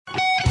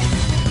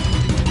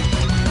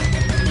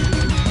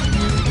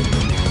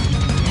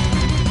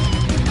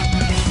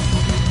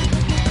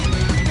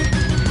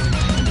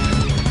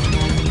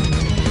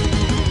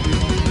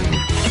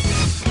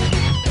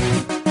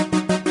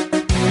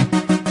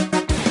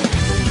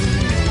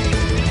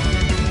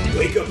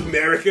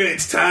America,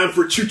 it's time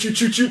for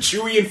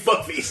Chewy and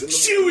Fuckface.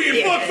 Chewy and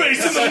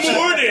Fuckface in the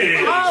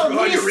morning!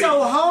 Oh, he's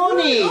so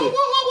horny!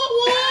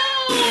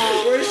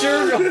 Where's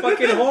your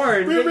fucking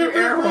horn? Get your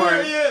air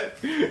horn.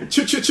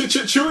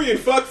 Chewy and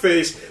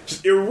Fuckface,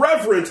 just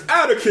irreverent,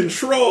 out of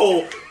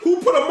control.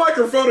 Who put a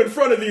microphone in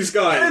front of these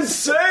guys?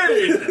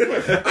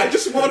 Insane! I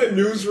just want a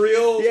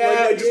newsreel.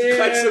 Yeah,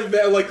 cuts of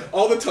that, like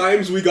all the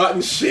times we got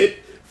in shit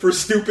for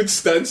stupid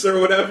stunts or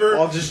whatever.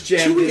 All just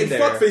jammed Chewy in and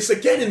there. Fuckface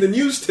again in the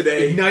news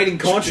today. Igniting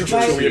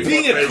controversy.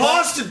 Being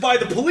accosted by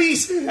the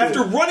police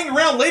after running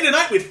around late at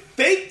night with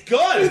fake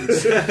guns.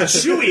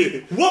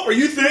 Chewy, what were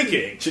you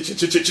thinking?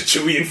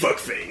 Chewy and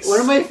Fuckface. One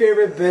of my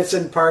favorite bits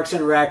in Parks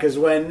and Rec is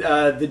when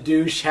the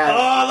douche has... Oh,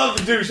 I love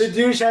the douche. The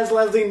douche has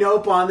Leslie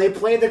Knope on. They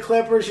play the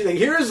clip where she's like,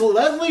 here's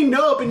Leslie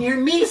Knope, and you're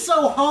me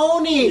so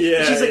honey. Yeah,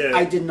 and she's like, yeah.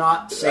 I did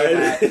not say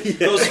that.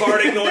 Those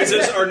farting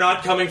noises are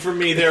not coming from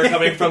me. They're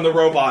coming from the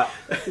robot.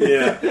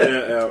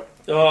 Yeah.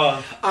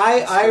 Oh,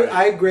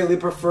 I greatly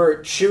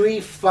prefer Chewy,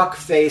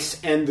 Fuckface,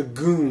 and the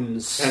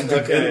Goons. And the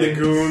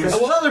Goons. Because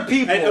there's other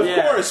people. And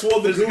of course, well,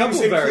 the There's a Goons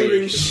couple including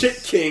variations.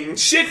 Shit King.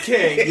 Shit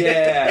King.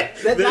 Yeah.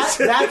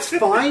 That's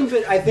fine,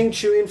 but I think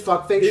Chewy and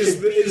Fuckface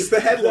should be is the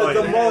headline.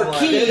 the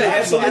marquee, The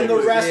headline. and the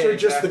rest Yeah, are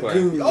just exactly.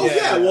 the Goons. Oh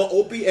yeah, well,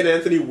 Opie and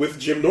Anthony with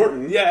Jim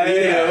Norton. Yeah.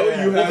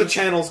 You Well, have the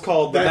channel's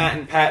called The That- Matt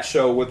and Pat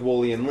Show with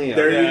Wooly and Liam.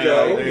 there you Yeah,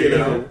 go. there You you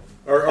know,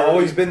 or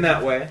Always been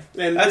that way.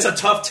 and That's a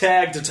tough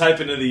tag to type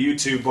into the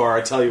YouTube bar,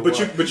 I tell you But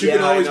what. you can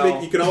always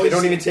make They always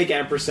don't even take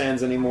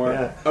ampersands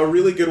anymore. a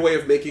really good way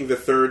of making the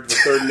third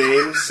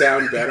name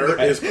sound better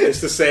is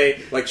to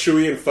say like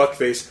Chewy and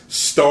Fuckface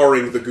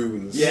starring the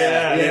Goons.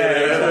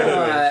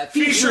 Yeah.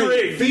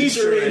 Featuring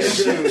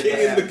Shit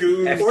King and the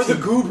Goons. or the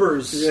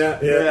Goobers. Yeah.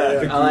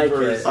 I like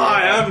it.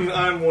 Hi,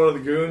 I'm one of the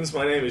goons.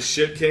 My name is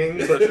Shit King.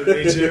 Pleasure to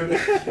meet you.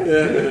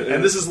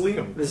 And this is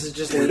Liam. This is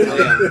just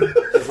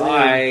Liam.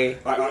 Hi.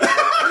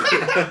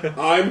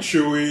 I'm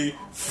Chewy.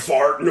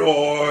 Fart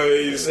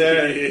noise.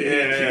 Yeah.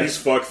 He's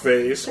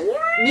Fuckface.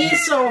 Me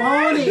so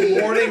horny.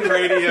 Morning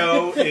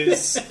radio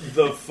is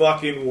the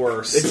fucking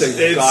worst. It's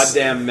a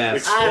goddamn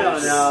mess. I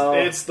don't know.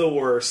 It's the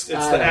worst. It's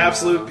I the don't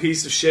absolute know.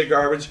 piece of shit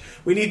garbage.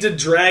 We need to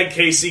drag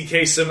Casey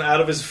Kasem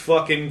out of his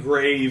fucking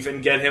grave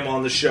and get him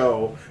on the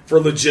show for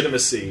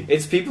legitimacy.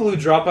 It's people who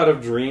drop out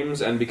of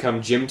dreams and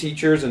become gym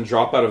teachers and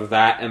drop out of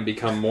that and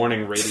become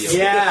morning radio.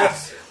 Yeah.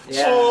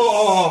 Yeah.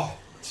 Oh,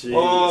 Jeez.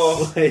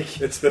 oh.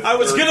 Like, It's the I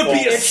was third gonna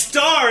be a fault.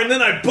 star, and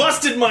then I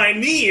busted my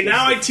knee, and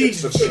now I teach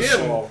It's the third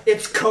gym. fault.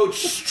 It's Coach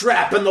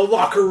Strap and the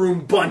locker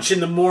room bunch in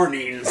the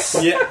mornings.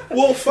 Yeah.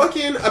 Well,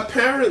 fucking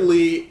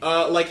apparently,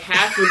 like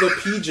half of the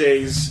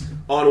PJs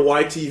on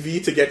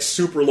YTV to get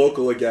super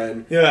local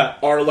again. Yeah.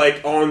 Are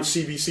like on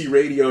CBC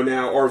radio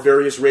now, or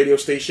various radio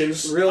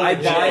stations. Really? I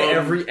buy Um,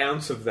 every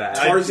ounce of that.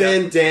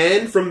 Tarzan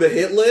Dan from the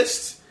Hit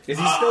List. Is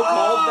he still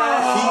called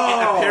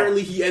that?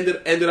 Apparently, he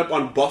ended up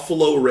on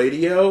Buffalo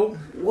Radio.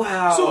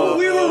 Wow. So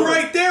we were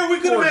right there. We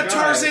could have Poor met guy.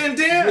 Tarzan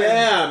Dan.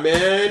 Yeah,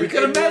 man. We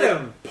could have met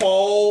him.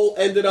 Paul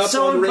ended up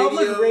So on in radio.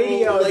 public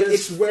radio, like does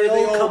it's where they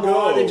Phil all come go.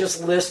 on and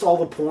just list all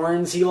the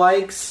porns he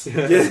likes?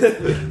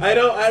 I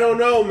don't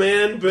know,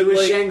 man. But Do a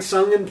like, Shang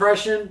Tsung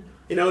impression?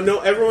 you know, no,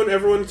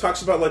 everyone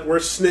talks about like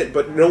where's Snit,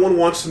 but no one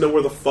wants to know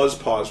where the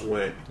Fuzzpaws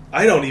went.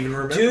 I don't even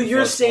remember. Dude,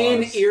 you're Fuzz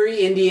saying Paws. Erie,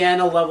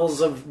 Indiana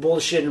levels of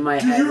bullshit in my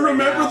Do head. you right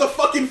remember now. the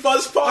fucking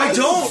Fuzzpaws? I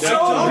don't. So I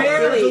don't.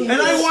 barely.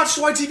 And I watched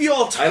YTV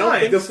all the time. I don't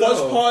think The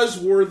so.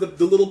 Fuzzpaws were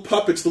the little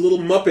puppets, the little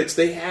Muppets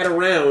they had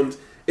around,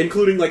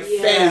 including like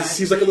Yeah. Fez.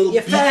 He's like a little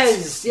Yeah, beaked,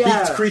 Fez,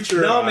 yeah. beaked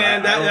creature. No,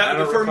 man. I That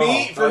don't for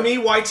recall. me,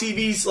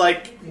 YTV's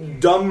like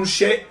dumb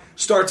shit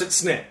starts at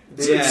SNIT.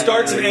 Yeah, It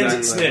starts and ends at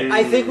exactly. SNIT.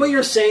 I think what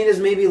you're saying is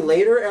maybe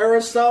later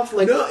era stuff.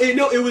 Like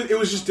It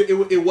was just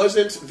it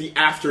wasn't the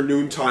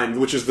afternoon time,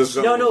 which is the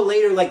zone. no,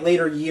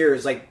 later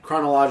years, like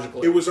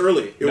chronologically. It was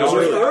early. It No, was it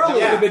was early. early. That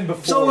would have been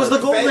before. So it was the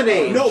golden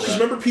age. No, because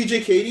remember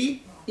PJ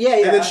Katie? Yeah.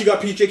 And then she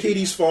got PJ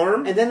Katie's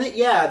farm. And then that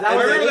I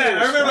was remember later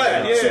that. I remember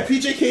stuff. that. So Yeah.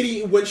 PJ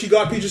Katie, when she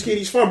got PJ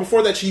Katie's farm,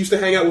 before that she used to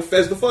hang out with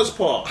Fez the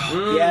Fuzzpaw.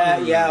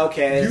 Yeah,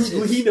 okay.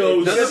 He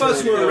knows. None of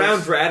us He were knows.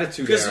 around for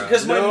Attitude Era.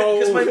 Because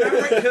No.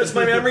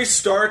 my memory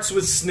starts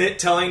with SNIT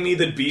telling me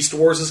that Beast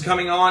Wars is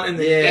coming on, and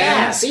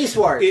Yeah, Beast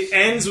Wars. it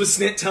ends with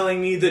SNIT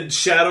telling me that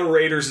Shadow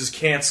Raiders is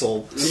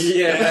canceled.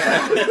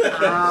 Yeah.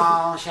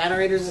 Oh, Shadow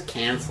Raiders is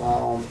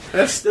canceled.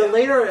 The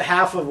later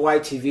half of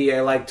YTV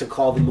I like to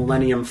call the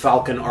Millennium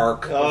Falcon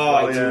arc of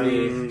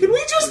YTV. Can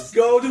we just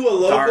go to a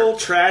local Dark.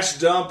 trash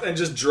dump and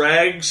just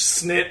drag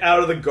SNIT out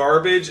of the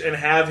garbage and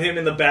have him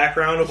in the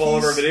background of all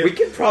of our videos? We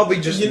could probably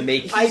just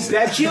make. I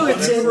bet you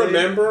it's Do you in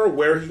remember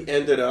where he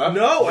ended up?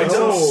 No, I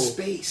don't.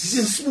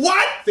 Space.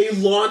 What? They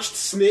launched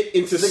Snit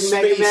into Like space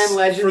Mega Man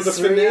Legends for the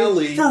 3?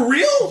 finale. For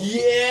real?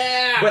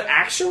 Yeah. But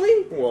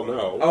actually, well,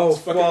 no. Oh, It's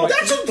fucking well, like-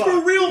 That's what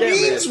for real Damn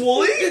means, it.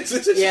 Wooly. It's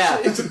Yeah,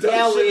 it's a dumb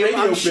yeah, shit Liam, radio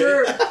I'm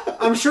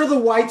bit. sure the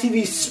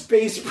YTV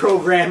space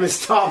program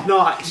is top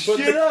notch. But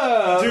dude,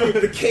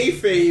 the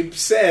kayfabe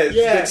says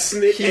Yeah, that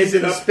Snit he's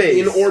ended in up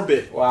space. in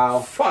orbit. Wow,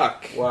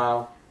 fuck.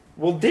 wow.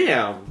 Well,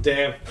 damn.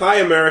 Hi,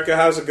 America.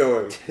 How's it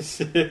going?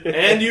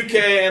 And UK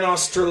and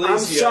Australia. I'm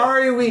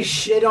sorry we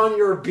shit on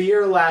your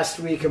beer last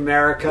week,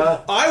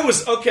 America. I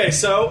was okay.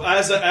 So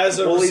as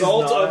a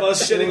result of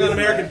us shitting on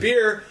American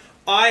beer,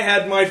 I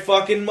had my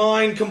fucking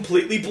mind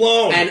completely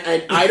blown.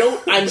 And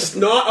I'm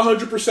not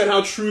 100%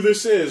 how true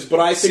this is, but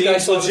I think I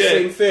saw the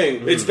same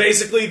thing. It's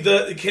basically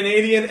the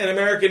Canadian and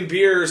American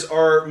beers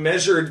are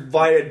measured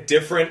via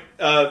different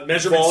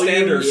measurement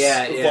standards.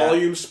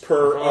 Volumes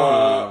per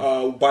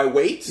by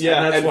weight,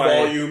 and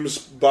volumes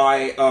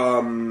by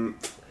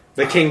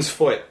the King's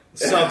Foot.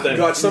 Something.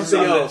 Got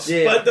something else.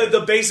 Yeah. But the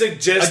basic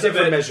gist of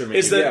it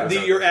is that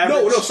your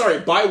average... No, sorry,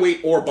 by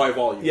weight or by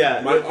volume.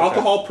 Yeah.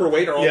 Alcohol per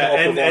weight or alcohol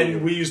per volume.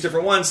 And we use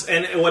different ones.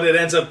 And what it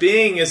ends up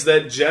being is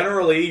that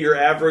generally your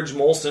average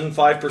Molson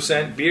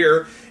 5%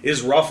 beer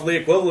is roughly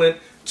equivalent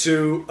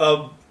to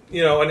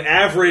an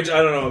average,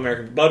 I don't know,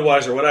 American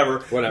Budweiser or whatever,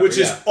 which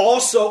is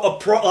also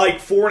like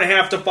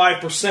 4.5 to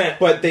 5%.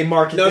 But they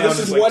mark it down. Now, this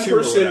is like one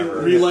person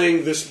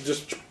relaying this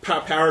just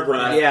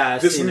paragraph. Yeah,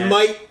 this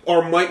might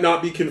or might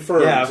not be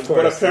confirmed. Yeah, of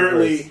course, but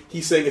apparently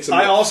he's saying it's a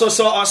I also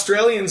saw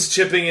Australians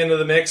chipping into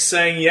the mix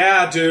saying,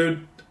 yeah,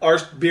 dude, our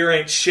beer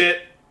ain't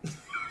shit.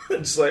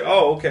 It's like,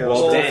 oh, okay.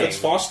 Well, if it's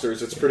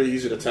Foster's, it's pretty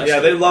easy to test.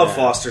 Yeah, they love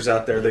Foster's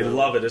out there. They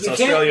love it. It's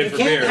Australian for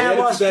beer. You can't have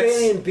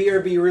Australian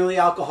beer be really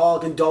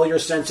alcoholic and dull your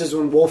senses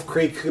when Wolf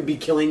Creek could be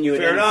killing you.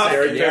 Fair enough.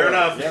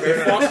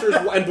 If Foster's,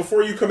 and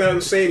before you come out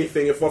and say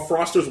anything, if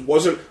Foster's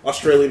wasn't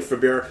Australian for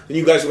beer, then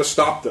you guys would have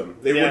stopped them.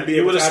 They wouldn't be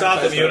able to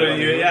stop them.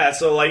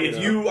 So like,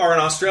 if you you are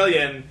an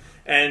Australian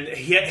and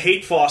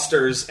hate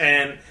Foster's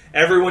and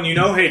everyone you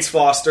know hates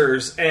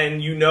Foster's,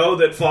 and you know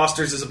that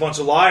Foster's is a bunch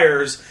of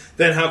liars,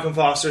 then how come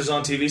Foster's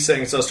on TV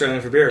saying it's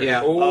Australian for beer?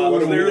 Yeah.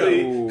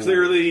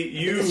 Clearly,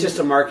 you it's just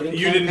a marketing.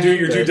 You didn't do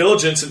your due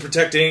diligence in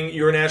protecting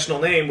your national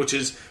name, which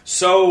is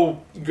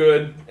so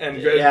good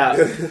and good. Yeah.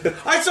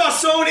 I saw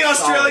so many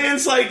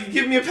Australians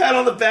give me a pat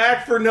on the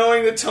back for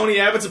knowing that Tony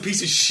Abbott's a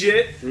piece of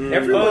shit.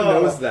 Everyone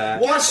knows that.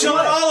 Watch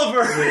Sean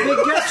Oliver.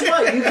 But guess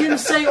what? You can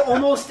say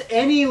almost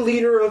any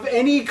leader of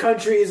any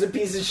country is a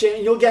piece of shit,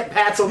 and you'll get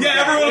pats on the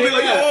back. Everyone will be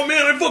like, "Oh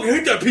man, I fucking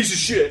hate that piece of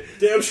shit."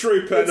 Damn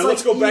straight, Pat. Now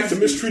let's go back to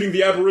mistreating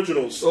the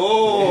Aboriginals.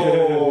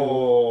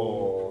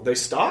 Oh, they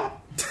stopped?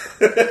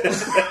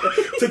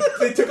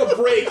 They took a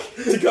break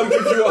to come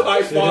give you a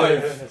high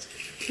five.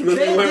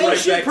 They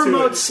should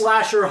promote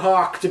Slasher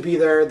Hawk to be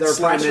their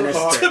prime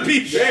minister. To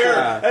be fair,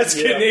 as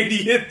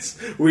Canadians,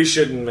 we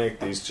shouldn't make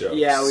these jokes.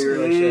 Yeah, we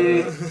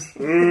really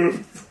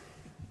should.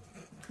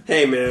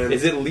 Hey, man.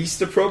 Is it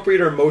least appropriate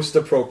or most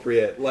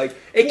appropriate? Like,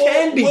 it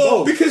can be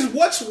both. Because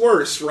what's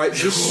worse, right?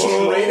 Just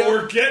straight up...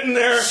 We're getting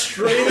there.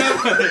 Straight up,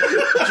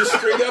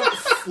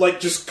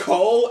 just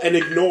call and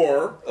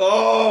ignore.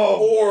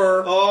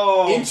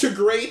 Or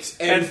integrate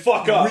and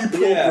fuck up.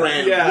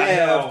 Reprogram.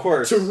 Yeah, of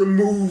course. To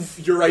remove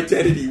your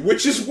identity.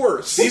 Which is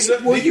worse?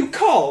 You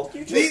call.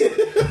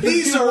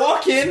 These are...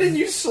 walk in and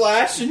you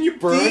slash and you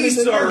burn and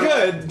then you're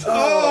good.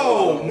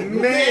 Oh,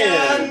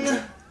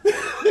 man.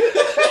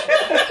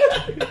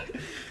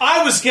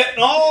 I was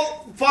getting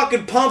all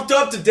fucking pumped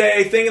up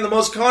today thinking the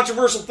most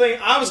controversial thing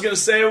I was going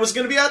to say was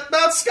going to be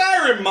about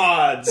Skyrim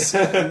mods.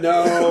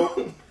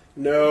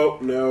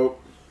 No.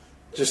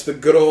 Just the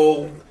good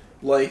old,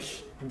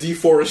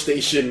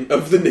 deforestation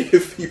of the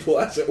native people,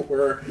 as it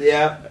were.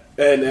 Yeah.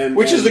 And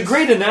which is a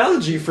great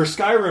analogy for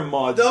Skyrim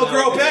mods. They'll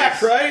grow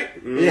back, right?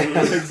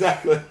 Yeah,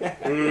 exactly.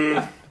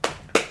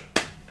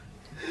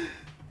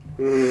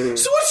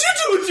 So what you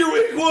do with your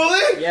week,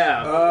 Wooly?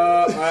 Yeah.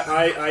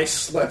 I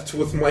slept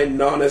with my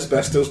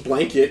non-asbestos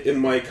blanket in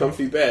my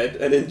comfy bed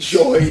and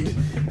enjoyed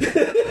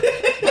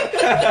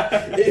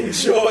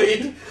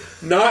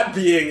not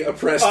being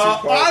oppressed.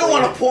 I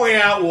want to point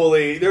out,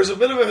 Wooly, there's a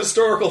bit of a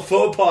historical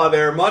faux pas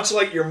there, much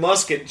like your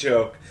musket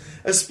joke.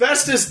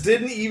 Asbestos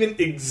didn't even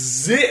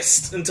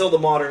exist until the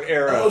modern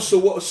era. Oh, so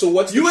what's the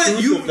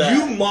truth of that?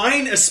 You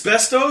mine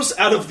asbestos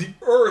out of the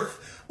earth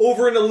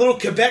over in a little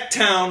Quebec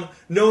town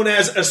known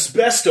as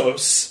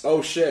Asbestos.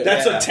 Oh, shit.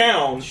 That's a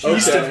town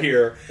east of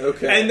here.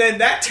 Okay. And then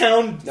that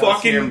town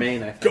fucking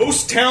Maine,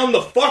 ghost town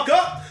the fuck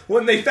up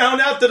when they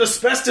found out that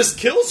asbestos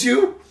kills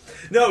you.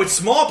 No, it's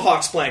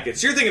smallpox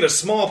blankets. You're thinking of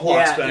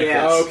smallpox blankets.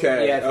 Yeah.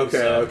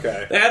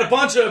 Okay. They had a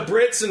bunch of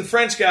Brits and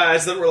French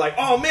guys that were like,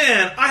 oh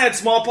man, I had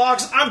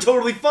smallpox, I'm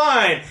totally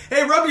fine.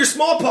 Hey, rub your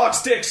smallpox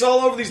sticks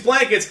all over these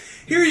blankets.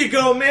 Here you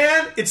go,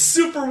 man. It's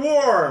super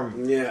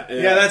warm. Yeah,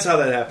 that's how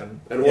that happened.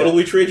 And what'll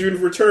we trade you in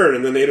return?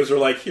 And the natives are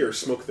like, here,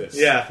 smoke this.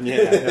 Yeah.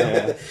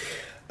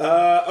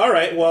 All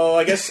right, well,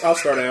 I guess I'll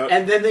start out.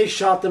 And then they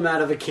shot them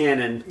out of a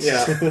cannon.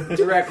 Yeah.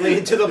 Directly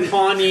into the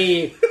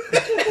Pawnee.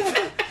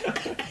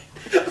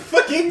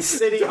 fucking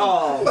City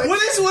Hall.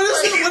 What is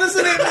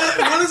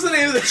the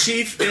name of the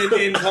chief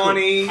in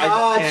Pawnee?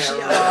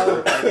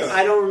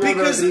 I don't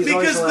remember.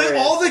 Because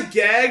all the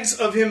gags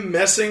of him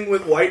messing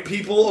with white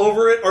people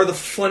over it are the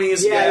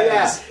funniest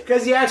gags. Yeah,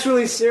 because he acts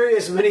really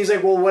serious, and then he's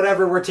like, "Well,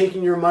 whatever, we're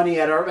taking your money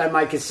at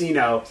my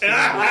casino."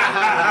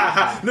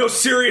 No,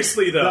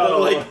 seriously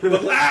though,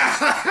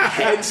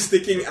 head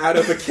sticking out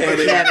of a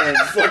cannon.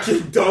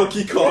 Fucking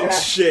Donkey Kong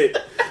shit.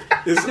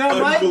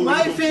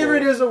 My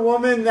favorite is a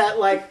woman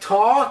that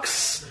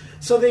talks.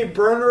 So they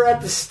burn her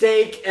at the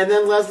stake, and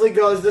then Leslie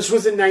goes, "This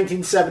was in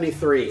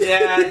 1973."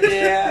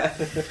 Yeah.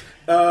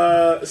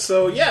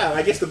 So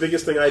I guess the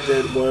biggest thing I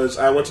did was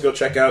I went to go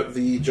check out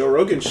the Joe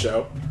Rogan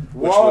show,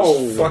 which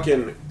was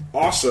fucking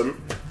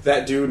awesome.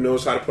 That dude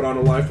knows how to put on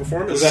a live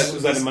performance.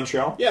 Was that in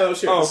Montreal? Yeah, that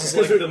was here. This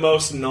is like the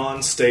most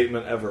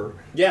non-statement ever.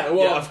 Yeah,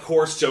 well, of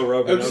course Joe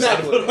Rogan knows how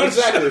to put on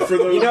exactly. For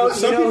those,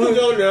 some people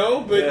don't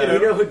know, but you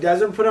know who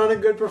doesn't put on a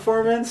good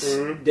performance?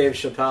 Mm-hmm. Dave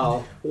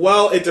Chappelle.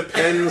 Well, it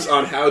depends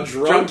on how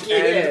drunk he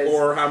is,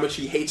 or how much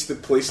he hates the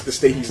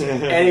state he's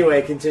in.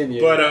 Anyway, continue.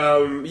 But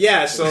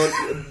so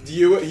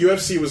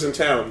UFC was in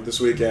town this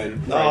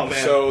weekend. Oh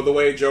man! So the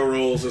way Joe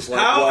rolls is like,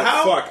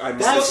 I might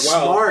that's as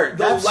well. Smart.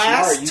 That's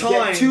last smart. You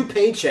time, get 2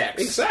 paychecks.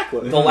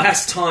 Exactly. The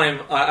last time,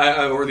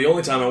 or the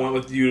only time I went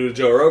with you to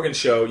Joe Rogan's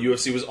show,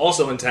 UFC was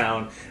also in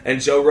town, and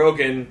Joe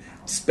Rogan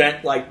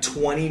spent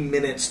 20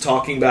 minutes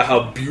talking about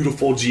how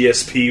beautiful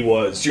GSP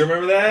was. Do you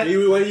remember that?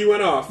 When you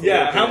went off.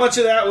 Yeah, how much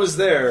of that was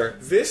there?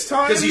 This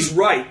time? Because he's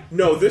right.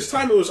 No, this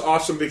time it was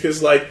awesome because,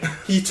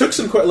 he took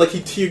some...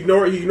 he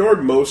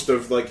ignored most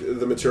of,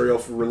 the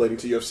material relating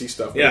to UFC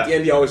stuff. But at the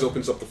end, he always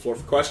opens up the floor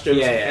for questions.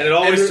 Yeah. And it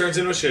always turns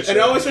into a shit show. And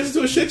it always turns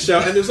into a shit show.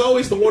 And there's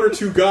always the 1 or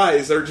 2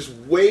 guys that are just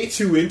way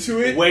too into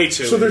it. Way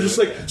too. So they're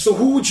just so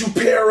who would you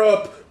pair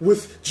up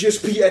with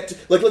GSP at...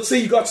 let's say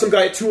you got some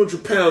guy at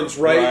 200 pounds,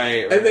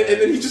 right? And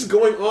then he's just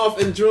going off,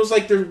 and Joe's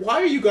like,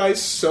 why are you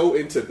guys so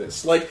into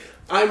this? I'm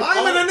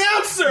an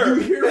announcer!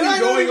 You hear me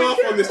going off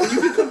on this, and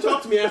you can come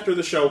talk to me after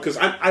the show, because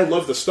I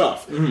love the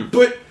stuff. Mm-hmm.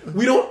 But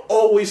we don't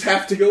always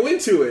have to go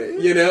into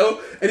it, you know?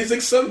 And he's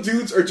like, some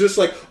dudes are just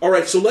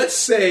alright, so let's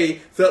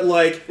say that,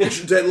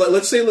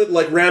 let's say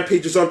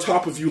Rampage is on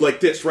top of you like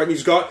this, right? And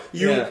he's got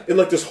you in,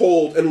 this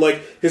hold, and,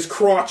 his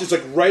crotch is,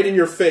 right in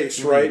your face,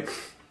 mm-hmm. right?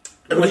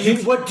 And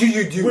what do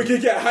you do?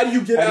 How do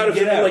you get out of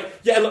it?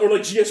 Or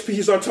GSP,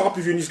 he's on top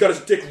of you, and he's got his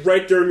dick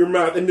right there in your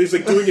mouth, and he's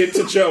doing it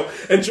to Joe,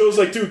 and Joe's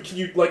like, dude, can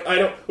you I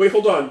don't wait,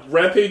 hold on,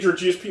 Rampage or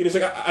GSP? And he's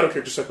like, I don't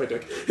care, just suck my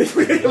dick,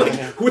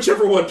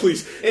 whichever one,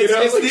 please.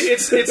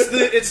 It's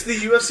the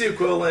UFC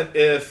equivalent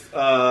if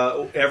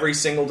every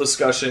single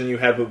discussion you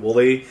had with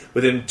Wooly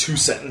within 2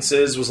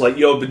 sentences was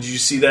yo, but did you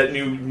see that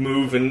new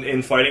move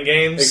in fighting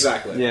games?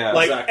 Exactly. Yeah.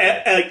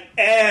 Exactly.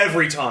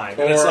 Every time,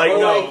 and it's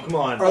no, come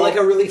on. Or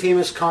a really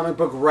famous comic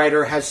book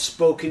writer has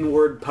spoken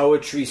word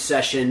poetry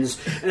sessions,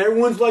 and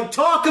everyone's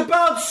talk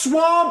about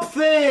Swamp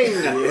Thing.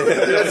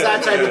 That's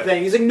that type of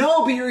thing. He's like,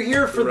 no, but you're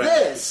here for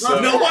this.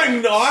 No,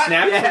 I'm not.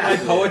 Snap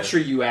my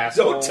poetry, you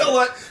asshole.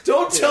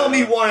 Don't tell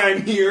me why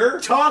I'm here.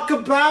 Talk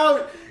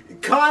about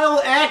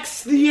Kyle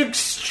X the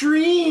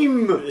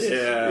Extreme.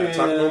 Yeah,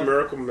 talk about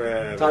Miracle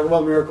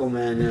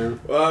Man.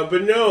 Yeah.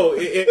 But no,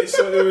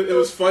 it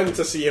was fun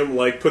to see him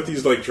put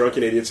these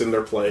drunken idiots in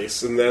their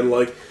place, and then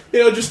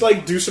just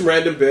do some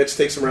random bits,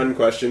 take some random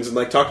questions,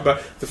 and talk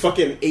about the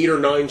fucking 8 or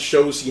 9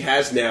 shows he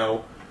has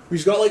now.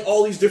 He's got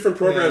all these different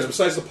programs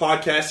besides the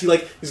podcast.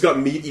 He's got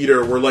Meat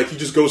Eater where he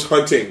just goes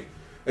hunting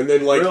and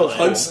then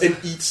hunts and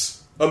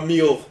eats a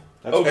meal.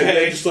 Okay, and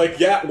then just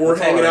we're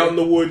hanging out in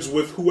the woods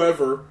with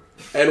whoever.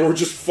 And we're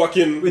just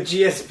fucking with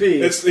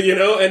GSP. It's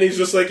and he's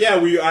just he's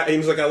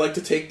I like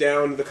to take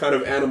down the kind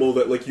of animal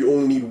that you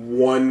only need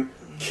 1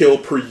 kill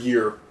per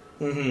year.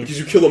 Mm-hmm. Because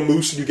you kill a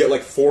moose and you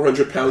get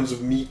 400 pounds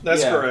of meat.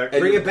 That's correct.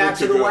 Bring it back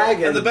to the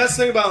wagon. And the best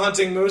thing about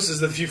hunting moose is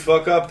that if you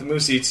fuck up, the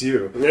moose eats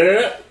you.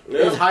 Yeah.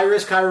 It's high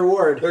risk, high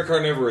reward. They're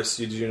carnivorous.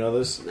 Did you know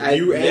this?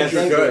 You and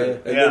your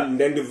gun, and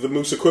then the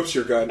moose equips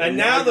your gun. And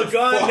now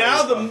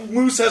the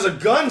moose has a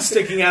gun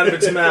sticking out of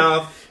its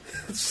mouth.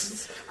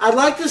 I'd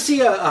like to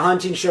see a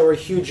hunting show where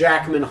Hugh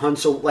Jackman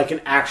hunts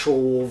an actual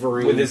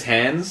Wolverine. With his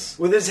hands?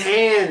 With his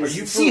hands. Are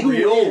you for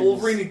real?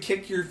 Wolverine would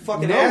kick your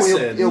fucking ass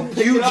in. He'll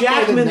Hugh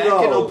Jackman,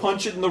 though. And he'll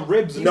punch it in the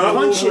ribs. Not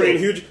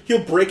Wolverine.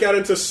 He'll break out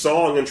into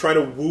song and try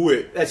to woo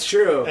it. That's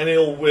true. And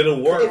it'll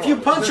work. If you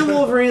punch a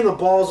Wolverine in the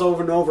balls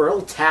over and over,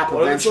 it'll tap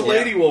eventually. It's a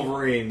lady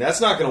Wolverine.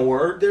 That's not going to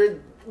work.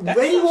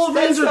 Lady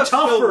Wolverines are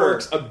tougher.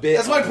 Works a bit.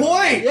 That's my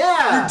point.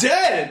 Yeah. You're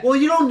dead. Well,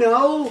 you don't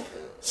know.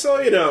 So,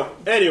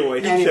 anyway,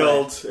 he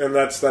killed, and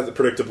that's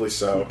predictably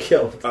so.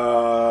 Killed.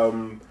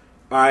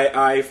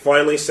 I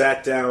finally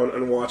sat down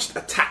and watched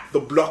Attack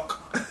the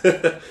Block.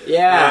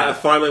 Yeah. I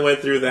finally went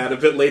through that. A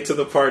bit late to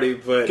the party,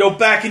 but... Go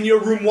back in your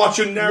room, watch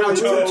your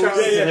Naruto.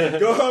 Yeah.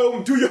 Go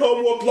home, do your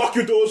homework, lock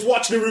your doors,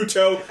 watch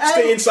Naruto.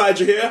 Stay inside,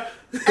 you hear?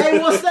 Hey,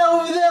 what's that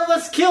over there?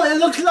 Let's kill it. It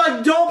looks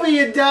like Dobby,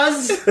 it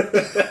does.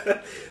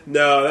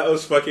 No, that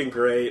was fucking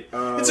great.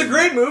 It's a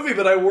great movie,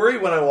 but I worry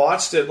when I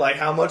watched it, like,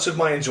 how much of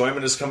my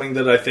enjoyment is coming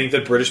that I think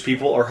that British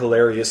people are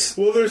hilarious.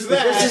 Well, there's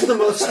that. This is the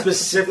most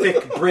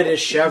specific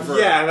British ever.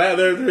 Yeah,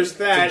 there's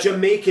that. The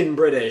Jamaican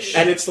British.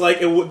 And it's like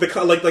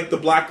the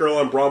black girl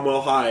on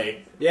Bromwell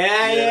High.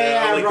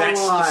 Yeah, like that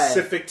Bromwell High.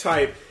 specific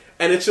type.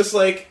 And it's just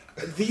like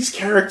these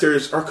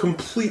characters are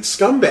complete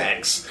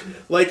scumbags.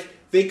 Like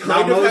they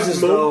kind Not of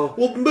Moses, have though.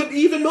 well, but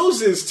even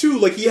Moses too.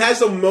 Like he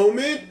has a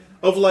moment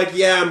of like,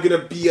 yeah, I'm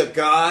gonna be a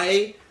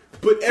guy,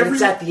 but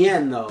it's at the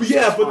end though.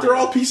 Yeah, so but they're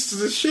all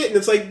pieces of shit, and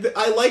it's like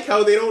I like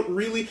how they don't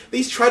really.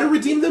 They try to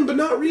redeem them, but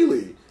not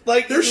really.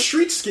 Like they're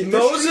street skin.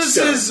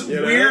 Moses'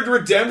 weird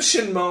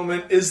redemption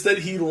moment is that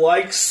he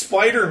likes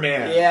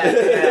Spider-Man. Yeah.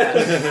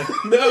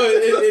 No,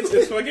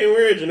 it's fucking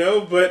weird, you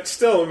know. But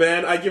still,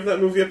 man, I give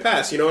that movie a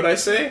pass. You know what I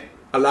say?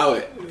 Allow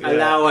it.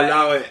 Allow it.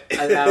 Allow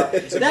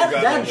it.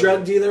 That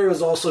drug dealer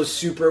was also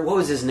super. What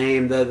was his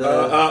name? The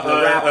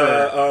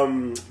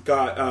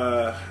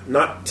rapper.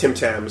 Not Tim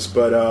Tams,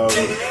 but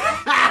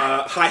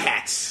Hi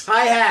Hats.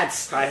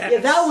 Hi-hats. Hi-hats.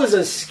 Yeah, that was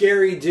a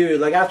scary dude.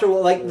 Like, after,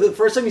 like, the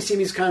first time you see him,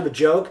 he's kind of a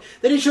joke.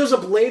 Then he shows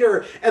up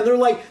later, and they're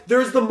like,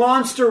 there's the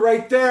monster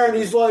right there, and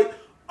he's like,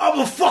 I'm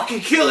gonna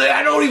fucking kill it,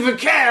 I don't even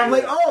care. I'm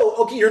like, oh,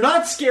 okay, you're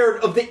not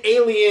scared of the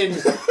alien,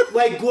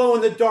 like,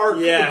 glow-in-the-dark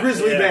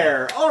grizzly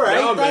bear. Alright,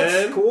 No,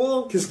 that's man.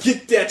 cool. Because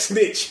get that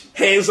snitch,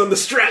 hands on the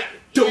strap,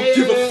 don't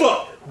give a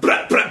fuck.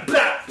 Blah, blah,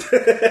 blah.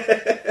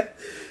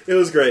 It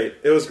was great.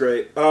 It was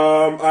great.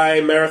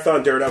 I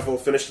marathon Daredevil,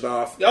 finished it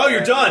off. Oh,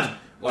 you're done.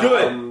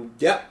 Good.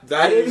 Yep.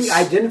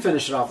 I didn't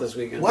finish it off this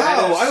weekend.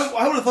 Wow,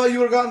 I would have thought you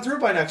would have gotten through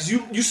it by now, because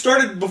you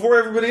started before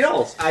everybody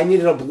else. I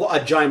needed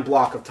a giant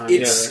block of time.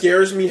 It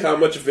scares me how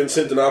much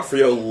Vincent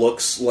D'Onofrio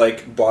looks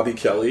like Bobby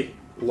Kelly.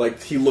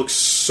 Like, he looks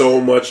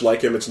so much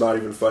like him, it's not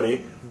even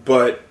funny.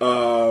 But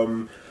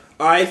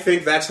I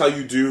think that's how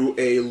you do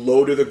a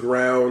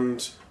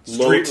low-to-the-ground,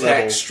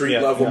 low-tech,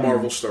 street-level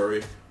Marvel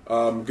story.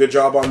 Good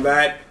job on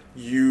that.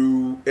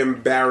 You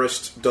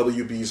embarrassed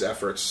WB's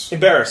efforts.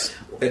 Embarrassed.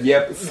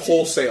 Yep,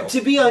 wholesale.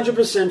 To be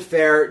 100%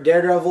 fair,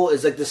 Daredevil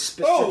is like the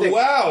specific... Oh,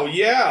 wow,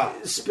 yeah.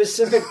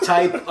 Specific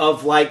type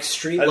of, like,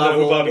 street I level...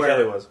 know who Bobby where,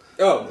 Kelly was.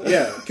 Oh,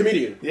 yeah,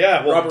 comedian.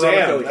 Yeah, well, Robert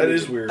damn, Kelly, that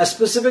is weird. A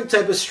specific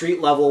type of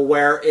street level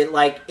where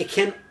it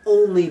can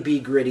only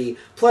be gritty.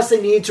 Plus,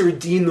 they need to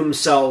redeem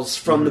themselves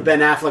from the Ben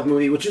Affleck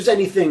movie, which is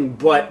anything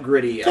but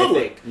gritty, I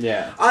think.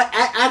 Yeah.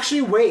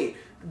 Actually, wait.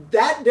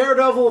 That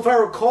Daredevil, if I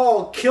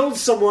recall, killed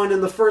someone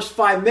in the first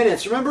 5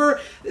 minutes.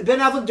 Remember Ben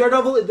Affleck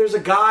Daredevil? There's a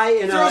guy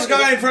in Throws a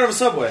guy in front of a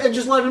subway and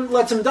just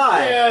lets him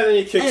die. Yeah, and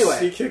then he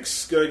Anyway.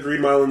 kicks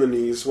Green Mile in the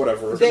knees,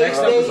 whatever. Next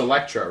up was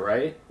Elektra,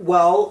 right?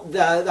 Well,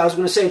 I was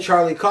going to say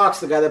Charlie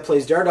Cox, the guy that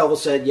plays Daredevil,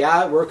 said,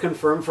 yeah, we're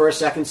confirmed for a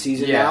second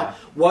season now.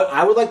 What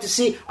I would like to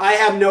see, I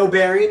have no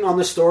bearing on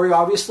the story,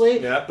 obviously,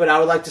 but I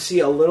would like to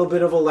see a little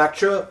bit of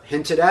Elektra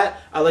hinted at.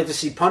 I'd like to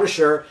see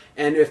Punisher,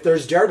 and if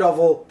there's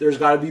Daredevil, there's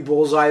got to be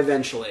Bullseye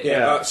eventually.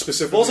 Yeah,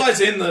 specifically.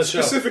 Bullseye's in the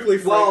show. Specifically,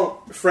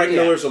 Frank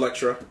Miller's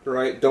Elektra,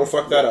 right? Don't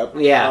fuck that up.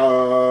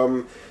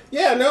 Yeah.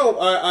 Yeah, no,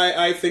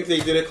 I think they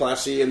did it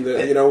classy, and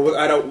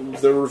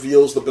the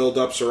reveals, the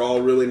build-ups are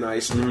all really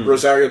nice.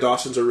 Rosario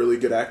Dawson's a really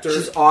good actor.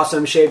 She's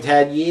awesome, shaved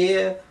head,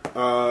 yeah.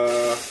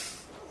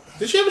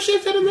 Did she have a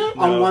shaved head in that?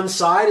 On one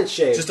side, it's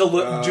shaved. Just do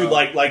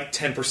like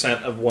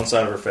 10% of one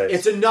side of her face.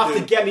 It's enough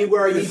to get me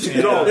where I need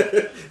to go.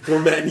 Where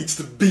Matt needs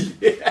to be.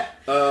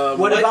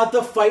 What about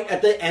the fight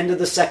at the end of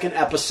the second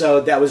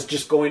episode that was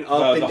just going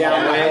up and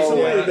down the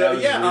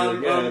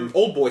hallway?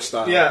 Old boy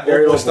style. Yeah,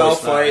 old boy style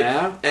style, fight.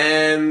 yeah.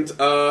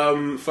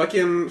 And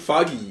fucking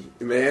Foggy,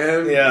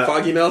 man. Yeah.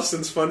 Foggy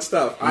Nelson's fun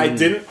stuff.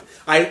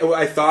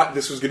 I thought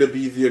this was going to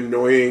be the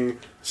annoying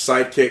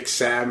sidekick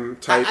Sam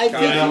type guy. I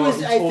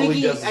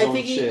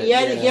think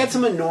he had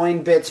some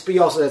annoying bits, but he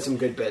also had some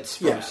good bits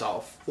for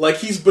himself. Like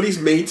he's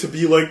made to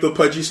be like the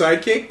pudgy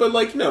sidekick, but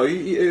like no,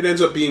 it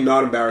ends up being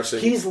not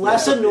embarrassing. He's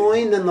less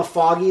annoying than the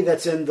Foggy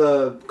that's in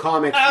the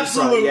comics.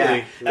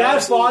 Absolutely.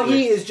 That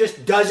Foggy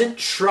doesn't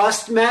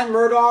trust Matt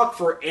Murdock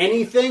for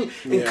anything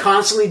and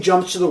constantly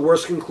jumps to the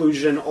worst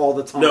conclusion all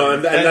the time. No,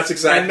 and that's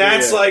exactly. And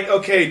that's it. like,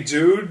 okay,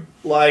 dude,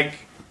 like,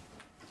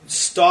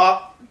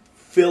 stop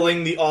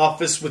filling the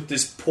office with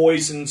this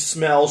poison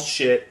smell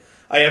shit.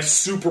 I have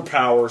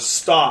superpowers.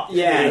 Stop.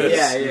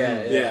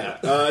 Yeah.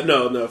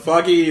 No.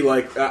 Foggy,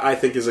 like, I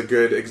think is a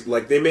good.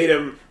 Like, they made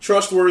him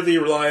trustworthy,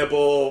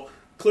 reliable,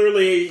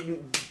 clearly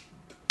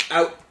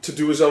out to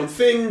do his own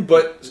thing,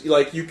 but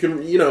like you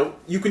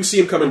can see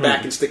him coming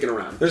back and sticking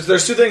around.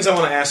 There's two things I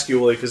want to ask you,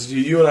 Willie, because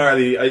you and I are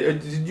the.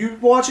 Did you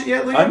watch it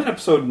yet, Lee? I'm in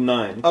episode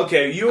 9.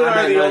 Okay, you and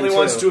I are the only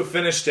ones to have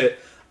finished it.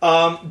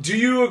 Do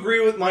you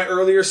agree with my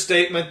earlier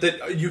statement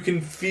that you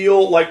can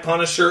feel like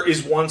Punisher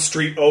is one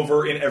street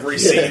over in every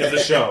scene of the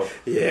show?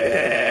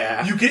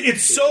 Yeah.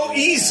 It's so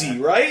easy,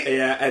 right?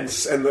 Yeah, and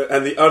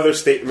the other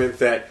statement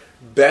that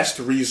best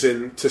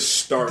reason to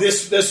start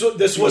This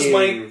was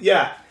my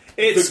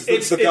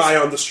It's the guy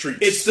on the street.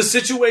 It's the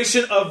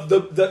situation of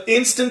the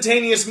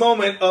instantaneous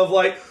moment of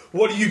like,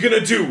 what are you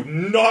gonna do?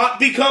 Not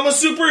become a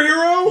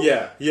superhero?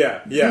 Yeah.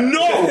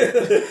 No,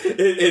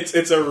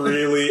 it's a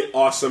really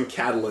awesome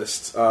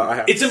catalyst.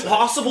 it's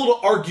impossible to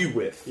argue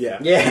with. Yeah.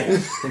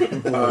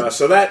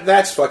 So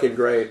that's fucking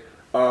great.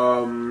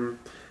 A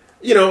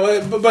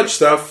bunch of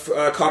stuff.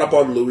 Caught up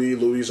on Louis.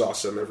 Louis is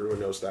awesome. Everyone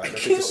knows that. I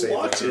can't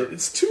watch it.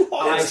 It's too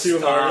hard. It's too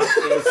hard.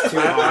 It's too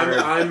hard.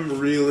 I'm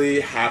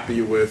really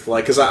happy with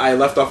because I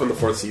left off in the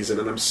 4th season,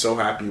 and I'm so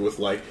happy with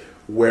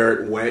where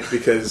it went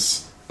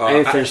because I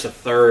didn't finish the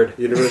 3rd.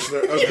 You didn't finish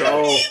the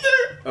 3rd?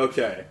 Okay.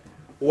 Okay.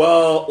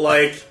 Well,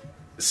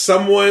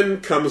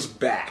 someone comes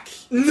back.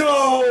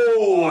 No,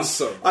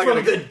 Awesome.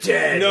 From the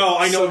dead. No,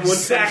 I know Someone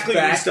exactly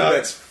comes what's back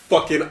that's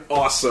fucking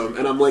awesome,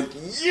 and I'm like,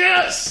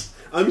 yes.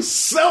 I'm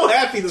so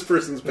happy this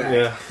person's back.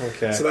 Yeah,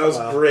 okay. So that was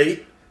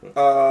great.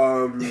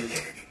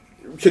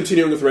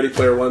 Continuing with Ready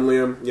Player One,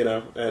 Liam,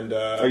 and...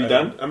 Are you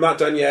done? I'm not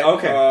done yet.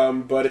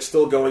 Okay. But it's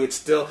still going. It's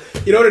still...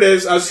 You know what it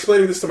is? I was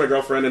explaining this to my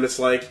girlfriend, and it's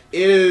it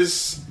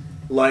is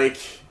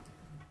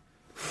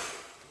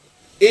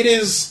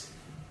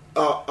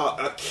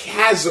a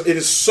chasm. It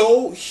is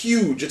so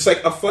huge. It's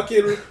like a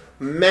fucking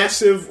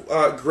massive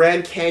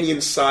Grand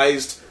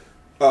Canyon-sized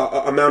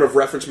amount of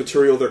reference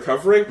material they're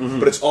covering,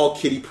 but it's all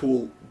kiddie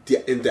pool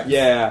in depth.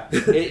 Yeah.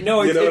 You know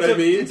what I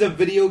mean? It's a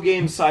video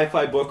game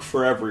sci-fi book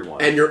for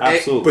everyone. And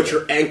Absolutely. but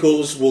your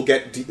ankles will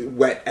get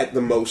wet at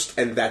the most,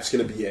 and that's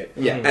going to be it.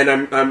 Yeah. And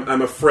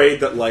I'm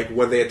afraid that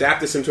when they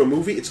adapt this into a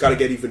movie, it's got to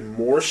get even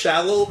more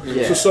shallow.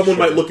 Yeah, so someone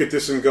might look at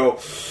this and go,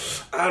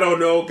 I don't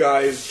know,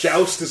 guys.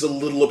 Joust is a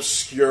little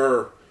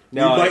obscure.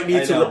 No, we might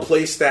need to know.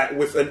 replace that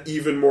with an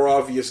even more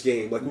obvious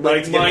game, like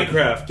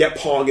Minecraft. Get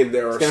Pong in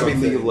there or It's gonna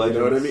something. be League of Legends. You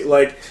know what I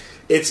mean?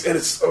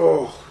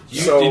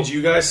 Did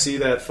you guys see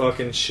that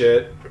fucking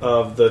shit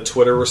of the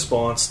Twitter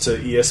response to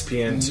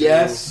ESPN2?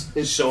 Yes,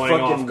 it's showing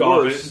fucking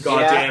off worse.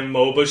 goddamn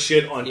MOBA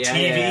shit on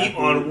TV,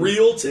 on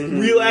real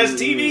ass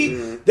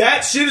TV.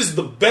 That shit is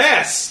the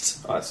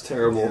best. Oh, that's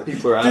terrible.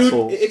 People are Dude,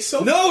 assholes. it's so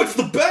No, it's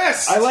the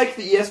best. I like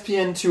the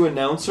ESPN2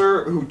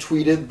 announcer who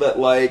tweeted that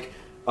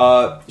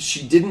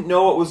she didn't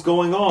know what was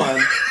going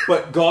on,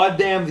 but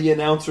goddamn the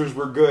announcers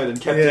were good and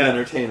kept it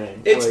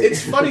entertaining.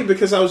 It's funny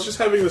because I was just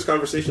having this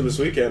conversation this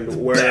weekend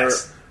where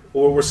I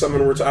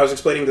was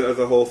explaining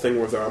the whole thing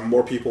where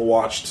more people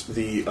watched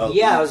the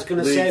I was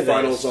going to say league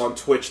finals on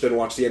Twitch than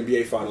watched the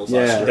NBA finals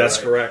last year. That's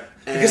correct.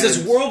 Because it's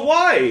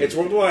worldwide. It's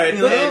worldwide.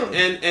 You know?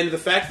 And the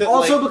fact that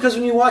also because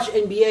when you watch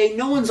NBA,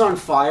 no one's on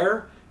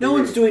fire. No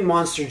one's doing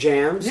monster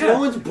jams. Yeah. No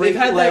one's breaking.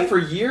 They've had that for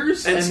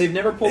years, and they've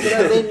never pulled it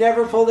out. They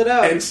never pulled it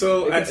out. And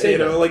so,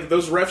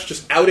 those refs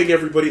just outing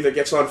everybody that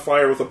gets on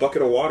fire with a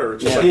bucket of water.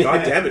 It's just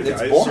God damn it,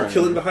 guys. You're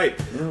killing the hype.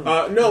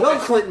 Bill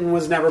Clinton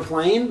was never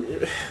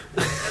playing.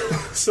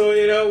 So,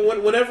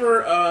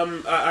 whenever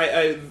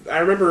I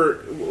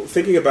remember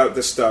thinking about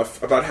this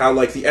stuff, about how,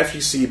 the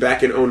FGC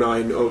back in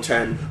 09,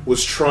 010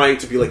 was trying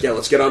to be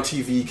let's get on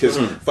TV because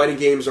fighting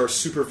games are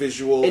super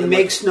visual. It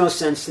makes no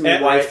sense to me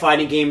why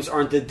fighting games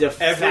aren't the de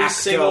facto Every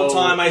single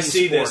time I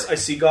see e-sport. this, I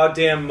see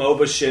goddamn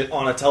MOBA shit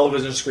on a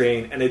television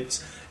screen, and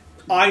it's...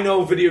 I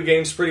know video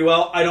games pretty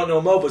well. I don't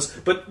know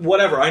MOBAs, but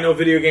whatever. I know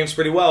video games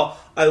pretty well.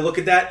 I look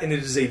at that, and it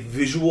is a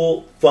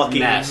visual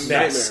fucking mess.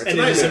 And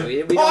it is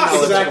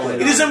impossible. Exactly.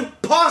 It is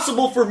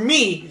impossible for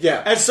me,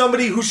 as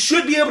somebody who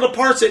should be able to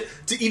parse it,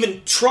 to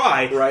even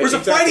try. Right, Whereas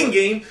a fighting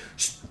game...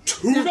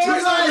 Two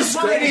guys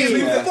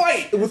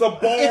fight with a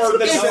bar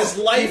that says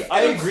life.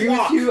 I agree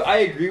with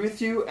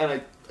you, and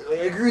I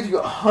agree with you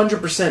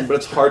 100%, but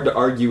it's hard to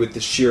argue with the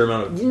sheer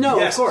amount of...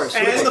 Of course.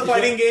 And the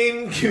fighting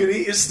game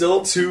community is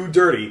still too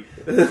dirty.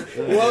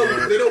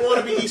 Well, they don't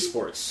want to be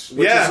esports.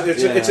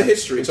 It's a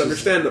history. It's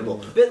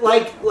understandable. But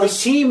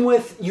team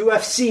with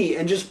UFC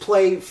and just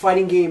play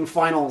fighting game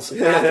finals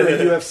after a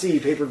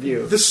UFC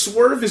pay-per-view. The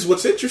swerve is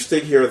what's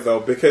interesting here, though,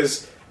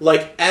 because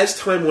as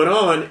time went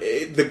on,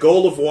 the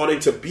goal of wanting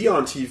to be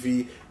on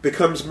TV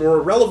becomes more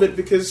irrelevant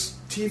because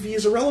TV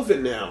is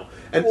irrelevant now.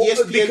 And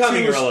ESPN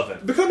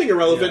becoming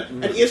irrelevant.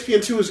 And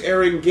ESPN2 is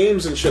airing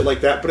games and shit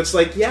like that, but it's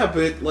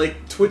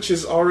Twitch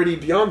is already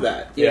beyond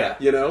that. Yeah.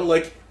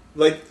 The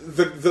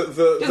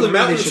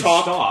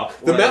mountaintop.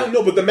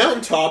 The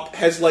mountaintop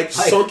has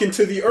sunk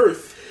into the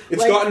earth.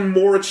 It's gotten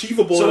more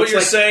achievable. So what you're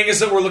saying is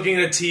that we're looking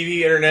at a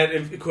TV internet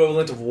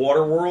equivalent of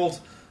Waterworld?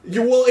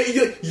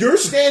 You're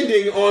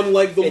standing on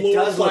the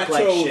lower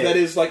plateau that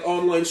is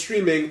online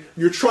streaming.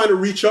 You're trying to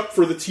reach up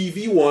for the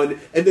TV one,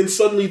 and then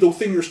suddenly the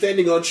thing you're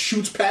standing on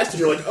shoots past, and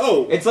you're like,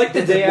 "Oh!" It's like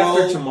the day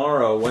after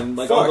tomorrow when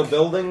all the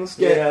buildings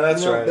get. Yeah,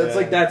 that's right. That's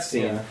that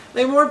scene.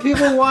 Yeah. More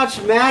people watch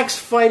Max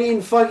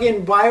fighting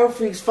fucking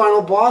Biofreak's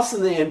final boss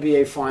in the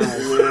NBA finals.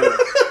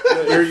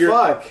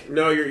 Fuck.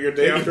 No, your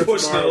day after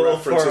pushed it a tomorrow little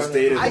reference is far.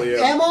 dated,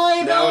 Leo. Am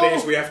I, though?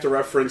 Nowadays we have to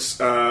reference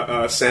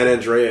San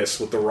Andreas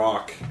with The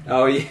Rock.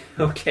 Oh, yeah.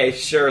 Okay,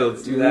 sure.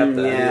 Let's do that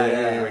then.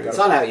 Yeah. we gotta- It's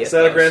not out yet. Is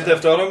that a Grand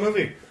Theft Auto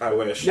movie? I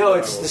wish. No,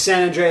 it's the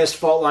San Andreas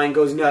fault line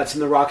goes nuts,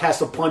 and The Rock has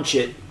to punch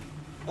it.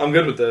 I'm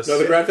good with this. No,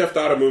 the Grand Theft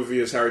Auto movie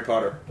is Harry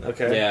Potter.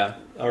 Okay. Yeah.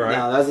 All right.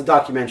 No, that's a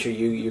documentary.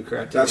 You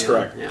corrected. That's me.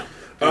 correct.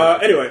 Yeah.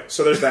 Anyway,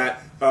 so there's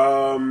that.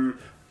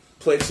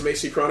 Played some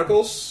AC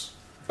Chronicles.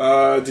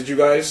 Did you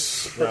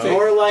guys partake?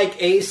 More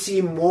like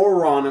AC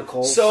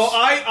Moronicles. So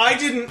I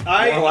didn't.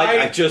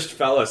 I just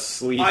fell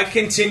asleep. I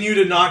continue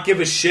to not give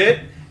a shit,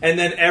 and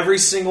then every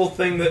single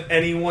thing that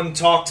anyone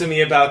talked to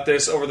me about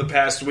this over the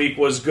past week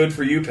was good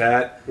for you,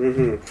 Pat,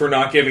 for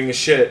not giving a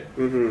shit.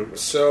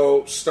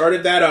 So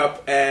started that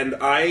up, and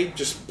I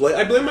just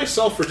I blame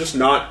myself for just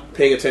not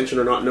paying attention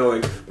or not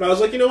knowing. But I was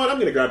like, you know what? I'm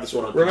going to grab this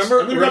one on PC. I'm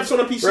going to grab this one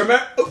on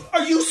PC.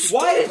 Are you stupid?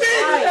 Why did you do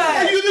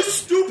that? Are you the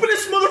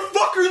stupidest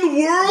motherfucker in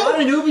the world? not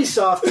an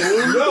Ubisoft game.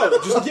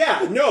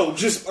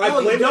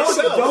 I blame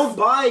myself. Don't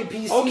buy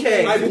PC.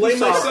 Okay, I blame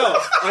Ubisoft.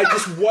 myself. I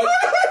just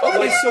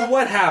Okay, so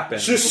what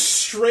happened? just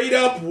straight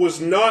up was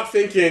not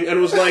thinking,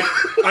 and was like,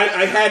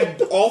 I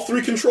had all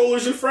three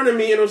controllers in front of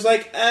me, and was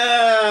like,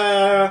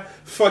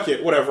 fuck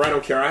it, whatever, I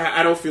don't care.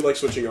 I don't feel like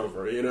switching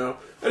over, you know.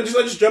 And I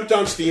just jumped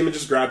on Steam and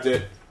just grabbed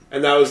it,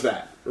 and that was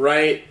that,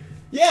 right?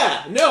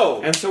 Yeah,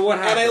 no. And so what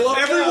happened? And I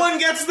looked Everyone up,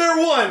 gets their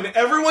one.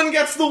 Everyone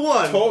gets the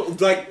one.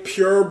 like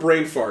pure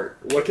brain fart.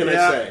 What can I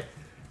say?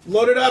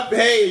 Load it up.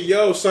 Hey,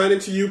 yo, sign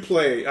into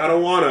Uplay. I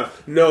don't wanna.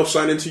 No,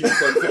 sign into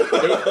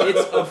Uplay.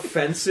 It's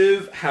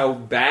offensive how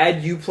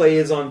bad Uplay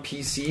is on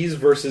PCs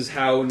versus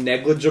how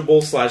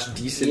negligible /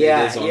 decent it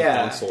is on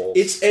consoles.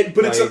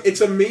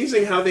 It's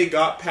amazing how they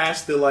got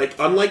past the, like,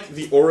 unlike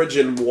the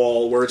Origin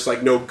wall where it's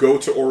like, no, go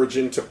to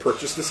Origin to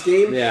purchase this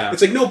game. Yeah.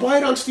 It's like, no, buy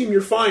it on Steam,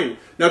 you're fine.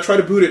 Now try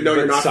to boot it. No,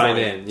 you're not sign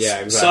fine. in. Yeah,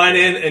 exactly. Sign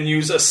in and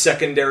use a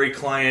secondary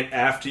client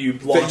after you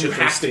launch That you it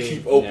from have to Steam.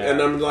 keep open. Yeah.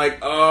 And I'm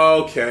like,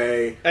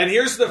 okay. And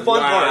here's the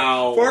fun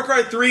Wow. part: Far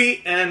Cry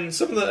 3 and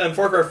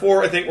Far Cry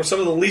 4, I think, were some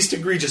of the least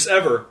egregious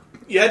ever.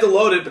 You had to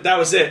load it, but that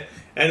was it.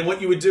 And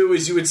what you would do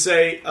is you would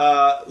say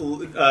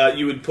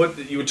you would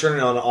turn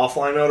it on an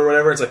offline mode or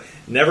whatever. It's like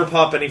never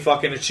pop any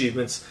fucking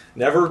achievements.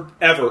 Never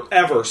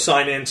ever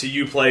sign in to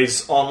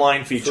Uplay's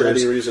online features. For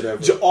any reason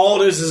ever.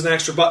 All it is an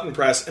extra button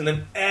press, and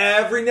then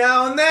every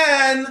now and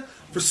then,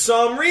 for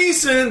some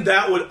reason,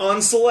 that would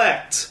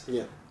unselect.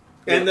 Yeah.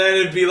 And then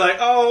it'd be like,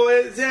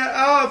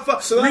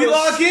 fuck. So that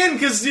relog was- in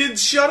because you'd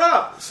shut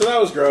up. So that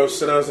was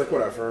gross, and I was like,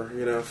 whatever,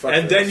 you know, fuck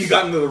And this. then you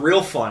got into the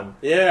real fun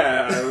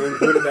Yeah, I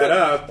booted that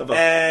up. of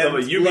and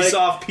a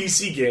Ubisoft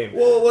PC game.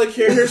 Well, like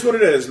here's what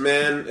it is,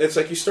 man. It's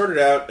like you started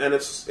out, and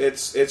it's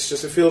just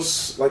it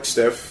feels like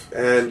stiff,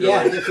 and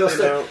Yeah, like, it feels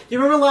you know, like. You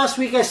remember last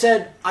week I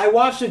said I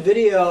watched a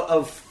video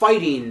of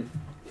fighting,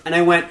 and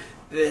I went,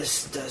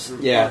 "This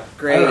doesn't look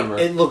great." I remember.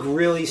 It looked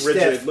really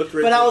stiff. looked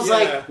but I was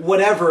rigid, yeah. like,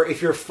 "Whatever.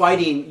 If you're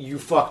fighting, you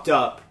fucked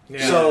up."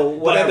 Yeah. So But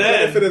whatever. then-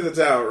 benefit of the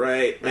doubt,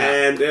 right? Yeah.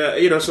 And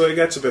you know, so it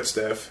gets a bit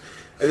stiff,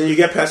 and then you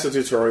get past the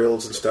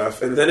tutorials and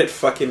stuff, and then it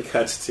fucking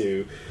cuts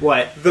to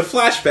What? the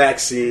flashback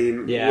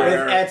scene Yeah.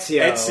 where With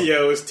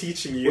Ezio. is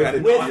teaching you how to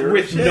With- do your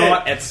with shit.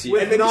 not Ezio.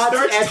 With And then he not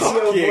starts Ezio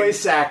talking,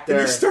 voice actor.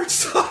 And he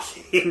starts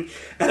talking,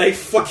 and I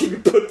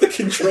fucking put the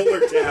controller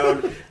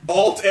down,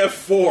 Alt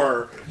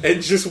F4,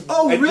 and just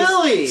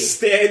really? just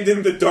stand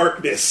in the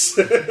darkness.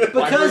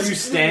 Because you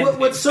standing?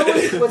 what's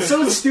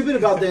so stupid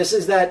about this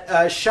is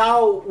that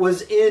Shao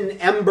was in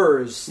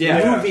Embers, the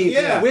Yeah. movie,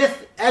 Yeah.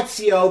 with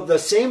Ezio, the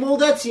same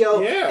old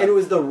Ezio, Yeah. and it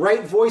was the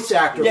right voice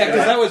actor. Yeah, for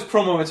because that. that was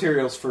promo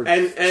materials for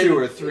And- 2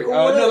 or 3.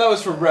 Well, No, that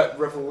was for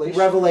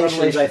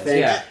Revelations. I think.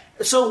 Yeah.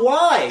 So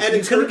why? And You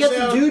it couldn't turns get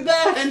the out- dude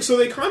back? And so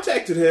they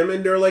contacted him,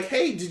 and they're like,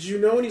 "Hey, did you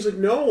know?" And he's like,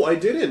 "No, I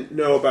didn't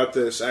know about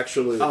this.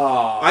 Actually,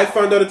 I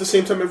found out at the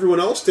same time everyone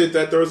else did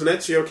that there was an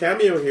Ezio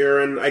cameo here,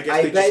 and I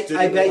guess they just didn't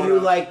I bet you wanna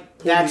like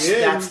pull me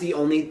in. that's the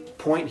only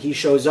point he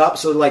shows up.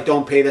 So like,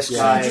 don't pay this So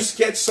guy. you just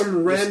get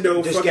some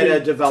rando. just fucking get a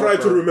developer.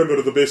 Try to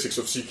remember the basics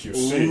of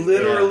CQC.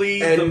 Literally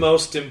Yeah. the And-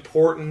 most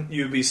important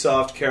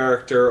Ubisoft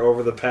character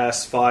over the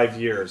past 5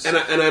 years. And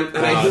I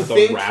The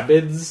think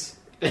Rabbids.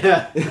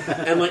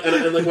 and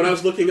like when I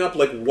was looking up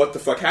like what the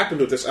fuck happened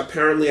with this,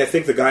 apparently I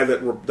think the guy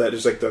that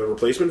is like the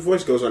replacement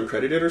voice goes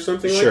uncredited or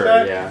something Sure,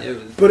 like that. yeah.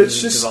 But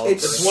it's just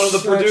it's one of the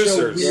such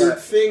producers. a weird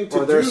thing to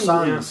Or their do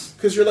sons.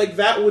 because you're like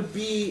that would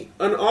be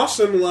an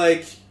awesome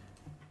like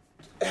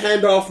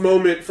handoff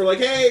moment for like,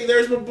 hey,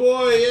 there's my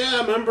boy,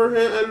 yeah, remember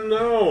him? And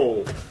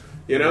no.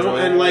 You know,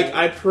 and like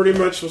I pretty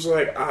much was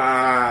like,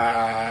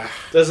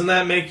 Doesn't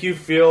that make you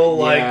feel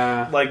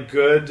Yeah. like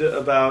good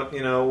about,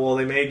 well,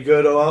 they made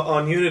good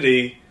on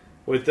Unity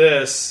with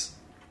this.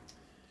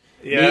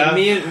 Yeah.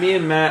 Me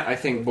and Matt, I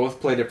think,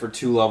 both played it for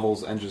 2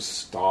 levels and just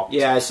stopped.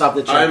 Yeah, I stopped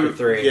at chapter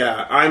 3.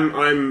 Yeah,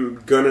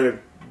 I'm gonna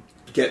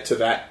get to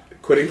that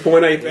quitting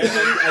point. I bet.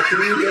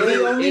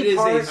 It is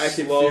a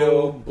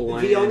slow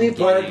blend. The only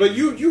part, but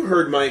you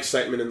heard my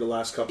excitement in the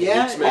last couple of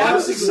weeks, man. I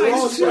was excited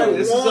too.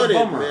 This is a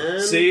bummer.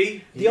 Man.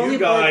 See, The only you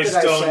guys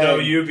part that I don't said- know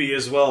Yubi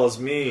as well as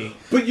me,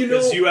 But you know,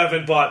 because you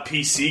haven't bought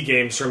PC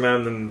games from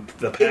them in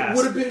the past.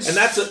 would have been, and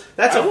that's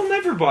I will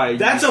never buy. a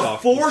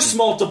Ubisoft force PC.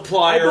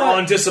 multiplier I bought-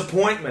 on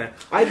disappointment.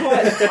 I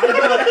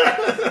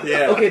bought.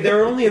 yeah. Okay,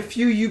 there are only a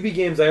few Ubi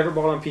games I ever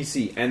bought on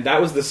PC, and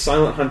that was the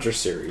Silent Hunter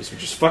series,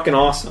 which is fucking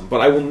awesome.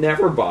 But I will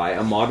never buy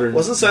a modern.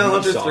 Wasn't Silent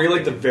Hunter Ubisoft 3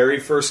 like the game. very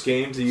first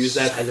game to use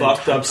that Silent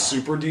fucked up Hunter.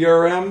 super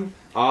DRM?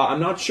 I'm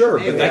not sure,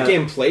 but that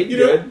game played You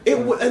know,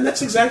 good. and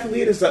that's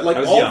exactly it. Is that like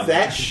I was all young.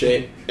 that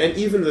shit, and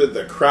even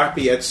the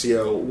crappy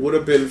Ezio would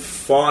have been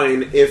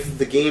fine if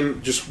the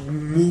game just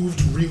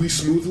moved really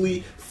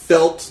smoothly,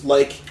 felt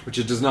like Which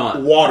it does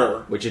not.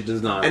 water, Which it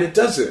does not. and it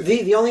doesn't.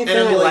 the only thing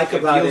And I I'm like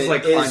like, about feels it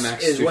like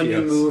Climax is when you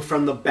Studios. move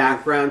from the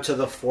background to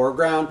the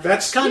foreground.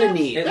 That's kind of yeah,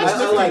 neat. that's I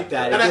different. like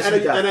that. It and gives some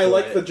depth I to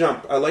like it. the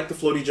jump. I like the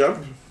floaty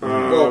jump.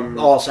 Well,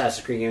 all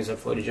Assassin's Creed games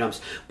have floaty jumps,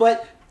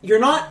 but you're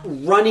not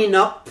running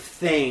up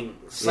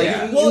things. Like,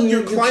 Yeah. well,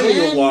 you're climbing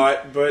can, a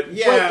lot, but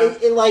yeah.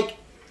 But it like.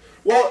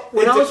 Well,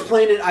 When it I was did-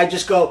 playing it, I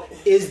just go,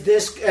 is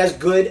this as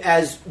good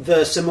as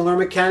the similar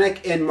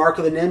mechanic in Mark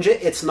of the Ninja?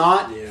 It's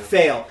not. Yeah.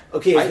 Fail.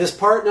 Okay, is this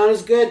part not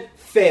as good?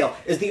 Fail.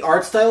 Is the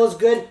art style as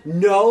good?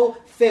 No.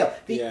 Fail.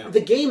 The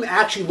game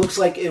actually looks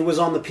like it was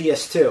on the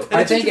PS2.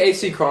 I think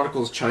AC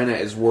Chronicles China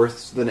is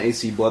worse than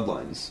AC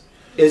Bloodlines.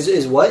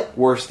 Is what?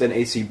 Worse than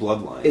AC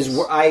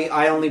Bloodlines.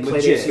 I only played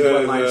Legit. AC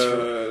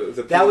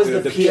Bloodlines. That was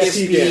the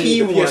PSP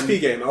game. The one. PSP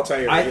game. I'll tell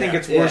you. I right think now.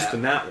 it's worse Yeah.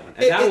 than that one.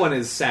 And that one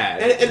is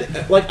sad.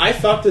 And like I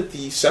thought that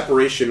the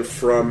separation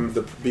from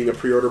the being a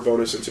pre-order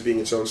bonus into being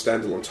its own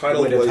standalone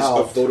title Would have was a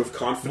helped. vote of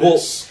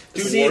confidence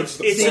towards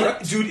the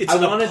product. It's I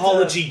an wanted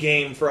apology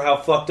game for how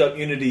fucked up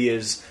Unity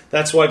is.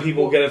 That's why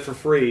people get it for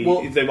free.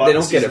 well, if they bought they the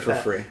don't get season it for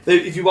pass. free.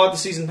 If you bought the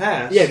season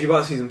pass, Yeah, if you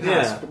bought the season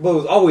pass. Yeah. Well, it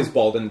was always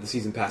balled into the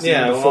season pass.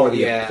 Yeah, even before well, the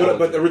yeah.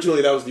 But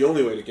originally that was the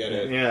only way to get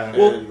it. Yeah.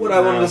 Well, And- what I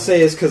wanted to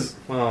say is because,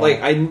 Well.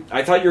 like,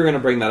 I thought you were going to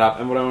bring that up,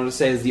 and what I wanted to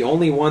say is the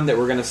only one that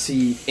we're going to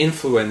see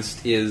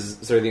influenced is,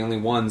 the only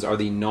ones are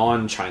the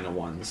non-China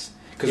ones.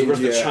 Because the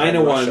India China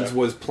and Russia. ones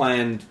was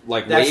planned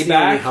like That's way the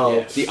only back.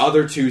 hope. The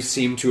other two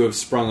seem to have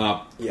sprung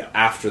up Yeah.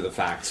 after the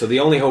fact. So the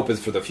only hope is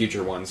for the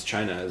future ones.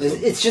 China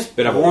is It's just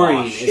bit of a boring.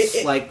 wash.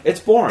 It's like it's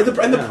boring.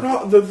 And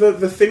Yeah.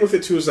 the thing with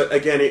it too is that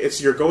again, it's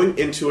you're going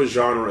into a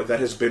genre that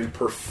has been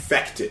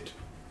perfected,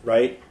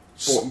 right?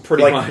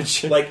 Pretty like,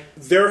 much. Like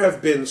there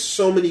have been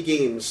so many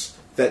games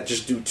that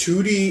just do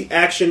 2D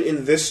action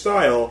in this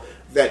style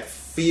that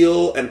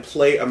feel and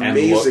play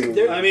amazing.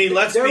 There- I mean,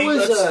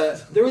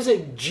 there was a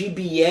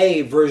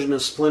GBA version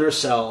of Splinter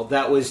Cell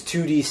that was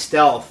 2D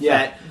stealth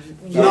Yeah.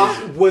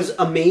 that was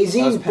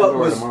amazing, That was but Pandora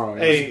was Tomorrow, yeah.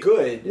 Hey,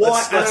 good. Well,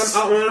 Let's-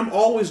 I'm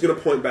always going to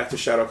point back to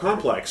Shadow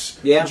Complex.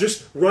 Yeah.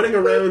 Just running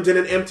around in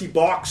an empty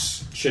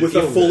box Should with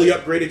a feel fully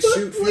good. upgraded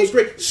suit feels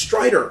great.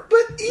 Strider.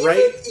 But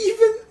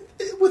even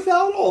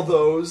without all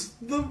those,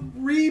 the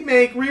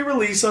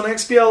re-release on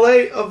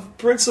XBLA of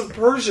Prince of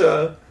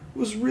Persia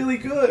was really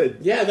good.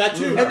 Yeah, that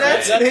too. And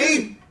that's That too.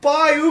 made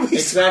by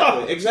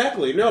Ubisoft.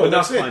 Exactly. No, But not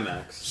that's it.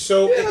 Climax.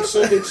 So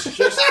it's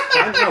just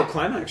No,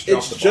 Climax dropped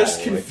it's the just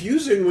ball, like-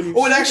 confusing when you.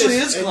 Oh, it see actually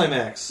this is and-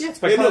 Climax. Yeah, it's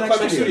by Yeah, no, Climax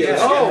Climax Studios. Studios.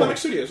 Yeah. Yeah, Oh. Climax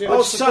Studios. Yeah. Which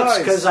Oh, sucks surprise.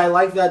 because I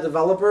like that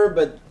developer,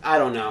 but I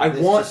don't know. I It's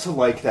want just- to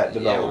like that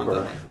Yeah, I want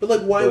developer. that. But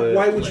like,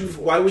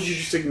 why would you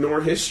just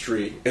ignore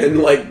history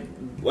and like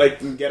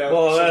get out?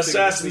 Well, something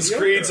Assassin's mediocre?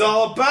 Creed's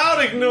all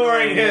about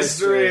ignoring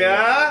history,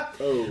 huh?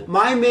 Oh.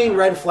 My main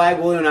red flag,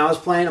 when I was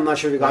playing, I'm not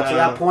sure if we got to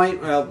Wow. that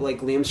point,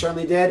 like Liam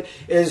certainly did,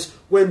 is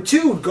when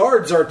two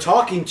guards are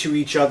talking to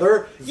each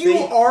other, you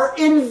They- are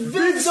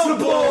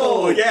invincible!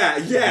 Oh yeah.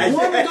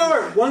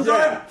 One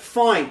guard, Yeah.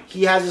 fine.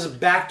 He has his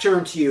back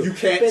turned to you. You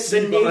can't But see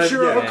the behind-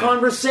 nature of yeah. a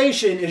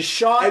conversation is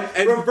shot,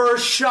 And-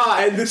 reverse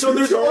shot. and the so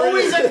there's tutorial-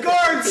 always a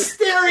guard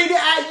staring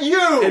at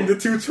you! And the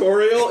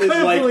tutorial is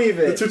couldn't like believe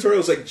it. the tutorial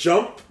is like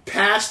jump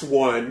past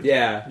one,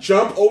 Yeah.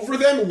 jump over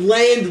them,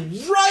 land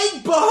right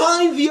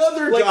behind the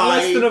other Like guy,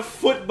 less than a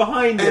foot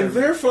behind him. and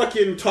they're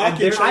fucking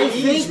talking And they're- I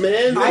Chinese, think,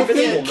 man. I They're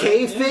think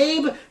invincible,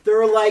 man. kayfabe,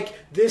 they're like,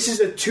 this is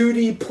a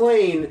 2D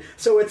plane,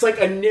 so it's like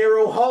a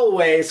narrow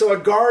hallway. So a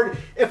guard,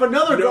 if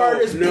another No,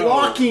 guard is no.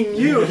 blocking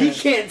you, he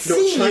can't No,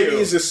 see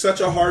Chinese you. is such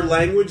a hard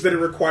language that it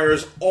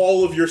requires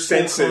all of your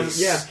senses.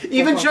 Yeah.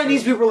 Even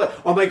Chinese people are like,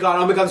 oh my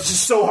god, this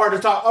is so hard to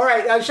talk. All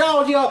right, I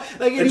shall, like,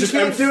 and And you just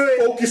I'm can't do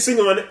it. focusing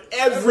on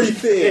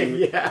everything.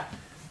 Yeah.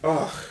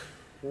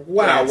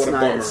 Wow, Yeah, it's what a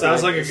not- bummer.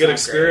 Sounds like a It's good not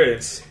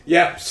experience.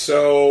 Yeah,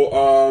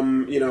 so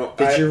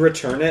Did you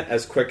return it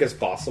as quick as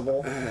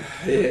possible?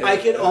 I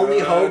can only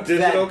hope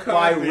digital that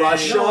by copy.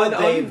 Russia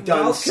they've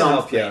done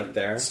something. out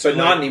there, too but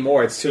not late.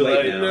 anymore. It's too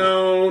late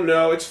now.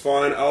 No, it's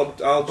fine.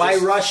 I'll By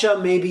just, Russia,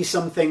 maybe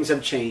some things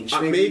have changed.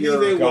 maybe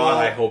you're- they will.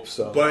 God, I hope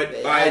so.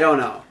 But I don't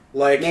know.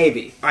 Like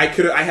Maybe. I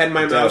had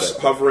my Doubt mouse it.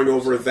 hovering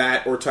over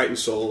that or Titan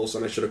Souls,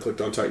 and I should have clicked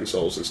on Titan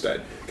Souls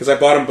instead because I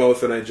bought them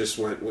both, and I just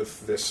went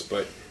with this,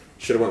 but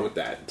should have went with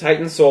that.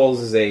 Titan Souls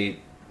is a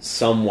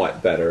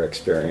somewhat better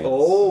experience.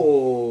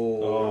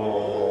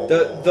 Oh.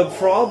 The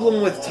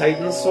problem with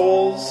Titan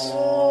Souls...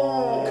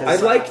 I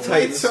like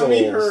Titan tummy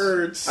Souls.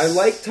 hurts. I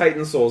like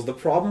Titan Souls. The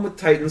problem with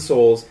Titan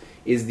Souls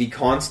is the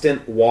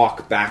constant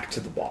walk back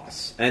to the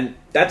boss. And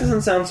that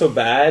doesn't sound so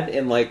bad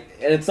and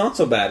it's not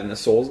so bad in a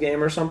Souls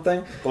game or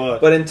something.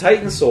 But in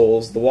Titan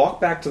Souls, the walk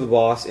back to the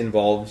boss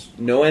involves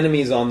no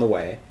enemies on the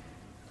way,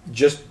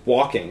 just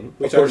walking.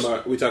 We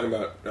talking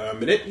about a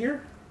minute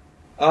here?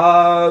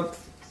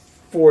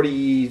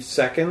 40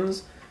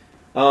 seconds.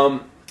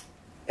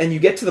 And you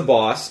get to the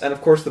boss, and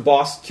of course the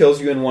boss kills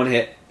you in one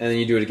hit, and then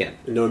you do it again.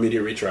 No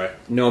immediate retry.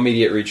 No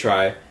immediate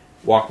retry.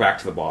 Walk back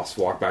to the boss.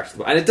 Walk back to the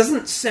boss. And it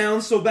doesn't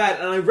sound so bad.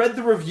 And I read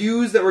the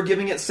reviews that were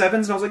giving it 7s,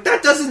 and I was like,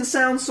 that doesn't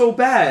sound so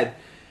bad.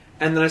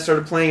 And then I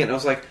started playing it, and I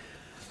was like,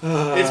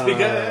 it's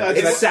because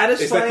it's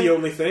satisfying. Is that the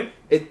only thing?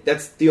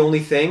 That's the only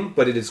thing,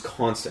 but it is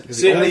constant.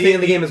 Because the only thing in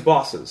the game is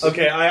bosses.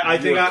 Okay, I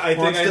think I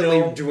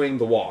know doing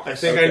the walk. I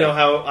think I know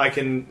how I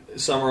can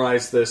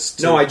summarize this.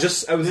 No, I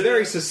was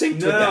very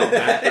succinct about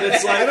that.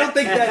 It's like I don't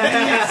think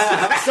that needs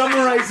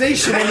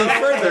summarization any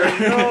further.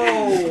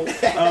 No.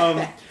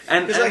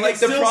 And I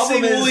can the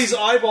problem see is Woolie's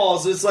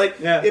eyeballs. It's like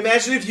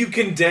imagine if you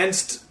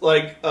condensed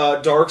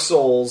Dark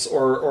Souls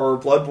or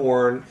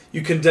Bloodborne.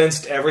 You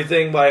condensed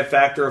everything by a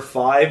factor of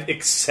 5,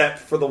 except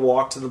for the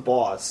walk to the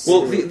boss.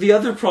 Well, the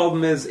other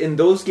problem is in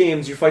those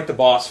games you fight the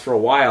boss for a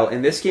while.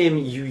 In this game,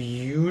 you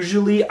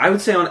usually, I would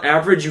say on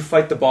average, you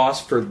fight the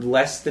boss for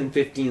less than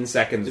 15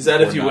 seconds. Is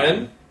that if you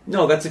win?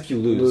 No, that's if you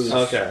lose.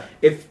 Okay.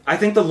 I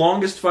think the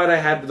longest fight I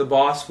had with the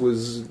boss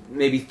was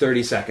maybe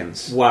 30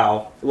 seconds.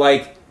 Wow.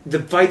 The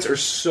fights are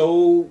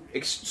so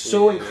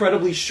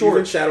incredibly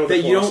short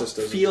that you don't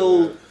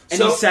feel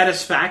any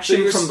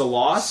satisfaction from the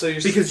loss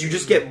because you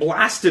just get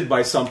blasted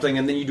by something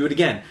and then you do it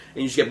again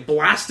and you just get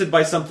blasted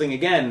by something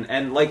again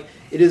and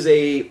it's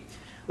a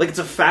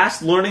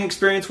fast learning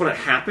experience when it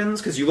happens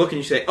because you look and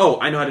you say, oh,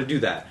 I know how to do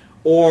that.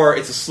 Or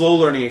it's a slow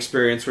learning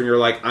experience when you're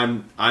like,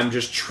 I'm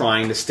just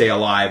trying to stay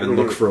alive and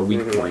look for a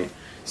weak point.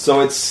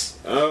 So it's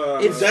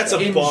that's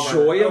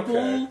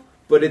enjoyable,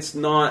 but it's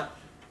not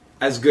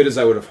as good as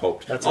I would have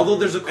hoped. Although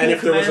there's a cool and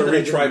if there was a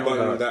command retry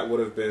button, that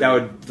would have been...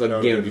 the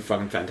game would be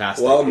fucking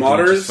fantastic. Well,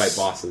 modders... Just fight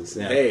bosses.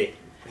 Yeah. Hey,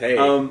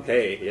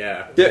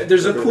 yeah.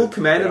 There's a cool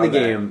command in the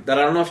game that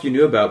I don't know if you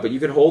knew about, but you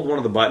can hold one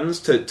of the buttons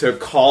to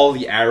call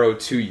the arrow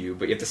to you,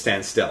 but you have to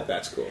stand still.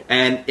 That's cool.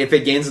 And if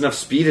it gains enough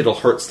speed, it'll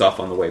hurt stuff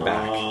on the way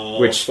back,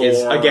 which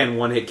is, again,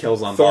 one-hit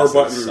kills on Thor bosses.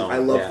 button, So, I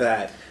love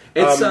that.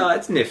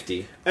 It's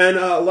nifty. And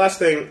last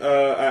thing,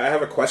 I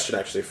have a question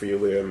actually for you,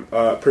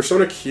 Liam.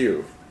 Persona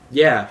Q.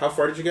 Yeah. How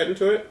far did you get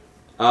into it?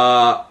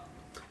 I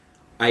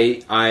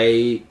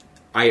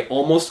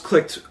almost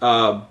clicked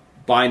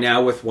buy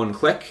now with one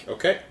click.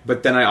 Okay.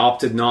 But then I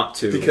opted not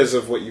to because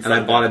of what you found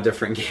and I bought a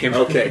different game.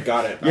 Okay,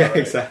 got it. Yeah, right.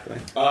 Exactly.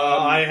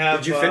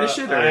 Did you finish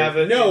it? Or? I have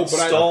it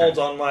installed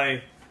on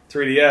my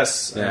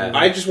 3DS. Yeah.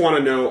 I just want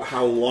to know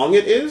how long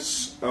it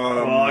is.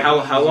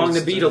 How long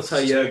the beat will tell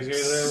you.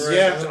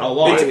 Yeah, a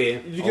lot of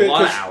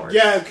hours.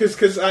 Yeah,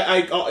 because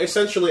I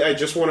essentially I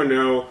just want to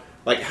know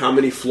how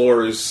many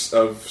floors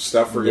of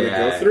stuff we're going to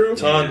go through.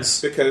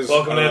 Tons. Because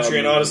Welcome to Entry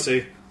and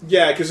Odyssey.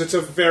 Yeah, because it's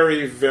a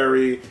very,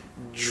 very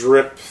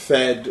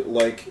drip-fed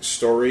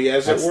story,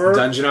 as it were.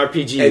 Dungeon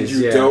RPGs, and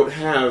you don't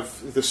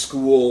have the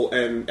school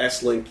and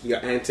S-Link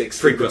antics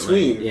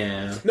frequently. In between.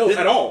 Yeah,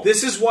 at all.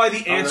 This is why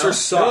the answer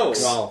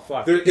sucks. No. Well,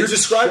 fuck. You're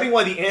describing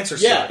why the answer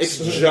sucks. Yeah, it's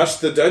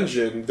just the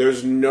dungeon.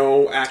 There's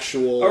no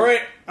actual. All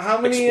right, how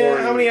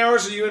many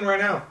hours are you in right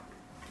now?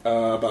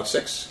 About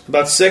 6.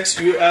 About 6.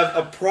 You have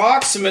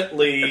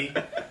approximately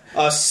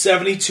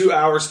 72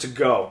 hours to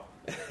go.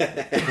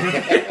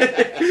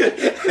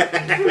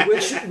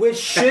 which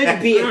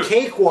should be a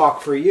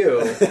cakewalk for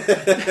you.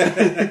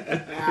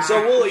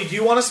 So, Wooly, do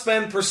you want to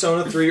spend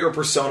Persona 3 or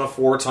Persona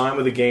 4 time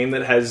with a game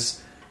that has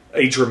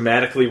a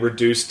dramatically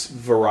reduced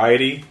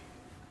variety?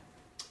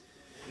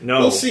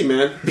 No. We'll see,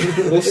 man.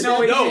 We'll see.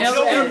 No, you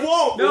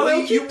won't. No,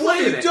 you don't. Keep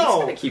playing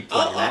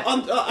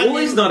that.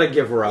 Wooly's not a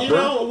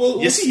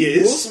giver-upper. Yes, he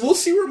is. We'll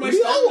see where my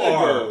stamina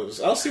goes.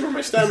 I'll see where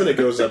my stamina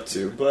goes up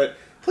to, but...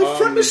 Play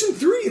Front Mission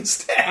 3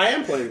 instead. I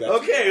am playing that.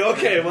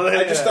 Okay. Well,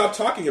 I just stopped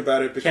talking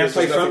about it because can't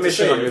play Front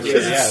Mission on your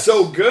because it's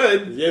so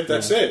good. Yeah,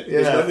 that's it.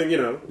 Yeah. There's nothing,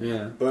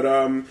 Yeah. But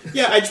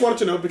I just wanted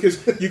to know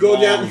because you go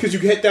down, because you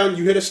hit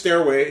a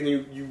stairway and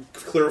you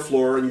clear a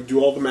floor and you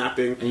do all the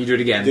mapping and you do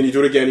it again. Then you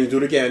do it again, and you do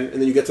it again, and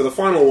then you get to the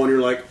final one.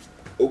 You're like,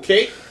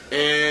 okay,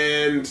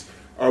 and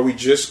are we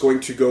just going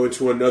to go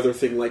into another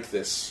thing like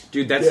this?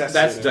 Dude,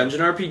 that's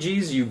dungeon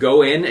RPGs. You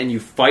go in and you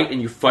fight and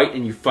you fight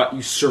and you fight.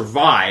 You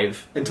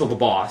survive until the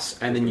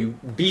boss, and then you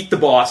beat the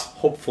boss,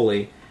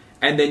 hopefully,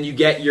 and then you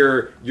get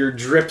your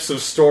drips of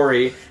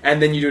story,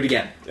 and then you do it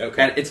again.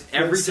 Okay. And it's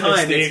every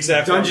time it's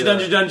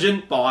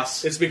dungeon,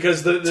 boss. It's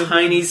because the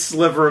tiny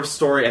sliver of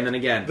story, and then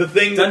again.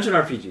 Dungeon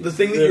RPGs. The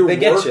thing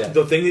that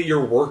the thing that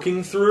you're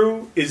working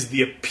through is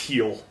the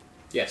appeal.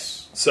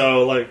 Yes.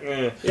 So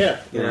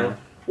yeah. You know.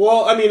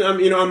 Well, I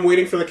mean, I'm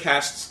waiting for the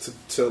casts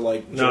to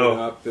like join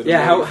up. And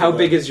how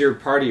big is your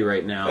party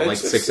right now? Like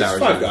 6 hours.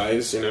 5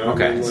 guys, you know.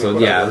 Okay, I mean, so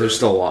there's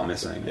still a lot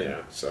missing.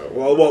 Yeah. So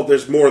well,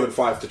 there's more than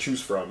 5 to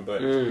choose from,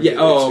 but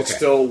it's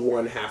still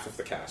one half of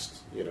the cast.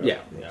 You know.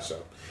 Yeah.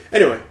 So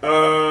anyway,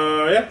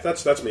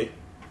 that's me.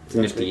 It's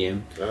a nifty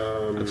game.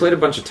 I played a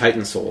bunch of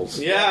Titan Souls.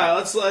 Yeah,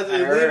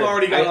 we've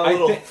already got a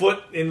little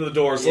foot into the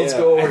door, so let's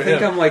go over to him. I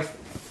think I'm like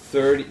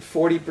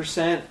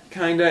 40%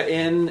 kind of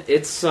in.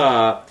 It's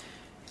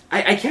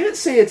I can't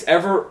say it's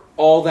ever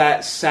all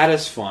that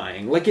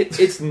satisfying. Like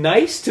it's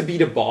nice to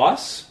beat a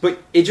boss, but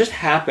it just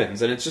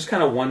happens, and it's just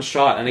kind of one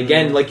shot. And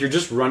again, like you're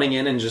just running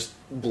in and just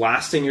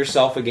blasting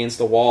yourself against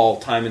the wall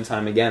time and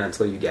time again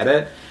until you get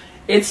it.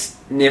 It's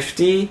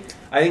nifty.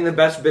 I think the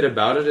best bit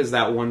about it is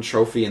that one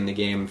trophy in the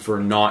game for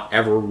not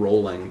ever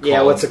rolling.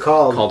 What's it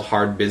called? Called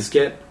Hard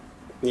Biscuit.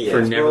 Yeah,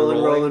 for never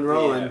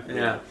rolling.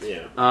 Yeah.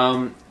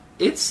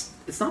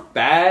 It's not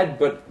bad,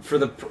 but for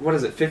the what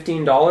is it,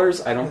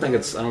 $15? I don't think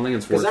it's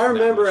worth. Because I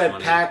remember at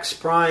PAX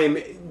Prime,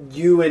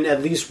 you and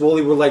at least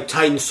Wooly were like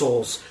Titan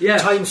Souls. Yeah,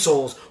 Titan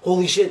Souls.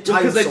 Holy shit,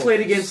 Titan Souls. Because I played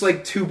against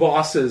like 2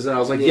 bosses, and I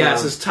was like,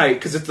 this is tight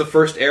because it's the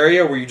first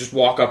area where you just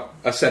walk up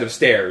a set of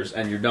stairs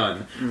and you're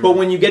done. But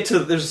when you get to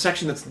there's a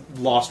section that's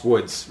Lost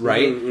Woods,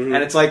 right? And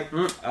it's like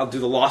I'll do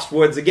the Lost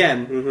Woods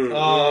again.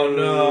 Oh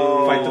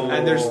no! Fight them,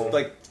 and there's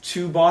like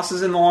 2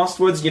 bosses in the Lost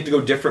Woods. You have to go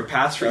different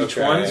paths for each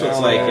one, so it's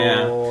I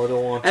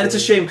don't want and it's a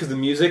shame because the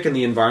music and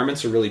the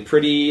environments are really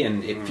pretty,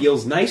 and it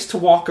feels nice to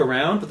walk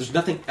around. But there's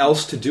nothing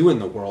else to do in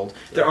the world.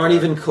 There aren't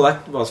even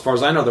as far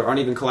as I know, there aren't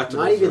even collectibles.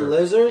 Not even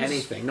lizards.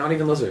 Anything. Not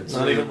even lizards.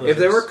 If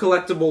there were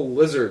collectible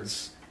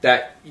lizards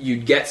that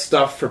you'd get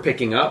stuff for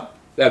picking up,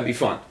 that'd be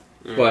fun.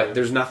 But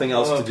there's nothing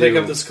else to do. Pick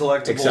up this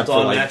collectible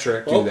Don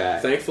Metric. Do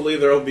that. Thankfully,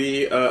 there will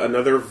be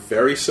another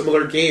very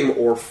similar game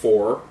or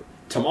 4.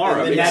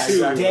 Tomorrow. The next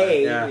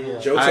day.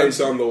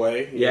 Jotun's on the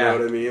way. You know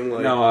what I mean?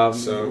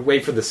 Like,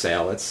 wait for the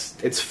sale.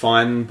 It's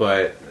fun,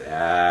 but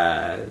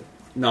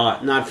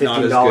not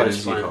 $15 as good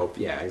as fun. you hope.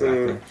 Yeah,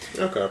 exactly.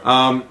 Okay.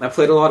 I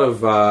played a lot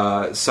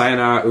of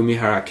Sayonara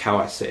Umihara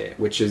Kawase,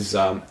 which is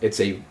it's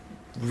a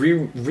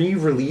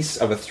re-release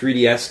of a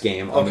 3DS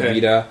game on the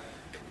Vita.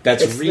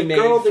 That's remade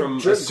from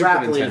a Super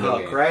Nintendo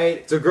hook, game. Right?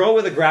 It's a girl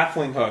with a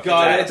grappling hook.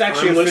 It's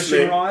actually a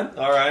fishing rod.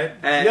 All right.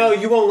 And no,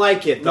 you won't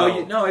like it.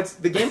 No, it's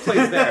the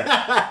gameplay's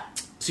there.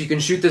 So you can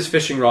shoot this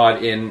fishing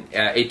rod in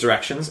 8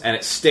 directions, and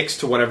it sticks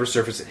to whatever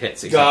surface it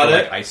hits. Got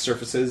it. Like ice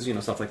surfaces,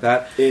 stuff like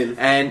that.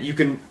 And you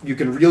can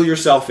reel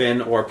yourself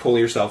in or pull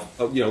yourself,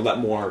 let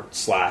more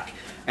slack.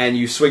 And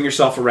you swing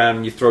yourself around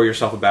and you throw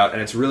yourself about,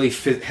 and it's really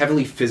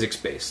heavily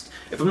physics-based.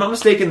 If I'm not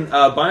mistaken,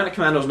 Bionic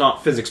Commando is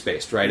not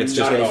physics-based, right? It's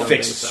just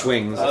fixed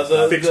swings.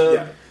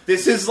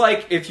 This is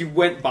like if you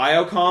went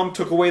Biocom,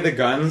 took away the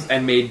guns,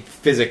 and made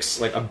physics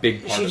like a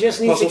big part. She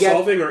just needs to get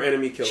solving or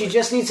enemy killing. She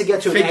just needs to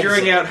get to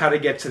figuring out how to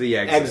get to the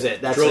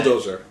exit. That's Drill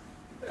Dozer.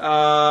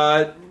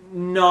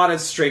 Not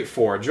as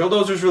straightforward. Drill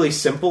Dozer is really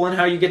simple in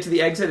how you get to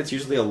the exit. It's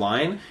usually a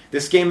line.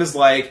 This game is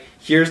like,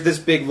 here's this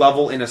big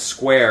level in a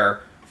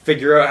square.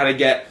 Figure out how to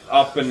get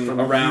up and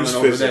around and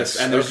over this,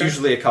 and there's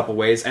usually a couple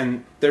ways,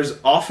 and there's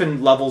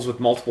often levels with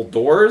multiple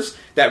doors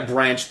that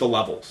branch the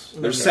levels.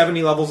 There's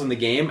 70 levels in the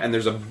game, and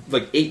there's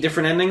 8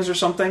 different endings or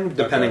something,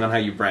 depending on how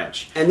you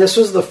branch. And this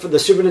was the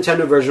Super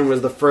Nintendo version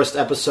was the first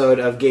episode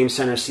of Game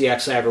Center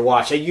CX I ever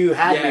watched. You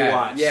had me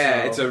watch.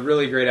 Yeah, it's a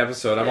really great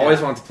episode. I've always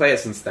wanted to play it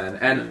since then,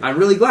 and I'm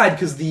really glad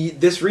because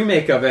this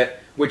remake of it,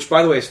 which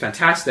by the way is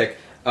fantastic,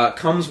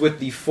 comes with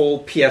the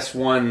full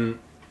PS1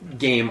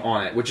 game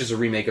on it, which is a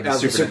remake of the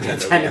Super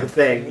Nintendo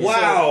thing.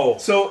 Wow!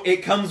 So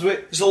it comes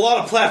with... There's a lot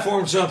of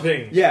platform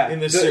jumping in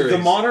this series. The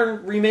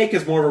modern remake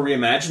is more of a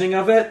reimagining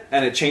of it,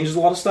 and it changes a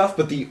lot of stuff,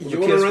 but the You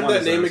want to run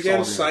that name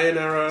again?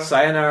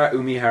 Sayonara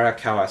Umihara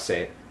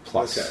Kawase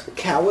Plus.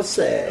 Okay.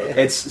 Kawase.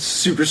 It's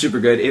super, super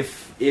good.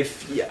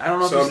 If I don't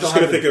know so if I'm just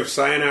going to think of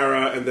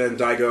Sayonara and then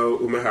Daigo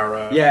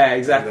Umihara. Yeah,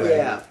 exactly.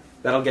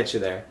 That'll get you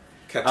there.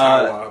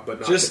 Katawa, but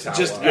not just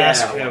Katawa.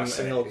 ask him,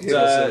 and he'll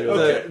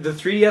the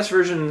 3DS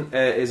version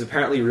is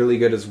apparently really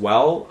good as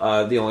well.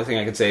 The only thing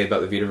I can say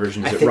about the Vita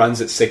version is it runs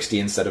at 60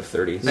 instead of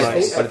 30.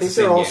 I think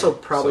they're also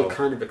probably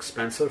kind of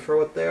expensive for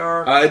what they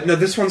are. No,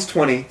 this one's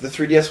 20. The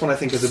 3DS one I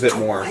think is a bit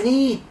more.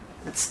 20?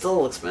 That's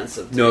still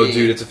expensive. No,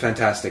 dude, it's a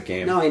fantastic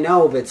game. No, I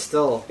know, but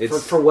still,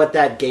 for what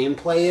that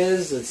gameplay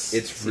is,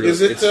 really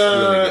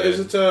good. Is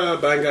it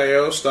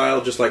Bangai-O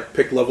style? Just like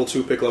pick level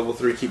 2, pick level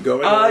 3, keep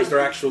going. Or is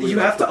there actually you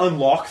have to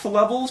unlock the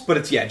levels, but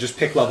it's just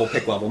pick level.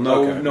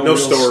 No real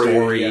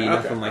story,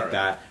 nothing like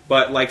that.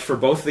 But like for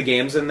both the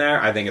games in there,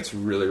 I think it's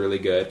really, really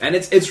good, and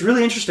it's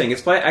really interesting.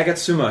 It's by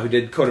Agatsuma, who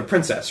did Code of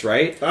Princess,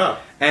 right?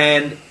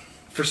 And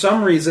for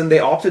some reason, they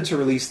opted to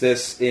release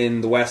this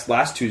in the West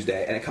last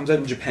Tuesday, and it comes out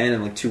in Japan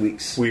in like 2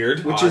 weeks.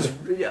 Weird. Which is,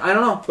 I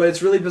don't know, but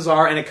it's really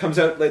bizarre, and it comes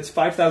out, it's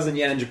 5,000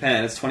 yen in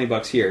Japan, it's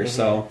 $20 here,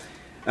 so,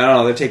 I don't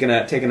know, they're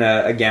taking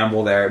a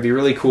gamble there. It'd be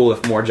really cool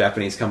if more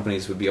Japanese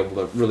companies would be able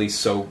to release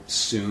so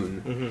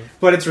soon.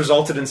 But it's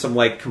resulted in some,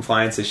 like,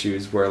 compliance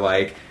issues where,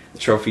 like,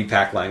 trophy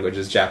pack language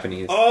is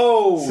Japanese.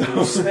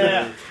 Oh,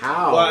 snap!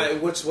 How? Why?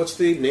 What's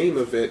the name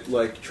of it?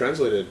 Like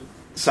translated?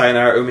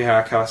 Sayonara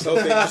Umihara Kawase. So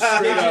it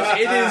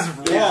is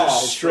raw.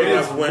 Straight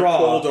up went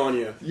cold on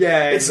you.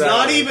 Yeah, exactly. It's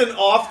not even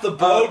off the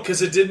boat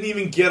because it didn't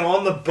even get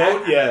on the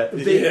boat yet.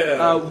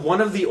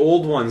 One of the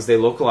old ones they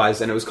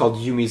localized, and it was called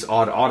Yumi's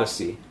Odd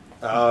Odyssey.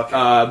 Oh,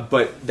 okay.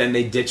 But then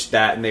they ditched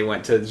that and they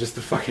went to just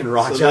the fucking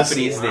raw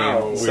Japanese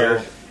name. Weird.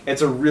 So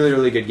it's a really,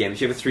 really good game.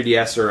 If you have a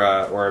 3DS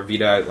or a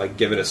Vita, like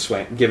give it a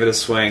swing. Yeah.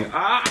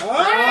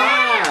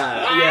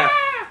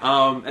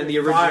 And the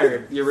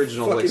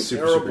original like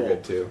super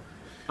good too.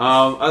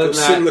 Other than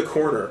sit in the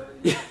corner.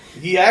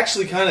 He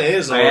actually kind of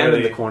is already. I am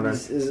in the corner.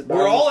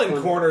 We're all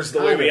in corners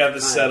the way we have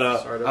this set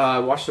up.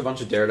 Watched a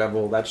bunch of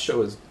Daredevil. That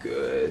show is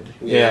good.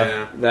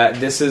 Yeah.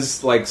 This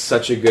is like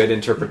such a good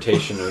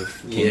interpretation of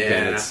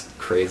Kingpin. It's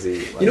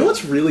crazy. You know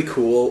what's really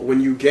cool? When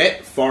you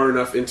get far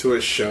enough into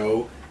a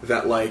show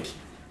that like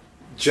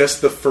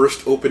just the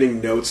first opening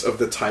notes of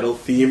the title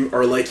theme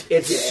are like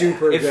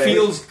super good. It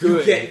feels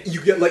good. You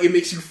get like it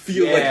makes you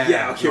feel okay,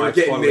 we're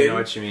getting totally in. Know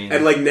what you mean.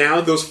 And like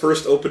now those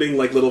first opening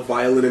like little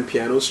violin and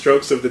piano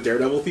strokes of the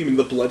Daredevil theme and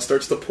the blood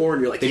starts to pour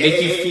and you're like they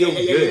make you feel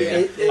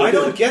good. I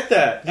don't get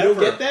that. You don't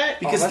get that?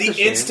 Because the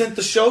instant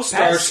the show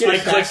starts, I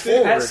click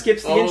forward. That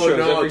skips the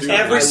intros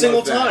every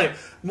single time.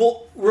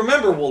 Well,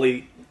 remember,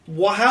 Wooly,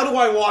 how do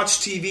I watch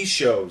TV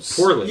shows?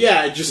 Poorly.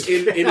 Yeah, just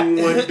in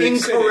one big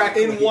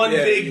incorrectly. In one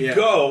big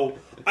go.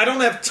 I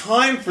don't have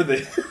time for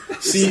this.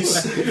 See,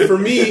 for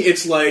me,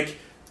 it's like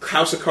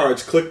House of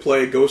Cards, click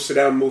play, go sit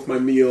down, move my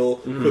meal,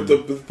 put the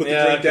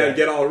drink down,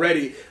 get all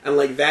ready, and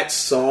like that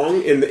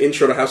song in the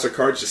intro to House of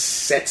Cards just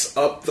sets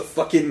up the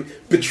fucking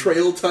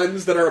betrayal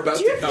times that are about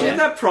to come. Do you have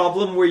that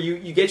problem where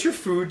you get your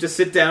food to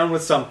sit down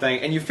with something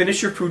and you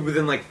finish your food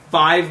within like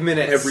 5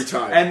 minutes every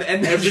time, and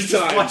every just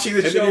time watching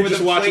the and show you're with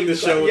just watching the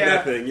show with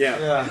nothing.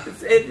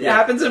 It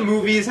happens in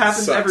movies,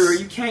 happens everywhere.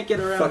 You can't get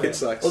around Fucking it.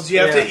 Sucks. Well, you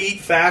have to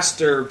eat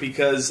faster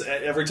because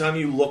every time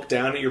you look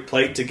down at your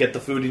plate to get the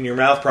food in your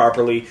mouth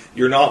properly,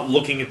 you're not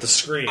looking at the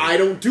screen. I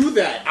don't do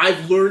that.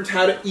 I've learned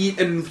how to eat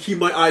and keep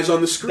my eyes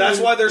on the screen. That's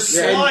why there's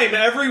slime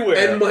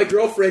everywhere. And my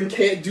girlfriend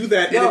can't do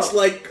that, and it's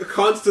like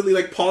constantly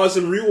like pause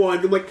and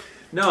rewind. I'm like,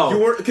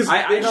 no, because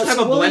I just have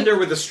a blender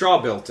with a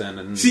straw built in.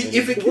 And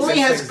if it Willie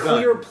has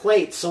clear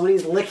plates, so when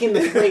he's licking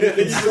the plate, you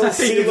can still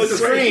see the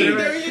screen.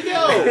 There you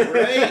go,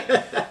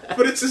 right?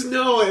 But it's just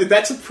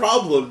that's a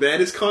problem,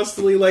 man. It's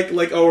constantly like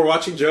we're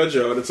watching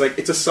JoJo, and it's like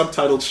it's a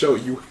subtitled show.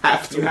 You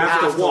have to watch.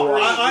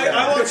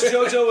 I watch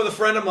JoJo with a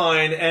friend of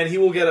mine, and he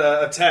will get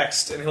a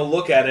text, and he'll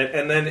look at it,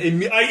 and then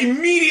I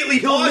immediately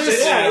pause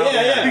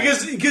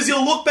it. Because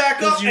he'll look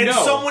back up, and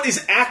someone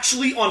is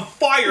actually on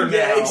fire now.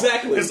 Yeah,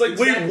 exactly. It's like,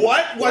 wait,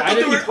 what?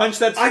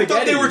 I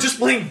thought they were just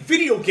playing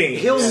video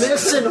games. He'll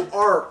miss an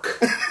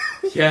arc.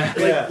 Or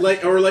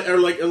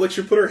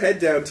she'll put her head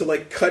down to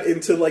like cut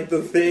into like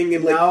the thing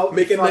and like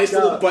make a nice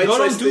little bite. No,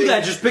 don't do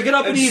that. Just pick it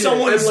up and eat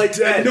someone it. Like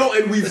dead.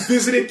 And we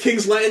visited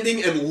King's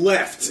Landing and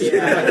left. You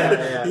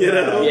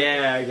know?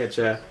 Yeah, I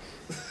getcha.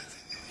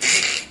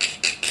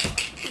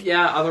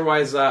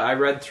 Otherwise, I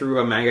read through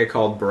a manga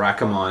called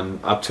Barakamon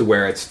up to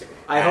where it's.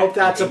 I hope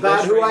that's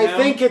about who I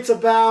think it's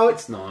about.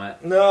 It's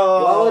not. No.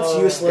 Well, it's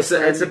useless.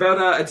 It's about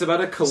a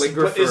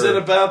calligrapher. Is it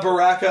about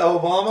Barack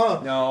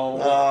Obama? No.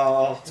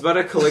 Oh. It's about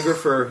a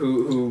calligrapher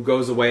who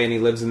goes away and he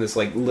lives in this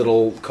like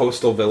little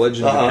coastal village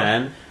in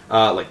Japan,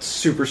 like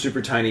super super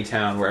tiny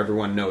town where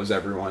everyone knows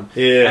everyone.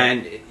 Yeah.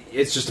 And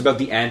it's just about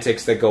the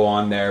antics that go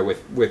on there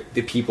with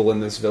the people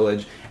in this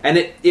village, and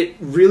it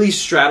really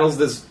straddles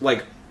this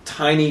like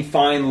tiny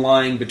fine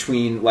line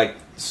between like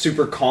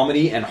super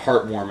comedy and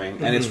heartwarming,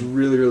 and it's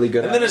really really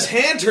good. And then his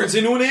hand turns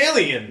into an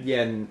alien.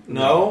 Yeah,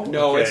 no,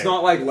 okay. It's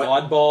not like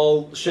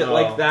oddball shit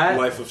like that.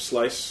 Life of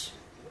Slice,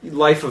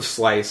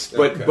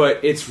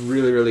 but it's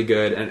really really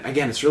good, and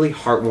again, it's really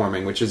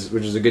heartwarming, which is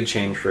a good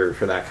change for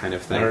that kind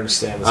of thing. I don't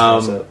understand this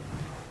concept.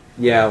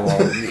 Yeah,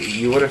 well,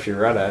 you would if you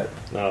read it.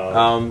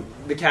 No.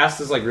 The cast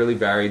is like really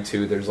varied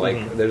too. There's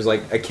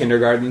like a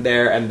kindergarten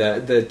there, and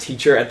the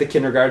teacher at the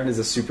kindergarten is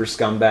a super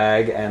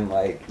scumbag, and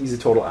like he's a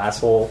total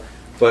asshole.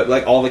 But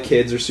like all the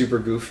kids are super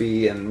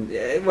goofy and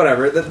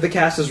whatever. The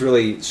cast is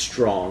really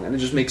strong, and it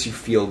just makes you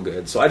feel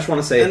good. So I just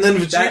want to say, and then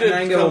that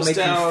manga will make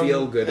you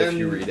feel good if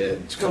you read it.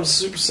 It becomes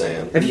Super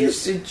Saiyan.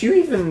 Did you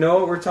even know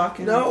what we're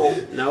talking? No.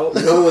 No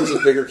one's a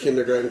bigger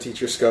kindergarten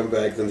teacher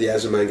scumbag than the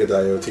Azumanga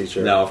Daioh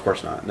teacher. No, of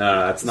course not.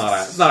 No, it's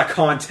not a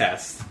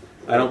contest.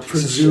 I don't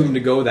presume to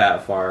go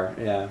that far.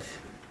 Yeah.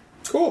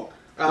 Cool.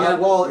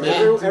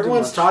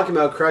 Everyone's talking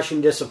about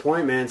crushing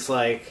disappointments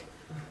like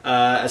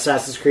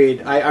Assassin's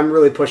Creed. I'm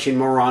really pushing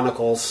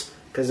Moronicles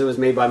because it was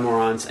made by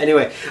morons.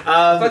 Anyway,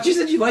 I thought you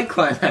said you like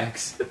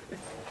Climax.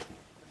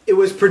 It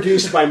was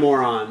produced by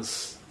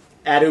morons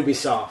at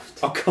Ubisoft.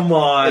 Oh, come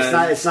on!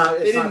 It's not.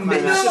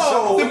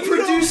 The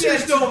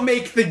producers don't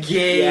make the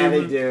game. Yeah,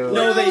 they do.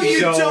 No,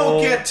 you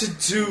don't get to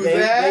do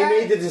that. They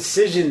made the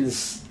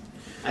decisions.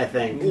 I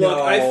think. Look,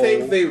 I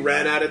think they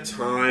ran out of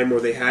time, or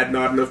they had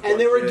not enough budget. And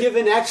they were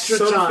given extra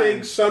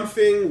time.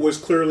 Something was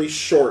clearly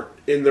short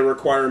in the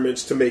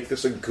requirements to make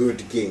this a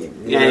good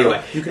game.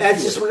 Anyway,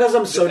 that's just because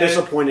I'm so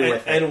disappointed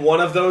with it. And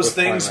one of those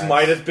things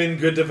might have been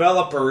good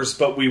developers,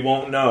 but we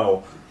won't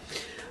know.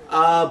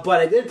 But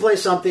I did play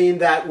something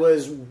that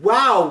was,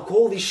 wow,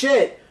 holy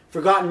shit,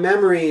 Forgotten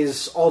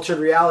Memories, Altered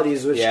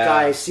Realities, which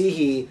Guy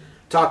Seehee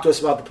talked to us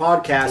about the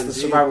podcast, the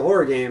survival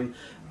horror game.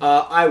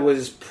 I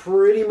was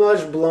pretty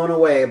much blown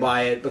away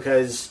by it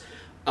because...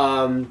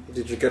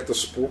 did you get the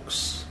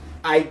spooks?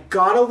 I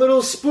got a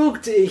little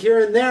spooked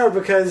here and there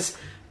because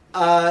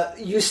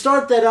you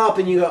start that up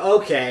and you go,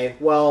 okay,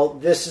 well,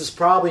 this is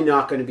probably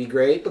not going to be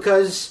great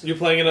because... You're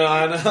playing it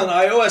on an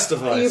iOS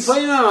device. You're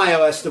playing it on an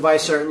iOS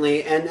device,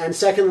 certainly. And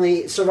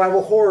secondly,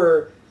 survival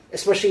horror,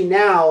 especially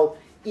now...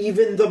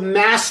 Even the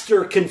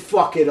master can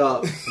fuck it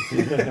up.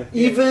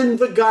 Even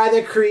the guy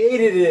that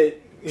created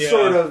it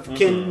sort of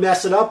can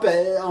mess it up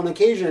on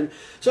occasion.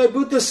 So I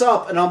boot this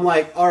up and I'm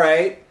like,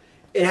 alright,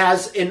 it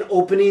has an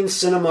opening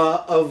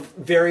cinema of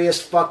various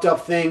fucked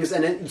up things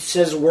and it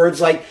says words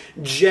like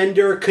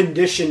gender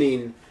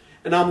conditioning.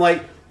 And I'm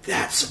like,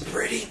 that's a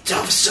pretty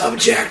tough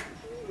subject.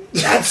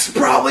 That's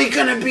probably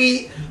going to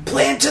be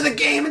playing to the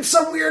game in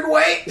some weird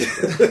way.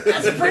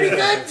 That's a pretty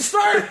good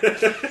start.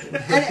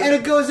 And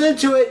it goes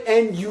into it,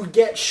 and you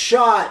get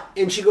shot.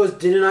 And she goes,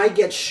 didn't I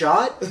get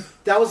shot?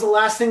 That was the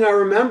last thing I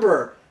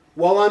remember.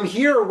 Well, I'm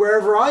here,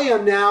 wherever I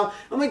am now.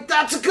 I'm like,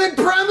 that's a good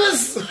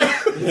premise.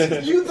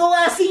 The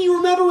last thing you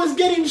remember was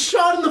getting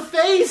shot in the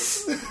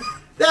face.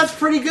 That's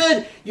pretty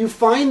good. You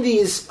find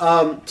these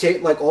old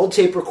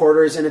tape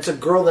recorders, and it's a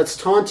girl that's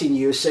taunting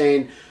you,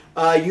 saying...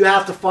 you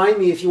have to find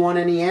me if you want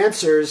any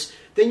answers.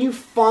 Then you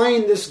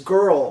find this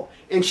girl,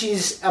 and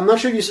I'm not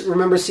sure if you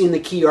remember seeing the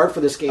key art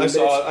for this game.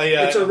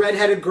 It's a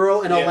redheaded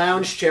girl in a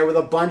lounge chair with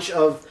a bunch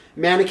of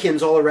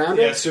mannequins all around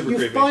her. Yeah, super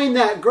creepy. You find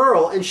that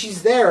girl, and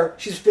she's there.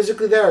 She's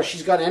physically there.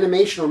 She's got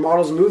animation or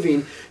models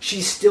moving.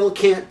 She still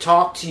can't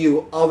talk to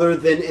you other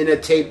than in a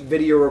tape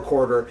video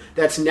recorder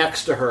that's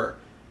next to her.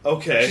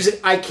 Okay. She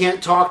said, I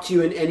can't talk to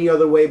you in any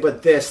other way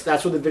but this.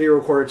 That's what the video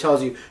recorder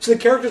tells you. So the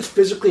character's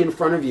physically in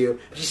front of you,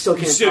 but she still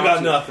can't talk to you. You still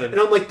got nothing. And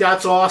I'm like,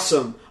 that's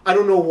awesome. I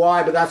don't know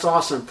why, but that's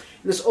awesome.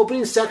 And this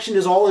opening section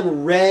is all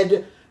in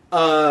red,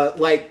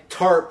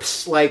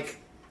 tarps,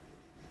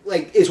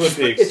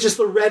 it's just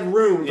the red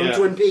room from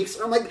Twin Peaks.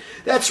 And I'm like,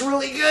 that's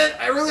really good.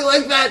 I really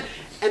like that.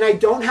 And I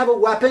don't have a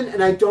weapon,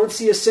 and I don't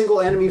see a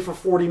single enemy for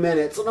 40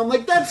 minutes. And I'm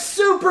like, that's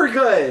super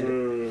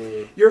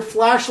good! Your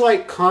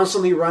flashlight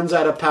constantly runs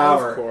out of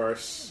power. Of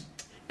course.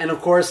 And of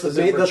course,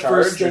 the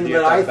first thing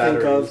that I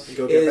think of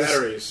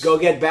is go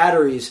get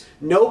batteries.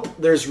 Nope,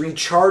 there's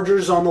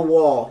rechargers on the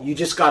wall. You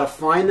just got to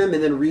find them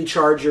and then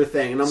recharge your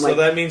thing. And I'm like, so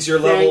that means your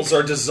levels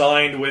are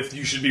designed with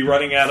you should be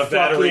running out of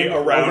battery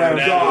around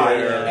now.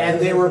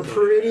 And they were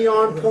pretty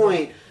on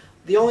point.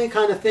 The only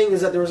kind of thing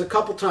is that there was a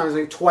couple times,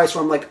 like twice,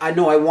 where I'm like, I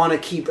know I want to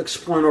keep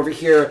exploring over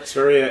here. It's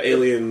very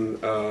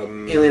Alien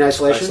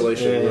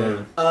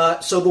Isolation.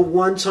 So the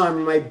one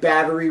time my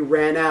battery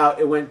ran out,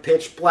 it went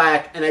pitch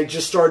black, and I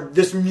just started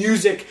this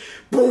music,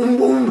 boom,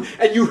 boom,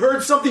 and you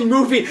heard something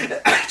moving.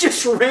 I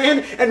just ran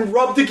and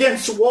rubbed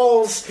against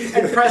walls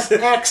and pressed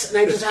X, and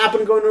I just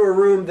happened to go into a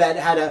room that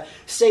had a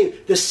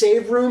save. The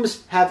save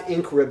rooms have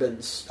ink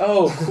ribbons.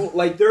 Oh, cool!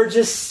 Like they're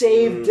just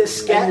saved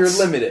diskettes, and you're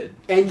limited,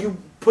 and you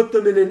put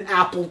them in an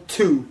Apple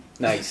II.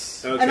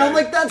 Nice. Okay. And I'm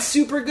like, that's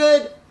super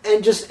good.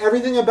 And just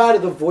everything about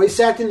it, the voice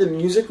acting, the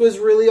music was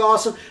really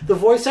awesome. The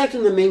voice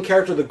acting, the main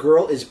character, the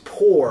girl, is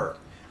poor.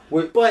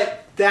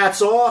 But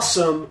that's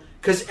awesome,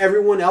 because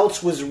everyone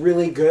else was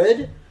really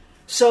good.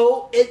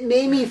 So it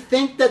made me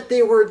think that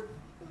they were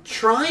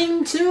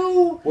trying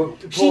to.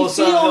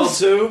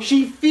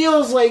 She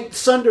feels like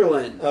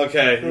Sunderland.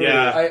 Okay,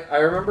 yeah. I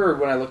remember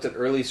when I looked at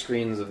early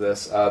screens of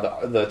this,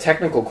 the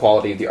technical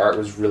quality of the art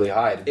was really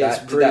high. Did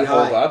that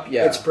hold up?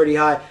 Yeah, it's pretty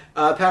high.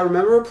 Pat,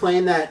 remember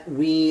playing that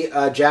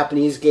Wii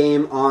Japanese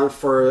game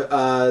for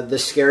the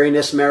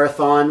Scariness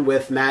Marathon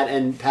with Matt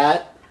and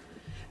Pat?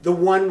 The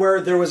one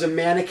where there was a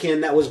mannequin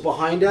that was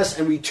behind us,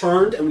 and we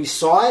turned and we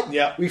saw it.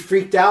 Yeah. We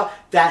freaked out.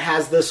 That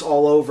has this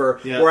all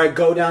over. Yeah. Where I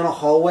go down a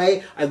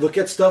hallway, I look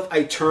at stuff,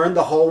 I turn,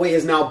 the hallway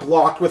is now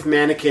blocked with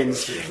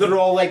mannequins that are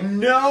all like,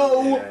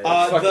 no!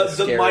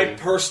 My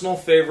personal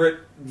favorite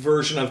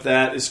version of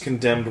that is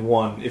Condemned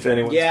 1, if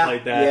anyone's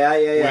played that. Yeah.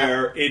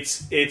 Where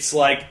it's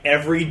like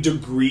every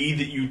degree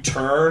that you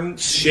turn,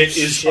 shit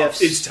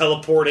is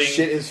teleporting.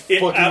 Shit is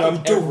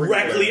fucking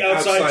directly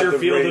outside your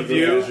field of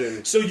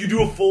view. So you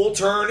do a full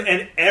turn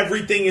and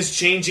everything is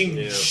changing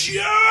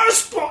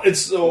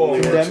it's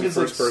so... Condemned is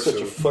like such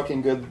a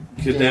fucking good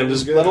Condemned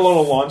is good. Let alone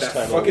a launch that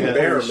title. Fucking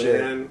bear,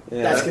 man.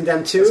 Yeah. That's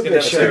Condemned 2?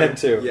 That's Condemned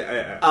 2.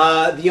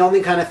 Yeah. The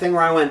only kind of thing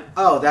where I went,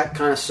 oh, that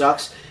kind of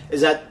sucks,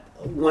 is that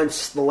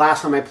once the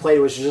last time I played,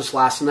 which was just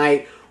last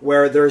night,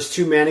 where there's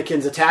two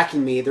mannequins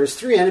attacking me. There's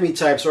 3 enemy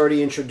types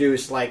already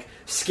introduced, like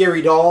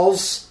scary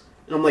dolls.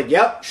 And I'm like,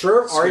 yep,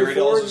 sure.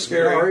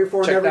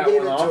 RE4 never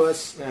gave it to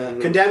us.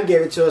 Condemned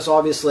gave it to us,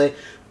 obviously.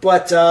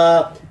 But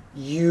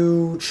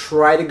you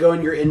try to go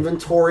in your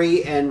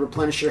inventory and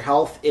replenish your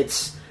health,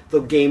 the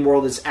game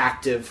world is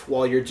active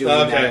while you're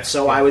doing that.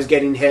 So I was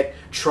getting hit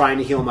trying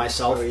to heal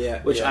myself,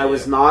 which I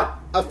was not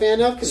a fan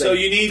of. So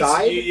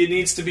it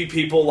needs to be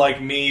people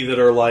like me that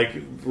are like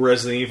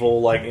Resident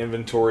Evil like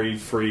inventory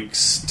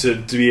freaks to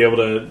be able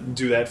to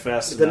do that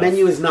fast enough. The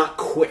menu is not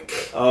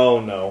quick.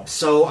 Oh no!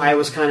 So I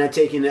was kind of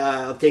taking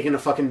a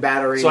fucking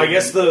battery. So I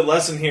guess the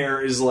lesson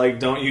here is like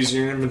don't use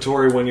your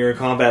inventory when you're in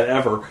combat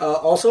ever.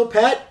 Also,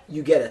 Pat,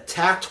 you get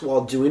attacked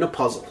while doing a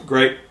puzzle.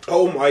 Great.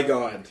 Oh my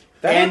god.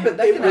 It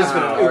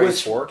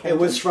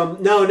was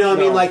from I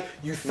mean like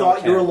you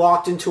thought you were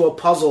locked into a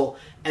puzzle,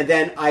 and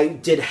then I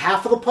did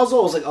half of the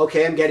puzzle. I was like,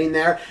 okay, I'm getting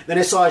there. Then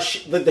I saw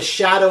the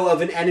shadow of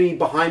an enemy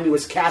behind me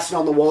was casted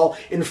on the wall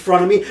in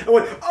front of me. I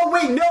went, oh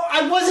wait, no,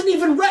 I wasn't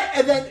even ready.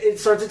 And then it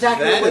starts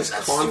attacking me. That is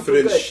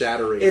confidence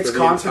shattering. It's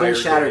confidence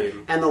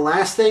shattering. And the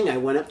last thing, I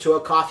went up to a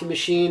coffee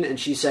machine, and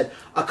she said,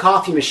 "A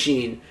coffee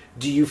machine.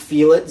 Do you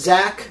feel it,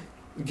 Zach?"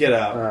 Get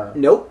out.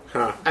 Nope.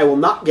 Huh. I will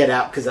not get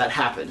out because that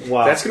happened.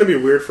 Wow. That's going to be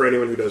weird for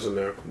anyone who doesn't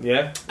know.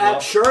 Yeah?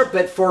 Sure,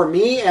 but for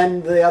me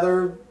and the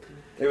other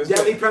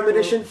Deadly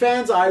Premonition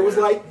fans, I was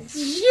like,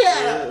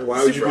 yeah!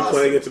 Why would you be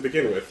playing it to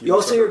begin with? You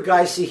also hear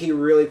Guy Seehee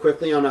really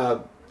quickly on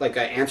an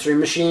answering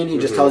machine. He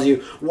just tells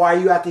you, why are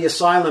you at the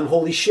asylum?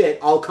 Holy shit,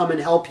 I'll come and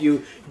help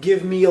you.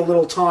 Give me a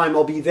little time,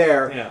 I'll be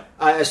there. Yeah.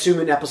 I assume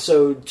in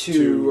episode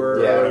 2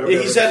 or...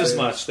 he said as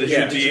much. Did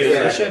you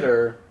finish it,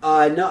 or...?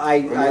 No,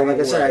 like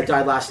I said, I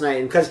died last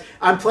night. Because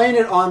I'm playing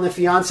it on the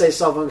fiance's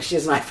cell phone, because she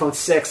has an iPhone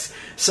 6.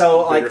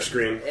 So, bigger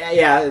screen.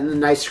 Yeah, and a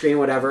nice screen,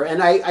 whatever.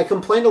 And I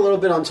complained a little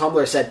bit on Tumblr.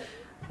 I said,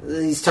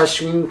 these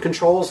touchscreen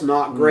controls,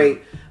 not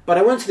great. But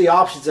I went to the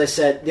options. I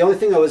said, the only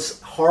thing that was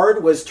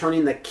hard was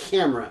turning the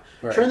camera.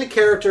 Right. Turning the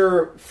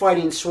character,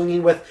 fighting,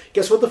 swinging with...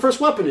 Guess what the first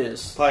weapon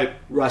is? Pipe.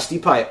 Rusty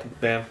pipe.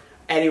 Bam.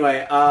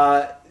 Anyway,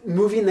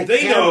 moving the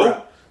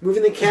camera...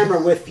 Moving the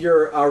camera with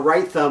your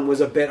right thumb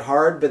was a bit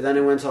hard, but then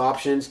I went to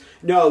options.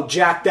 No,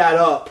 jack that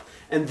up.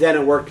 And then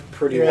it worked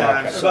pretty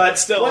well. But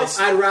still,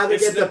 I'd rather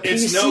get the PC.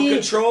 It's no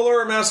controller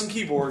or mouse and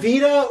keyboard.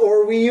 Vita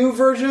or Wii U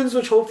versions,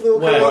 which hopefully will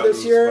come out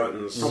this year.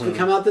 Hopefully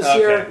come out this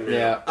year.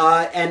 Yeah.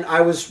 And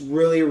I was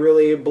really,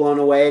 really blown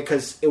away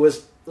because it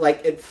was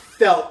like it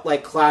felt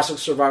like classic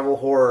survival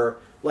horror.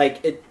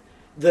 Like it.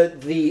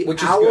 The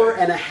hour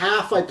and a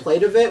half I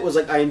played of it was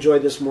like I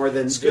enjoyed this more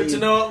than. It's good to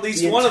know at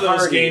least one of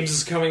those games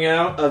is coming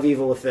out of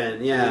Evil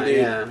Within. Yeah.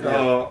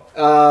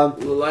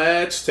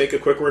 Let's take a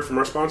quick word from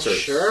our sponsors.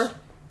 Sure.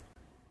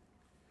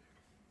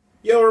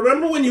 Yo,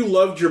 remember when you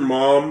loved your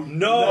mom?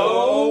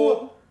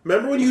 No.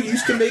 Remember when you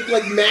used to make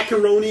like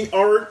macaroni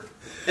art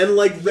and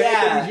like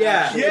random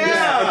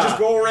and just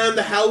go around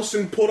the house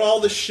and put all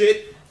the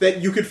shit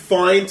that you could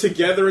find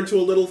together into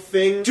a little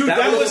thing? Dude,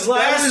 that was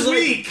last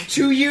week. Like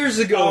 2 years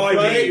ago,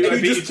 right?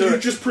 You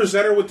just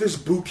present her with this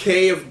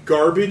bouquet of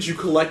garbage you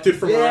collected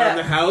from around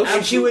the house.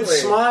 And she would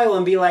smile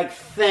and be like,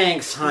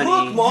 thanks, honey.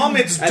 Look, Mom,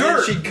 it's dirt. And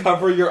then she'd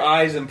cover your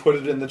eyes and put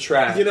it in the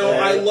trash. You know,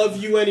 I love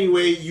you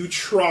anyway. You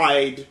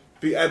tried.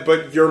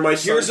 But you're my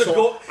son. Here's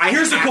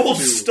a gold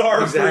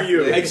star for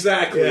you.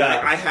 Exactly.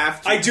 Yeah. I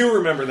have to. I do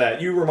remember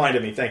that. You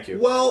reminded me. Thank you.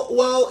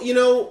 Well, you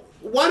know,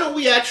 why don't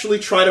we actually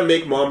try to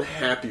make Mom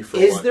happy for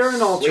once? Is there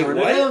an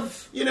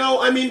alternative? You know,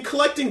 I mean,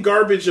 collecting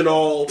garbage and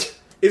all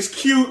is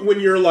cute when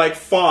you're like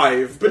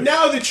 5, but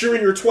now that you're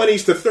in your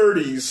 20s to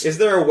 30s... Is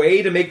there a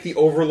way to make the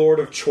overlord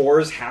of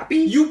chores happy?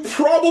 You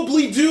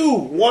probably do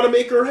want to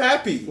make her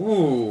happy.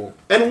 Ooh.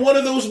 And one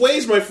of those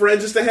ways, my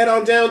friends, is to head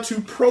on down to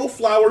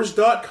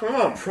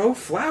proflowers.com.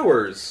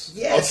 Proflowers?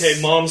 Yes.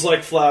 Okay, moms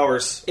like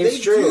flowers. It's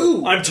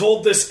true. I'm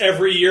told this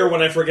every year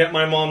when I forget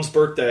my mom's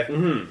birthday.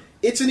 Mm-hmm.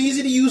 It's an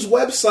easy-to-use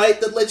website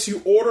that lets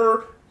you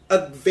order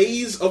a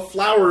vase of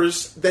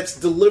flowers that's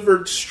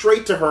delivered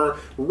straight to her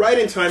right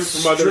in time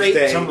for Mother's Day.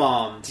 Straight to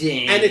Mom.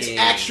 Dang. And it's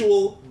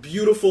actual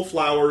beautiful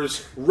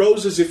flowers,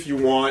 roses if you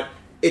want.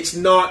 It's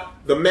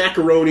not the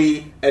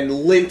macaroni and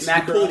lint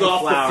pulled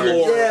off flowers. the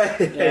floor.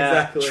 Yeah,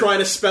 exactly. Trying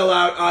to spell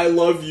out, I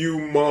love you,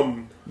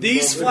 Mum.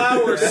 These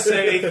flowers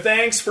say,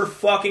 thanks for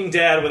fucking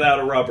Dad without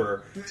a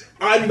rubber.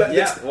 I'm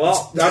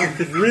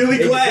really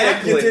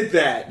glad you did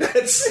that.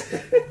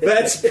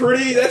 That's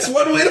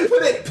one way to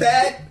put it,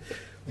 Pat.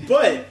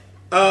 But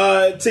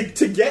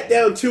to get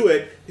down to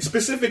it,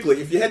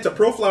 specifically, if you head to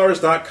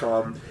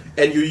proflowers.com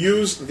and you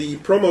use the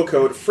promo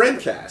code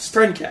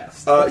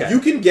FriendCast, you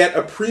can get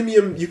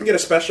a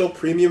special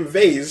premium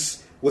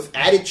vase with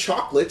added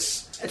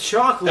chocolates.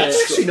 Chocolate.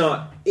 That's actually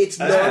not. It's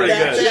not that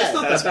bad.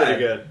 That's pretty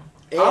good.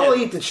 I'll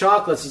eat the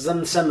chocolates and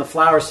then send the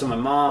flowers to my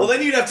mom. Well,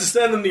 then you'd have to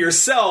send them to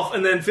yourself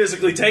and then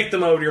physically take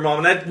them over to your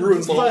mom, and that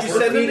ruins the whole thing. You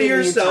send them to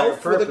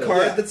yourself with a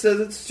card that says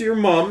it's to your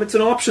mom. It's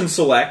an option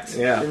select.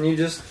 Yeah. And you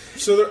just...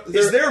 So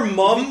is there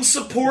mom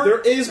support? There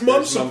is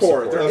mom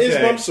support. There is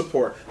mom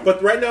support.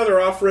 But right now they're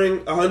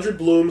offering 100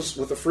 blooms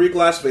with a free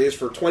glass vase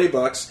for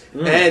 $20.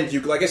 And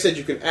you, like I said,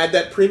 you can add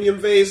that premium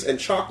vase and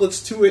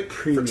chocolates to it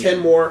for 10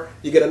 more.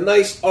 You get a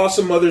nice,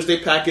 awesome Mother's Day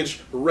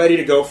package ready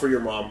to go for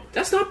your mom.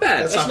 That's not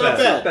bad. That's not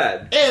bad.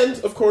 that.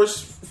 And, of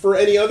course, for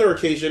any other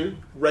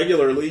occasion,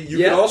 regularly, you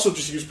can also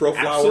just use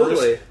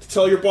ProFlowers to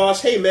tell your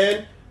boss, hey,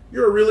 man,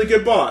 you're a really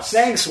good boss.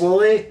 Thanks,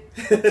 Wooly.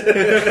 Here's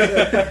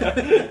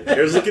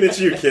looking at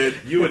you, kid.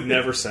 You would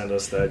never send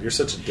us that. You're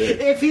such a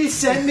dick. If he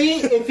sent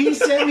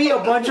me a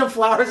bunch of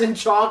flowers and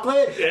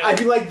chocolate, I'd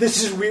be like,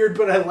 this is weird,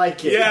 but I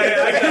like it.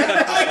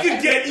 Yeah, I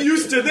could get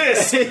used to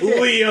this,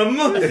 Liam.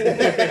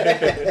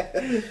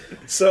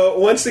 So,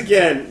 once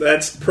again,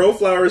 that's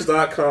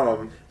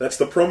proflowers.com. That's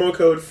the promo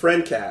code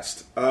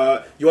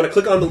FriendCast. You want to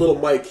click on the little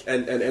mic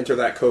and enter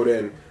that code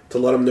in to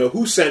let them know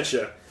who sent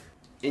you.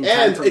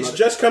 And it's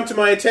just come to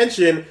my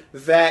attention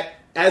that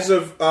as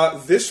of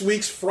this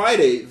week's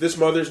Friday, this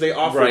Mother's Day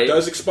offer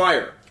does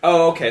expire.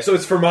 Oh, okay. So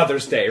it's for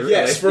Mother's Day, really?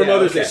 Yes, for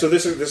Mother's Day. So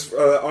this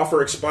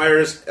offer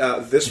expires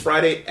this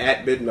Friday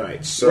at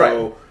midnight.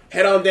 So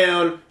head on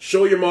down,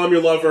 show your mom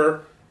you love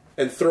her,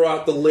 and throw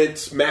out the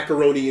Lindt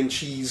macaroni and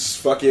cheese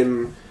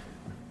fucking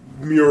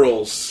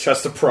murals.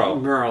 Just a pro.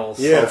 Murals.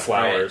 Yeah. Pro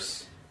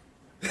flowers.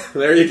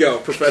 There you go,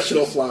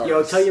 professional flowers.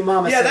 Yo, tell your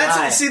mama. Yeah,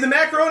 that's see the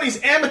macaroni's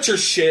amateur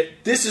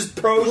shit. This is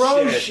pro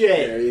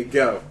shit. There you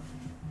go.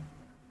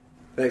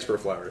 Thanks, Pro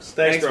Flowers.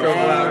 Thanks, Pro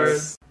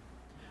Flowers.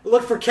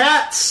 Look for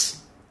cats.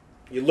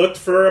 You looked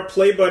for a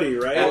play buddy,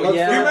 right?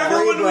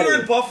 Remember when we were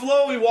in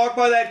Buffalo? We walked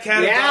by that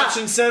cat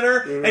adoption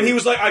center, and he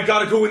was like, "I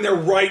gotta go in there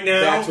right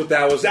now." That's what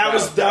that was. That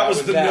was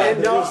the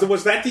note.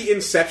 Was that the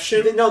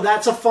inception? No,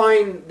 that's a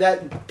fine.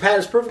 That Pat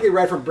is perfectly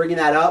right for bringing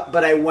that up.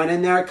 But I went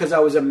in there because I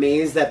was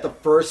amazed that the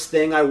first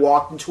thing I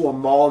walked into a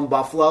mall in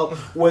Buffalo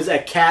was a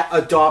cat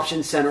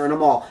adoption center in a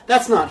mall.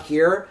 That's not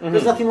here. Mm-hmm.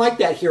 There's nothing like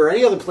that here or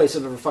any other place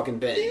I've ever fucking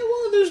been. Yeah,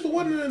 well, there's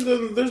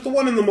the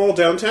one in the mall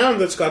downtown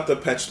that's got the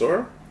pet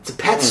store. It's a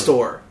pet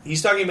store.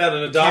 He's talking about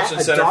an adoption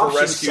center for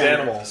rescued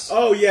animals.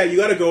 Oh yeah, you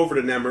got to go over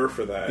to Nemmer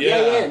for that.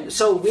 Yeah.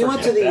 So we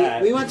went to the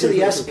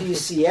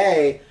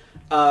SPCA,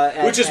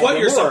 which is what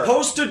you're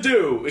supposed to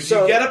do. If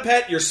you get a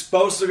pet, you're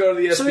supposed to go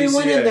to the SPCA. So we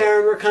went in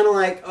there and we're kind of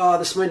like, oh,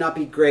 this might not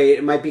be great.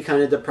 It might be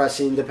kind of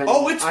depressing. Depending.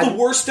 Oh, it's the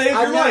worst day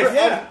of your life.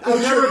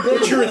 I've never been.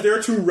 But you're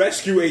there to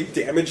rescue a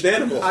damaged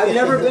animal. I've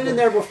never been in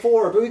there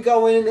before, but we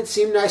go in and it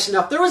seemed nice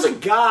enough. There was a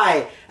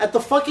guy at the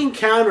fucking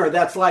counter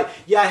that's like,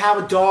 yeah, I have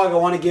a dog, I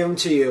want to give him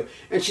to you.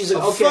 And she's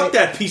like, okay. Fuck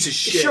that piece of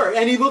shit. Sure,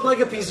 and he looked like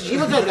a piece of shit. He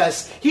looked like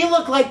us. He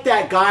looked like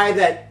that guy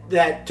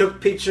that took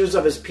pictures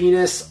of his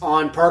penis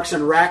on Parks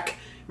and Rec.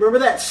 Remember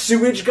that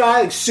sewage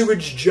guy, like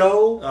Sewage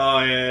Joe? Oh,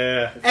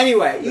 yeah.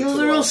 Anyway, he was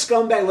a real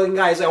scumbag looking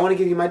guy. He's like, I want to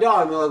give you my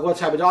dog. And we're like, what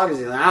type of dog is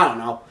he? Like, I don't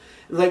know.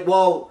 And like,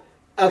 well,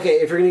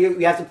 okay, if you're going to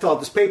you have to fill out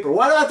this paper.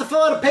 Why do I have to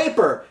fill out a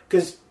paper?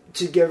 Because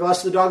to give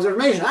us the dog's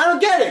information. I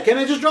don't get it. Can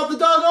I just drop the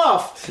dog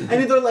off?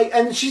 And they're like,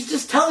 and she's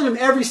just telling him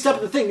every step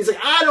of the thing. He's like,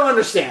 I don't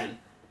understand.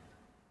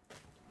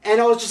 And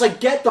I was just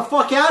like, get the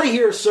fuck out of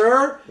here,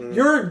 sir.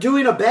 You're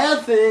doing a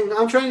bad thing.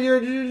 I'm trying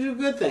to do a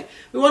good thing.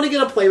 We want to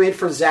get a playmate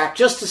for Zach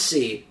just to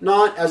see.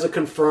 Not as a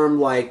confirmed,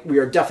 like, we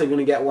are definitely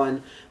going to get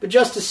one, but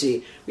just to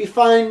see. We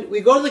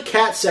go to the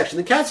cat section.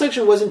 The cat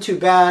section wasn't too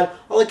bad.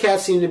 All the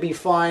cats seemed to be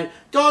fine.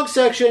 Dog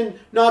section,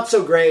 not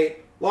so great.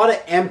 A lot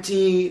of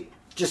empty,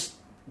 just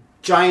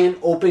giant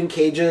open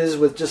cages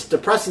with just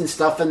depressing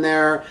stuff in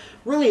there.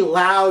 Really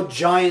loud,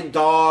 giant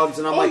dogs,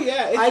 and I'm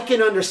I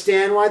can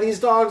understand why these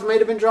dogs might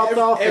have been dropped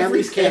off.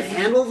 Families can't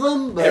handle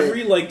them. But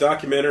every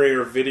documentary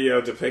or video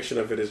depiction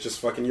of it is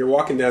just fucking. You're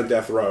walking down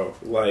death row,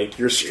 like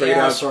you're straight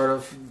up sort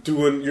of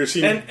doing. You're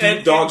seeing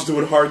dogs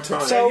doing hard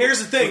time. So here's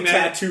the thing, man.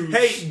 Tattoos.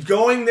 Hey,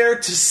 going there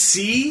to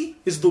see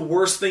is the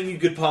worst thing you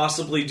could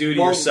possibly do to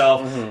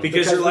yourself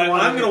because you're like,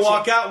 I'm going to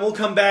walk out and we'll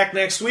come back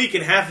next week,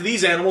 and half of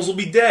these animals will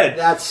be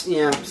dead.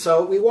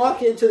 So we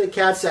walk into the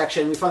cat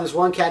section. We find this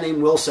one cat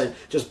named Wilson,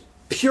 just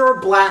pure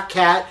black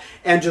cat,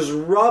 and just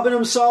rubbing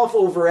himself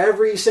over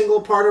every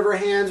single part of her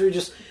hands. We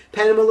just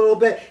pet him a little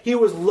bit. He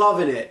was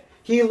loving it.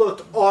 He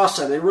looked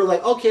awesome. And we're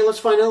like, okay, let's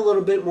find out a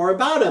little bit more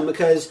about him,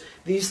 because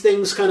these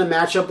things kind of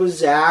match up with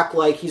Zach.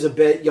 Like, he's a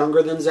bit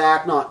younger than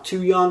Zach, not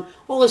too young,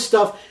 all this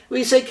stuff.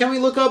 We say, can we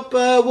look up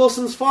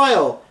Wilson's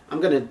file? I'm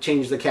going to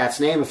change the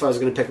cat's name if I was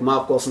going to pick him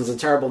up. Wilson's a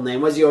terrible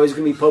name. Was he always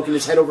going to be poking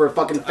his head over a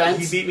fucking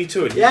fence? He beat me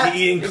to it. Yeah,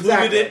 he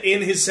included it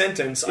in his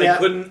sentence. Yeah.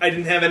 I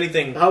didn't have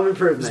anything. Home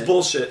improvement. It's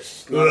bullshit.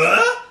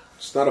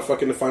 It's not a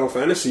fucking Final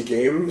Fantasy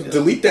game. Yeah.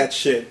 Delete that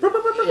shit.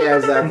 Yeah,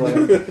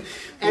 exactly.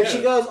 And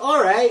she goes,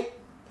 all right.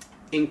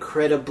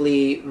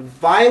 Incredibly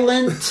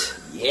violent.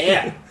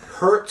 Yeah.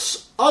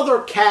 Hurts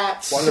other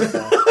cats.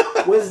 Wonderful.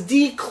 Was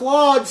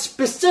declawed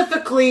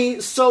specifically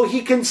so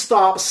he can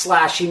stop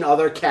slashing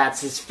other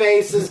cats'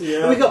 faces. Yeah.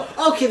 And we go,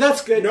 okay,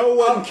 that's good. No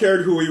one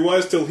cared who he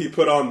was till he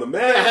put on the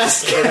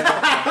mask.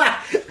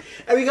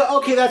 And we go,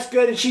 okay, that's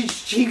good. And she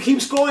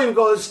keeps going and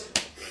goes,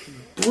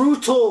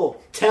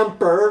 brutal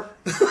temper.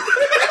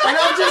 And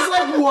I'm just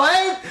like,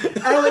 what?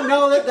 And I'm like,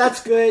 no,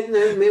 that's good. And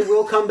then maybe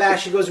we'll come back.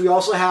 She goes, we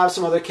also have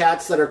some other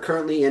cats that are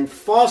currently in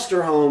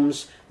foster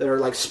homes that are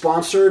like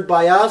sponsored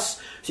by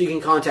us, so you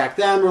can contact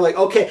them. We're like,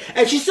 okay.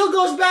 And she still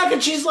goes back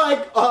and she's like,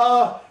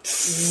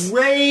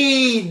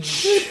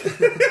 rage.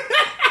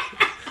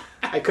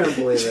 I couldn't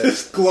believe it.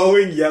 Just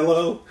glowing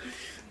yellow.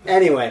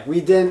 Anyway,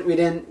 we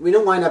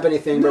didn't line up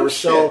anything, but we're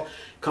still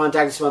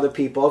contacting some other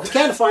people. If we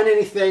can't find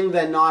anything,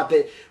 then not.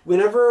 But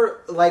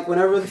whenever the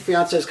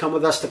fiancés come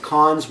with us to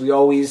cons, we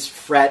always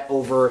fret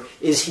over: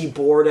 is he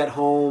bored at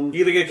home?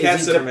 You either get cat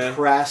sitter, man.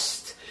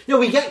 Depressed. No,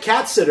 we get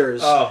cat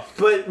sitters. Oh.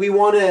 But we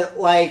want to,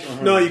 like...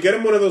 No, you get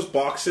him one of those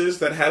boxes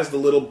that has the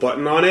little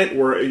button on it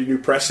where you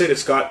press it.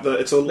 It's got the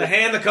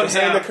hand that comes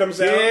out.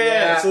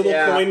 Yeah, it's a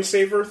little coin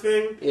saver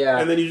thing. Yeah.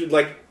 And then you,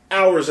 like,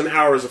 hours and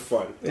hours of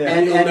fun. Yeah.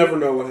 And you'll never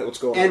know what's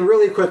going on. And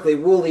really quickly,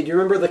 Wooly, do you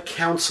remember The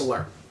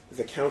Counselor?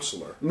 The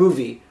Counselor.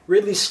 Movie.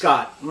 Ridley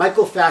Scott,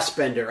 Michael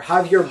Fassbender,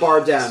 Javier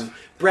Bardem,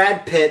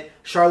 Brad Pitt,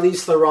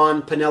 Charlize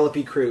Theron,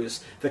 Penelope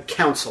Cruz. The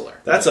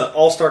Counselor. That's an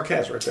all-star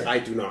cast right there. I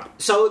do not.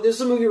 So this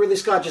is a movie Ridley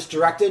Scott just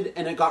directed,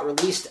 and it got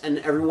released, and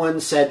everyone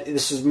said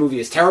this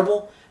movie is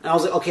terrible. And I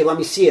was like, okay, let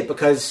me see it,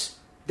 because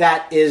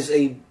that is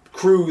a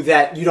crew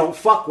that you don't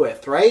fuck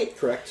with, right?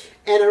 Correct.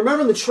 And I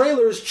remember in the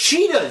trailers,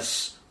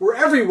 cheetahs were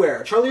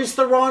everywhere. Charlize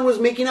Theron was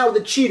making out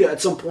with a cheetah at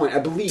some point, I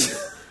believe.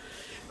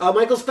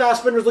 Michael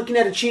Fassbender's looking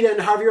at a cheetah, and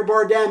Javier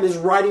Bardem is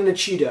riding a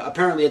cheetah,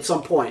 apparently, at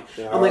some point.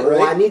 I'm like,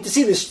 well, I need to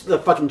see the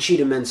fucking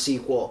Cheetah Men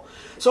sequel.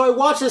 So I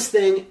watch this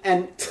thing,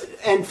 and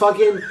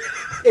fucking...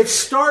 It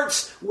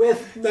starts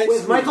with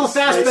Michael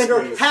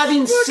Fassbender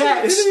having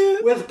sex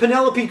with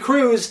Penelope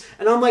Cruz,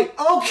 and I'm like,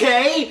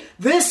 okay,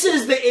 this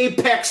is the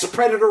apex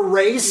predator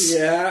race.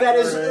 Yeah, that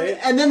is, right.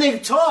 And then they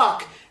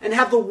talk and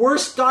have the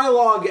worst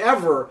dialogue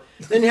ever.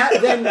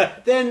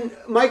 Then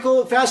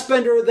Michael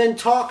Fassbender then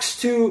talks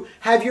to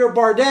Javier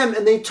Bardem,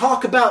 and they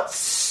talk about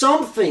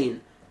something.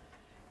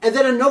 And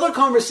then another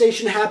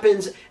conversation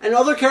happens, and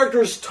other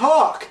characters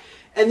talk.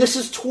 And this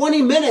is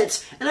 20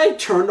 minutes, and I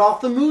turned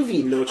off the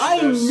movie.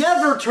 I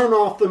never turn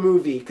off the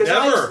movie, because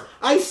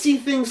I see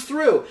things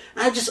through.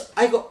 And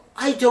I go,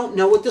 I don't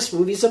know what this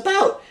movie's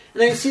about.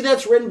 And I see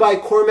that's written by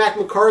Cormac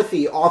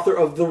McCarthy, author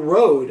of The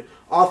Road,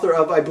 author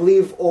of, I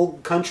believe,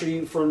 Old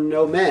Country for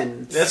No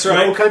Men. That's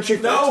right. Old Country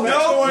for No. You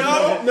don't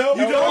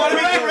want to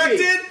be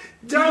corrected?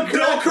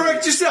 Don't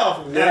correct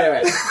yourself.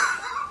 Anyway.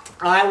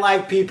 I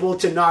like people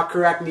to not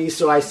correct me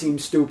so I seem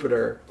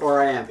stupider, or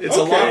I am. It's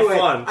a lot of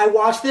fun. I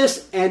watched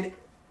this, and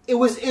it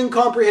was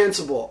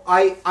incomprehensible.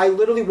 I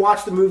literally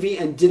watched the movie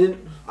and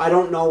I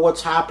don't know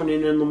what's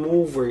happening in the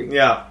movie.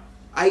 Yeah.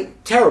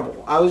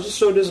 Terrible. I was just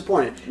so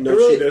disappointed. No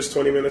cheetahs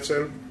 20 minutes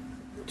in?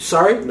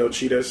 Sorry? No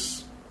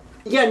cheetahs?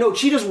 Yeah, no,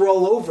 cheetahs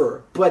roll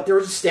over, but they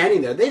were just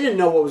standing there. They didn't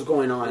know what was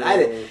going on.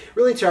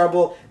 Really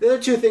terrible. The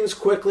other two things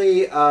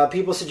quickly.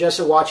 People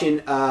suggested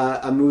watching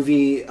a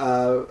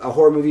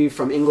horror movie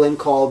from England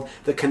called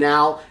The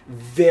Canal,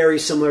 very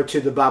similar to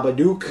The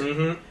Babadook.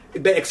 Mm-hmm.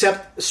 But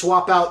except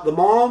swap out the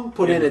mom,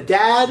 put in a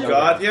dad.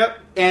 God, yep.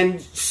 And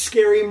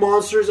scary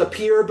monsters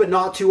appear, but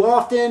not too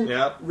often.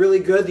 Yep. Really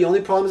good. The only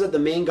problem is that the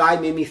main guy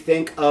made me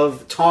think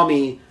of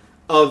Tommy,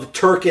 of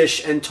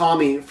Turkish and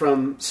Tommy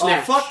from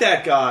Snatch. Oh, fuck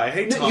that guy. I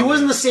hate Tommy. He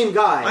wasn't the same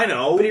guy. I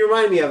know. But he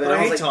reminded me of it. But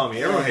I hate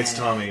Tommy. Everyone hates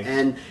Tommy.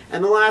 And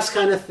the last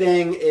kind of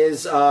thing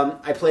is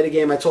I played a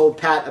game. I told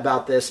Pat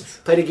about this.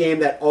 Played a game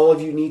that all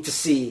of you need to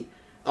see.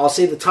 I'll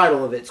say the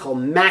title of it. It's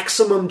called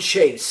Maximum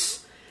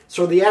Chase. It's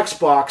for the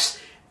Xbox.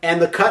 And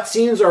the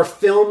cutscenes are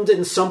filmed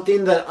in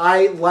something that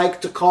I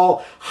like to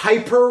call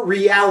hyper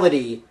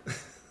reality.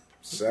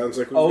 Sounds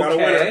like we've got a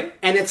winner.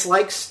 And it's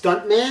like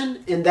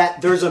Stuntman in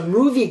that there's a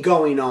movie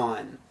going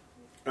on.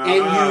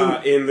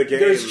 And in the game.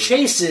 There's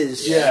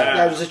chases.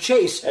 Yeah. There's a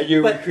chase.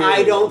 But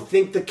I don't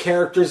think the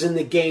characters in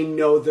the game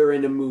know they're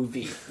in a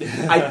movie.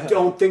 I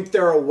don't think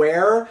they're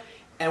aware.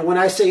 And when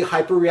I say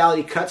hyper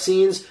reality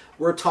cutscenes,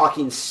 we're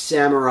talking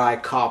Samurai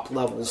Cop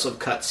levels of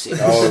cutscenes.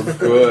 Oh,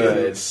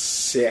 good.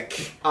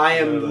 Sick. I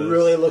am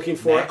really looking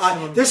for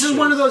it. This is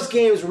one of those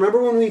games.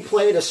 Remember when we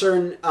played a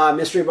certain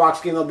mystery box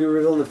game that'll be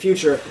revealed in the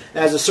future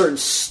that has a certain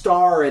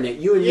star in it?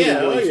 You and me.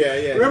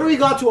 Yeah. Remember we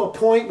got to a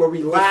point where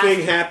we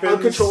laughed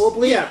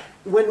uncontrollably? Yeah.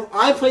 When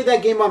I played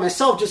that game by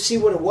myself, just see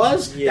what it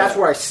was, that's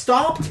where I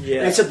stopped. Yeah.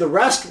 And I said, the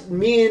rest,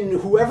 me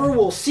and whoever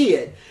will see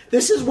it.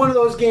 This is one of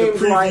those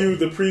games where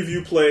the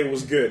preview play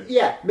was good.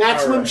 Yeah,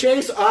 Maximum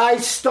Chase, I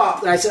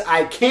stopped. And I said,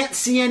 I can't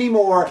see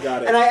anymore.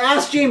 Got it. And I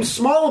asked James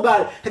Small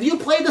about it. Have you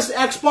played this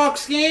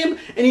Xbox game?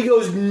 And he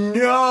goes,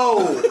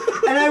 no.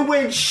 And I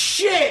went,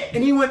 shit.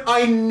 And he went,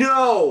 I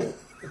know.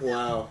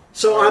 Wow.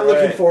 So I'm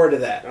looking forward to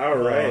that. All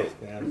right.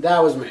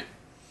 That was me.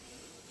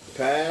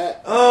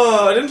 Pat?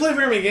 Oh, I didn't play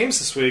very many games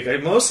this week. I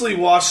mostly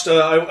watched.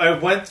 I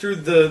went through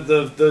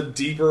the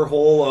deeper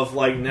hole of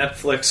like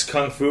Netflix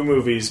kung fu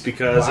movies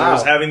because I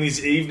was having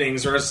these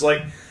evenings where it's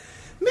like,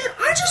 man,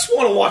 I just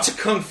want to watch a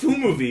kung fu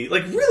movie,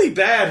 like really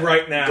bad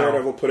right now.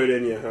 Daredevil put it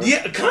in you, huh?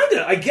 Yeah, kind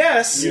of. I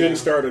guess you didn't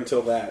start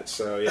until that,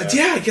 so yeah.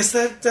 I guess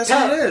that's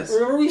Pat, what it is.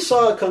 Remember we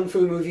saw a kung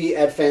fu movie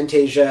at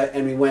Fantasia,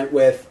 and we went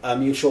with a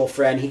mutual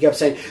friend. He kept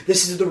saying,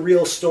 "This is the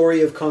real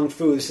story of kung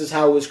fu. This is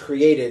how it was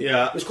created."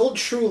 Yeah, it was called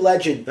True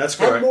Legend. That's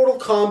correct. Had Mortal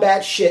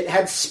Kombat shit.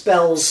 Had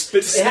spells.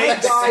 But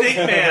Snake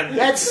Man.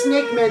 That's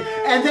Snake Man.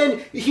 And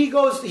then he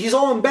goes, he's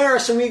all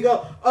embarrassed, and we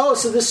go, "Oh,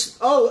 so this?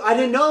 Oh, I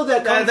didn't know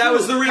that kung fu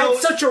was the real. Had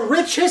such a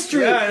rich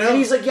history." Yeah, know. And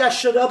he's like, yeah,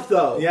 shut up,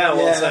 though. Yeah,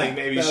 well, it's like,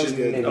 maybe you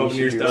shouldn't open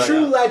your door.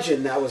 True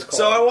Legend, that was called.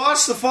 So I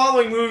watched the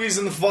following movies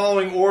in the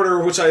following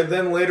order, which I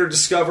then later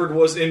discovered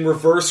was in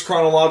reverse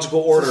chronological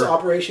order. Is this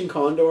Operation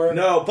Condor?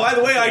 No. By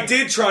the way, I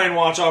did try and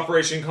watch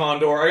Operation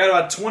Condor. I got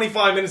about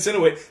 25 minutes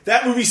into it.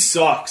 That movie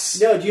sucks.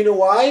 No, do you know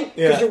why?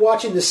 Because you're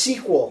watching the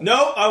sequel.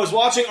 No, I was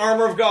watching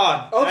Armor of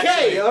God. Okay,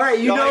 actually. All right,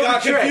 you know the trick. I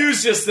got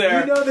confused just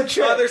there. You know the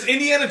trick. There's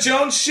Indiana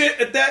Jones shit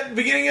at that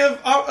beginning of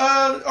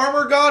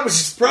Armor of God, which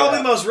is probably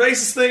the most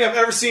racist thing I've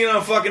ever seen in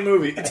a fucking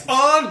movie. It's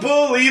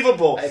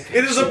unbelievable.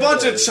 It is a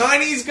bunch of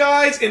Chinese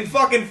guys in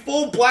fucking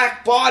full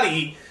black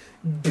body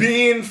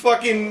being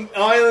fucking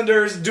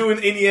islanders doing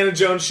Indiana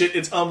Jones shit.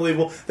 It's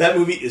unbelievable. That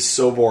movie is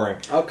so boring.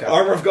 Okay.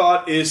 Armor of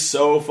God is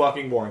so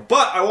fucking boring.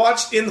 But I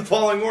watched in the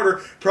following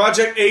order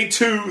Project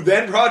A2,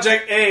 then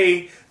Project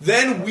A,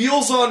 then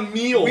Wheels on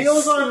Meals.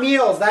 Wheels on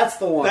Meals, that's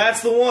the one.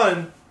 That's the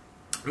one.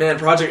 Man,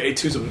 Project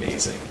A2 is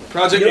amazing.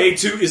 Project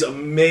A2 is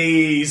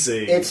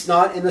amazing. It's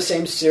not in the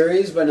same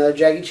series, but another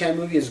Jackie Chan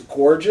movie is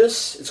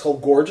Gorgeous. It's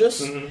called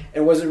Gorgeous. Mm-hmm. And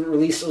it wasn't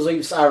released, it was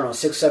like, I don't know,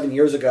 6-7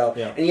 years ago.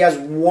 Yeah. And he has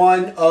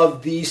one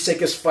of the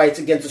sickest fights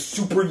against a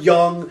super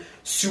young,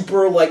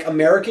 super, like,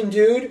 American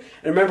dude. And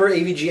I remember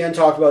AVGN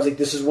talked about, like,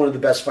 this is one of the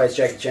best fights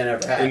Jackie Chan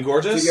ever had. In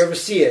Gorgeous? If you ever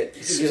see it.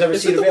 If you ever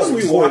see it available.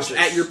 We watched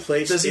at your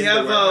place. Does he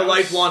have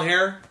light blonde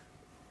hair?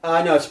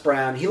 No, it's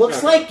brown. He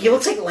looks like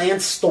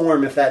Lance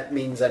Storm, if that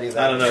means anything.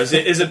 I don't know. Is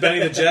it Benny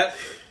the Jet?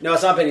 No,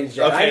 it's not Benny the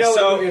Jet. Okay, I know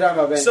what you're talking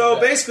about. Benny so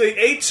basically,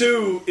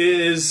 A2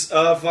 is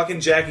a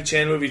fucking Jackie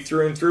Chan movie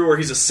through and through, where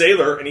he's a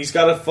sailor and he's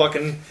got to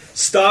fucking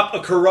stop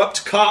a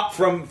corrupt cop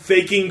from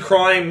faking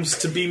crimes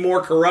to be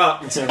more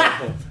corrupt, and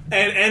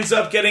ends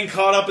up getting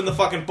caught up in the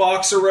fucking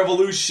Boxer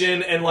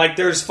Revolution. And like,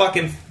 there's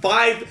fucking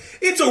 5.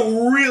 It's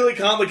a really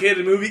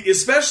complicated movie,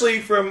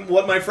 especially from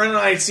what my friend and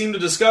I seem to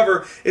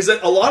discover is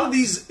that a lot of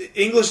these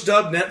English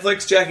dubbed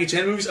Netflix Jackie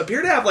Chan movies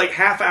appear to have like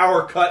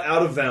half-hour cut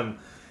out of them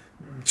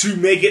to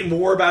make it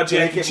more about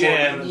Jackie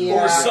Chan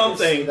or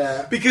something.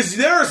 Because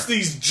there's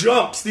these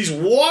jumps, these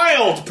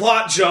wild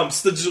plot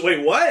jumps that just,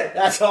 wait, what?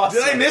 That's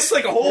awesome. Did I miss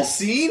like a whole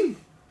scene?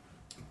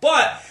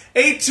 But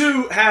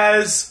A2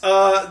 has,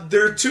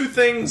 there are two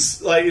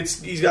things, like,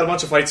 he's got a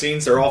bunch of fight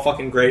scenes, they're all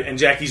fucking great, and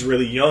Jackie's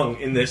really young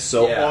in this,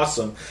 so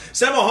awesome.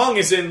 Sammo Hung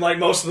is in, like,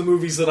 most of the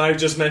movies that I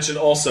just mentioned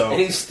also. And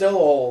he's still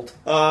old.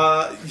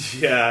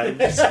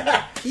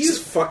 Yeah. He's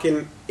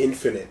fucking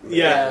infinite. Man.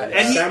 Yeah.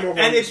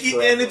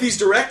 And if he's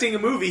directing a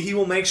movie, he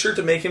will make sure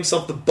to make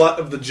himself the butt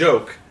of the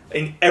joke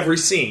in every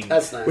scene.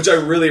 That's nice. Which I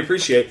really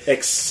appreciate.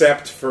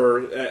 Except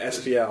for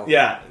SPL.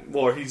 Yeah.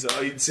 Well,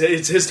 it's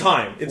his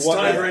time. It's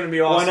time for him to be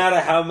awesome. One out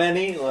of how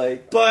many?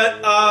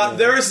 But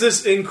there is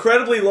this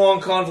incredibly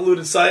long,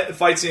 convoluted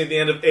fight scene at the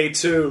end of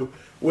A2,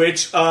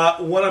 which,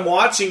 when I'm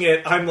watching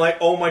it, I'm like,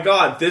 oh my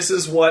god, this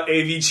is what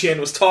A.V. Chan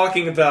was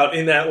talking about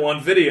in that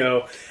one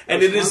video.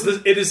 And it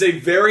is a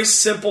very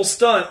simple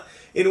stunt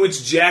in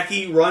which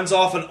Jackie runs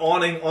off an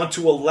awning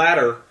onto a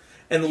ladder,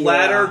 and the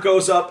ladder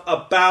goes up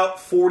about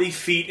 40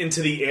 feet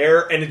into the air,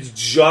 and it's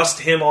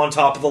just him on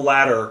top of the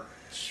ladder,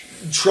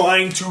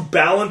 trying to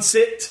balance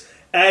it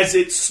as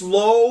it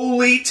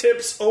slowly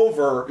tips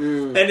over.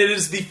 And it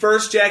is the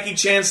first Jackie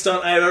Chan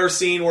stunt I've ever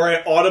seen where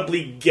I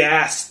audibly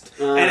gasped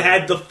and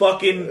had the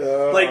fucking,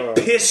 like,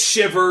 piss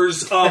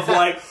shivers of,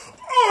 like,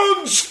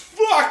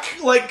 fuck!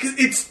 Like,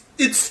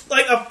 it's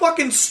like a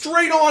fucking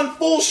straight-on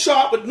full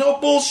shot with no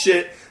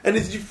bullshit. And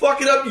if you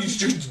fuck it up, you're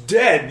just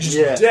dead.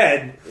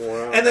 Dead.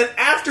 Wow. And then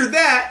after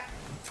that,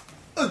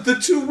 the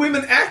two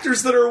women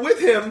actors that are with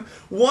him,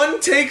 one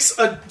takes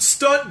a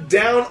stunt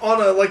down on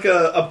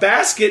a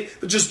basket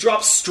that just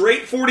drops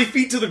straight 40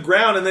 feet to the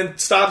ground and then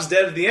stops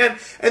dead at the end.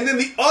 And then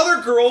the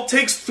other girl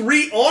takes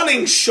 3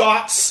 awning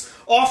shots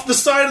off the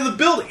side of the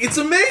building. It's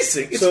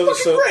amazing. It's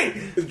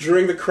fucking great.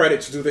 During the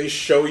credits, do they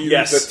show you?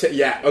 Yes.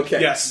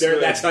 Okay. Yes.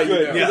 That's how you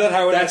know.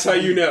 Yeah. That's how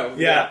you know.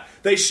 Yeah.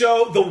 They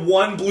show the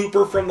one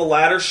blooper from the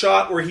ladder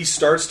shot where he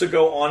starts to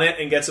go on it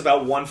and gets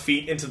about 1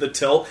 feet into the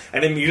tilt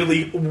and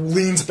immediately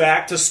leans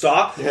back to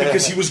stop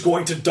because he was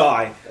going to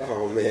die.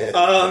 Oh,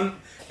 man.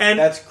 And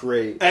that's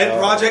great. And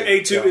Project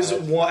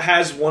A2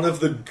 has one of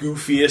the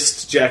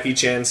goofiest Jackie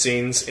Chan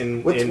scenes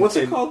in... What's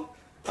it called?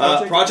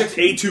 Project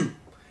A2.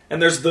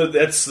 And that's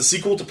the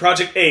sequel to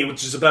Project A,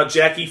 which is about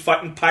Jackie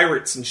fighting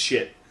pirates and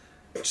shit.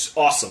 Which is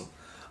awesome.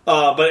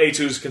 But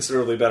A2 is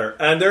considerably better.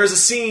 And there is a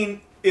scene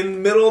in the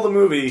middle of the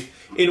movie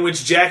in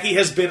which Jackie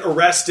has been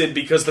arrested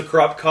because the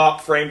corrupt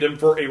cop framed him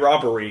for a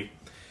robbery.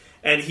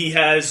 And he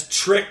has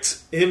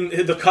tricked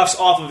the cuffs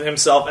off of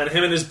himself, and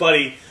him and his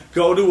buddy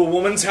go to a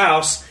woman's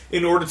house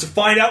in order to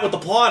find out what the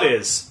plot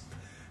is.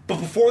 But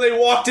before they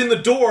walked in the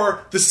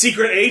door, the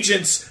secret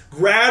agents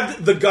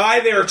grabbed the guy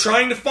they are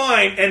trying to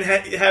find and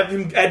have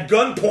him at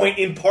gunpoint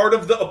in part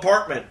of the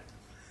apartment.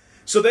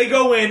 So they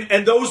go in,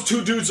 and those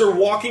two dudes are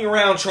walking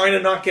around trying to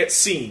not get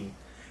seen.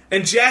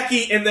 And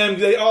Jackie and them,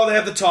 they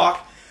have the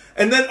talk.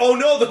 And then, oh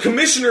no, the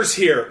commissioner's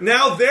here.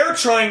 Now they're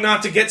trying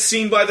not to get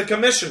seen by the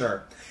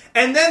commissioner.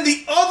 And then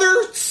the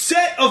other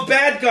set of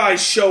bad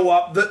guys show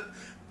up,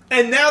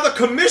 and now the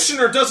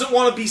commissioner doesn't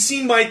want to be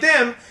seen by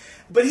them.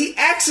 but he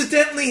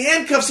accidentally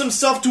handcuffs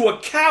himself to a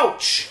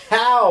couch.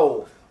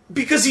 How?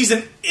 Because he's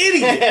an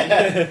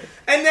idiot.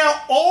 And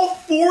now all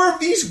 4 of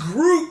these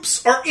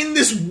groups are in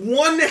this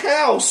one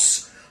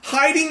house,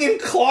 hiding in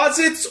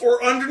closets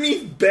or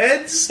underneath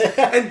beds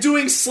and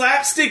doing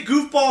slapstick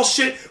goofball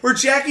shit where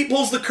Jackie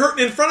pulls the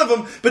curtain in front of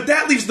him, but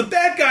that leaves the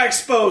bad guy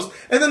exposed,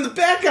 and then the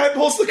bad guy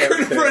pulls the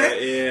curtain in front of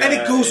him, and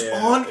it goes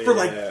on for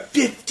like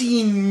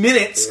 15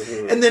 minutes,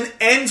 and then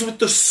ends with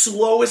the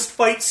slowest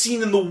fight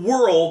scene in the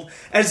world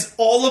as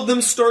all of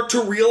them start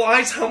to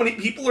realize how many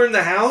people are in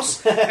the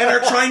house and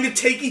are trying to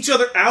take each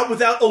other out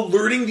without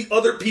alerting the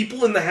other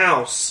people in the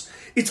house.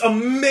 It's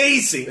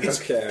amazing. It's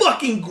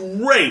fucking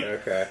great.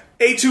 Okay.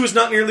 A2 is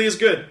not nearly as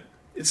good.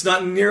 It's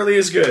not nearly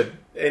as good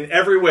in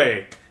every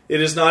way.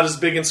 It is not as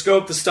big in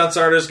scope. The stunts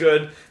aren't as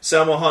good.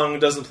 Sammo Hung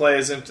doesn't play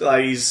as...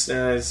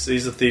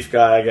 he's a thief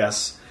guy, I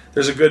guess.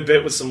 There's a good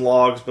bit with some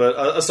logs, but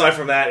aside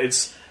from that,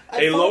 it's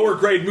a lower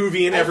grade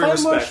movie in every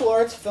respect. Martial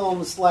arts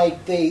films,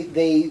 like,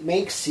 they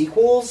make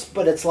sequels,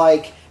 but it's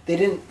like... They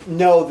didn't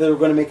know they were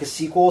going to make a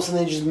sequel, so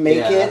they just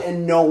make it,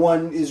 and no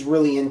one is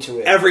really into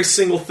it. Every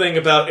single thing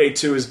about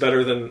A2 is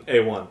better than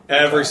A1.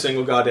 Every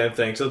single goddamn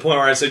thing. To the point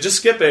where I say, just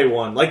skip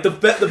A1. Like,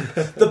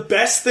 the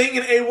best thing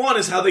in A1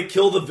 is how they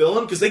kill the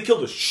villain, because they kill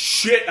the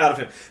shit out of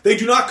him. They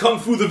do not kung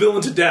fu the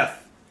villain to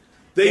death.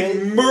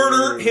 They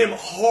murder him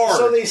hard.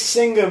 So they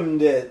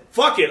Singham'd it.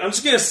 Fuck it. I'm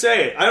just going to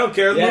say it. I don't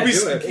care. The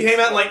movie came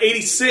out in like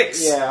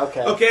 86. Yeah,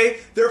 okay. Okay?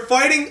 They're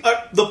fighting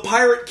the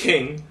Pirate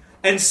King,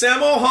 and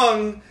Sammo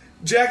Hung...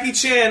 Jackie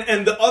Chan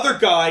and the other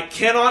guy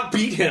cannot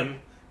beat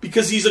him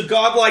because he's a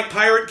godlike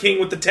pirate king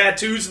with the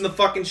tattoos and the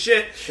fucking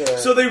shit. Sure.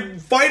 So they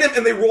fight him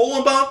and they roll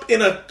him up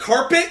in a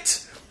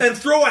carpet and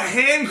throw a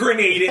hand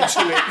grenade into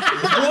it.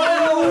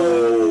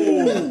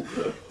 Whoa!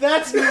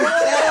 That's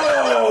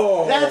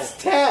That's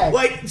tech.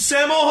 Like,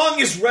 Sammo Hung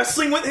is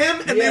wrestling with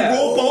him, and they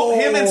roll both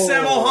him and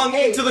Sammo Hung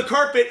into the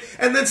carpet,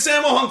 and then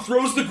Sammo Hung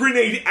throws the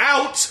grenade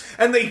out,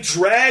 and they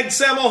drag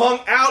Sammo Hung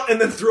out, and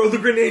then throw the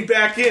grenade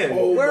back in.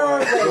 Where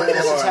are they when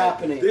this is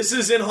happening? This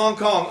is in Hong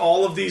Kong.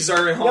 All of these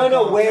are in Hong Kong.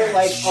 No, where,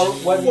 like,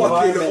 what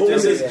environment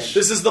is it in?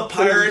 This is the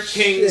Pirate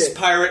King's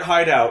pirate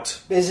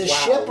hideout. Is it a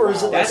ship, or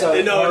is it like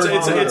a... No,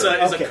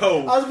 it's a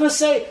cove. I was going to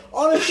say,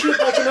 on a ship,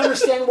 I can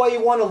understand why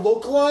you want to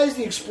localize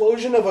the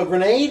explosion of a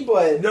grenade,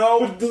 but...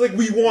 No, like,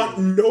 we want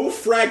no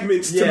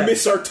fragments to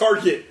miss our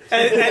target.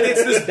 And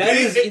it's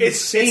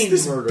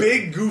this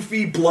big,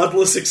 goofy,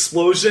 bloodless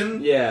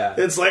explosion. Yeah.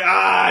 It's like,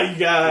 you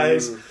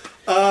guys.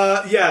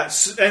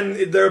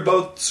 And they're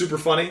both super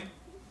funny.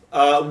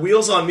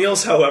 Wheels on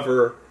Meals,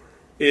 however,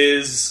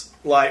 is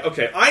like,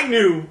 okay, I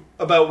knew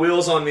about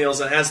Wheels on Meals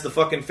and has the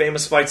fucking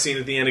famous fight scene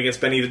at the end against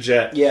Benny the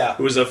Jet. Yeah.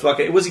 Who was a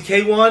fucking... Was he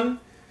K1?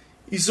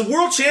 He's a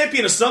world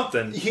champion of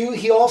something. He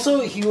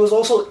was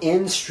also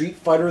in Street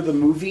Fighter the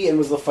movie and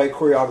was the fight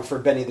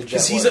choreographer Benny the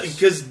Jet.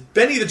 Because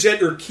Benny the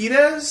Jet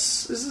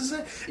Urquidez is his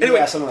name.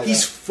 Anyway,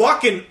 he's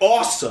fucking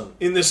awesome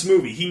in this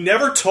movie. He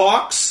never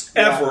talks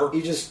ever.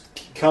 He just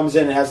comes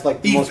in and has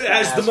like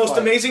the most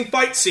amazing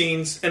fight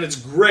scenes, and it's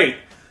great.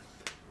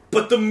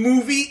 But the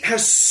movie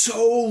has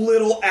so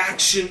little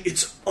action,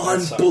 it's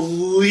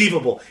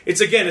unbelievable.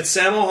 It's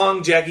Sammo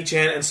Hung, Jackie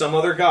Chan, and some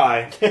other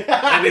guy.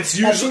 And it's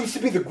usually... that seems to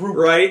be the group.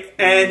 Right?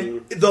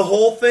 And the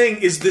whole thing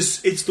is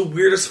this, it's the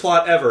weirdest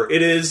plot ever.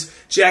 It is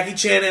Jackie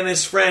Chan and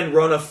his friend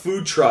run a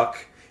food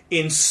truck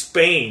in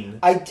Spain.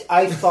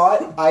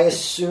 I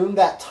assumed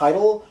that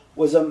title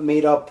was a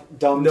made-up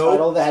dumb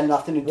title that had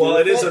nothing to do with it. Well,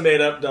 it is a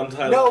made-up dumb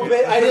title. No,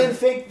 but I didn't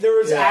think there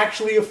was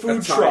actually a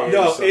food truck.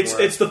 No,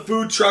 it's the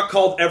food truck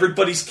called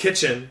Everybody's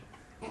Kitchen,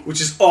 which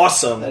is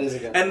awesome. That is a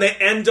good one. And they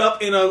end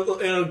up in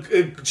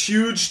a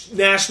huge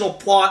national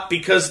plot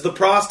because the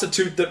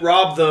prostitute that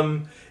robbed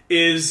them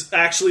is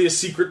actually a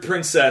secret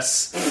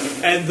princess,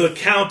 and the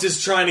Count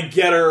is trying to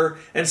get her,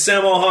 and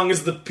Sammo Hung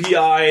is the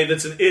PI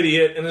that's an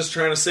idiot and is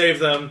trying to save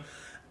them.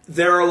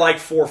 There are like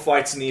 4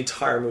 fights in the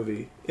entire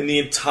movie. In the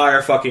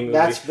entire fucking movie.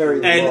 That's very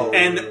low.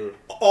 And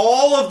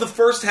all of the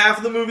first half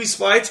of the movie's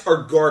fights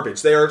are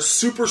garbage. They are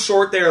super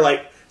short. They are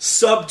like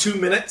sub 2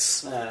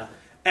 minutes.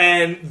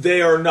 And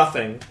they are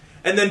nothing.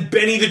 And then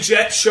Benny the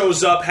Jet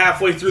shows up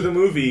halfway through the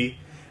movie,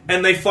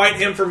 and they fight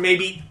him for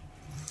maybe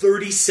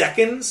 30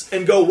 seconds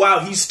and go,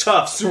 wow, he's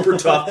tough, super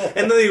tough.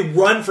 And then they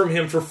run from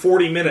him for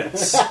 40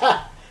 minutes.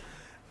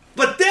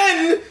 But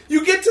then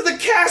you get to the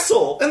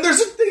castle, and they have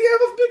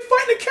a big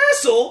fight in a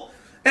castle,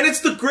 and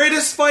it's the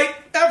greatest fight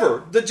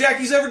ever that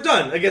Jackie's ever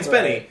done against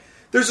Benny.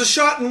 There's a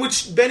shot in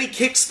which Benny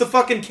kicks the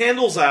fucking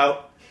candles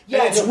out,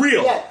 and it's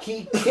real. Yeah,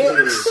 he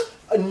kicks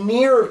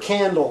near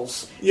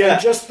candles,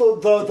 and just the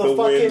wind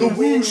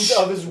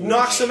of his whoosh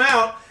knocks him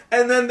out,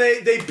 and then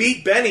they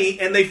beat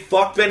Benny, and they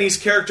fuck Benny's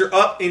character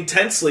up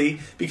intensely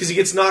because he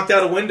gets knocked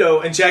out a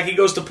window, and Jackie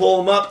goes to pull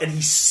him up, and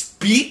he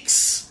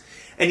speaks...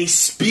 And he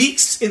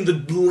speaks in the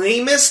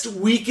lamest,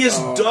 weakest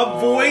dub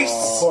voice.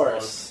 Of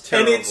course.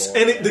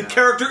 terrible. The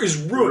character is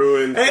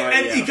ruined.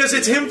 And because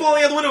it's him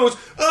falling out the window, goes,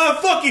 oh,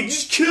 fuck it,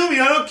 just kill me,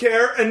 I don't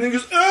care. And then he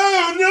goes,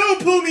 oh, no,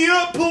 pull me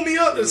up.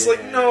 And it's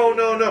like, no.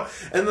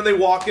 And then they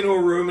walk into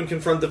a room and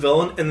confront the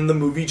villain, and then the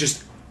movie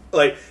just,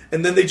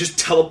 and then they just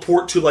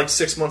teleport to,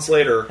 6 months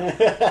later,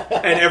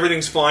 and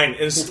everything's fine.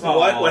 And it's,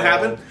 what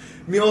happened?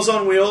 Meals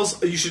on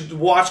Wheels, you should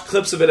watch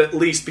clips of it at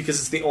least, because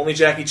it's the only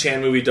Jackie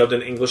Chan movie dubbed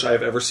in English I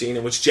have ever seen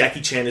in which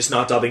Jackie Chan is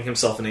not dubbing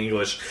himself in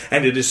English,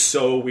 and it is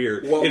so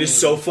weird. Well, it is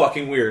so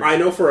fucking weird. I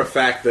know for a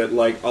fact that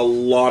a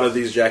lot of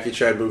these Jackie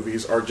Chan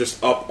movies are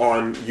just up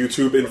on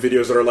YouTube in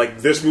videos that are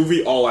this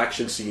movie, all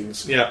action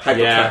scenes. Yeah.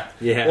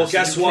 Well,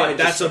 guess what?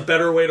 That's a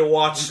better way to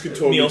watch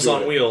Meals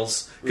on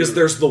Wheels, because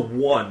there's the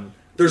one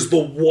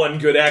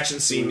good action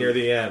scene near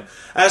the end.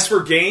 As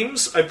for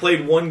games, I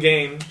played one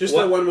game. Just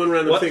that one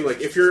random thing.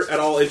 If you're at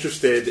all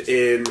interested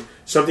in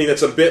something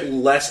that's a bit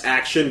less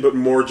action, but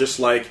more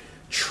just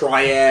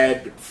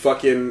triad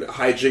fucking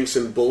hijinks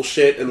and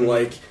bullshit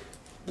and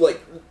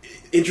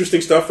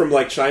interesting stuff from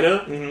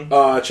China,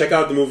 check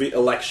out the movie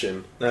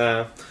Election.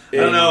 I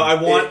don't know.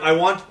 I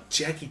want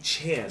Jackie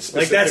Chan.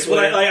 That's what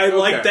I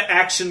like the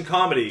action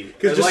comedy.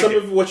 Because just some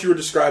of what you were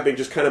describing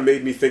just kind of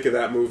made me think of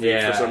that movie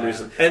for some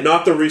reason. And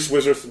not the Reese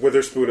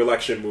Witherspoon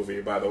Election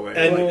movie, by the way.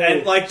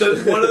 And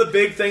one of the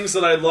big things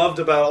that I loved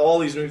about all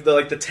these movies,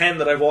 the 10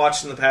 that I've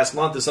watched in the past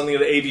month, is something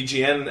that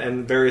AVGN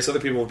and various other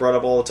people have brought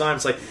up all the time.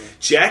 It's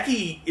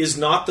Jackie is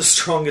not the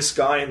strongest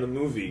guy in the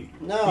movie.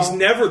 No. He's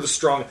never the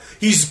strongest.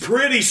 He's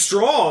pretty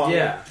strong.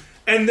 Yeah.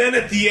 And then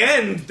at the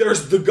end,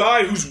 there's the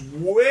guy who's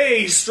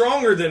way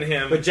stronger than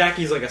him. But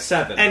Jackie's a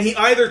 7. And he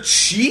either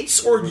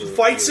cheats or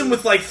fights him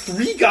with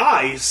 3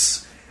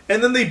 guys.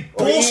 And then they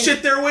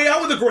bullshit their way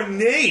out with a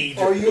grenade.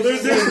 Or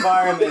use the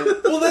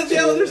environment. Well,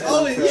 there's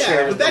always...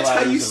 Yeah, but that's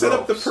how you set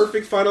up the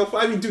perfect final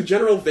fight. I mean, dude,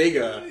 General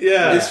Vega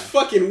is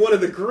fucking one of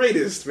the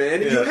greatest,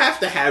 man. You have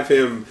to have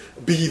him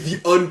be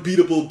the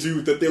unbeatable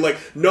dude that they're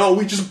no,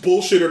 we just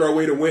bullshitted our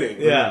way to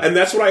winning. Yeah. And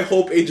that's what I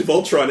hope Age of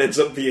Ultron ends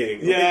up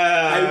being.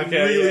 Yeah, I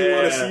really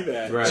want to see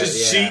that. Right,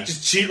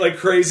 just cheat like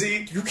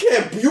crazy. You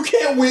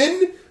can't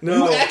win.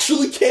 No. You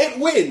actually can't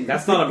win.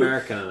 That's not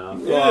American enough.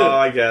 Well,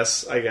 I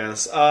guess.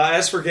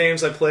 As for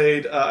games, I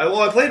played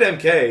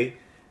MK,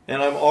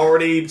 and I'm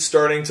already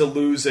starting to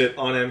lose it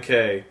on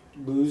MK.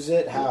 Lose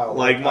it? How?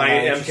 My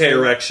MK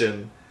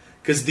erection.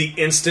 Because the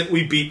instant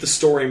we beat the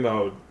story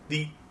mode,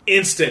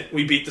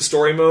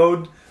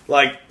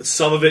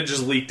 some of it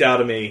just leaked out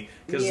of me.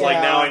 Because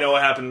now I know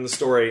what happened in the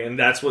story, and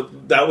that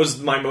was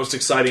my most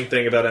exciting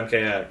thing about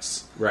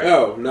MKX. Right.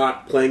 Oh,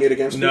 not playing it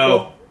against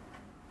people?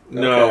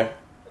 No. Okay.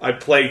 I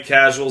play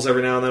casuals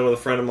every now and then with a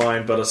friend of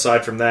mine, but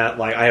aside from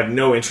that, I have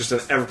no interest in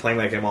ever playing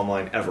that game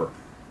online, ever.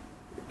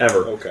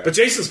 Okay. But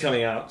Jason's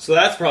coming out, so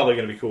that's probably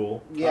going to be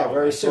cool. Yeah,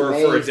 very soon.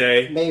 For a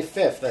day. May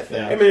 5th, I think.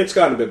 Yeah. I mean, it's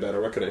gotten a bit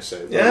better. What can I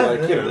say?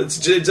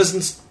 It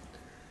doesn't...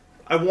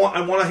 I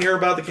want to hear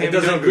about the game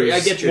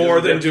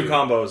more than do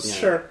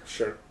combos. Yeah.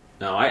 Sure.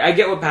 No, I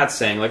get what Pat's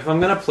saying. If I'm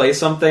going to play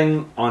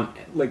something on...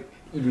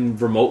 even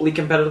remotely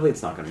competitively,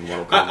 it's not going to be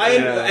Mortal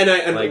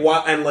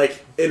Kombat.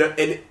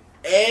 In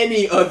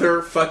any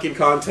other fucking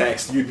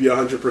context, you'd be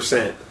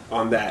 100%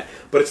 on that.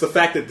 But it's the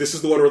fact that this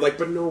is the one where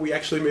but no, we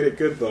actually made it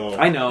good, though.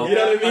 I know. You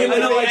know what I mean? I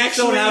know, I just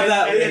don't have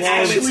that.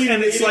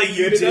 And it's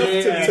good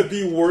enough to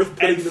be worth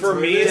putting. And for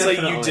me, it's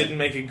you didn't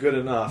make it good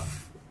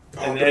enough.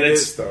 And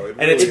it's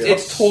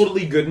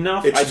totally good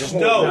enough. I just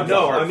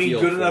I mean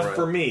good enough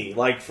for me.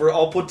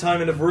 I'll put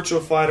time into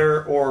Virtua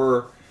Fighter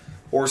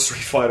or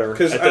Street Fighter at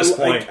this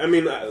point.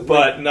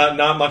 But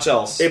not much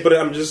else. But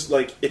I'm just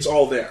it's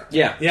all there.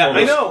 Yeah.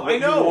 I know.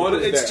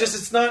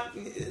 It's not.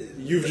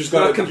 You've just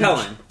got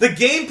compelling. The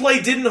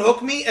gameplay didn't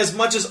hook me as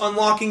much as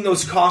unlocking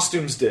those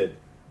costumes did.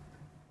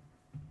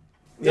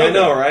 Yeah, I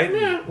know, right?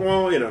 Yeah.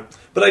 Well,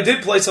 But I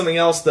did play something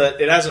else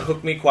that it hasn't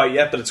hooked me quite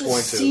yet, but it's going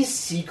to. See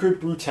secret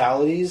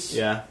brutalities.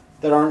 Yeah.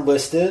 That aren't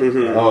listed.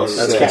 Mm-hmm. Oh,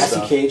 that's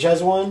Cassie Cage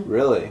has one.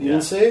 Really? You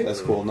didn't see?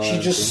 That's cool. No, she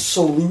just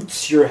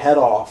salutes your head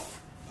off.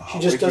 She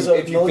just does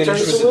a military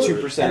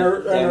salute, and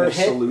her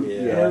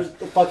hit, her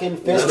fucking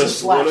fist just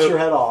slaps your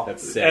head off.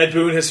 That's sick. Ed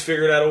Boon has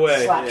figured out a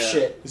way. Slap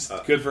shit. It's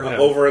good for him.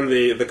 Over in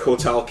the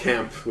Kotal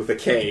camp with a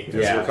K, as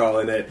we're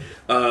calling it,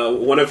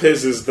 one of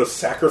his is the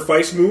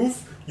sacrifice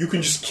move. You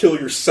can just kill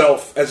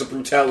yourself as a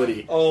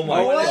brutality. Oh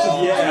my god!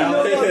 I didn't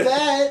know about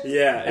that.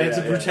 And it's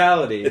a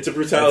brutality. It's a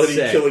brutality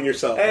killing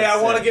yourself. Hey,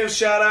 I want to give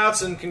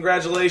shout-outs and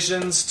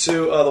congratulations to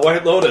the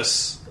White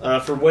Lotus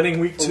for winning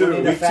week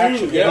 2. Week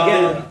 2,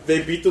 again,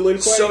 they beat the Lin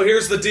Kuei. So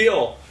here's the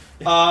deal.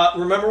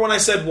 Remember when I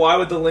said why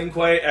would the Lin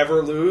Kuei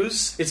ever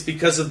lose? It's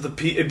because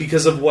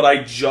of what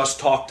I just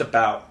talked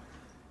about.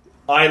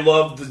 I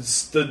love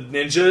the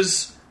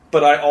ninjas,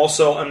 but I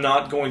also am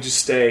not going to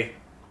stay.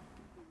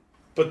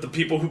 But the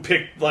people who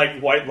picked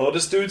White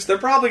Lotus dudes, they're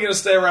probably going to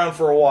stay around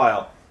for a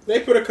while. They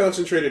put a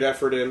concentrated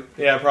effort in.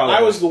 Yeah, probably.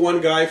 I was the one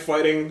guy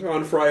fighting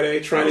on Friday,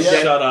 trying to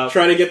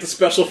get the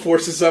special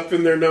forces up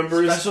in their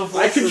numbers.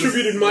 I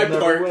contributed my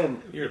part.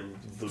 You're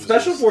loses.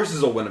 Special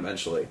Forces will win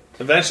eventually.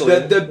 Eventually.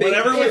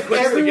 If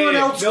everyone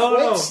else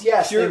quits,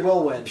 yes, they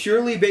will win.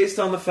 Purely based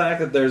on the fact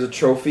that there's a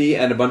trophy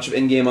and a bunch of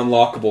in-game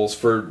unlockables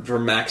for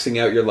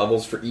maxing out your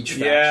levels for each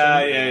faction.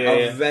 Yeah.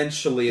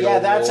 Eventually,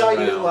 that's how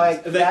you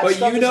like. But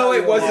you know,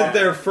 it wasn't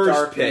their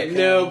first pick.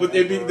 No, but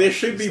there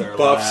should be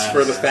buffs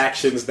for the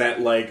factions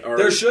that like are.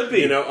 There should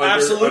be,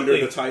 under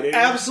the tidings.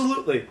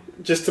 Absolutely.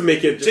 Just to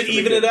make it to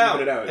even it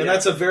out. And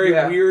that's a very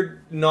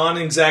weird,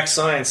 non-exact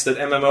science that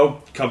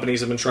MMO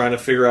companies have been trying to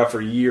figure out for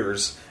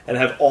years and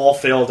have all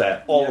failed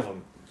at. All of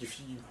them.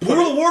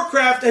 World of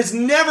Warcraft has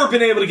never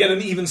been able to get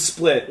an even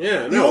split.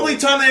 Yeah, the only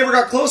time they ever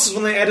got close is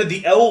when they added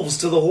the elves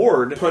to the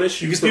Horde.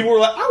 Punish you because people were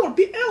like, I want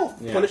to be elf.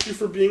 Yeah. Punish you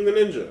for being the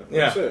ninja.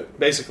 That's it.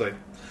 Basically.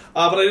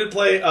 But I did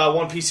play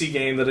one PC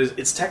game that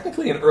it's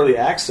technically in early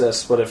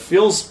access, but it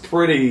feels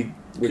pretty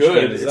Which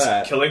good. Game is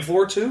that? Killing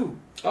Floor 2.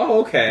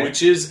 Oh, okay.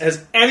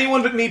 Has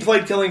anyone but me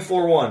played Killing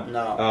Floor 1?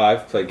 No.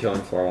 I've played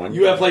Killing Floor 1.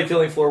 You have played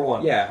Killing Floor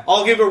 1? Yeah.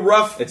 I'll give a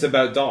rough... It's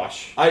about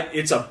Dosh.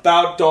 It's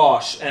about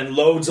Dosh and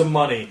loads of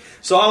money.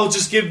 So I'll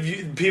just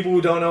give people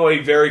who don't know a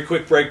very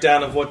quick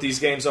breakdown of what these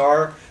games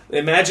are.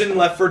 Imagine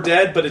Left 4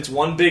 Dead, but it's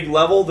one big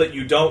level that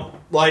you don't,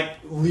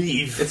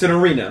 leave. It's an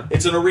arena.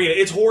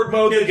 It's Horde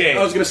mode the game.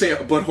 I was going to say,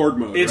 but Horde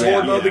mode. It's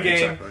Horde mode the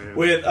game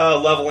with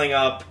leveling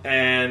up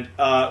and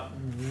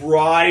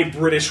wry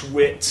British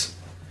wit.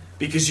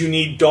 Because you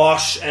need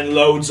dosh and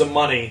loads of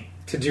money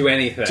to do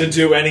anything.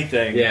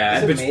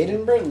 Yeah. Is it made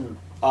in Britain?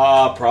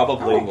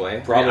 Probably.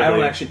 I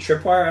don't actually...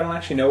 Tripwire, I don't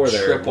actually know where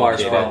they're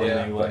Tripwire's probably in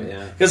England.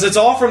 Because it's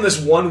all from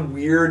this one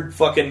weird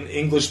fucking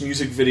English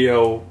music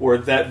video where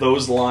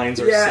those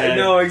lines are said. Yeah,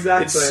 no,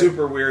 exactly. It's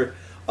super weird.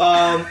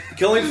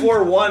 Killing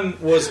Floor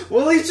 1 was...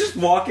 Well, he's just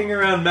walking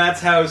around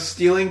Matt's house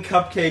stealing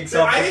cupcakes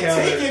off the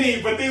counter. I didn't take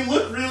any, but they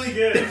look really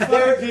good.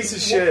 They're a piece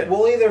of shit.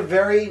 Wooly, they're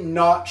very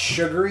not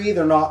sugary,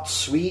 they're not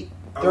sweet.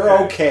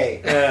 They're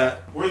okay. Yeah.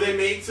 Were they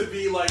made to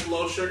be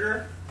low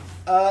sugar?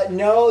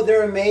 No,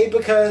 they're made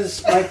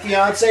because my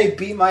fiance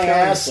beat my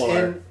ass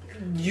and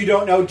you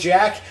don't know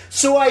Jack.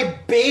 So I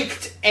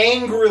baked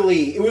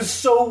angrily. It was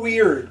so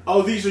weird.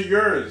 Oh, these are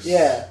yours.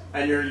 Yeah.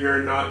 And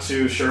you're not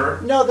too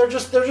sure? No, they're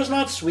just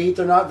not sweet.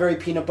 They're not very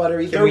peanut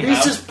buttery. They're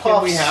Reese's Puffs.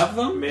 Can we have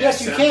them?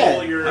 Yes, you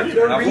can.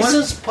 They're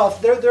Reese's Puffs.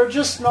 They're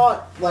just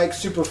not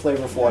super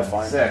flavorful. I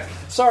find. Sick.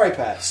 Sorry,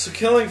 Pat. So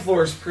Killing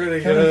Floor is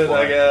pretty good,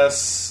 I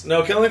guess.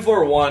 No, Killing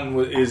Floor 1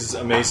 is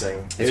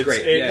amazing. It's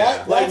great.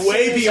 That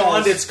way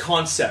beyond its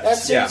concept. That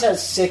series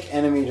has sick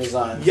enemy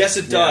design. Yes,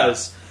 it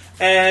does.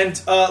 And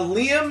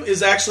Liam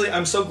is actually...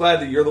 I'm so glad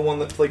that you're the one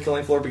that played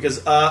Killing Floor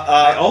because...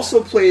 I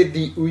also played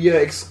the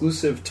Ouya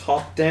exclusive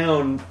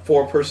top-down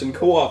 4-person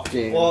co-op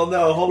game. Well,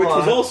 no, hold on. Which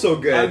was also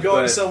good. I'm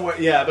going somewhere...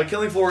 Yeah, but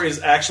Killing Floor is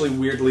actually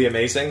weirdly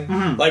amazing.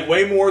 Mm-hmm.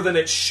 Way more than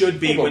it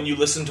should be when you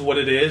listen to what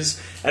it is.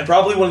 And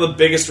probably one of the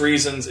biggest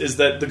reasons is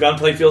that the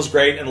gunplay feels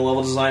great and the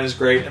level design is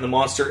great and the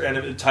monster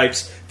enemy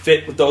types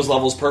fit with those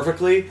levels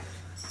perfectly.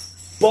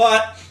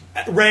 But...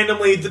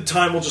 randomly, the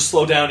time will just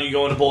slow down and you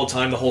go into bullet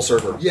time, the whole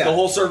server. Yeah. The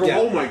whole server will...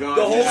 Oh my god.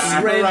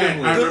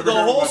 The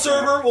whole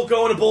server will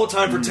go into bullet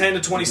time for 10 to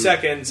 20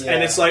 seconds,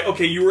 and it's like,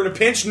 okay, you were in a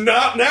pinch,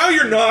 now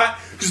you're not,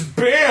 just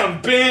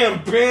bam,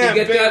 bam, bam,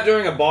 You get that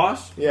during a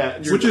boss? Yeah.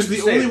 Which is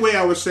the only way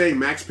I was saying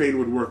Max Payne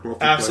would work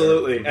multiplayer.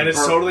 Absolutely. And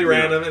it's totally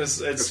random, and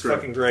it's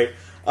fucking great.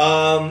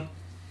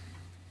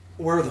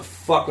 Where the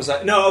fuck was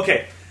I? No,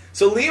 okay.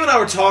 So Liam and I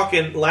were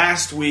talking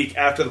last week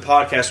after the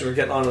podcast. We were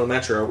getting onto the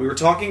Metro. We were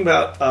talking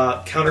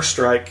about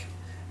Counter-Strike,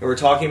 and we were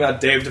talking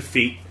about Day of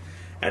Defeat,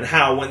 and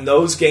how when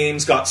those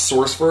games got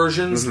source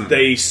versions,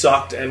 they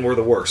sucked and were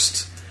the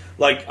worst.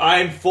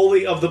 I'm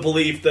fully of the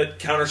belief that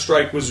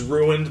Counter-Strike was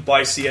ruined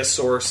by CS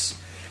Source,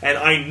 and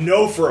I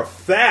know for a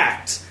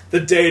fact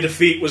that Day of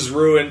Defeat was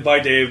ruined by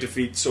Day of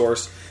Defeat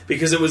Source,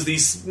 because it was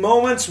these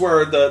moments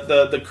where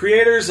the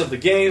creators of the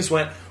games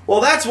went, well,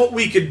 that's what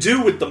we could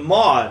do with the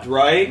mod,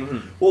 right?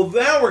 Mm-hmm. Well,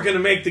 now we're going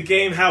to make the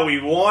game how we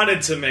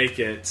wanted to make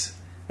it.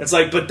 It's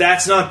but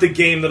that's not the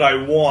game that I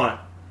want.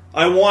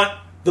 I want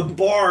the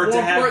bar to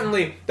have... More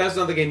importantly, that's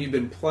not the game you've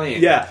been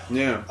playing. Yeah.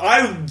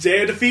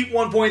 Day of Defeat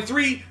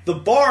 1.3, the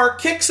bar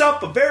kicks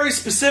up a very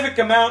specific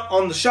amount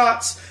on the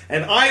shots,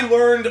 and I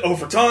learned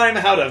over time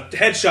how to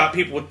headshot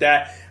people with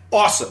that.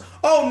 Awesome.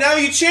 Oh, now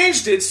you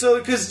changed it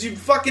because you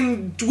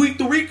fucking tweaked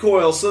the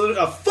recoil. So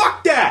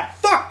fuck that.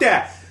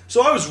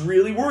 So I was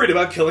really worried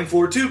about Killing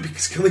Floor 2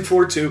 because Killing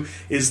Floor 2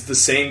 is the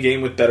same game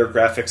with better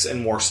graphics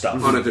and more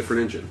stuff. On a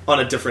different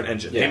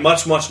engine. Yeah. A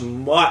much, much,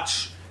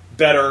 much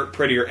better,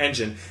 prettier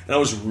engine. And I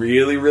was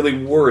really,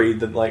 really worried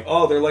that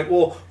they're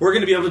well, we're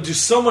going to be able to do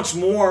so much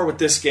more with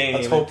this game.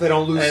 Let's hope they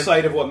don't lose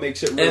sight of what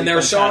makes it really And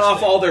they're fantastic. showing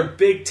off all their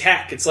big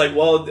tech. It's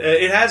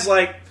it has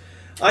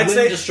I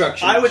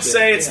would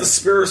say it's the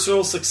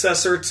spiritual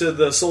successor to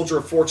the Soldier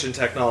of Fortune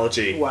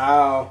technology.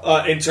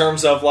 Wow. In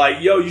terms of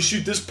you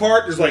shoot this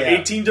part, there's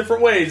 18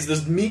 different ways.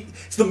 It's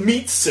the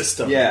meat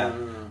system. Yeah.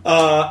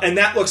 And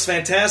that looks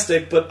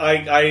fantastic, but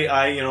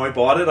I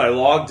bought it, I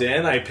logged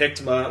in, I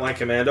picked my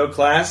commando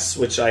class,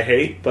 which I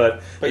hate,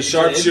 but the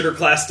sharpshooter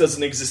class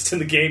doesn't exist in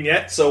the game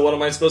yet, so what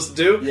am I supposed to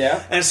do?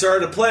 Yeah. And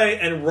started to play,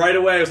 and right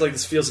away I was like,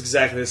 this feels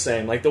exactly the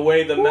same. Like the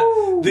way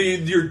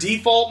your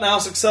default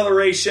mouse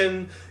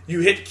acceleration, you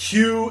hit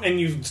Q and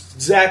you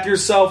zap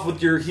yourself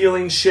with your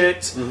healing shit.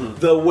 Mm-hmm.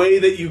 The way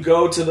that you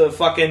go to the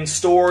fucking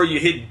store, you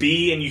hit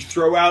B and you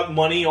throw out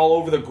money all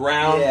over the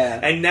ground. Yeah.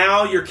 And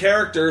now your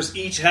characters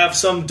each have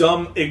some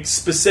dumb,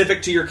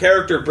 specific to your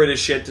character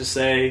British shit to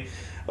say.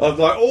 Of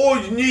like,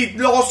 oh, you need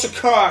lots of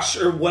cash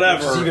or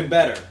whatever. Which is even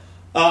better.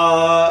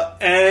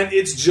 And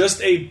it's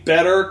just a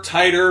better,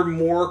 tighter,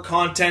 more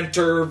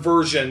content-er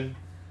version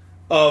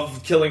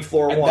of Killing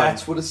Floor 1.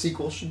 That's what a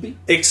sequel should be?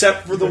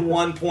 Except for the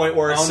one point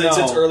where since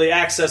it's early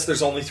access,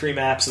 there's only 3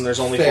 maps and there's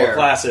only 4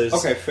 classes.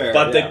 Okay, fair.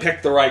 But they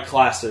picked the right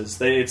classes.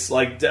 It's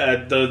like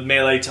the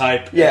melee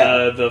type,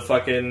 the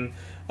fucking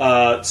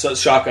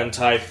shotgun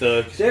type,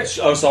 the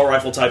assault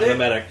rifle type, and the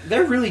medic.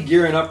 They're really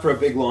gearing up for a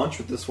big launch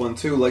with this one,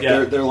 too. Like,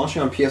 they're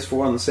launching on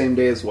PS4 on the same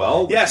day as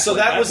well. Yeah, so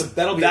that was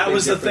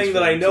the thing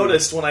that I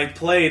noticed when I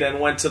played and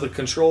went to the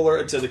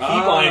controller, to the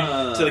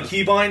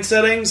keybind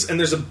settings, and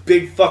there's a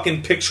big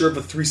fucking picture of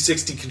a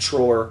 360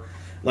 controller.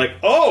 Like,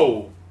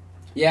 oh!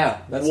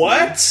 Yeah. That's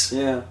what? Nice.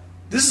 Yeah.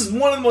 This is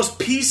one of the most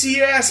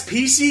PC-ass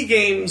PC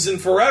games in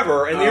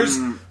forever, and there's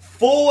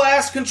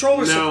full-ass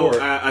controller support.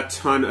 A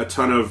ton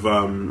of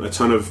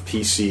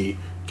PC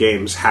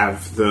games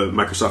have the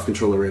Microsoft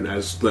controller in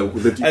as the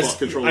default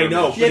controller. I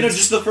know. Yeah, no,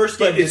 just the first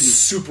game is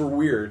super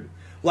weird.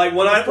 Like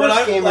when the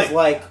first game was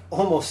like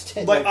almost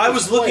 10. Like I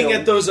was looking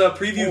at those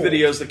preview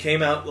videos that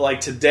came out like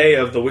today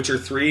of The Witcher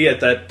 3 at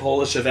that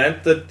Polish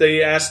event that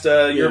they asked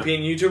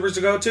European YouTubers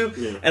to go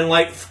to, and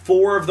like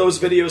 4 of those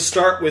videos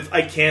start with,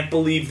 "I can't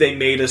believe they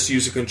made us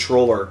use a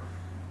controller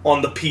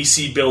on the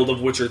PC build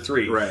of Witcher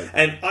 3. Right.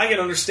 And I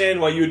can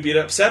understand why you would be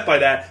upset by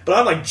that, but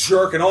I'm like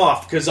jerking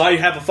off because I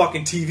have a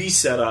fucking TV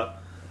set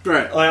up.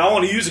 Right. Like, I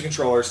want to use a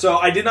controller. So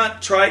I did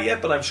not try it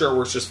yet, but I'm sure it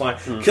works just fine.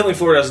 Killing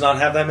Floor does not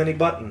have that many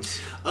buttons.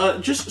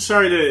 Just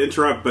sorry to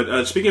interrupt,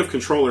 but speaking of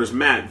controllers,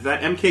 Matt,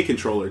 that MK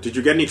controller, did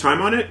you get any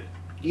time on it?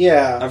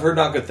 Yeah. I've heard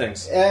not good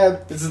things.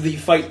 This is the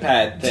fight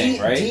pad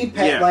thing, right?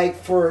 D-pad,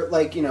 like, for,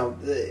 like, you know,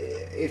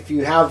 if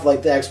you have,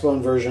 like, the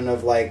Xbone version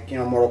of, like, you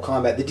know, Mortal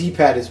Kombat, the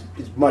D-pad is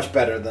much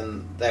better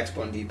than the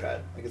Xbone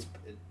D-pad. Like, it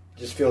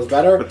just feels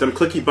better. But them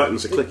clicky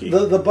buttons are clicky.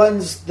 The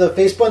buttons, the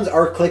face buttons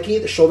are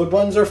clicky. The shoulder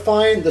buttons are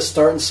fine. The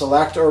start and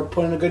select are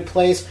put in a good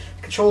place.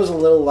 The controller's a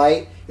little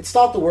light. It's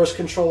not the worst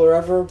controller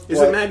ever. Is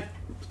it Mad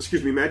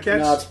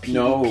Cats? No, it's PvP.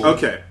 No.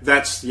 Okay,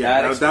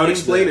 that would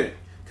explain it.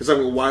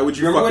 Because why would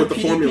you fuck with the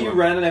formula? PvP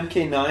ran an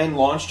MK9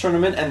 launch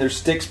tournament and their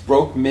sticks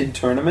broke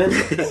mid-tournament?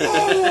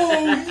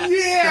 Oh,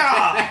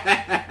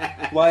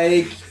 yeah!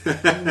 Like,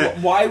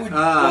 why would...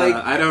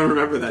 I don't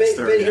remember that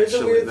story, But here's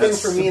a weird thing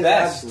for me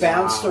that I've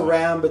bounced Wow.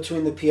 around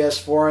between the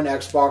PS4 and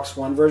Xbox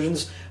One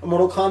versions of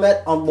Mortal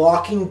Kombat,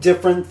 unlocking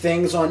different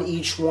things on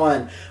each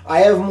one. I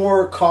have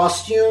more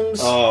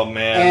costumes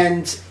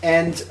and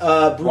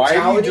brutalities. Why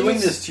are you doing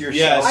this to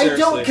yourself? I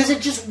don't, because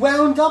it just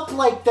wound up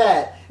like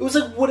that. It was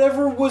like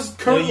whatever was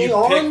currently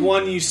on. You pick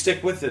one, you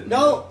stick with it.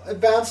 No, I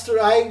bounced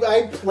around.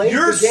 I played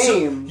the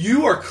game.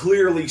 You are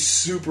clearly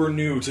super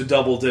new to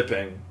double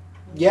dipping.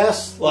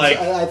 Yes, like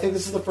I think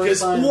this is the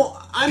first time.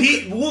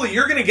 Wooly,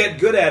 you're going to get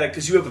good at it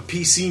because you have a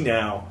PC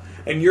now,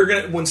 and you're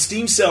going to, when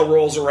Steam Sale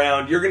rolls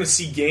around, you're going to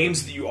see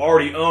games that you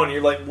already own. And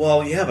you're like,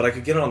 well, yeah, but I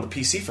could get it on the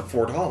PC for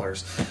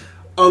 $4.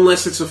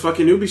 Unless it's a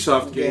fucking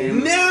Ubisoft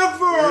game.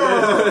 Never!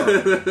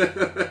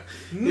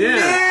 Yeah.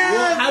 Never!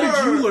 Well, how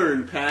did you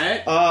learn,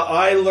 Pat?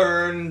 I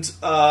learned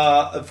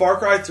Far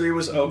Cry 3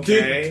 was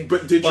okay,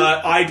 but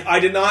I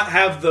did not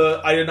have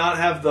the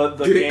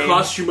Did game. It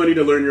cost you money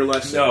to learn your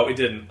lesson? No, it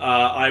didn't.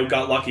 I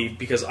got lucky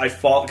because I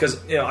followed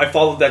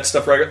that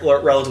stuff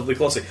relatively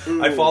closely.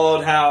 I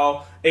followed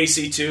how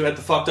AC2 had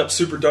the fucked up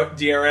super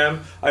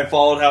DRM. I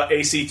followed how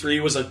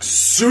AC3 was a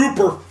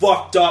super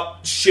fucked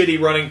up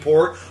shitty running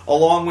port,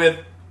 along with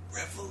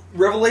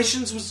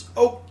Revelations was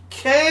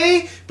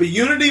okay, but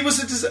Unity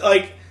was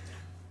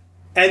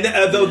and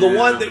the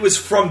one that was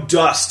from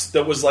Dust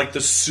that was like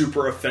the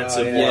super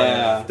offensive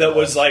one. That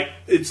was like,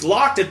 it's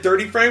locked at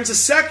 30 frames a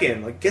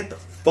second. Like, get the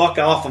fuck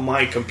off of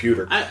my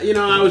computer.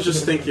 I was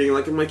just thinking,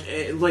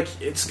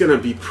 it's gonna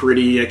be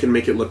pretty. I can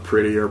make it look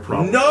prettier,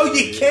 probably. No,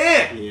 you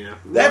can't. Yeah,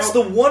 that's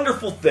the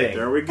wonderful thing.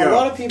 There we go. A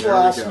lot of people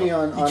ask me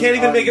on. You can't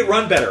even make it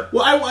run better.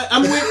 Well,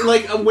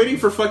 I'm waiting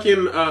for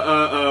fucking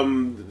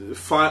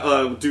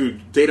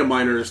data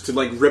miners to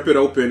rip it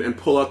open and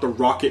pull out the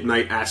Rocket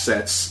Knight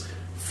assets.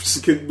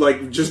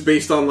 Just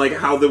based on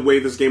how the way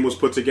this game was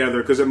put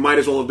together, because it might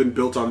as well have been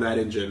built on that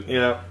engine.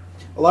 Yeah.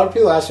 A lot of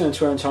people ask me on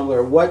Twitter and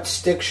Tumblr, what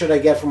stick should I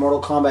get for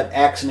Mortal Kombat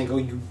X? And I go,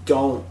 you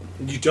don't.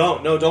 You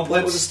don't. No, don't play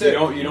it with a stick.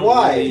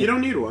 Why? You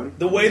don't need one.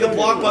 The way the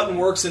block button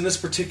works in this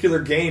particular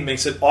game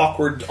makes it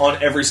awkward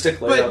on every stick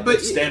layout.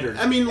 But standard.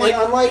 I mean,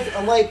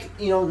 unlike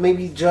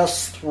maybe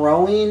just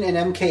throwing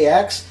an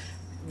MKX,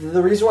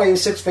 the reason why I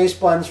use 6 face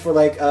buttons for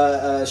like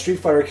Street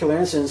Fighter Killer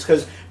Instinct is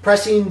because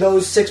pressing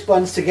those 6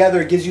 buttons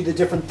together gives you the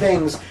different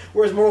things.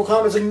 Whereas Mortal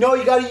Kombat's like, no,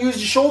 you got to use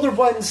the shoulder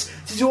buttons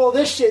to do all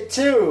this shit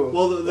too.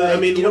 Well, I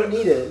mean, you don't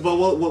need it.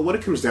 Well, what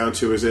it comes down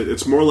to is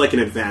it's more like an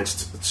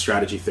advanced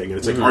strategy thing, and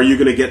it's like, are you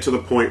going to get to the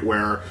point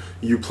where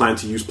you plan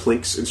to use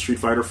plinks in Street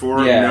Fighter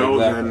 4? Yeah, no,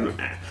 exactly.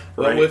 then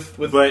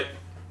right.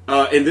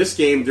 But in this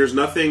game, there's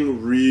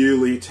nothing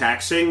really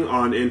taxing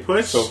on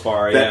inputs so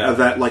far.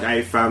 That like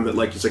I found that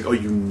like it's like, oh,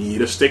 you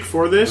need a stick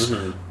for this,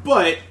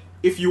 but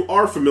if you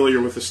are familiar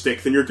with a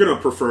stick, then you're going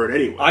to prefer it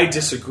anyway. I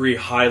disagree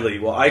highly.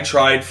 Well, I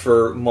tried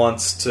for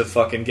months to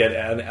fucking get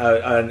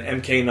an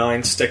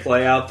MK9 stick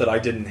layout that I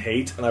didn't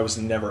hate, and I was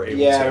never able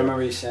to. Yeah, I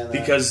remember you saying that.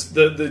 Because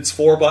it's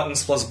 4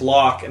 buttons plus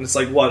block, and it's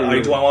like, what?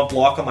 Do I want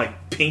block on my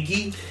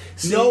pinky?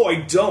 No, I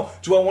don't.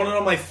 Do I want it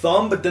on my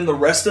thumb? But then the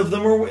rest of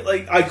them are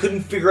like, I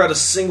couldn't figure out a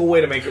single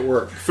way to make it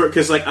work.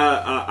 Because like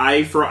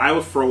I for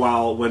a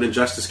while when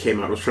Injustice came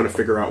out, I was trying to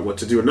figure out what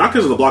to do, and not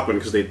because of the block button,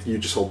 because you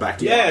just hold back.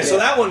 So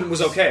that one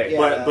was okay.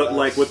 Yeah, but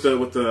like with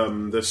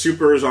the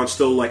supers on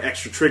still like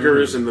extra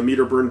triggers and the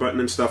meter burn button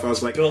and stuff, I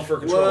was like, built for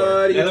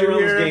controller. What do you do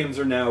here? Games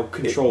are now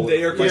controller.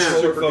 They are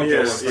controller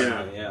focused.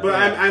 But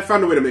I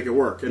found a way to make it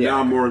work, and now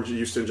I'm more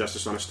used to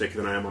Injustice on a stick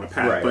than I am on a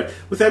pad. Right. But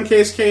with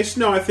MK's case,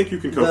 no, I think you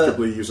can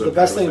comfortably use it. The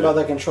best thing about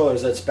that controller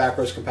is that it's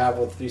backwards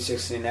compatible with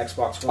 360 and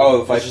Xbox One.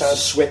 Oh, the it's just a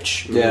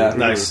Switch. Yeah,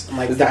 nice. I'm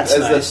like, that's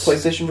nice. Is the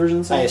PlayStation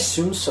version same? I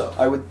assume so.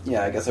 I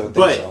guess I would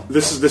think so. But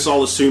this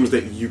all assumes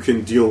that you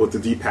can deal with the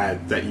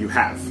D-pad that you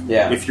have.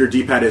 Yeah. If your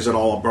D-pad is at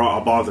all a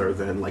bother,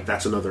 then like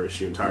that's another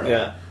issue entirely.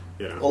 Yeah.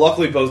 Yeah. Well,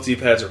 luckily both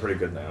D-pads are pretty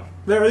good now.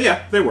 They work.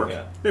 Yeah.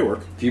 They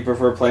work. If you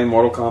prefer playing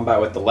Mortal Kombat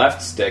with the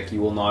left stick,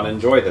 you will not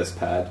enjoy this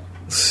pad.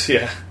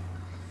 Yeah.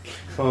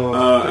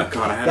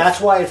 That's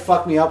why it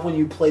fucked me up when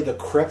you play the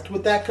Crypt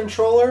with that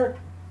controller.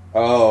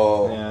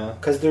 Oh. Yeah.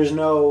 Because there's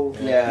no...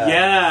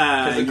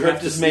 Yeah. Because the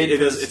Crypt is made for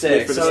the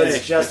stick. So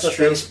it's just the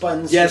face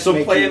buttons. Yeah, so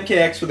play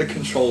MKX with a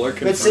controller.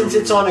 But since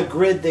it's on a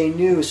grid, they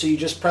knew, so you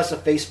just press a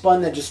face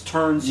button that just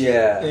turns you.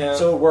 Yeah.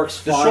 So it works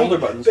fine. The shoulder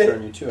buttons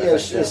turn you too. Yeah,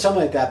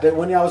 something like that. But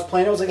when I was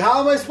playing, I was like, how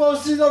am I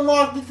supposed to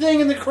unlock the thing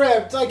in the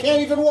Crypt? I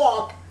can't even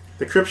walk.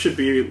 The Crypt should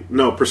be...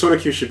 No, Persona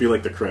Q should be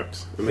like the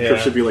Crypt. And the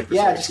Crypt should be like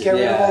Persona Q. Just get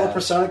rid of all the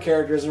Persona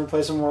characters and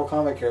replace them with Mortal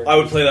Kombat characters. I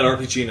would play that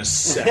RPG in a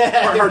second.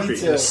 Heartbeat.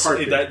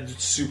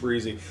 That's super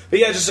easy. But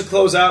yeah, just to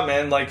close out,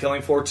 man, like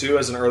Killing Floor 2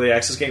 as an early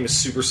access game is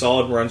super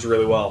solid and runs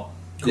really well.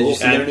 Did you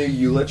see their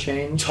new EULA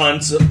change?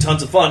 Tons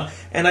of fun.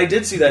 And I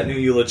did see that new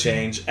EULA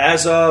change.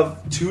 As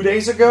of 2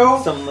 days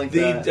ago, something like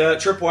that.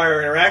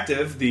 Tripwire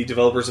Interactive, the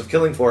developers of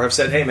Killing Floor, have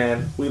said, hey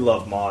man, we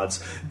love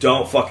mods.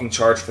 Don't fucking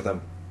charge for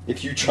them.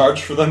 If you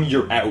charge for them,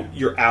 you're out.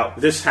 You're out.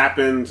 This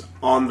happened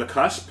on the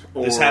cusp?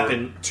 Or? This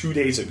happened 2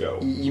 days ago.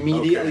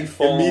 Immediately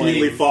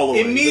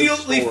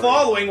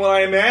following what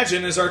I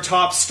imagine is our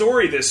top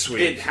story this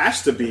week. It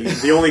has to be.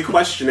 The only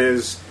question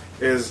is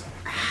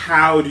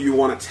how do you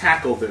want to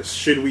tackle this?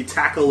 Should we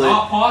tackle it?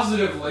 Not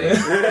positively. All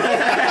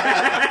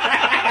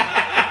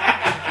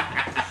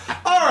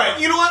right,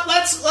 you know what?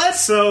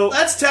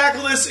 Let's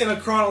tackle this in a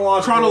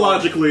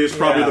chronologically is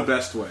probably the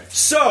best way.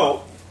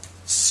 So,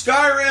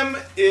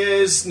 Skyrim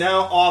is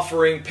now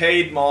offering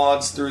paid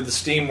mods through the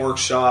Steam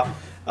Workshop.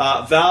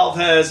 Valve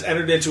has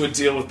entered into a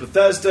deal with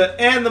Bethesda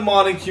and the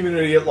modding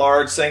community at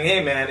large, saying,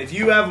 hey man, if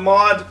you have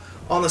mod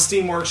on the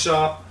Steam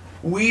Workshop,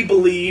 we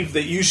believe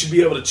that you should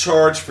be able to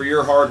charge for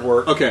your hard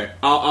work. Okay,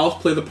 I'll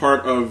play the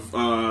part of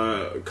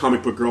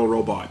Comic Book Girl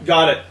Robot.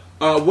 Got it.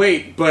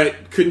 Wait,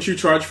 but couldn't you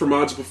charge for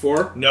mods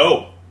before?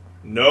 No,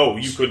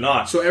 you could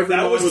not. So every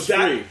mod was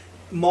free.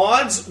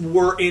 Mods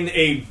were in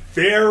a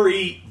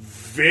very...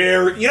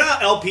 you know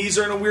how LPs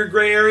are in a weird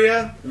gray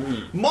area?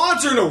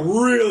 Mods are in a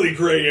really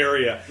gray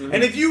area.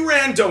 And if you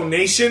ran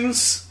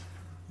donations,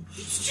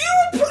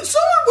 someone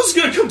was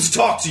going to come to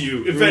talk to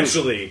you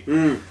eventually.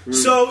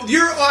 So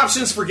your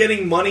options for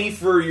getting money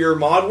for your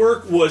mod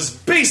work was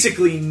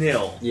basically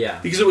nil. Yeah.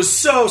 Because it was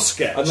so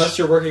sketch. Unless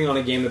you're working on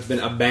a game that's been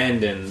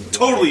abandoned.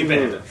 Totally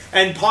abandoned.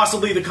 And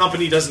possibly the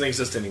company doesn't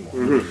exist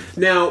anymore.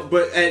 Now,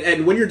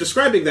 and when you're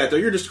describing that, though,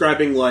 you're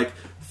describing, like,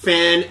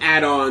 fan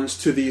add-ons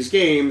to these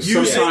games,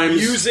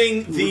 sometimes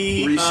using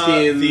the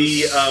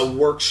reskins,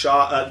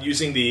 workshop,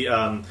 using the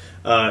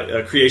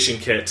creation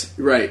kit,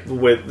 right?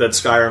 That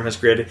Skyrim has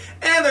created,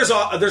 and there's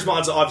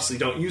mods that obviously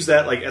don't use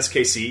that, like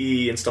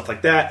SKCE and stuff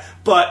like that.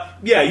 But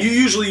yeah, you're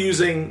usually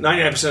using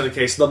 99% of the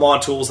case the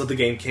mod tools that the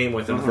game came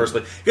with in the first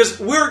place. Because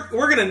we're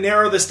going to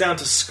narrow this down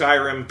to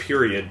Skyrim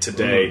period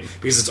today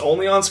because it's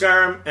only on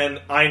Skyrim,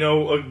 and I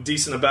know a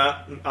decent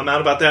amount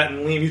about that.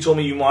 And Liam, you told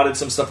me you modded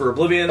some stuff for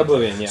Oblivion.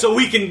 Yeah. So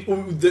we can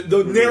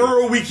the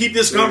narrower we keep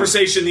this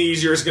conversation, the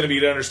easier it's going to be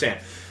to understand.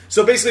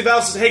 So basically,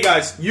 Valve says, "Hey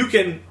guys, you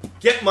can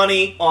get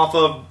money off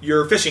of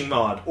your fishing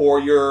mod or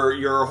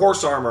your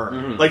horse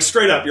armor, like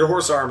straight up your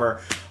horse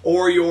armor,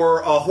 or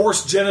your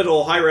horse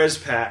genital high-res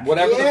pack,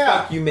 whatever the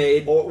fuck you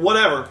made, or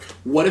whatever."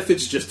 What if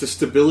it's just a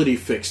stability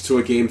fix to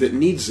a game that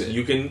needs it?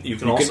 You can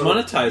also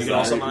monetize that. You can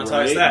also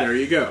monetize that. There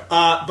you go.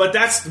 But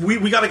that's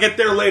we got to get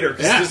there later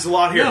because there's a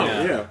lot here.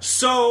 Yeah.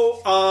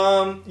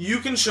 So you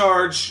can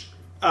charge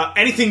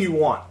anything you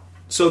want.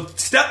 So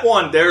step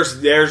one,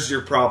 there's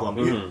your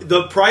problem.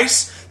 The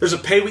price, there's a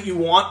pay what you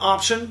want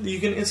option that you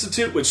can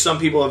institute, which some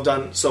people have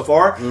done so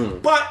far.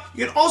 But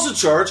you can also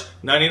charge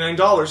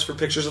 $99 for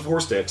pictures of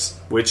horse dicks,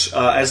 which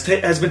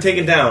has been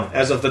taken down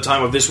as of the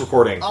time of this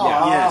recording.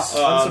 Yes,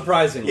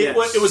 unsurprisingly.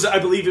 It was, I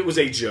believe, it was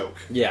a joke.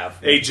 Yeah,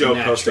 a joke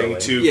posting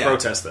to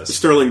protest this.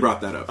 Sterling brought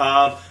that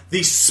up.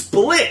 The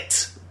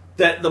split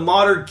that the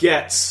modder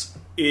gets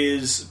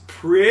is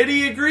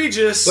pretty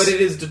egregious, but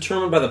it is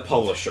determined by the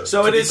publisher.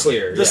 So it is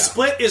clear. The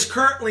split is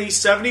currently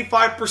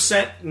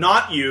 75%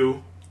 not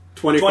you,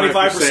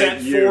 25%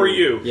 for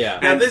you. Yeah,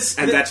 and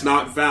that's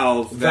not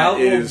Valve.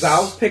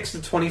 Valve picks the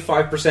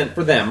 25%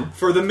 for them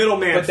for the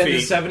middleman, but then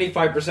the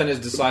 75% is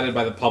decided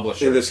by the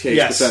publisher. In this case,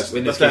 Bethesda.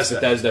 In this case,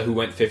 Bethesda, who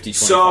went 50-25.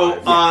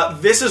 So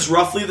this is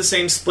roughly the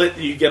same split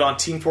that you get on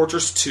Team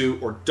Fortress 2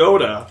 or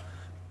Dota.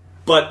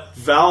 But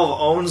Valve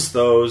owns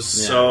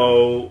those,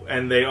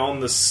 and they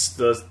own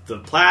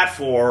the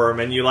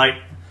platform, and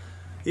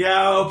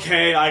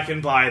okay, I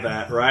can buy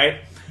that,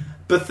 right?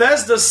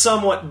 Bethesda's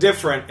somewhat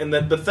different in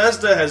that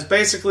Bethesda has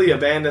basically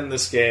abandoned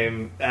this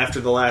game after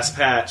the last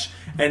patch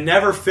and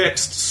never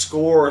fixed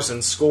scores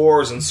and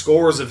scores and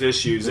scores of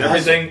issues.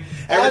 Everything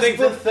from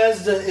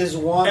Bethesda is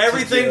one.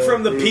 Everything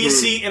from the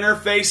PC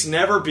interface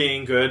never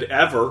being good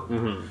ever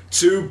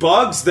to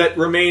bugs that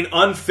remain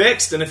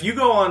unfixed. And if you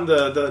go on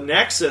the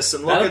Nexus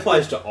and look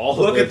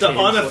at the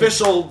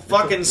unofficial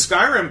fucking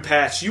Skyrim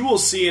patch, you will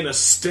see an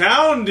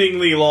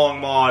astoundingly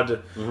long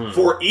mod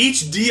for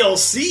each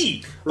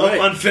DLC of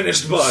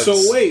unfinished bugs.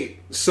 So wait,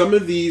 some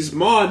of these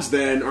mods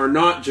then are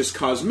not just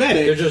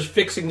cosmetic. They're just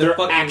fixing the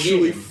fucking game. They're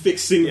actually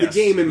fixing the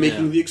game and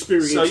making the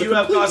experience. So you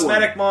have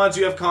cosmetic mods,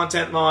 you have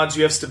content mods,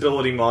 you have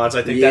stability mods.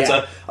 I think that's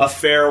a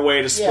fair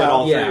way to split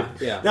all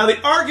three. Yeah. Now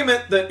the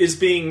argument that is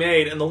being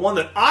made, and the one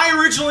that I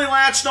originally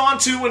latched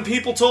onto when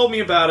people told me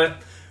about it,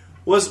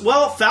 was,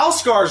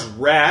 Falscar's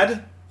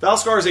rad.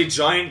 Falscar is a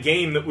giant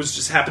game that was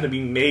just happened to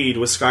be made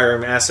with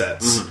Skyrim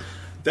assets.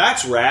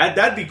 That's rad.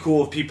 That'd be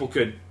cool if people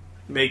could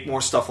make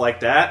more stuff like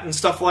that, and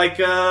stuff like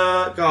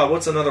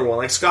what's another one?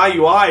 Like Sky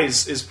UI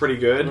is pretty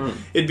good.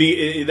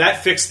 That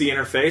fixed the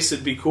interface.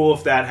 It'd be cool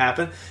if that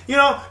happened.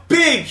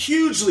 Big,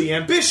 hugely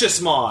ambitious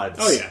mods.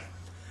 Oh yeah.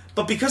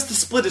 But because the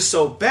split is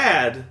so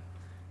bad,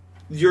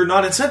 you're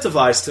not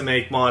incentivized to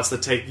make mods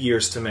that take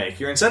years to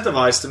make. You're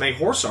incentivized to make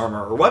horse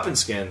armor or weapon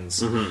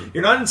skins.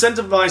 You're not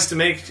incentivized to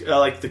make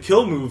the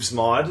kill moves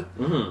mod.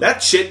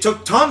 That shit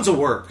took tons of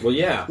work. Well,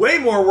 yeah, way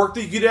more work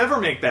than you could ever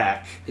make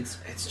back.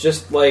 It's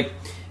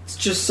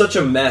just such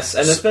a mess,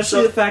 and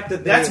especially the fact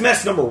that that's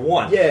mess number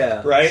one.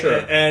 Yeah, right.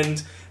 Sure.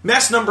 And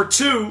mess number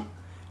two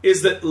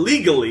is that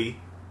legally,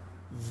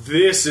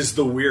 this is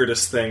the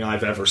weirdest thing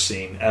I've ever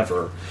seen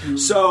ever.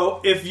 So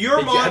if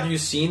your mod, have you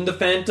seen the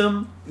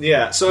Phantom?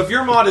 Yeah. So if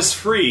your mod is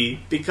free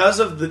because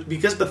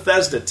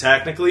Bethesda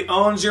technically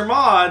owns your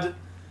mod,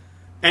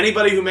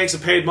 anybody who makes a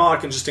paid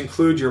mod can just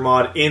include your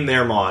mod in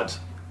their mod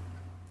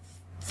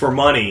for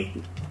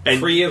money. And,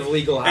 free of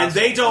legal hassle. And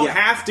they don't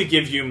have to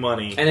give you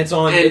money. And it's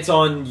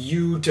on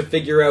you to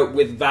figure out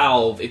with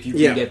Valve if you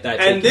can get that.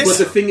 But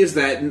the thing is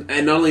that,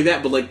 and not only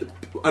that, but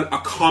a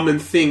common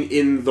thing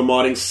in the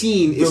modding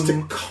scene is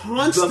to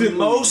constantly... The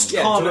most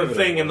common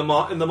thing in the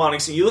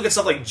modding scene. You look at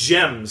stuff like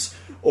gems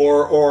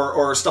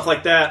or stuff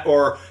like that,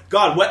 or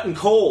Wet and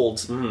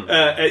Cold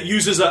it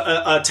uses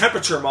a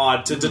temperature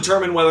mod to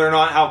determine whether or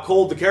not how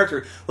cold the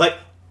character...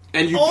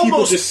 And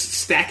people just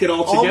stack it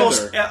all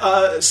together.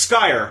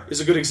 Skyer is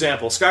a good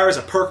example. Skyer is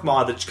a perk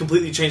mod that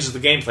completely changes the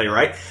gameplay,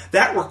 right?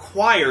 That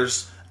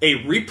requires a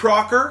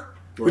reprocker,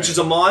 which is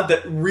a mod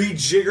that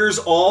rejiggers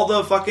all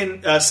the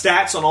fucking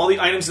stats on all the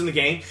items in the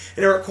game,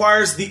 and it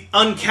requires the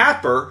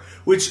uncapper,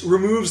 which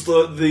removes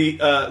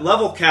the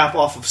level cap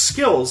off of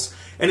skills.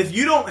 And if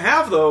you don't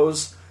have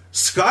those,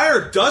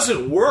 Skyer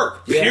doesn't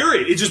work,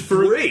 period. It just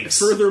breaks.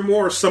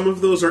 Furthermore, some of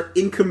those are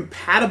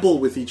incompatible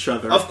with each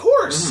other. Of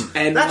course.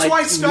 And that's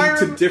why Skyrim...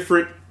 lead to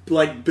different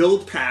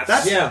build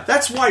paths.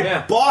 That's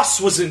why Boss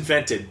was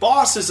invented.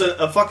 Boss is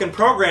a fucking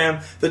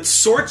program that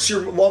sorts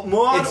your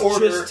mod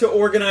order. It's just to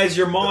organize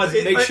your mods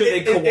and make sure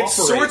they cooperate. It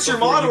sorts your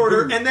mod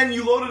order, and then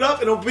you load it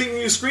up, and it'll bring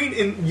you a screen.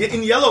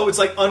 In yellow, it's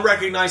like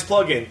unrecognized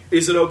plugin.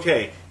 Is it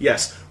okay?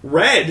 Yes.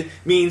 Red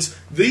means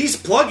these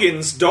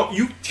plugins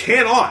you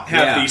cannot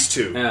have these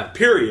two.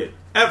 Period.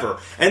 Ever.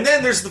 And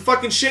then there's the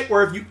fucking shit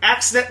where if you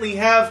accidentally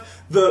have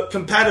the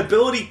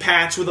compatibility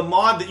patch with a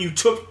mod that you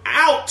took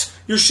out,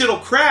 your shit'll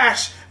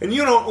crash, and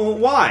you don't know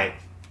why.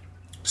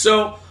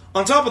 So,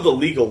 on top of the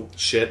legal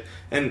shit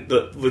and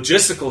the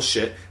logistical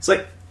shit, it's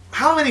like,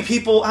 how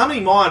many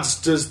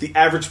mods does the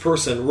average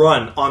person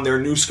run on their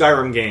new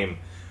Skyrim game?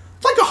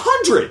 Like 100!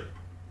 100. Even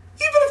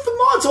if the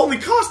mods only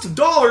cost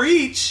 $1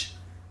 each,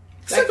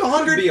 it's like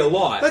 100. Be a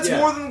lot. That's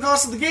more than the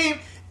cost of the game,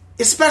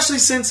 especially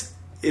since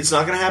it's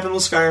not going to happen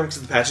with Skyrim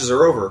because the patches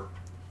are over.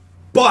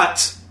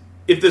 But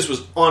if this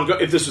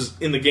was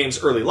in the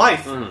game's early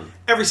life,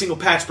 every single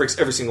patch breaks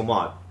every single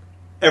mod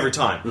every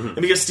time, and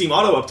because Steam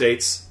auto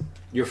updates,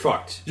 you're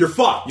fucked. You're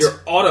fucked.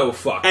 You're auto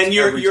fucked, and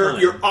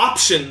your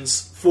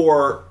options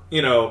for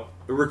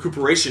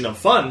recuperation of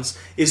funds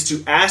is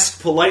to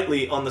ask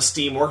politely on the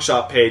Steam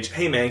Workshop page,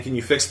 "Hey man, can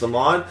you fix the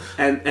mod?"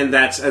 And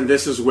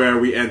this is where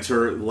we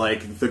enter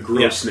like the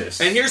grossness.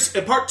 Yeah. And here's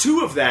part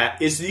 2 of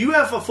that is you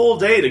have a full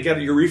day to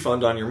get your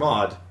refund on your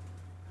mod.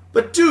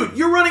 But dude,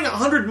 you're running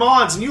 100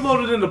 mods and you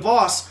load it into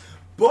Boss.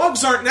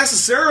 Bugs aren't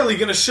necessarily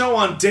going to show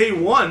on day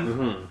 1.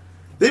 Mm-hmm.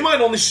 They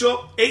might only show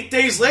up 8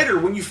 days later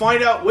when you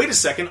find out, wait a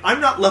second, I'm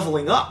not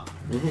leveling up.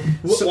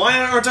 Mm-hmm. Why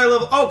aren't I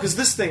level? Oh, because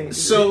this thing.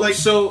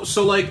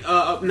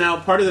 Now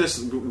part of this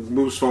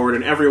moves forward,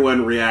 and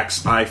everyone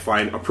reacts, I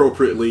find,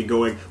 appropriately,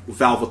 going,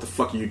 "Valve, what the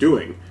fuck are you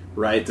doing?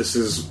 Right? This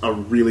is a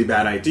really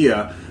bad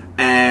idea."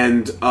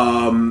 And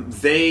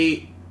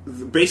they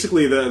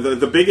basically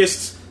the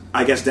biggest,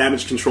 I guess,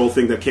 damage control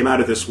thing that came out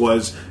of this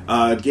was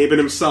Gaben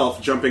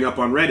himself jumping up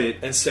on Reddit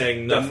and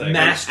saying nothing. The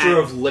master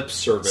of lip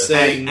service.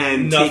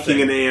 And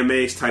taking an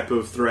AMA's type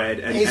of thread.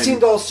 And he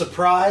seemed all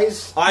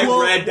surprised. I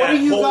read that what are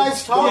you whole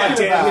guys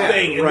talking about?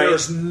 thing, and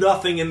there's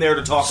nothing in there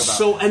to talk about.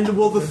 So,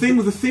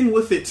 the thing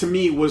with it to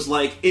me was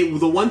like,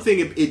 the one thing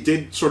it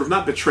did sort of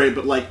not betray,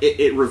 but like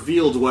it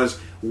revealed was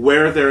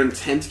where their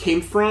intent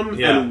came from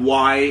and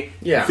why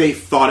they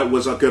thought it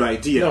was a good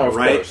idea,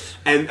 right? Course.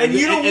 And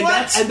you know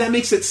what? That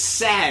makes it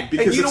sad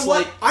because and you know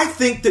what? I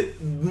think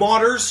that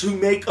modders who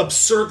make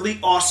absurdly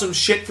awesome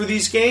shit for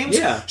these games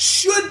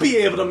should be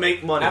able to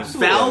make money.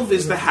 Absolutely. Valve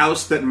is the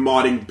house that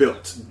modding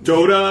built.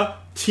 Dota,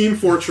 Team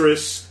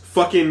Fortress,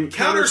 fucking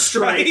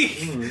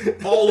Counter-Strike,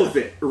 all of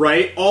it,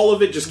 right? All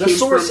of it just the came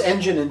Source from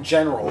engine in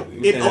general.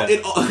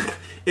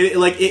 And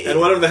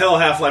whatever the hell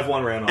Half-Life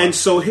 1 ran on. And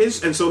so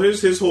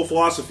his whole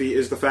philosophy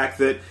is the fact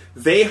that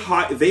they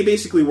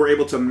basically were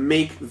able to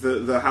make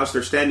the house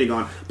they're standing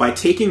on by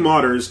taking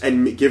modders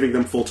and giving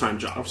them full-time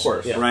jobs. Of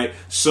course, right?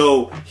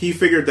 So he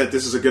figured that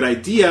this is a good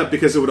idea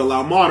because it would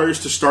allow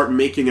modders to start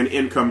making an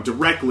income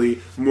directly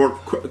more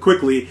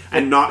quickly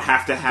and not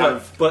have to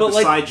have the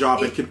side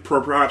job and could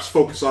perhaps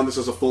focus on this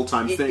as a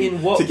full-time thing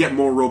to get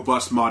more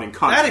robust modding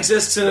content. That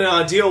exists in an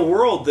ideal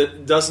world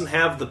that doesn't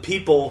have the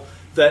people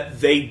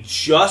that they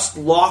just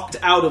locked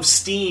out of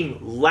Steam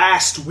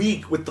last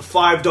week with the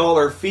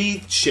 $5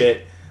 fee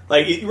shit.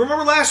 Like, you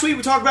remember last week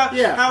we talked about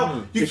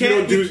how if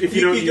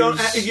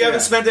you haven't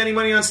spent any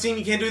money on Steam,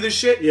 you can't do this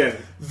shit? Yeah.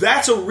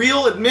 That's a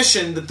real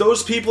admission that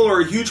those people are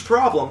a huge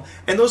problem,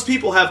 and those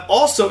people have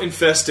also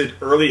infested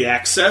early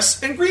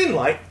access and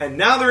Greenlight, and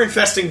now they're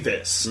infesting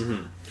this.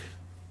 Mm-hmm.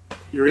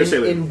 You're gonna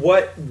say in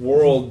what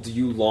world do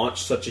you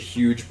launch such a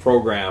huge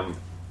program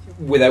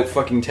without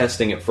fucking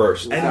testing it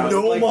first? And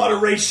no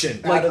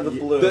moderation. Out of the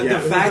blue. The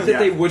fact that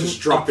they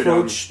wouldn't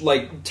approach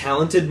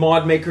talented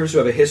mod makers who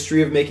have a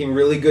history of making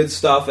really good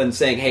stuff and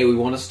saying, hey, we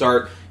want to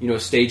start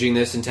staging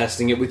this and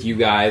testing it with you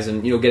guys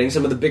and getting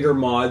some of the bigger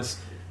mods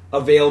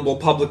available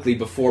publicly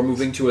before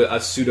moving to a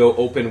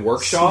pseudo-open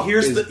workshop.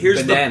 Here's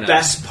the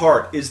best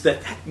part, is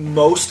that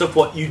most of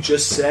what you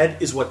just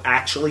said is what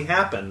actually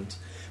happened.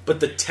 But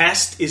the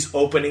test is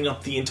opening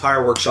up the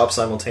entire workshop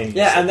simultaneously.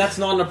 Yeah, and that's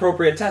not an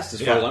appropriate test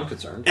as far as I'm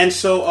concerned. And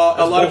so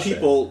a lot of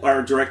people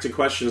are directing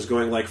questions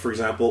going like, for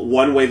example,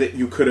 one way that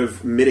you could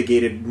have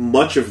mitigated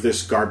much of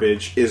this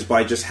garbage is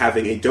by just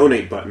having a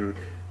donate button,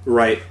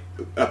 right?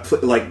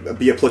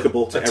 Be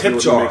applicable to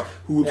everyone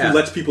who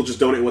lets people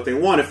just donate what they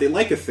want if they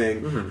like a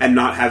thing, and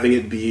not having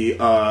it be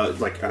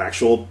like an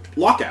actual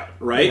lockout,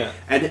 right? Yeah.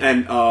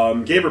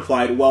 And Gabe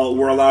replied, "Well,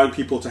 we're allowing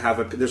people to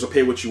have there's a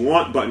pay what you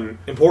want button,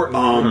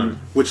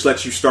 which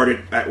lets you start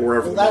it at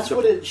wherever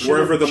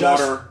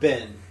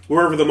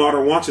wherever the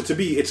modder wants it to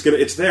be.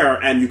 It's there,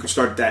 and you can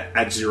start that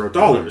at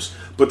 $0.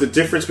 But the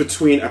difference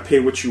between a pay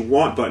what you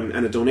want button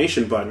and a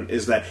donation button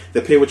is that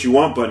the pay what you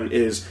want button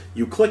is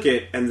you click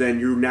it, and then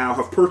you now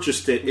have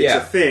purchased it. It's a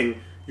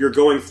thing. You're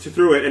going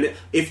through it, and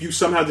if you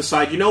somehow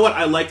decide, you know what,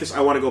 I like this, I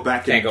want to go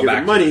back and give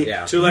it money,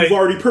 you've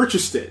already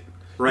purchased it.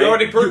 Right? You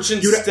already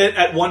purchased it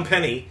at 1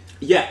 penny.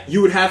 Yeah,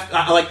 you would have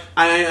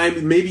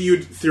maybe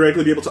you'd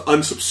theoretically be able to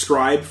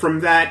unsubscribe from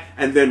that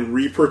and then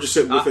repurchase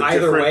it with a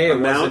different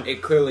amount.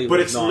 It clearly, but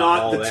it's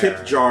not the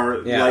tip jar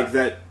like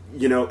that.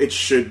 It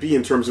should be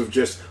in terms of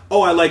just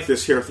I like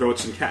this, here, throw it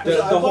some cash.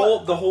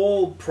 The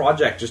whole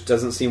project just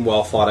doesn't seem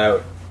well thought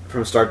out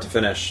from start to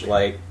finish.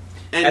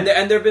 And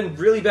there have been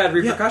really bad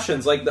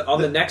repercussions.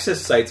 On the Nexus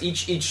sites,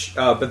 each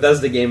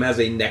Bethesda game has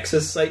a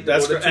Nexus site.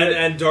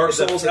 And Dark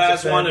Souls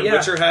has one, and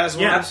Witcher has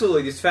one. Yeah,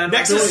 absolutely. These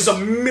Nexus is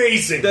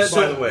amazing,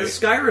 by the way. The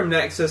Skyrim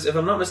Nexus, if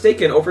I'm not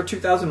mistaken, over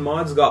 2,000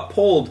 mods got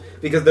pulled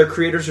because their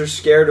creators are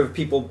scared of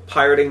people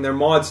pirating their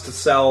mods to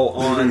sell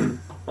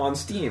on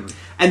Steam.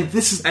 And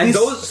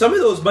some of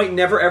those might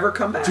never ever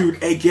come back.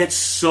 Dude, it gets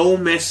so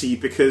messy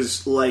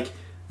because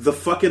the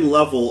fucking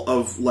level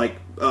of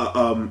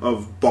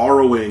of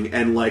borrowing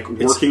and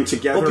working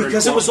together. Well,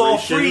 because it was all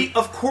free,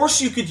 of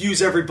course you could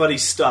use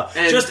everybody's stuff.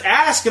 Just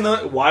ask,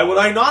 and why would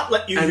I not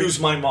let you use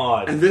my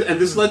mod? And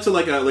this led to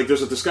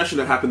there's a discussion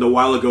that happened a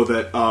while ago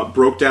that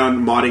broke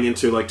down modding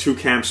into two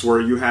camps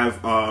where you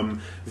have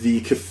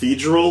the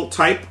cathedral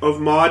type of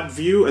mod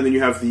view, and then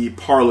you have the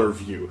parlor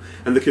view.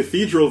 And the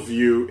cathedral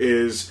view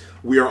is,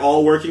 we are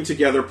all working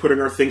together, putting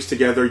our things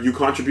together. You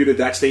contributed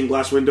that stained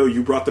glass window.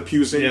 You brought the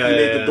pews in. You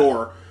made the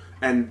door.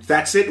 And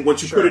that's it.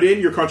 Once you put it in,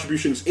 your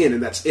contribution's in,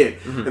 and that's it.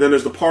 Mm-hmm. And then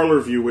there's the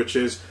parlor view, which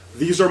is,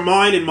 these are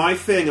mine and my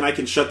thing, and I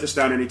can shut this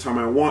down anytime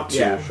I want to.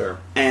 Yeah, sure.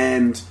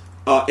 And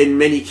in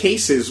many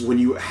cases, when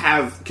you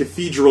have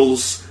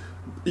cathedrals,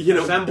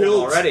 built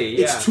already,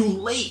 it's too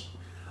late.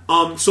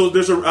 So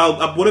there's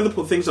one of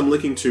the things I'm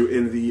linking to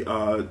in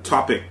the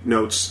topic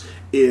notes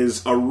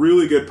is a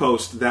really good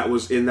post that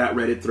was in that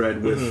Reddit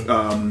thread with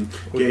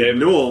Gabe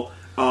Newell.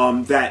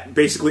 That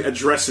basically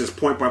addresses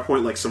point by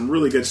point some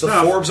really good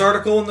stuff. The Forbes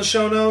article in the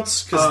show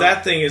notes, because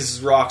that thing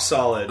is rock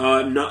solid.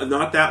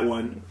 Not that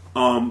one.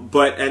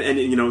 But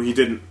he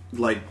didn't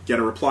get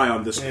a reply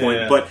on this point.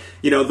 Yeah. But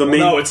the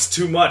main it's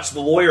too much. The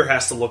lawyer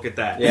has to look at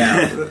that.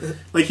 Yeah,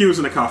 he was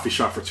in a coffee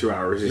shop for 2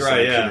 hours.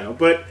 Right. Yeah.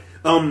 But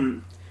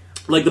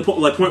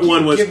point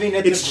one was giving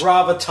it the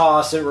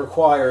gravitas it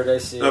required. I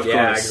see. Of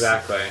yeah, course.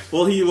 Exactly.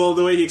 Well,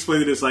 the way he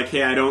explained it is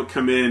hey, I don't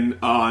come in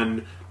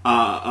on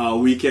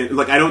weekend.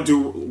 I don't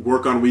do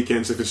work on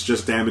weekends if it's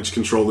just damage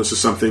control. This is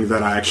something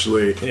that I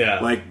actually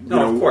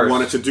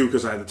wanted to do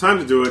because I had the time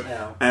to do it.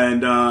 Yeah.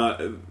 And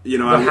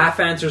the half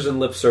answers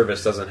and lip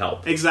service doesn't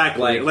help.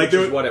 Exactly, which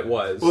is what it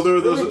was. Well, there were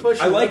those.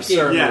 I like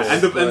service. Yeah,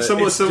 and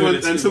someone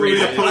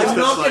made a post. I'm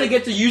not going to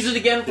get to use it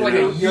again for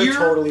a year. You're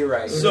totally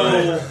right.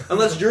 So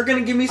unless you're going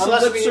to give me some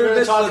lip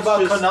service, talk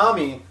about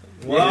Konami.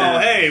 Well,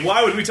 hey,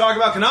 why would we talk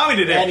about Konami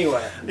today?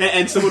 Anyway.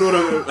 And someone would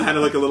have had a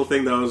little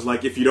thing that was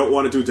if you don't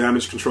want to do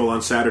damage control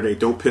on Saturday,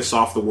 don't piss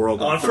off the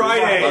world on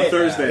Friday. On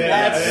Thursday.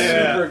 That's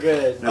super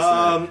good.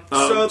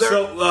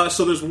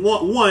 So there's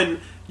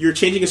one, you're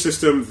changing a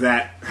system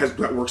that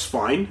works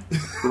fine,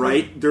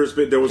 right? There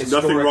was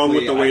nothing wrong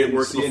with the way it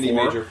worked before. Any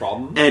major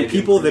problem. And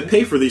people that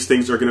pay for these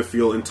things are going to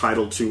feel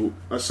entitled to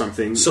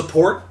something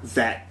support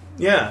that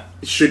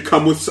should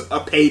come with a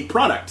paid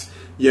product.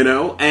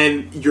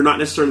 And you're not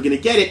necessarily going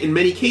to get it. In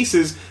many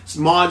cases,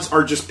 mods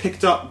are just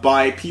picked up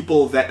by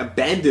people that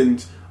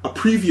abandoned a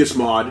previous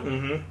mod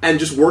and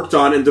just worked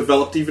on and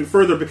developed even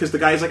further because the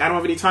guy's I don't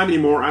have any time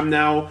anymore.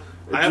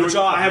 I have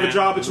a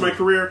job. It's my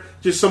career.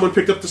 Just someone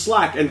picked up the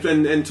slack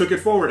and took it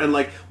forward. And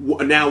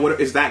now, what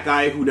is that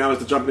guy who now has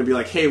the jump going to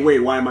be hey, wait,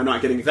 why am I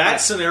not getting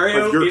that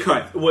scenario?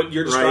 What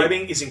you're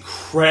describing is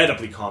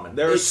incredibly common.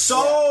 There are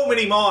so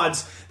many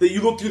mods that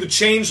you look through the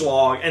change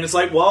log and it's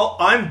well,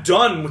 I'm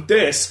done with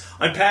this.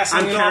 I'm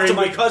passing it off to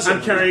my cousin.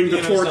 I'm carrying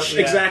the torch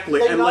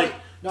exactly. And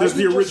there's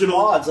the original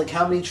mods,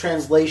 how many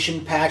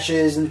translation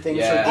patches and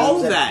things are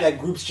all that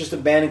groups just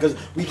abandoned because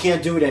we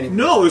can't do it anymore.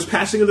 No, it was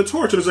passing of the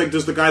torch. It was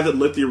does the guy that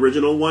lit the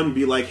original one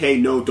be hey,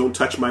 no, don't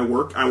touch my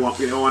work. I want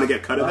to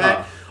get cut of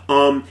that.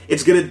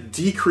 It's going to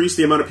decrease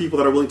the amount of people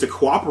that are willing to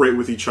cooperate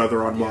with each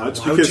other on mods.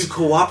 Why would you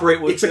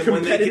cooperate with them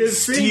when they can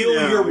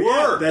steal your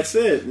work? That's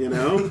it.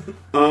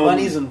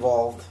 Money's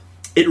involved.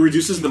 It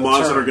reduces the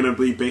mods that are going to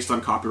be based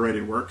on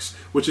copyrighted works,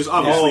 which is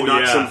obviously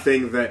not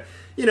something that.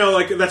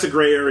 That's a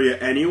gray area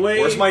anyway.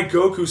 Where's my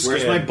Goku skin?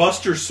 Where's my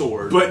Buster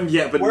sword? But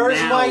where's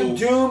now, my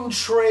Doom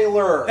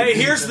trailer? Hey,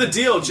 here's the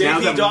deal.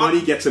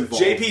 Money gets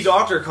involved. JP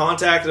Doctor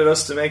contacted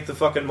us to make the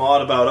fucking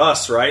mod about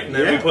us, right? And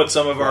then we put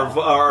some of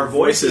our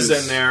voices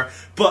in there.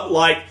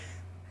 But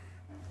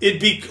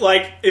it'd be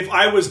if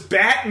I was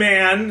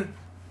Batman.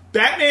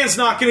 Batman's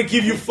not going to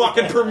give you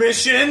fucking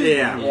permission.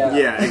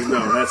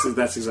 No,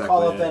 that's exactly.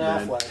 Call up Ben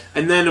Affleck.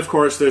 And then of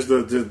course there's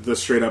the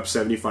straight up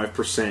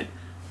 75%.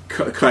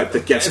 Cut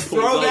that gets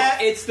throw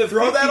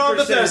that on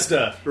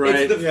Bethesda,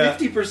 right? It's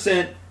the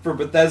 50% for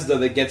Bethesda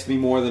that gets me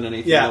more than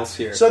anything else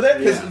here. So that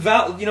because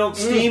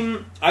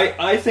Steam,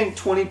 I think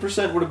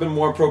 20% would have been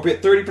more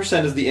appropriate.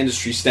 30% is the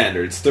industry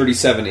standard. It's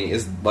 30/70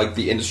 is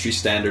the industry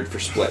standard for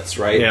splits,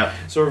 right? Yeah.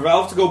 So for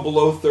Valve to go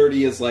below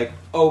 30 is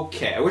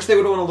okay. I wish they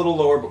would have went a little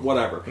lower, but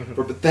whatever. Mm-hmm.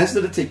 For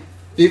Bethesda to take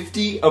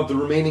 50 of the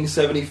remaining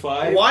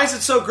 75. Why is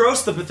it so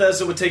gross that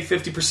Bethesda would take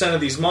 50%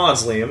 of these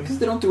mods, Liam? Because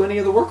they don't do any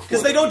of the work.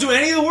 Because they don't do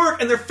any of the work,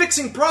 and they're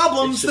fixing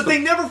problems that they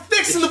never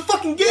fix in the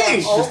fucking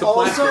game.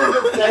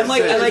 And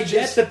I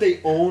get that they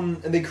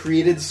own and they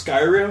created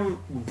Skyrim.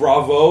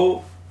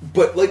 Bravo.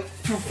 But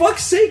for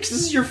fuck's sakes,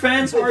 this is your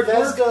fans' hard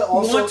work. Who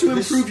want to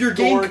improve your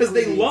game because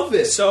they love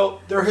it. So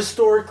they're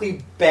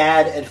historically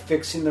bad at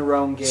fixing their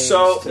own games.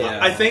 So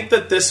I think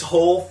that this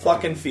whole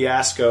fucking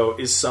fiasco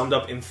is summed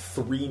up in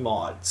 3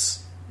 mods.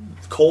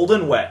 Cold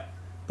and Wet,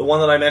 the one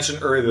that I mentioned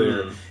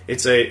earlier.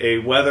 It's a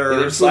weather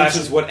 /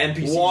 what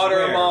NPCs water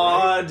wear,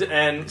 mod right?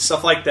 and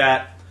stuff like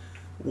that.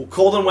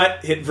 Cold and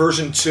Wet hit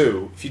version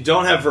 2. If you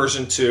don't have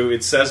version 2,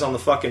 it says on the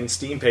fucking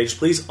Steam page,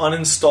 please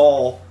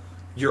uninstall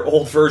your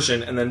old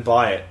version and then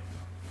buy it,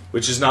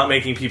 which is not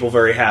making people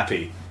very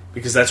happy.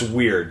 because that's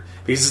weird.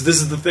 Because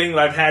this is the thing that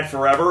I've had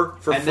forever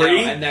for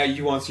free. And now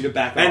you wants you to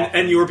back off.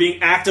 And you were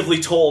being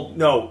actively told,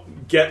 no,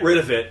 get rid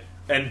of it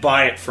and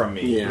buy it from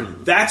me. Yeah.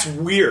 That's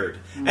weird.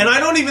 And I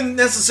don't even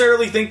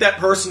necessarily think that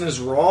person is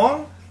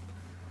wrong,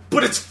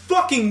 but it's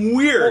fucking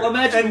weird. Well,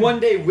 imagine one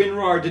day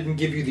WinRAR didn't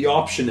give you the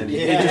option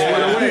anymore. It just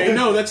went away.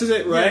 No, that's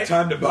it, right? Yeah,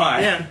 time to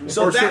buy. Yeah.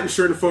 So or certain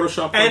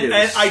Photoshop plugins. And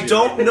I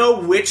don't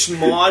know which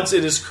mods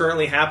it is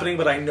currently happening,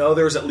 but I know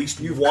there's at least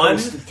one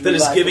that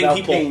is giving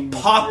people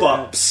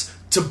pop-ups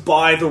to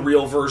buy the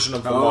real version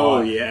of the mod.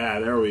 Oh, yeah,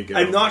 there we go.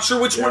 I'm not sure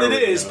which one it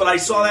is, but I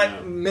saw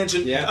that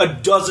mentioned a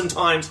dozen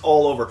times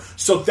all over.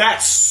 So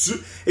that's...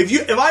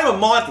 If I have a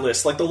mod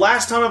list, like the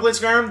last time I played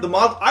Skyrim, the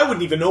mod, I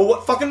wouldn't even know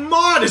what fucking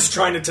mod is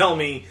trying to tell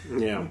me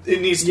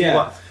it needs to be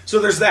mod. So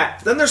there's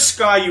that. Then there's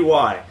Sky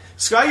UI.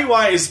 Sky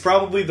UI is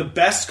probably the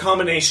best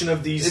combination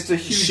of these. It's a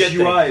huge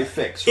UI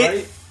fix, right?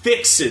 It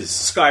fixes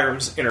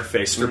Skyrim's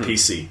interface for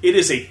PC. It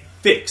is a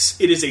fix.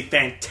 It is a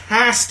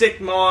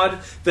fantastic mod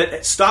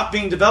that stopped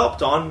being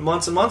developed on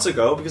months and months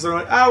ago because they're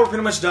like, we're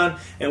pretty much done,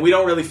 and we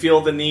don't really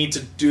feel the need to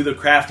do the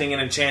crafting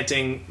and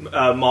enchanting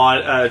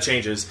mod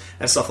changes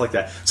and stuff like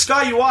that.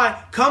 Sky UI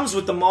comes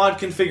with the mod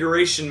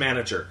configuration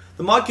manager.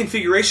 The mod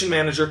configuration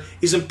manager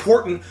is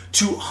important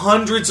to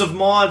hundreds of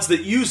mods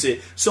that use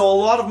it. So a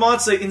lot of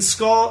mods that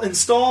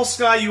install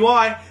Sky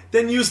UI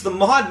then use the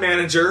mod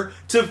manager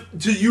to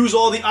use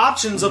all the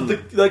options of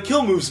the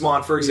Kill Moves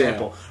mod, for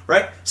example.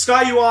 Right?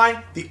 Sky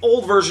UI, the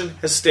old version,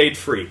 has stayed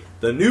free.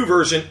 The new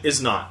version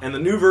is not. And the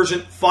new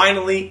version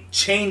finally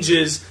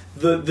changes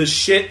the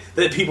shit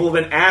that people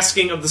have been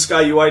asking of the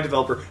Sky UI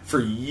developer for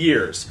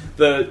years.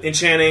 The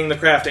enchanting, the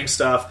crafting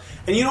stuff.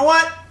 And you know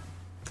what?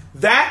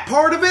 That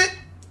part of it,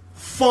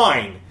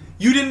 fine.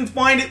 You didn't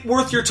find it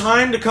worth your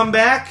time to come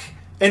back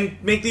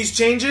and make these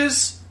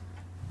changes?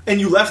 And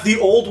you left the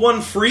old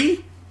one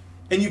free?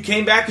 And you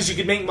came back because you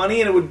could make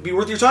money and it would be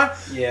worth your time?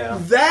 Yeah.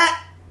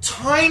 That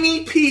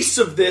tiny piece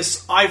of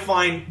this, I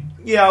find,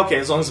 okay,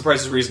 as long as the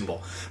price is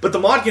reasonable. But the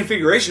mod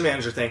configuration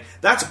manager thing,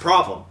 that's a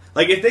problem.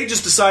 Like, if they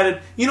just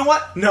decided, you know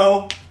what?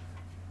 No.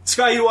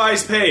 Sky UI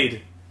is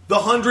paid. The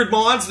 100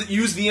 mods that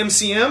use the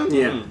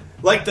MCM,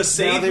 like the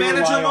save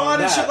manager mod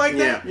and shit like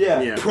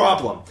that,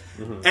 problem.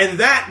 Mm-hmm. And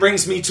that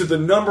brings me to the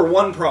number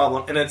one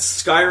problem, and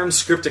it's Skyrim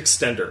script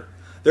extender.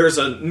 There's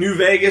a New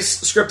Vegas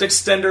script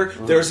extender.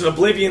 There's an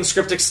Oblivion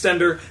script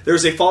extender.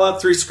 There's a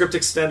Fallout 3 script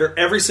extender.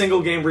 Every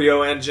single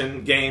Gamebryo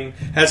engine game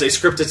has a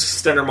script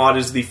extender mod.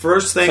 Is the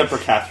first thing. Except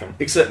for Catherine.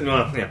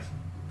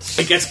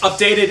 It gets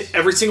updated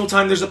every single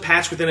time there's a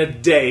patch within a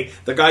day.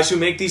 The guys who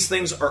make these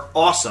things are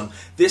awesome.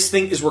 This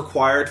thing is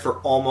required for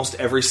almost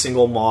every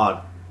single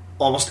mod.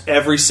 Almost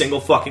every single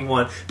fucking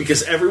one,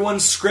 because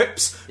everyone's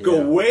scripts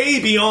go way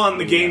beyond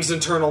the game's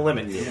internal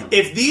limit. Yeah.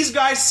 If these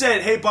guys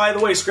said, hey, by the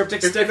way, script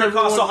extender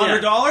costs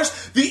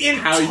 $100, the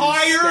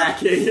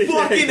entire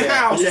fucking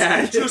house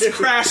just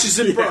crashes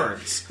and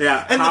burns.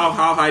 Yeah, and how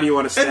high do you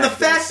want to stack And the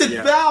fact that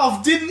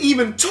Valve didn't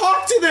even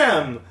talk to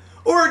them,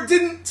 or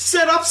didn't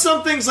set up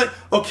some things like,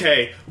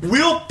 okay,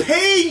 we'll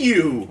pay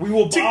you. We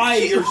will buy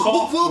your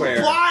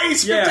software. We'll buy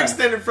script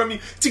extender from you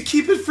to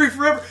keep it free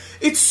forever.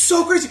 It's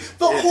so crazy.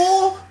 The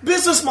whole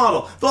business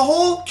model, the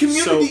whole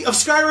community of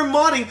Skyrim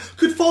modding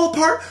could fall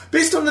apart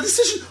based on the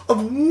decision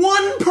of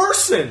one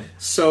person.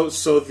 So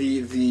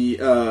the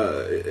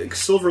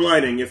silver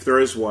lining, if there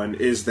is one,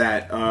 is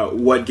that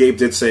what Gabe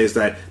did say is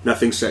that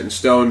nothing's set in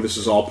stone. This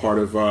is all part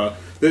of...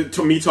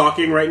 to me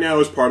talking right now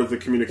is part of the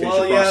communication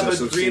process.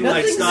 But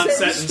Greenlight's not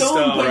set in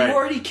stone. But you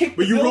already kicked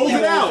But you rolled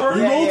it out.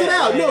 You rolled it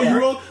out. No, you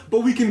rolled...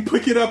 But we can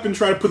pick it up and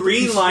try to put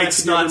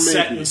Greenlight's not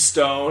set in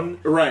stone.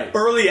 Right.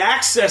 Early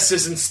access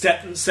isn't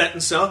set in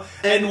stone.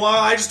 And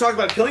while I just talked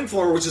about Killing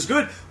Floor, which is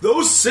good,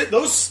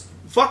 those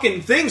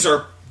fucking things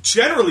are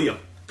generally a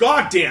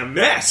goddamn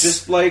mess.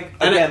 Just like,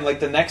 again, like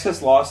the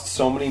Nexus lost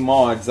so many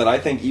mods that I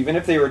think even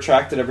if they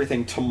retracted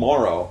everything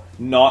tomorrow,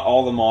 not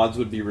all the mods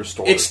would be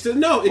restored. It's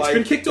been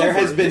kicked over. There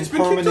has been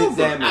permanent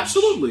damage.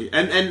 Absolutely.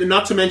 And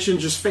not to mention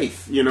just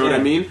faith, you know what I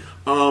mean?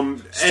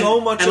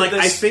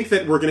 I think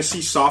that we're going to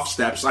see soft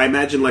steps. I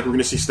imagine like we're going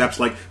to see steps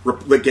like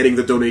getting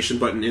the donation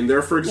button in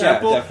there, for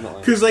example. Yeah,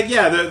 definitely. Because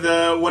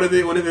the one of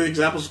the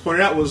examples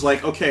pointed out was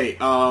like, okay,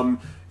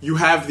 you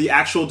have the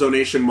actual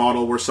donation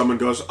model where someone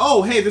goes,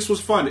 oh, hey, this was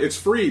fun. It's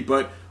free,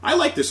 but I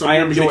like this. So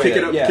I'm going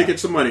to kick it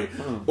some money.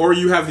 Mm. Or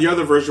you have the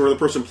other version where the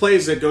person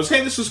plays it, goes,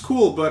 hey, this is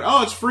cool, but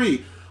it's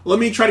free. Let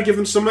me try to give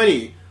them some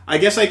money. I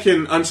guess I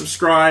can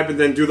unsubscribe and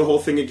then do the whole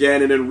thing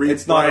again and then read.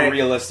 It's not a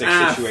realistic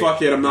situation.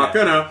 Fuck it, I'm not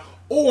gonna.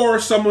 Or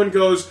someone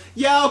goes,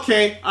 yeah,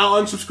 okay,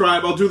 I'll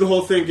unsubscribe, I'll do the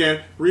whole thing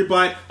again,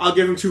 rebuy, I'll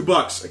give him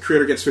 $2. A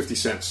creator gets 50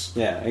 cents.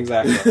 Yeah,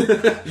 exactly.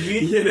 That's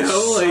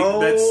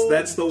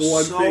the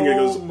one thing that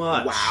goes,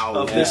 much wow.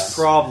 Of this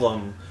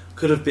problem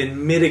could have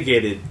been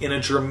mitigated in a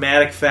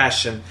dramatic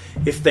fashion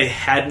if they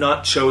had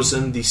not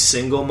chosen the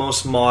single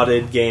most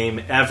modded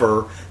game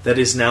ever that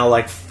is now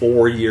like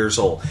 4 years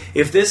old.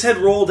 If this had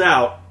rolled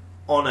out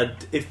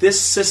if this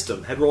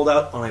system had rolled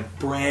out on a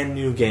brand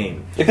new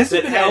game, if this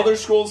had been Elder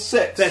Scrolls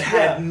 6 that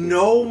had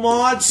no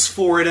mods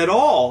for it at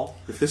all,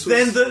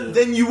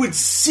 then you would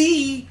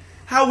see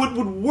how it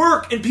would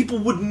work, and people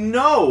would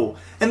know,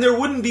 and there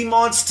wouldn't be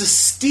mods to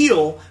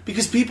steal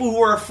because people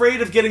who are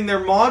afraid of getting their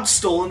mods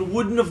stolen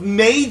wouldn't have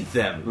made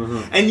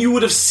them, and you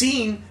would have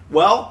seen,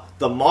 well,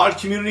 the mod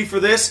community for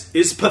this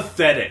is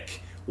pathetic.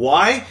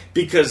 Why?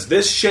 Because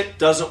this shit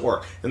doesn't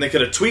work. And they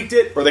could have tweaked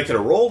it, or they could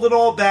have rolled it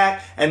all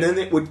back, and then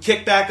it would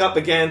kick back up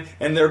again,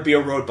 and there'd be a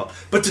road bump.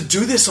 But to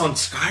do this on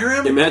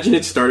Skyrim? Imagine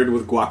it started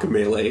with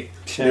Guacamelee.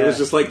 Yeah. It was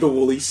just like the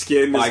woolly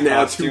skin is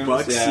now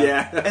 $2.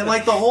 Yeah. And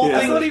like the whole thing...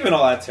 It's not even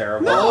all that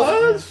terrible.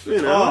 No, it's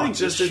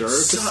the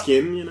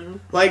skin, you know.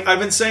 Like, I've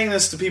been saying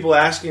this to people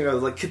asking,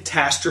 like,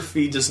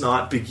 catastrophe does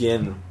not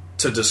begin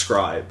to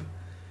describe.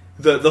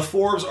 The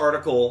Forbes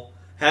article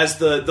has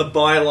the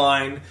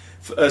byline...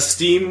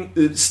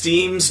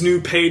 Steam's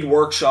new paid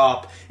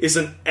workshop is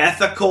an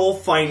ethical,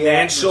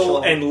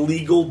 financial, and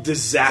legal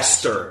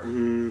disaster,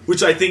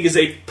 which I think is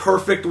a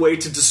perfect way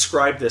to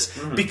describe this,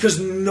 because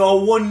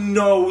no one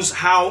knows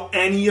how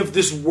any of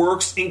this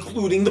works,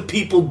 including the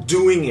people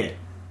doing it.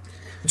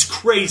 It's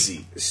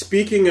crazy.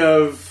 Speaking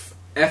of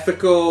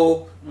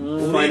ethical,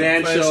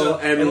 financial,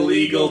 and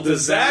legal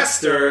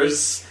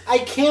disasters... I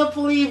can't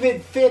believe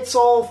it fits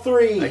all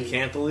three. I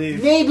can't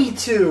believe... Maybe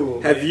two.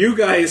 Have you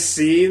guys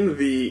seen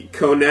the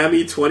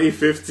Konami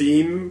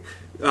 2015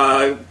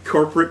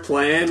 corporate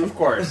plan? Of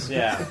course,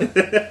 yeah.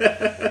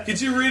 Could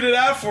you read it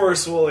out for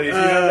us, Wooly, if you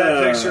have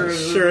that picture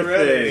sure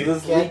ready?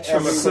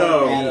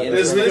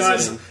 This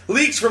is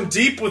leaks from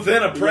deep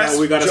within a press. Yeah,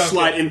 we got a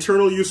slide.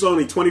 Internal use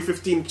only,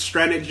 2015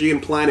 strategy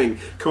and planning.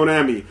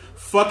 Konami.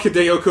 Fuck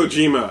Hideo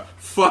Kojima.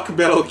 Fuck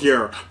Metal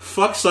Gear.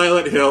 Fuck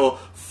Silent Hill.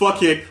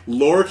 Fuck it.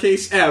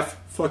 Lowercase f.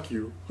 Fuck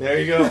you. There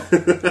you go.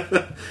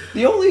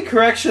 The only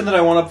correction that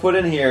I want to put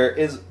in here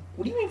is,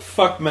 what do you mean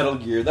fuck Metal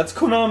Gear? That's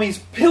Konami's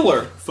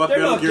pillar. Fuck They're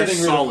Metal not Gear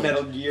getting solid. rid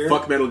of Metal Gear.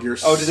 Fuck Metal Gear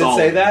solid. Oh, did it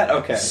say that?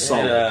 Okay.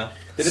 Solid. Yeah.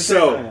 Did it say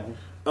that?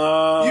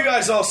 You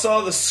guys all saw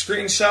the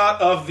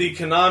screenshot of the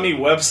Konami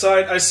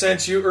website I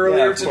sent you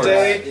earlier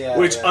today,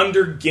 which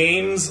under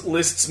games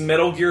lists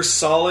Metal Gear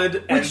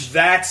Solid, and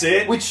that's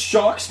it. Which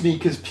shocks me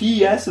because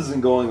PES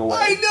isn't going away.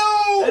 I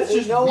know! That's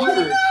just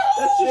weird.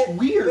 That's just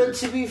weird. But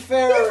to be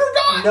fair,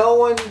 no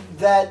one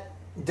that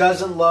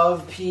doesn't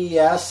love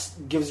PES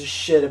gives a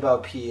shit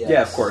about PES.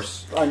 Yeah, of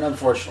course.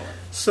 Unfortunately.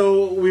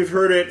 So we've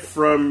heard it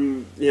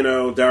from,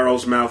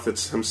 Daryl's mouth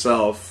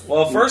himself.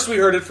 Well, first we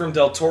heard it from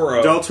Del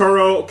Toro. Del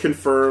Toro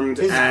confirmed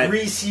his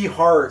greasy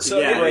heart. So,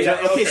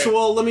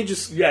 let me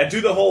just... Yeah,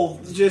 do the whole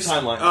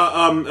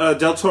timeline.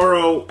 Del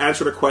Toro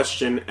answered a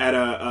question at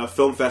a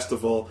film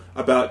festival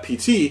about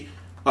PT,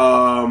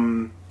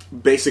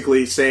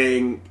 basically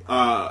saying...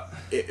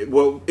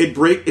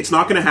 it's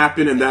not going to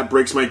happen, and that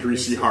breaks my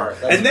greasy heart.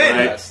 And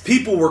then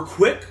people were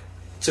quick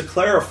to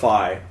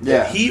clarify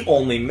that he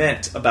only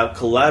meant about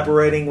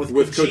collaborating with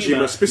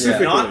Kojima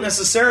specifically, not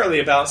necessarily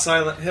about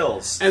Silent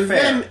Hills. And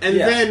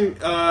then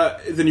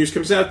the news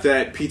comes out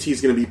that PT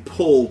is going to be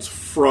pulled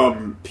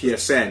from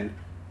PSN.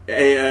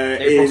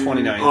 April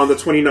 29th. On the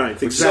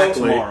 29th,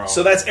 exactly.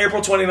 So that's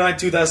April 29th,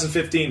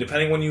 2015.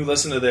 Depending when you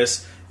listen to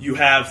this, you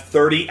have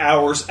 30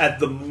 hours at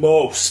the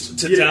most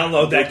to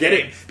download that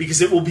game,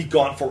 because it will be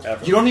gone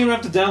forever. You don't even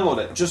have to download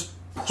it. Just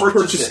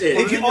purchase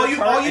it.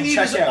 All you need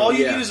is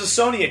a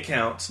Sony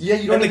account. Yeah,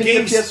 you don't need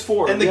a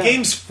PS4. And the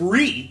game's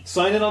free.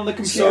 Sign it on the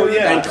computer.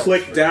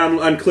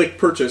 And click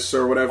purchase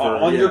or whatever.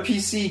 On your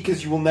PC,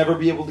 because you will never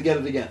be able to get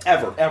it again.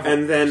 Ever.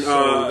 And then,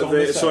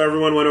 so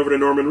everyone went over to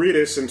Norman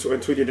Reedus and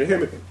tweeted at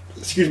him,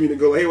 to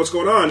go, hey, what's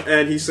going on?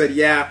 And he said,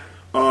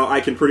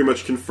 I can pretty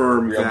much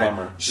confirm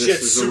that this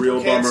is a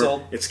real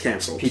bummer. It's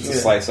canceled. Pizza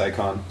slice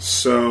icon.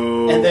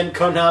 So, and then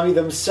Konami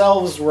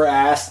themselves were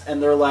asked,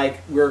 and they're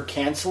like, "We're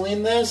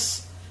canceling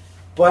this,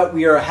 but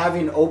we are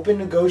having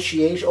open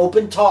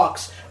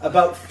talks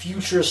about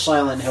future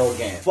Silent Hill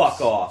games."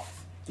 Fuck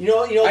off.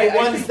 The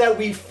ones that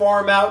we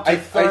farm out to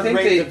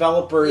third-rate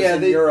developers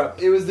in Europe.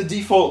 It was the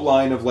default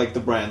line of the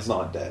brand's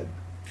not dead.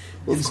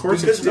 Well, of course,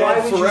 because why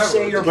would you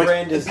say your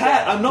brand is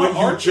Pat, dead? I'm not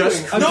arguing.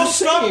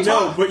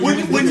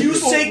 When you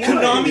say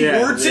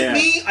Konami words at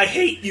me, I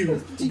hate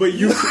you. But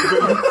you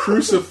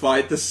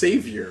crucified the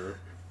savior.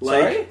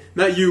 Sorry?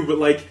 Not you, but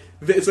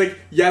it's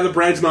the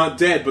brand's not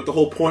dead, but the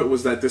whole point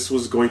was that this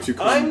was going to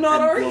come. I'm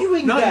not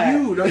arguing that.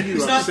 Not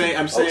you.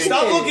 I'm saying.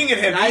 Stop looking at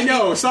him. I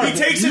know. Sorry. He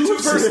takes it too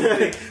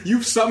personally.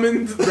 You've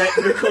summoned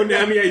the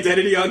Konami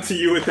identity onto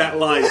you with that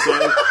line,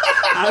 so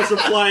I was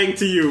applying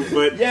to you,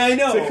 but I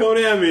know. To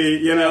Konami,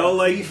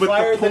 he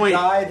fired the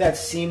guy that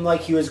seemed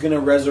like he was going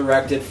to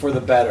resurrect it for the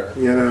better.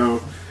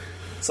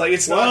 It's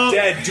it's not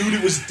dead, dude.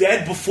 It was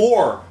dead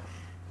before.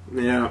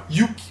 Yeah.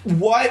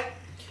 What?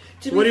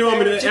 What do you want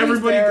me to?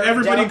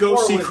 Everybody go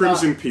see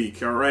Crimson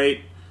Peak, all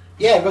right?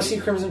 Yeah, go see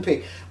Crimson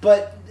Peak.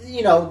 But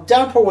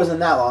Downpour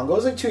wasn't that long ago.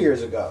 It was 2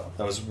 years ago.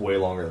 That was way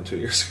longer than 2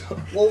 years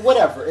ago. Well,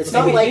 whatever. It's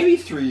not maybe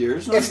 3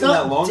 years. It's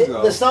not that long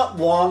ago. It's not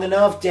long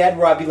enough. Dead,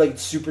 where I'd be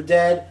super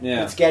dead.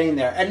 Yeah. It's getting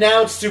there, and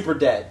now it's super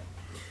dead.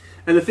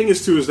 And the thing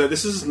is, too, is that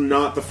this is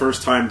not the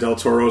first time Del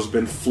Toro's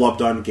been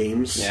flubbed on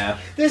games. Yeah.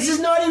 This is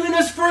not even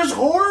his first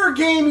horror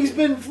game he's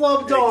been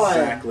flubbed on.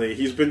 Exactly.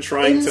 He's been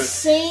trying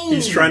Insane.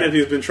 He's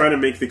been trying to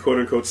make the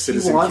quote-unquote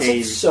Citizen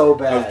Kane so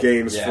bad. of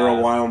games for a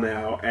while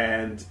now,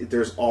 and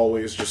there's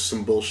always just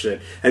some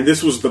bullshit. And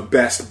this was the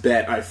best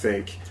bet, I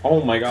think.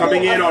 Oh my god.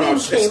 Coming in on an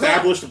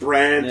established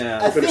brand,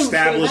 with an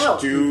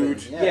established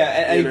dude. Even.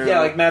 Yeah,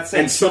 like Matt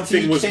said, and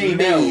something was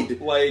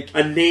made. Like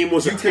a name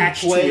was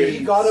attached to it.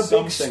 He got a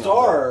big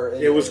star.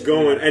 It was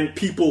going, and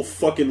people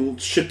fucking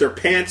shit their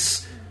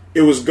pants.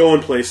 It was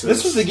going places.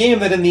 This was a game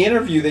that in the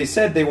interview they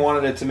said they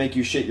wanted it to make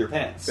you shit your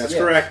pants. That's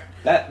correct.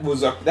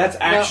 That's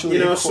actually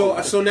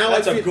so now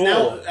I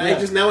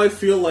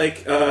feel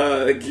like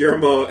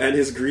Guillermo and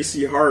his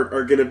greasy heart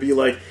are gonna be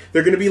like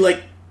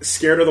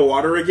scared of the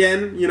water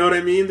again. You know what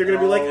I mean? They're gonna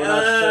be like,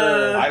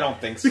 sure. I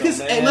don't think so. Because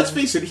and let's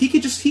face it, he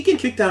can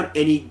kick down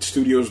any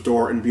studio's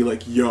door and be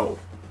like, yo.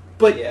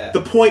 But the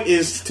point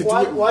is to do it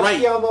right. Watch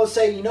Guillermo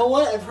say, you know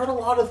what? I've heard a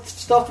lot of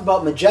stuff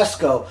about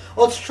Majesco.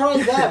 Let's try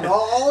them.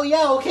 We're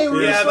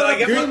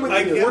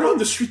on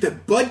the street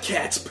that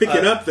Budcat's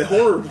picking up the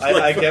horror.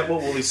 I get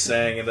what Willie's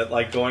saying, and that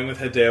like going with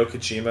Hideo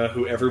Kojima,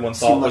 who everyone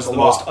thought was the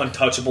most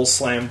untouchable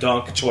slam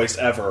dunk choice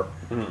ever,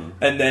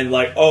 and then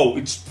like,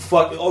 it's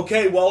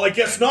okay. Well, I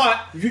guess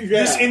not.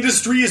 This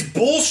industry is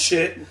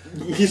bullshit.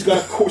 He's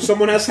got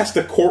someone else has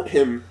to court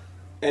him.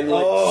 And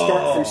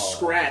start from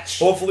scratch.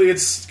 Hopefully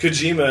it's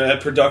Kojima at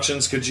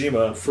Productions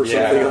Kojima for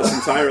something else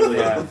entirely.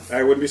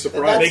 I wouldn't be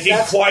surprised. Making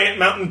Quiet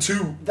Mountain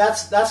 2.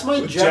 That's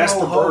my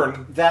general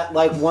hope. That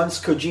like once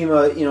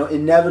Kojima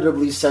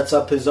inevitably sets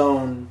up his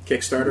own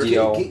Kickstarter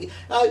deal, studio,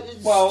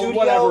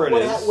 whatever it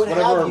is,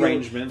 whatever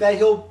arrangement, that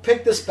he'll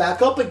pick this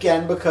back up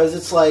again, because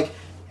it's like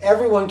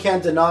everyone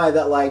can't deny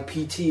that like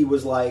PT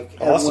was like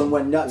everyone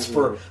went nuts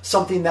for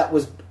something that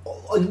was.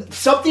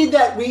 Something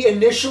that we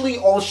initially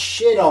all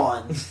shit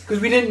on because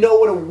we didn't know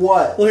what it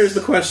was. Well, here's the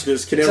question: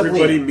 can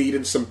everybody meet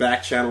in some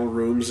back channel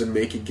rooms and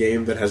make a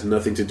game that has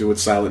nothing to do with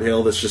Silent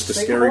Hill? That's just a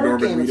scary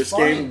Norman Reedus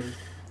game.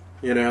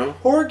 You know,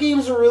 horror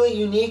games are really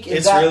unique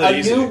in that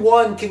really new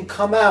one can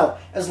come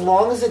out as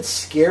long as it's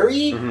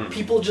scary.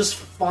 People just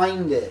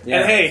find it.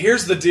 And hey,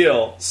 here's the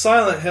deal: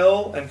 Silent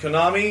Hill and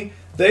Konami.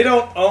 They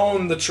don't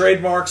own the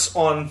trademarks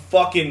on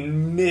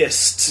fucking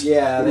Myst.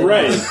 Yeah,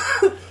 right.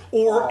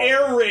 Or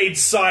air raid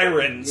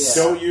sirens.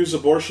 Yeah. Don't use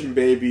Abortion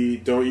Baby.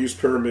 Don't use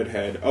Pyramid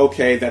Head.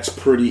 Okay, that's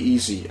pretty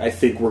easy. I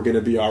think we're going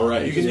to be all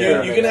right. You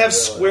can have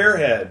Square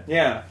Head.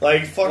 Yeah,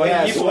 like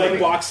fucking people like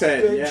Box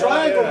Head.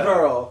 Triangle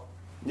Girl.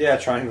 Yeah,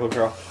 Triangle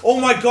Girl. Oh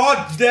my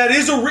god, that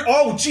is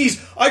oh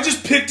jeez, I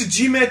just picked a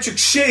geometric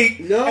shape.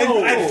 No,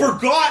 and I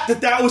forgot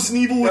that was an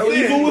Evil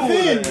Within. Evil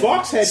Within.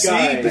 Box Head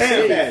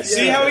guy.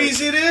 See how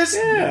easy it is?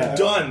 Yeah.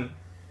 Done.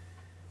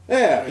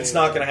 Yeah, it's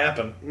not going to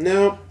happen.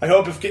 No. I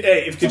hope if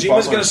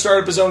Kojima's going to start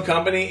up his own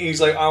company, and he's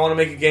like, I want to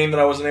make a game that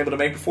I wasn't able to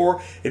make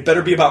before, it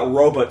better be about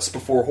robots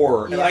before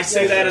horror. And I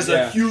say that as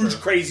a huge,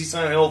 crazy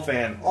Silent Hill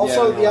fan.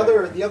 Also, the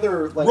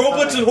other like,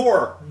 robots and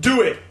horror,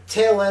 do it.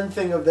 Tail end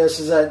thing of this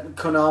is that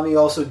Konami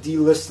also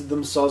delisted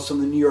themselves from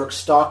the New York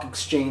Stock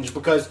Exchange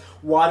because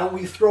why don't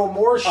we throw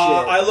more shit?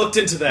 I looked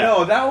into that.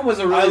 No, that one was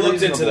a really. I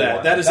looked into that.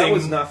 One. That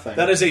was nothing.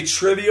 That is a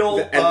trivial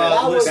listing.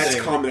 That's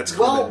common.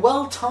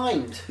 Well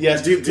timed.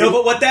 Yes. No,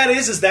 but what that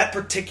is that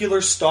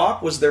particular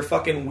stock was their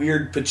fucking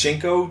weird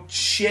pachinko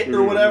shit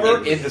or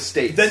whatever in the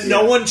States that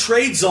no one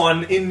trades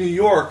on in New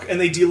York, and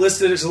they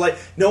delisted it. So like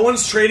no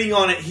one's trading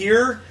on it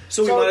here.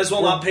 So we might as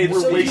well not pay the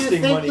wasting money. So do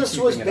you think this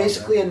was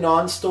basically a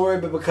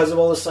non-story, but because of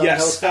all the Silent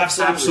Hill stuff,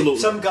 absolutely.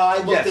 Some guy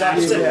looked at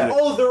it and said,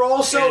 "Oh, they're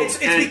also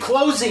it's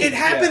closing." It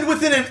happened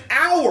within an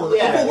hour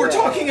of what we're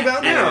talking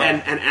about now.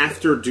 And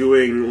after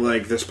doing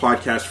like this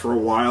podcast for a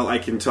while, I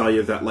can tell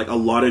you that like a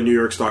lot of New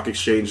York Stock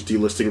Exchange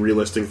delisting,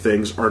 relisting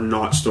things are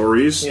not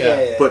stories,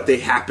 but they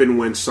happen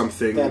when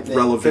something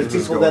relevant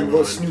is going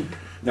on. Snoop.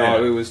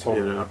 No, it was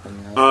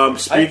totally.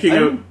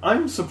 Speaking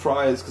I'm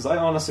surprised because I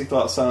honestly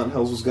thought Silent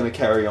Hills was going to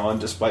carry on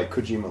despite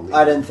Kojima leaving.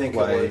 I didn't think it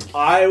would.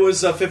 I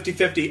was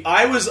 50-50.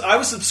 I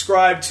was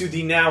subscribed to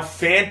the now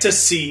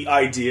fantasy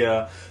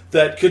idea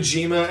that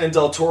Kojima and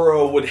Del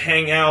Toro would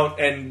hang out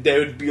and they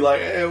would be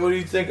like, hey, what do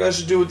you think I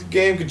should do with the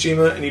game,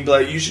 Kojima? And he'd be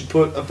like, you should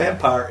put a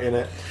vampire in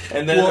it.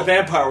 And then the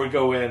vampire would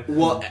go in.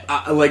 Well,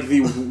 like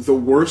the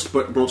worst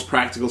but most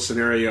practical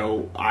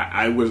scenario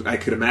I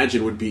could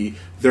imagine would be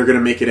they're going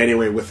to make it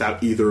anyway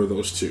without either of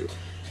those two.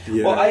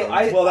 Yeah.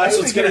 Well, that's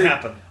what's going to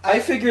happen. I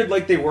figured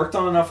like they worked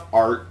on enough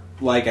art.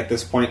 Like at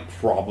this point,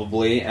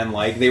 probably, and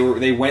like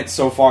they went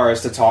so far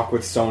as to talk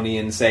with Sony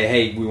and say,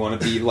 "Hey, we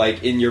want to be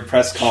like in your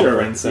press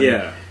conference." Sure.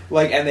 And,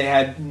 like, and they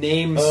had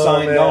names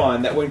signed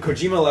on that when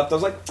Kojima left, I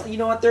was like, you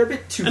know what, they're a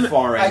bit too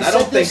far in. I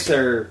don't think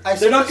they're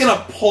not going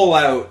to pull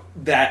out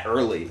that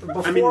early.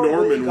 I mean,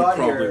 Norman would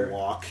probably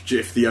walk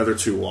if the other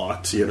two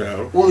walked, you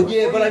know. Well,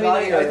 yeah, but I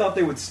mean, I thought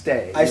they would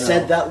stay. I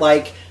said that,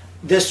 like,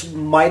 this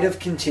might have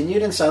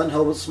continued and Silent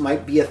Hills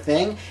might be a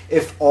thing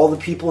if all the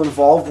people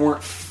involved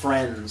weren't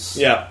friends.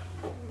 Yeah.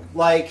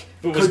 Like,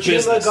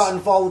 Kojima got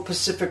involved with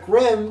Pacific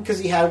Rim because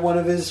he had one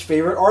of his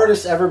favorite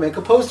artists ever make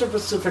a poster for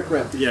Pacific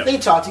Rim. Yep. They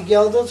talked to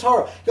Guillermo del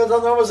Toro. Guillermo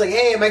del Toro was like,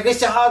 hey, my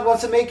Mr. Hard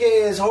wants to make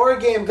his horror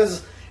game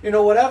because,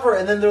 whatever.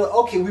 And then they're like,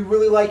 okay, we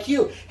really like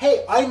you.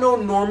 Hey, I know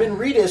Norman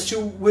Reedus,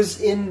 who was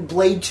in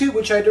Blade 2,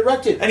 which I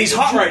directed. And he's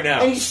hot right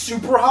now. And he's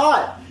super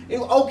hot.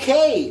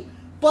 Okay.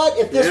 But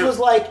if this was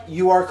like,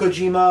 you are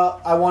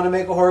Kojima, I want to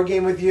make a horror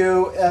game with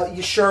you,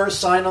 you sure,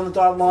 sign on the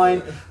dotted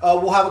line,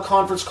 we'll have a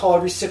conference call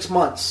every 6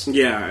 months.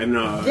 Yeah, and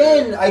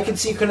then I can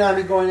see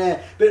Konami going in.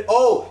 But,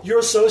 you're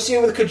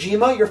associated with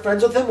Kojima, you're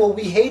friends with him, well,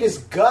 we hate his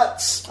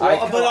guts.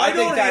 I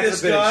don't hate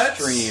his guts.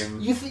 Extreme.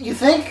 You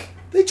think?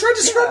 They tried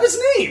to scrub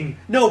his name.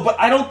 No, but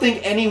I don't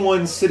think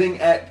anyone sitting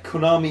at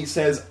Konami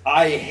says,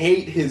 I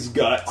hate his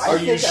guts. Are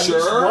you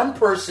sure? One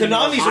person.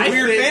 Konami's a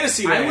weird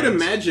fantasy land. I would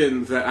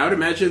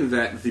imagine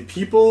that the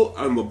people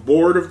on the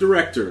board of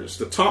directors,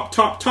 the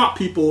top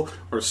people,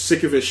 are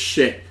sick of his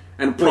shit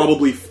and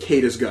probably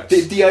hate his guts.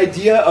 The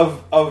idea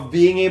of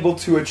being able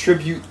to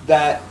attribute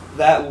that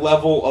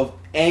level of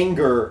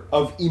anger,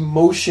 of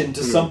emotion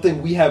to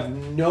something we have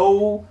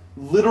no...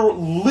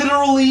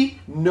 literally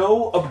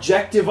no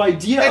objective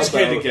idea about.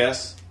 Educated to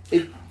guess.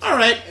 All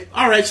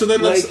right. So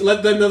then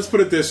let's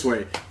put it this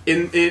way: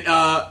 in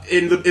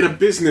a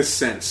business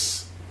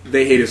sense,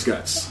 they hate his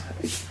guts.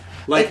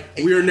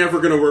 We are never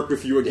going to work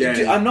with you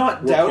again. I'm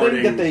not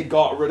doubting that they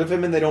got rid of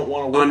him and they don't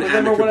want to work with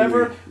him or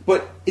whatever.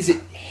 But is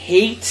it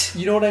hate?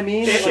 You know what I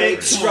mean?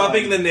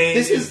 Scrubbing the name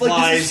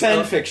implies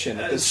fan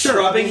fiction.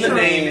 Scrubbing the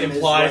name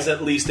implies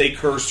at least a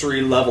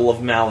cursory level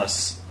of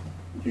malice.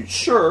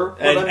 Sure,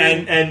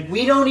 and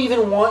we don't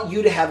even want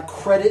you to have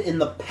credit in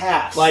the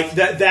past. Like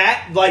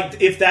that,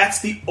 if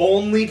that's the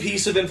only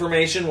piece of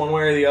information, one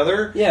way or the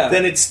other,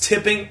 then it's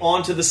tipping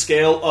onto the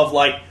scale of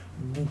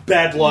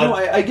bad blood. No,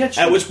 I get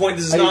you. At which point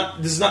this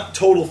is not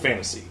total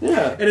fantasy.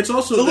 Yeah, and it's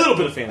also a little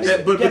bit of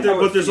fantasy.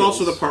 But there's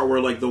also the part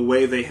where the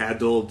way they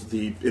handled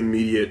the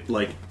immediate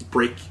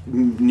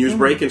news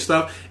break and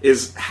stuff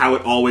is how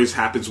it always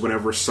happens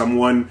whenever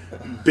someone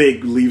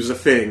big leaves a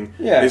thing.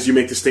 Yeah. Is you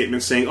make the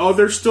statement saying, "Oh,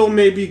 there's still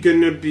maybe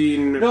gonna be."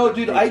 No,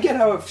 dude, I get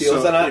how it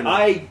feels, and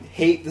I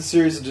hate the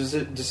series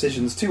of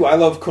decisions too. I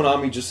love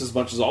Konami just as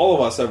much as all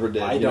of us ever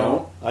did. I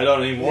don't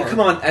anymore. Yeah,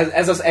 come on,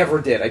 as us ever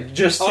did. I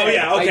just said. Oh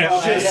yeah, okay.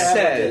 I just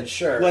said.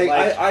 Sure.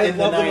 I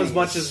love them as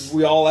much as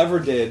we all ever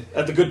did.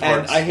 At the good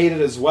parts, and I hate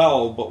it as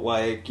well. But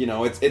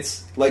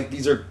it's like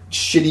these are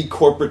shitty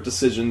corporate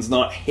decisions,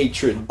 not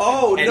hatred.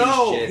 Oh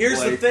no!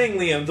 Here's the thing,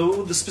 Liam.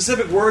 The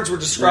specific words we're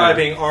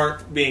describing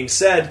aren't being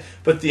said,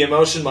 but the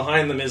emotion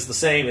behind them is the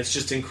same. It's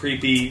just in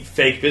creepy,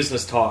 fake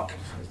business talk.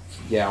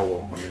 Yeah,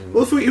 well,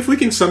 if we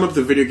can sum up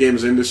the video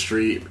games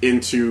industry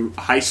into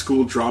high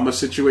school drama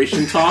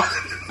situation talk,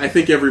 I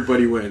think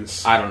everybody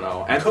wins. I don't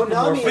know.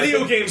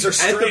 Video games are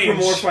strange.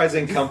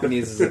 Anthropomorphizing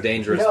companies is a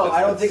dangerous. No,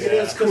 I don't think it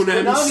is.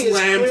 Konami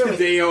slammed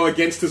Hideo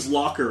against his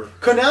locker.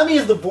 Konami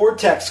is the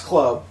Vortex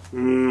Club.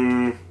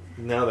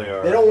 Now they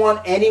are. They don't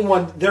want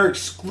anyone. They're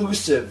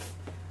exclusive.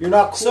 You're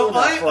not cool. So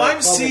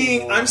I'm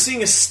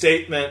seeing a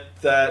statement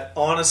that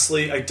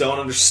honestly I don't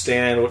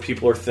understand what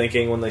people are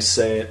thinking when they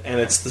say it, and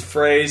it's the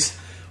phrase,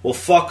 "Well,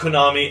 fuck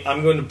Konami.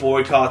 I'm going to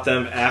boycott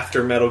them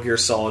after Metal Gear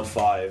Solid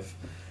 5."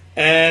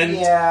 And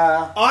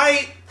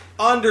I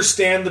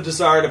understand the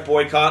desire to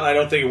boycott. I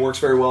don't think it works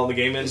very well in the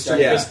game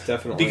industry. Yeah,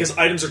 definitely. Because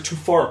items are too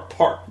far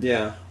apart.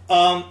 Yeah.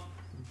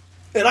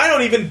 And I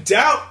don't even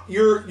doubt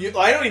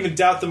I don't even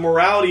doubt the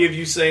morality of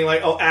you saying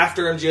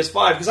after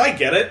MGS5 because I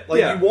get it.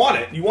 You want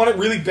it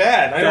really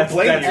bad. I don't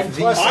blame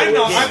you.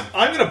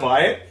 I'm going to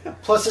buy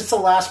it. Plus, it's the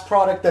last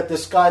product that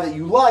this guy that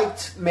you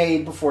liked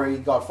made before he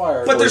got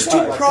fired. But there's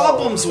two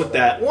problems with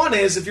that. One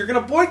is if you're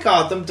going to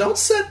boycott them, don't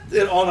set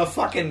it on a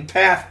fucking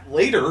path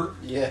later.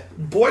 Yeah,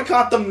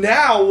 boycott them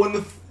now when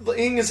the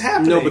thing is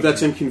happening. No, but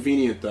that's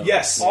inconvenient, though.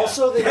 Yes.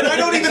 Also, and I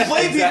don't even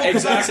blame people.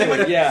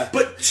 Exactly. Yeah.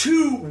 But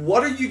two,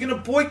 what are you going to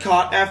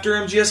boycott after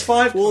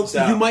MGS5 comes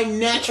out? You might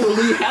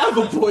naturally have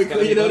a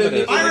boycott. You know what I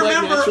mean? I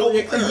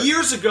remember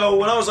years ago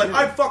when I was like,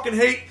 I fucking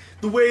hate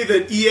the way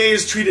that EA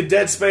has treated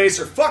Dead Space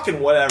or fucking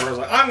whatever. I was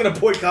like, I'm going to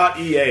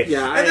boycott EA.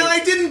 Yeah, and then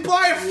I didn't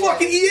buy a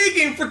fucking EA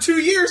game for 2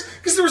 years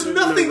because there was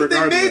nothing that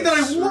they made that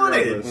I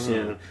wanted.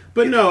 Yeah.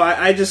 But no,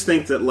 I just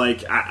think that,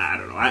 I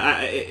don't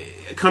know.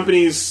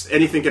 Companies,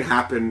 anything can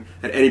happen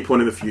at any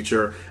point in the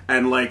future.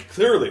 And,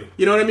 clearly.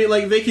 You know what I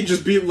mean? They could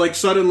just be,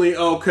 suddenly,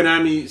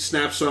 Konami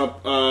snaps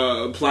up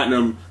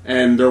Platinum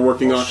and they're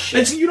working on... Shit.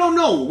 And so you don't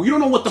know. You don't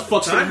know what the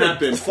fuck's going to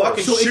happen.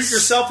 Fucking shoot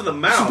yourself in the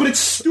mouth. But it's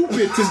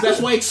stupid, because that's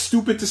why it's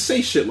stupid to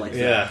say shit like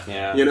that.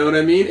 Yeah. You know what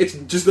I mean? It's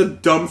just a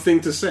dumb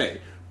thing to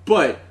say.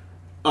 But...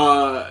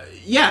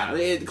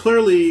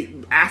 clearly,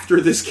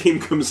 after this game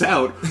comes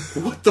out,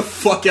 what the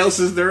fuck else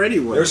is there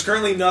anyway? There's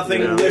currently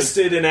nothing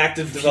listed in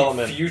active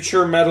development.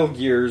 Future Metal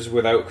Gears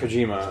without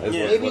Kojima.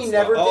 Maybe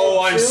Never Dead 2?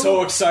 Oh, I'm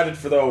so excited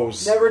for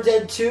those. Never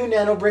Dead 2,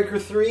 Nano Breaker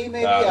 3,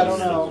 maybe? I don't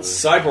know.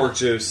 Cyborg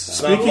Juice.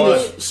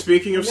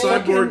 Speaking of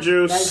Cyborg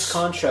Juice... Nice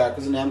contract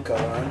with Namco,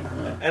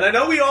 right? And I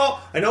know we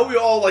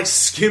all like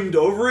skimmed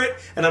over it,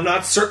 and I'm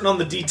not certain on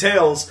the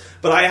details,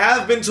 but I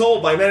have been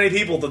told by many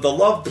people that the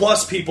Love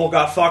Plus people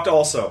got fucked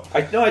also.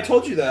 I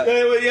told you that.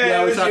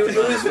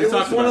 It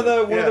was one of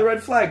the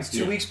red flags.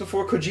 2 weeks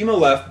before Kojima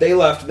left, they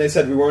left, and they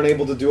said we weren't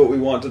able to do what we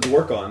wanted to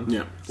work on.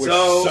 Yeah. Which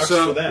sucks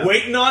for them.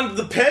 Waiting on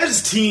the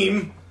Pez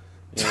team.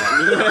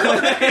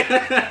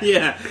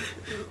 Yeah.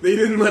 They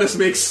didn't let us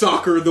make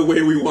soccer the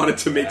way we wanted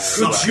to make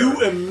soccer. Could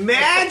you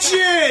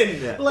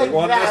imagine? Like they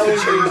wanted us to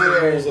change the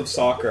rules of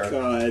soccer.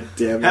 God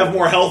damn it. Have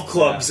more health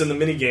clubs in the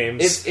mini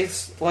games.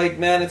 It's like,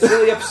 man, it's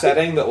really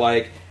upsetting that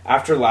like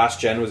after last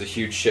gen was a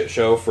huge shit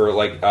show for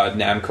like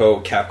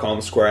Namco,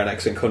 Capcom, Square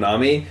Enix, and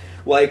Konami.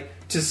 Like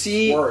to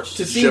see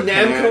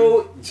Japan.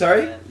 Namco.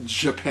 Sorry,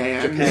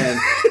 Japan.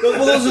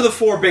 Well, those are the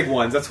four big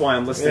ones. That's why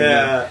I'm listing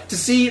them. To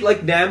see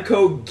like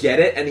Namco get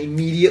it and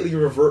immediately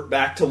revert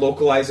back to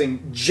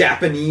localizing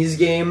Japanese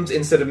games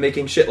instead of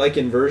making shit like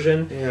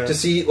Inversion. Yeah. To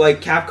see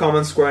like Capcom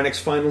and Square Enix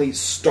finally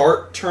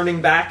start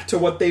turning back to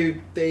what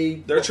they're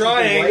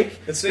trying.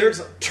 Like. They're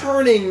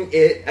turning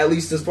it, at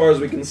least as far as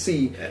we can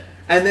see.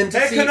 And then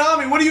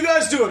Konami, what are you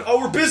guys doing?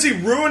 Oh, we're busy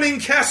ruining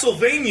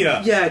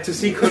Castlevania. Yeah, to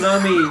see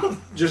Konami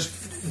just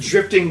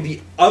drifting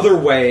the other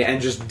way and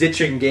just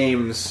ditching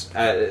games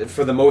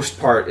for the most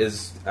part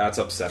that's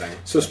upsetting.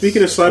 So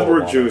speaking of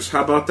Cyborg Juice,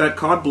 how about that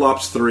COD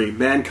Blops 3,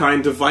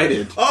 Mankind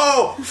Divided?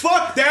 Oh,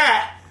 fuck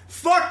that!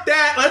 Fuck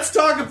that! Let's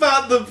talk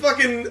about the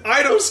fucking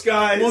Eidos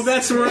guys. Well,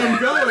 that's where I'm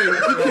going.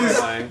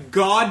 Because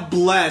God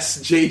bless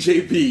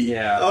JJB.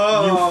 Yeah.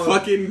 Oh, you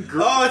fucking.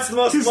 It's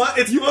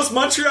the most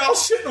Montreal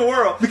shit in the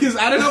world. Because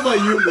I don't know about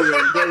you,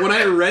 Liam, but when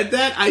I read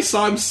that, I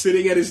saw him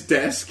sitting at his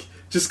desk,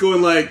 just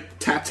going like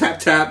tap tap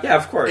tap. Yeah,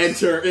 of course.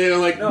 Enter,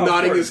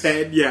 nodding his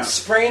head. Yeah.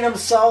 Spraying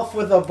himself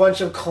with a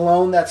bunch of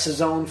cologne that's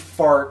his own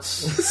farts.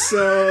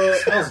 So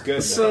smells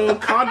good. So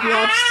COD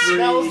Blops 3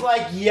 smells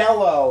like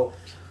yellow.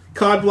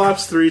 COD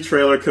Blops 3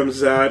 trailer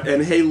comes out,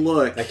 and hey,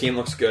 look. That game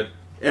looks good.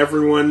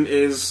 Everyone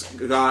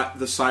got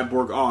the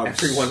cyborg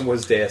Ogs. Everyone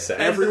was Deus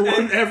Ex.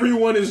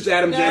 Everyone is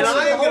Adam Jensen. And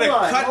I am going to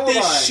cut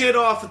this shit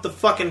off at the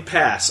fucking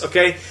pass,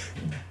 okay?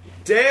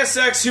 Deus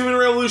Ex Human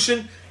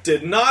Revolution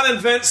did not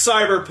invent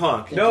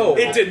cyberpunk. No.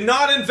 It did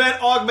not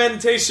invent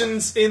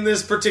augmentations in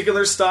this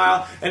particular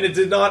style, and it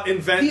did not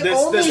invent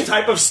this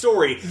type of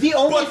story. The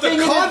only but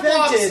the COD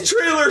Blops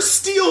trailer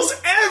steals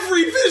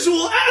every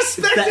visual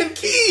aspect and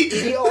key.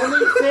 The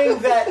only thing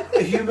that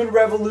Human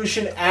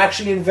Revolution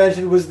actually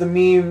invented was the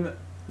meme.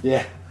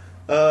 Yeah.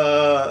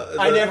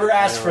 I never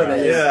asked for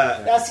this.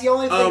 Yeah. That's the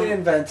only thing it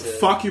invented.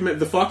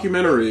 The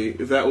Fockumentary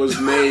that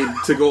was made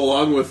to go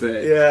along with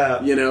it.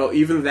 Yeah.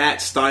 Even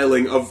that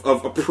styling of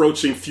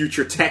approaching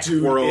future tech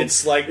world.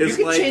 It's like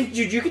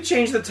you could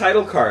change the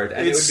title card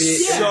and it would be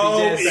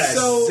so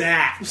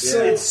exact.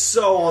 So it's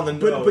so on the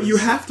nose. But you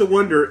have to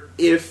wonder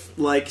if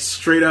like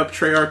straight up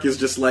Treyarch is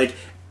just like,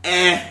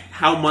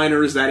 how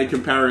minor is that in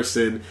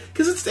comparison?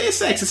 Because it's Deus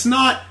Ex. It's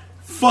not.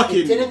 Fucking,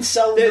 it didn't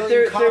sell a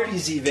million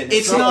copies even.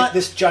 It's not like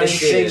this giant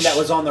thing that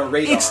was on the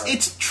radar.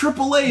 It's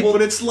AAA,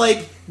 but it's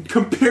like,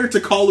 compared to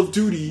Call of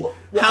Duty,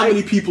 how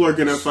many people are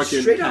going to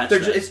fucking straight up,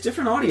 it's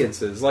different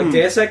audiences. Like,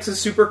 Deus Ex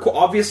is super cool.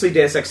 Obviously,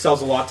 Deus Ex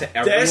sells a lot to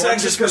everyone. Deus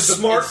Ex is for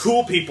smart,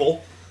 cool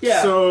people.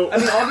 Yeah, so, I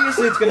mean,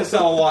 obviously it's going to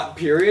sell a lot,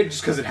 period,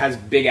 just because it has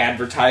big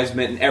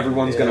advertisement and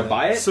everyone's going to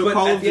buy it. So but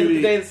Call at of the end Duty,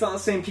 of the day, it's not the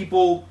same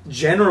people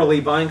generally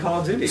buying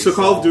Call of Duty. So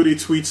Call of Duty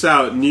tweets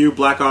out new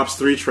Black Ops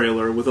 3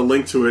 trailer with a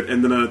link to it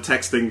and then a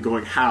text thing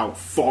going, how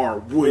far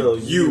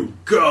would you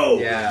go?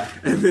 Yeah.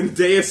 And then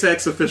Deus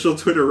Ex official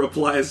Twitter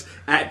replies,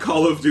 at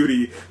Call of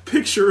Duty,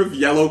 picture of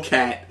yellow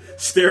cat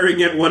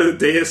staring at one of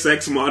the Deus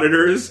Ex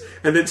monitors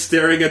and then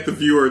staring at the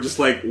viewer just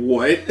like,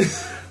 what?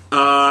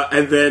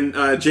 And then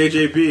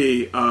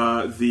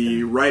JJB,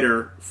 the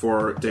writer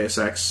for Deus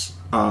Ex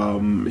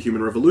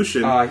Human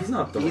Revolution. He's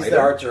not the writer. He's the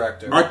art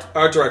director.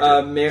 Art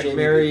director.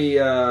 Mary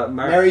DeMel.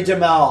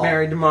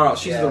 Mary DeMarle.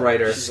 She's the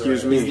writer.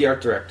 Excuse me. He's the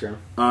art director.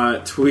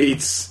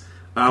 Tweets.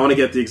 I want to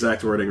get the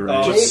exact wording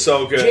right. Oh, it's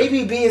so good.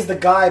 JBB is the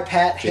guy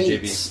Pat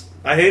hates.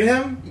 I hate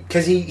him?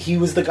 Because he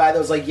was the guy that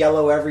was like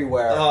yellow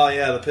everywhere. Oh,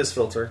 yeah, the piss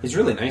filter. He's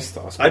really nice,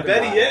 though. I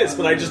bet he is,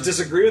 but I just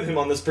disagree with him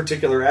on this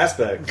particular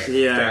aspect.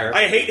 Yeah. Fair.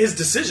 I hate his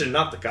decision,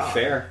 not the guy.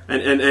 Fair.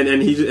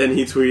 And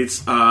he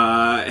tweets,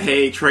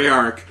 hey,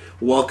 Treyarch,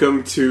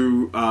 welcome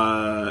to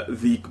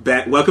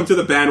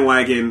the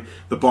bandwagon,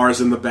 the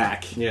bar's in the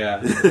back.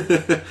 Yeah.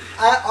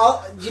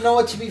 You know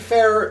what, to be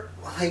fair,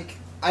 like,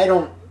 I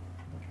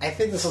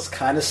think this is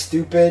kind of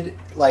stupid,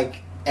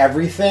 like,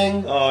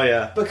 everything. Oh,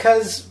 yeah.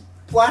 Because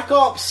Black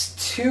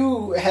Ops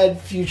 2 had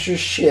future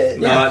shit.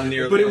 Not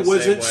nearly, but it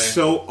wasn't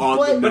so on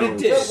the nose. But it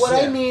did. But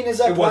what I mean is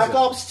that Black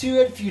Ops 2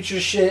 had future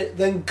shit.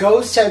 Then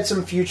Ghost had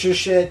some future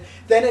shit.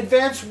 Then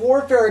Advanced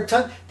Warfare had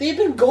ton. They've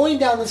been going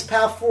down this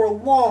path for a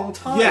long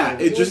time. Yeah,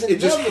 it just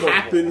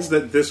happens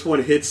that this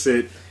one hits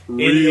it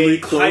really in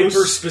a close,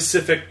 hyper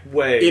specific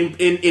way in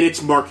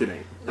its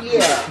marketing.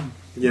 Yeah,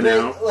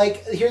 know.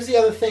 Like, here's the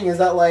other thing: is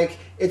that like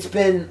it's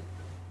been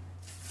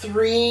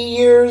 3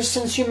 years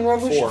since Human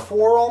Revolution?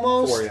 4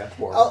 almost? 4, yeah.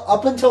 4.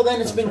 Up until then,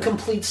 it's been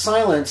complete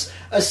silence.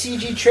 A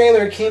CG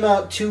trailer came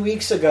out 2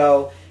 weeks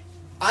ago.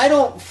 I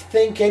don't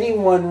think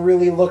anyone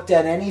really looked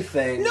at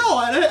anything. No,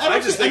 I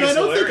don't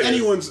think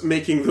anyone's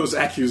making those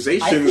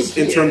accusations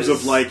in terms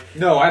of like...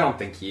 No, I don't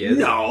think he is.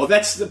 No,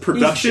 that's the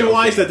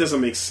production-wise, that doesn't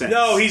make sense.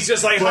 No, he's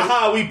just like,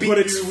 haha, we beat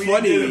you, we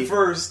did it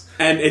first.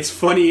 And it's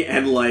funny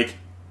and like...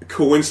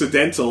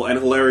 coincidental and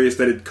hilarious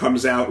that it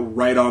comes out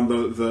right on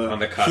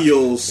the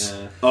heels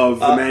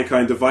of the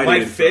Mankind Divided.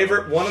 My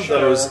favorite one of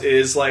those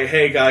is like,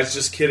 hey guys,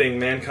 just kidding,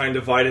 Mankind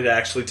Divided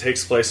actually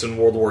takes place in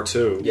World War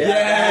II.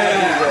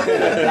 Yeah.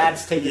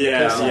 That's taking the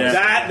piss.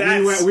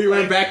 Yeah. We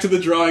went back to the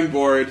drawing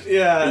board.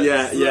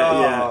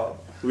 Yeah.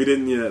 We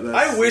didn't yet.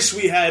 I wish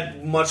we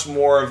had much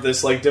more of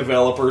this, like,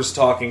 developers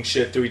talking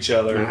shit to each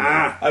other.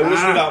 I wish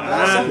we got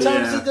more.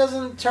 Sometimes it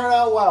doesn't turn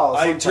out well.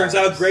 It turns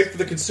out great for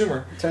the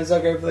consumer.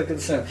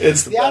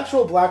 It's the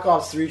actual Black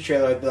Ops 3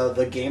 trailer,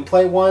 the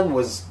gameplay one,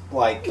 was,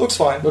 like... Looks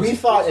fine. We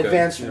thought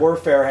Advanced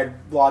Warfare had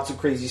lots of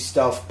crazy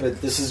stuff,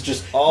 but this is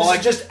just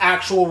just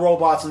actual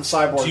robots and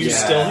cyborgs. Do you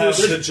still have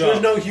the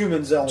jump? There's no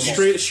humans element.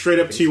 Straight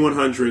up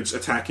T-100s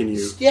attacking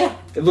you. Yeah.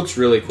 It looks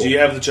really cool. Do you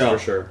have the jump?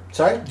 For sure.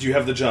 Sorry? Do you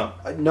have the jump?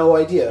 No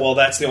idea. Well,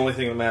 that's the only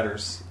thing that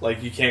matters.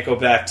 Like, you can't go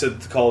back to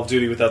Call of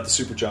Duty without the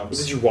super jumps.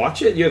 Did you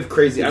watch it? You have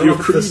crazy... I don't know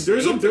if it's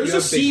the same, there's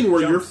a scene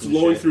where you're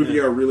flowing through the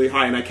air really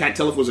high, and I can't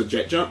tell if it was a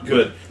jet jump.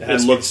 Good.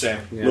 It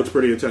looks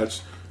pretty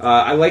intense.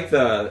 I like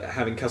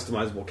having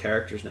customizable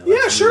characters now.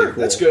 That's sure. Really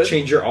cool. That's good.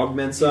 Change your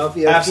augments up.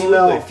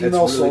 Absolutely.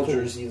 Female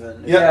soldiers really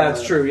even. Yeah,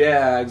 that's true.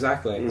 Yeah,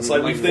 exactly. It's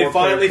like they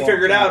finally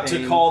figured out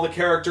to call the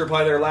character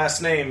by their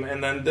last name,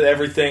 and then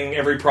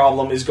every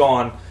problem is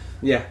gone.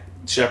 Yeah.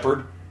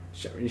 Shepard.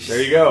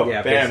 There you go.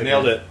 Yeah, bam, basically.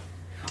 Nailed it.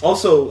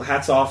 Also,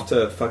 hats off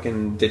to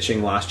fucking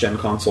ditching last-gen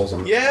consoles.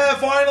 Yeah,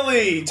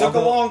 finally! Took a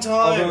long time.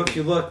 Although, if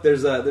you look,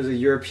 there's a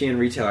European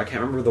retailer, I can't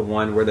remember the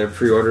one, where their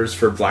pre-orders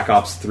for Black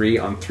Ops 3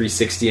 on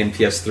 360 and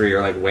PS3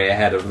 are, like, way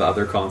ahead of the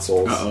other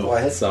consoles.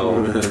 What?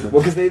 So,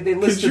 because they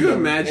listed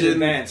them in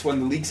advance when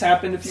the leaks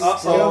happened.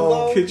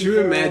 Could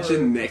you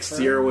imagine next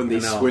year when they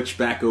switch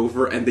back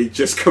over and they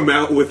just come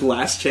out with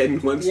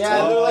last-gen ones?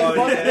 Yeah, they're like,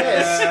 fuck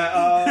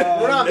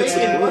this.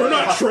 We're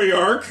not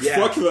Treyarch. Yeah.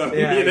 Fuck them.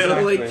 Yeah,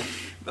 exactly. Like...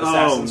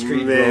 Assassin's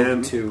Creed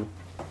Rogue 2.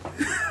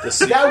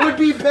 That would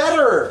be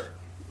better.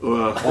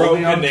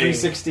 Only on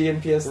 360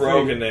 and PS3.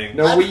 Roganing.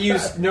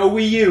 No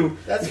Wii U.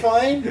 That's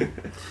fine.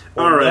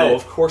 All right. No,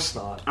 of course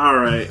not. All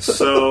right.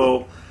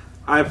 So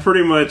I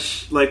pretty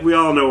much we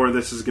all know where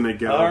this is going to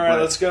go. All right,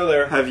 let's go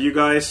there. Have you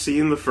guys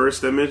seen the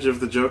first image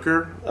of the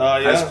Joker? Yeah.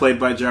 As played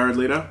by Jared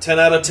Leto? 10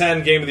 out of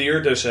 10 Game of the Year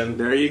edition.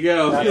 There you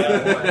go.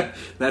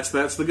 That's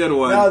the good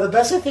one. No, the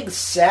best, I think,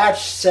 Satch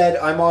said,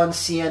 I'm on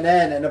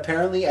CNN, and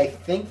apparently I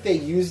think they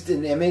used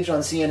an image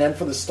on CNN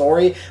for the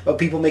story of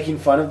people making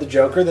fun of the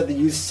Joker, that they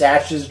used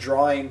Satch's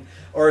drawing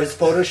or his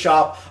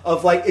Photoshop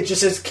of, it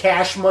just says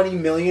Cash Money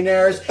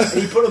Millionaires, and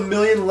he put 1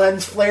 million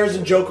lens flares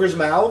in Joker's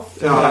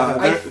mouth.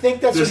 I think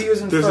that's what he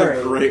was inferring. There's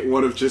a great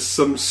one of just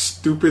some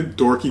stupid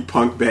dorky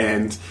punk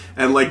band,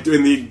 and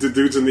doing the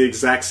dudes in the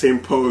exact same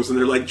pose, and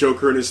they're like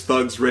Joker and his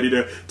thugs ready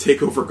to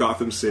take over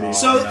Gotham City.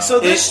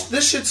 So this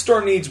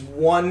shitstorm needs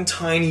one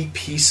tiny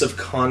piece of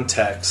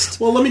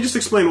context. Well, let me just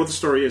explain what the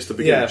story is to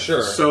begin. Yeah,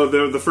 sure. So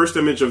the first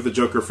image of the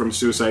Joker from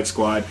Suicide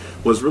Squad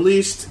was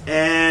released,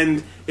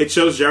 and it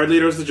shows Jared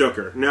Leto as the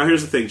Joker. Now,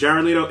 here's the thing.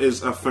 Jared Leto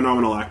is a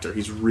phenomenal actor.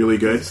 He's really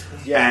good.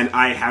 Yeah. And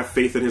I have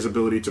faith in his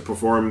ability to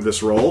perform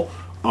this role.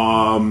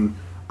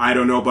 I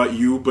don't know about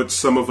you, but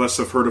some of us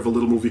have heard of a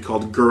little movie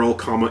called Girl,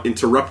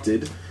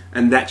 Interrupted,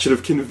 and that should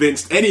have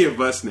convinced any of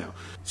us now.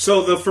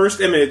 So the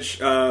first image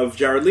of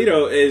Jared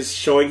Leto is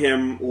showing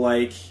him,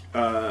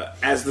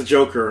 as the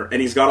Joker,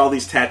 and he's got all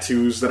these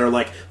tattoos that are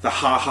the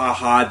ha ha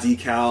ha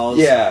decals,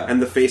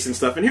 and the face and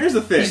stuff. And here's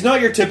the thing: he's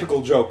not your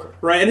typical Joker,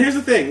 right? And here's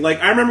the thing: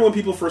 I remember when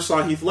people first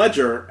saw Heath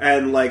Ledger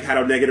and had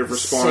a negative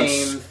response,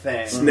 same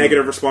thing,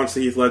 negative response to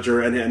Heath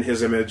Ledger and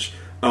his image.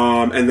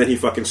 And then he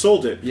fucking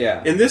sold it.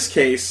 Yeah. In this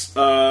case,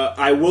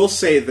 I will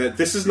say that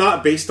this is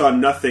not based on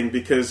nothing,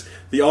 because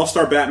the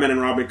All-Star Batman and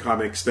Robin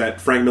comics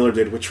that Frank Miller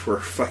did, which were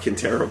fucking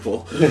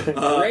terrible,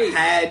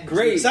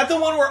 great. Is that the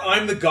one where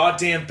I'm the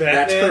goddamn Batman?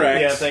 That's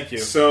correct. Yeah, thank you.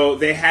 So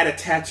they had a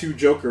tattoo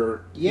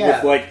Joker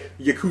with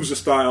Yakuza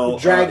style,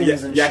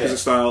 dragons and Yakuza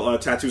style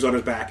tattoos on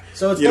his back.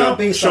 So it's not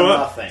based on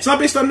nothing. It's not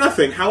based on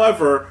nothing.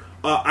 However,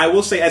 I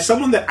will say, as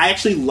someone that I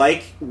actually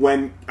like,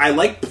 when I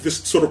like this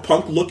sort of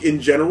punk look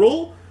in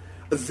general,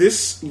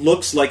 this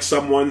looks like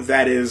someone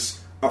that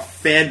is a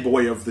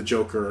fanboy of the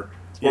Joker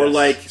or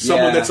like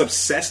someone that's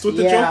obsessed with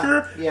the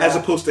Joker, as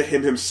opposed to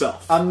him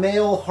himself. A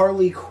male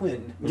Harley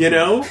Quinn, you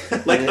know,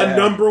 like a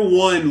number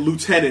one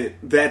lieutenant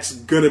that's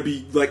gonna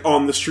be like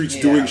on the streets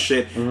doing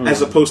shit,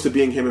 as opposed to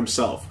being him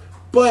himself.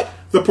 But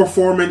the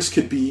performance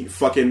could be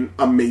fucking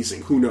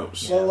amazing. Who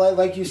knows? Well,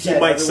 like you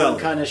said, everyone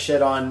kind of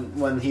shit on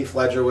when Heath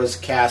Ledger was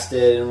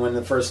casted, and when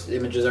the first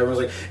images, everyone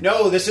was like,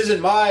 "No, this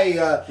isn't my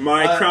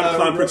Crown of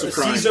Clown Prince of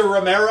Crime, Cesar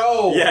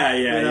Romero."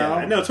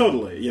 Yeah. No,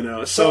 totally. You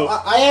know, so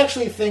I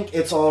actually think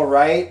it's all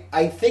right.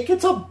 I think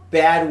it's a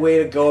bad way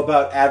to go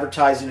about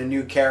advertising a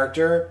new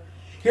character.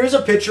 Here's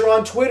a picture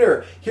on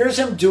Twitter. Here's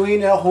him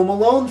doing a Home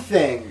Alone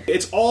thing.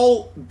 It's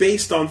all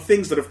based on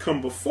things that have come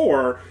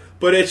before.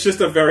 But it's just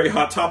a very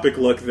hot topic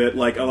look that,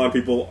 like, a lot of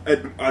people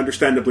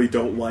understandably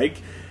don't like.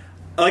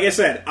 Like I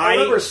said,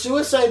 Remember,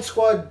 Suicide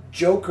Squad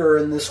Joker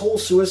and this whole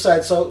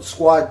Suicide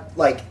Squad,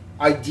 like,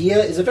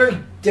 idea is a very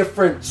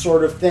different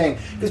sort of thing.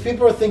 Because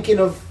people are thinking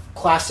of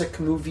classic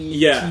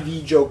movie,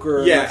 TV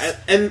Joker. Yeah,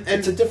 and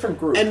it's a different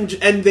group. And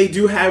they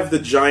do have the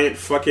giant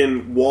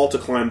fucking wall to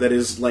climb that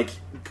is, like,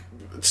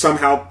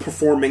 somehow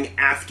performing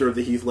after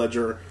the Heath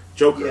Ledger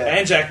Joker. Yeah.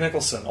 And Jack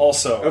Nicholson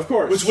also. Of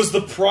course. Which was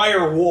the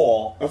prior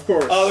wall. Of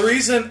course. The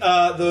reason,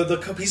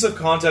 the piece of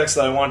context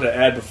that I wanted to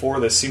add before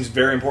this seems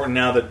very important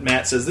now that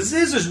Matt says this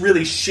is a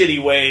really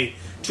shitty way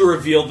to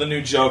reveal the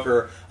new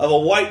Joker, of a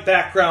white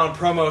background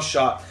promo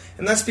shot.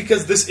 And that's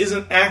because this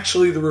isn't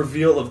actually the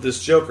reveal of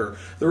this Joker.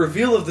 The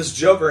reveal of this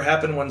Joker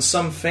happened when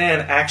some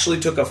fan actually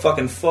took a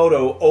fucking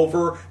photo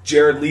over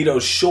Jared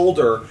Leto's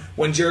shoulder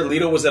when Jared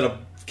Leto was at a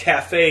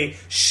cafe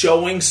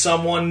showing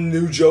someone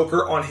new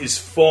Joker on his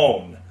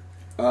phone.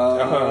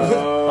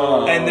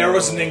 And there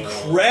was an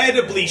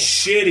incredibly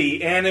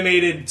shitty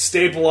animated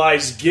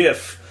stabilized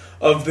GIF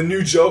of the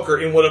new Joker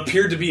in what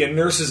appeared to be a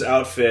nurse's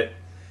outfit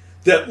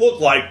that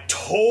looked like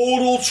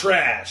total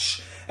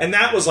trash. And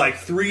that was like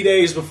 3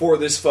 days before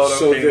this photo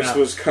came out. So this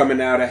was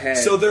coming out ahead.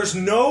 So there's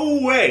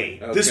no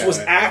way this was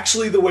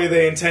actually the way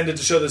they intended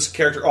to show this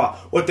character off.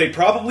 What they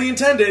probably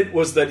intended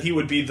was that he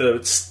would be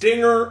the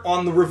stinger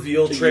on the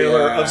reveal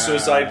trailer of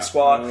Suicide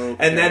Squad.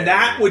 And then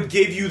that would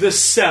give you the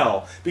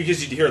sell.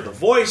 Because you'd hear the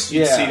voice,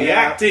 you'd see the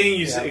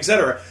acting,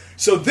 etc.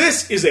 So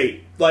this is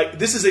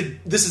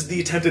the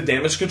attempted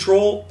damage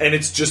control, and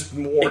it's just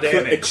more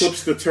damage.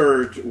 Eclipse the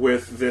turd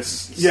with this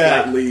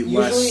slightly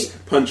less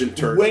pungent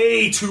turd.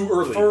 Way too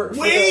early.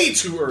 Way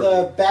too early.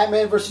 The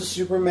Batman vs.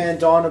 Superman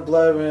Dawn of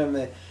Blood,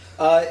 it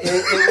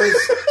was...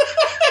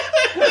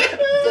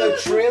 The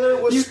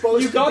trailer was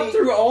supposed to be... You got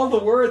through all the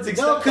words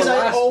except no, because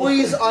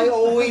I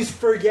always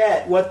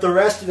forget what the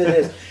rest of it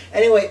is.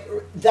 Anyway,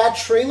 that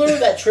trailer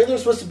is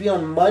supposed to be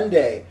on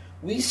Monday.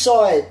 We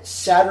saw it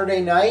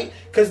Saturday night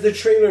because the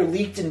trailer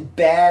leaked in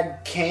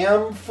bad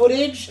cam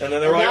footage. And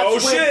then they were like, oh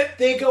shit!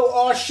 They go,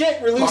 oh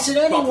shit, release it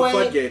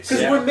anyway. Because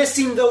we're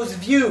missing those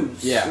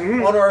views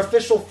on our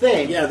official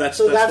thing. Yeah, that's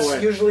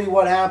usually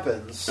what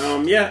happens.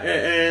 And,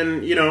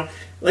 you know,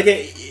 like,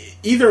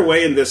 either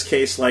way in this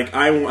case, like,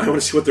 I want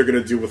to see what they're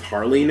going to do with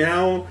Harley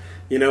now.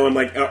 You know, and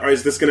like,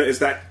 is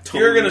that tone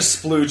you're going to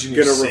splooge in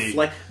your seat?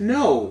 Reflect?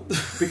 No,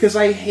 because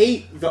I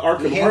hate the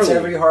Arkham he hates Harley.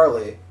 Every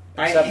Harley.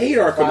 I hate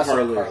Arkham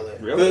Harley.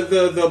 Really?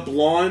 The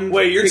blonde.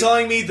 Wait, you're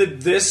telling me that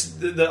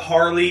the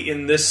Harley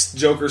in this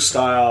Joker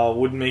style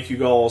would make you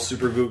go all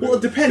super Google? Well,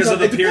 it depends because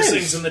of the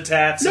piercings and the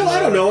tats. No, I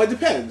don't know. It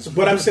depends. But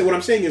what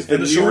I'm saying is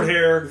the short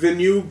hair, the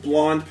new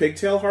blonde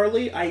pigtail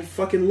Harley. I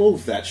fucking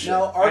loathe that shit.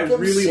 Now,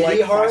 Arkham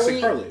City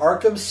Harley.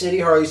 Arkham City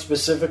Harley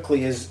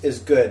specifically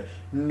is good.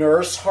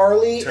 Nurse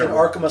Harley in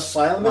Arkham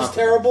Asylum is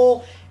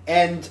terrible,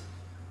 and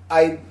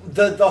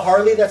the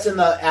Harley that's in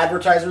the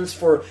advertisements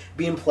for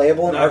being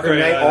playable in Arkham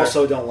Knight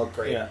also don't look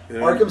great. Yeah.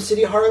 Arkham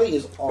City Harley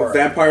is alright.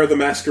 Vampire the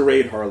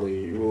Masquerade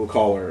Harley, we'll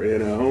call her. You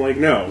know, like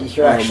no,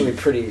 you're actually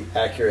pretty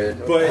accurate.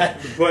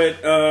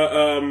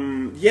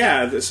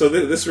 So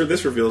this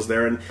reveals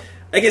there, and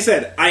like I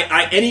said,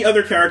 I any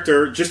other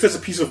character just as a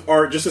piece of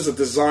art, just as a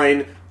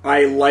design,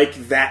 I like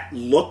that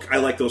look. I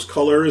like those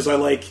colors. I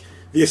like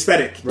the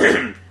aesthetic,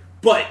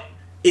 but.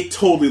 It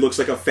totally looks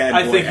like a fanboy.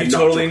 I think you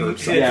totally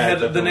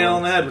hit the nail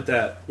on the head with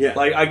that. Yeah.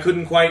 Like, I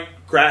couldn't quite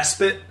grasp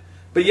it.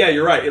 But yeah,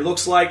 you're right. It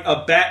looks like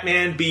a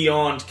Batman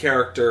Beyond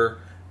character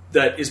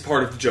that is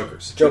part of the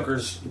Joker's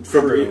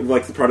crew.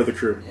 Like the part of the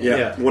crew.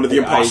 Yeah. One of the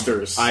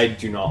imposters. I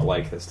do not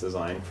like this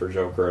design for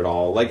Joker at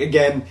all. Like,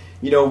 again,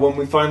 you know, when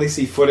we finally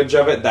see footage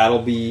of it,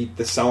 that'll be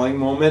the selling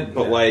moment.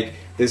 But, like,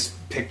 this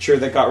picture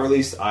that got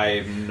released, I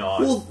am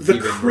not. Well, the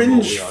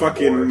cringe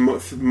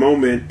fucking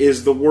moment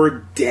is the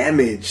word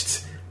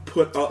damaged.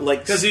 Put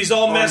like because he's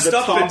all messed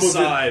up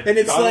inside, and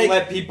it's gotta like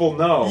let people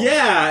know.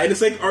 Yeah, and it's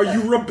like, are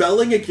you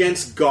rebelling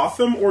against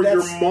Gotham or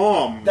your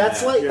mom?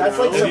 That's like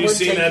Have you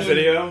seen that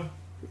video?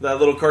 That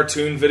little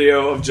cartoon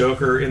video of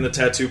Joker in the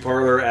tattoo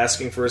parlor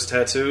asking for his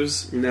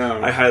tattoos?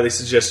 No. I highly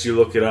suggest you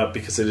look it up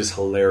because it is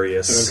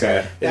hilarious.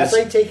 Okay, that's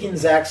like taking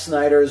Zack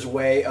Snyder's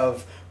way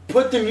of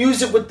put the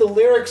music with the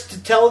lyrics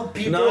to tell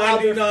people how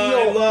they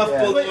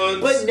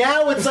feel. But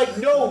now it's like,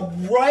 no,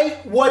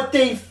 write what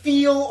they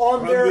feel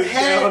on their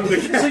head.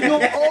 So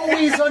you'll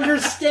always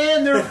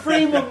understand their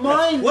frame of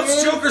mind.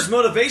 What's Joker's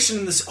motivation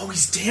in this? Oh,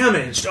 he's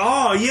damaged.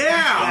 Oh, yeah.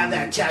 Yeah,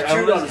 that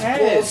tattoo on his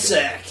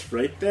ballsack.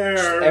 Right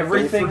there.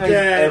 Everything,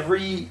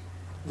 every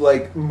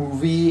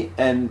movie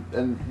and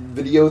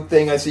video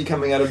thing I see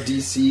coming out of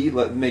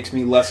DC makes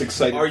me less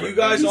excited. Are you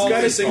guys all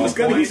missing the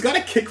point? He's got a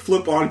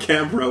kickflip on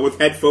camera with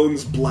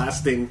headphones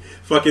blasting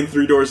fucking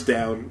 3 Doors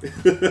Down.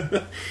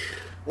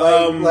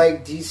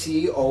 Like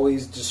DC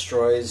always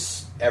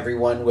destroys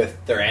everyone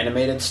with their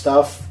animated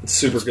stuff. It's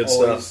super good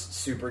stuff.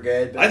 Super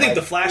good. I think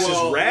the Flash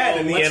is rad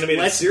in the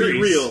animated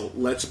series.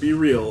 Let's be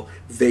real.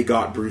 They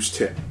got Bruce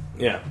Timm.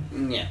 Yeah.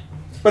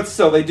 But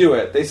still, they do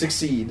it. They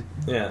succeed.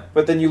 Yeah.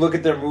 But then you look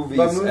at their movies.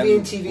 But movie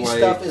and TV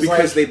stuff is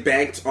because they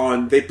banked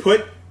on. They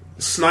put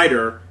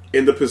Snyder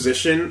in the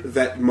position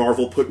that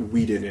Marvel put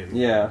Whedon in.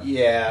 Yeah.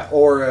 Yeah.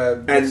 Or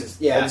and that's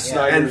the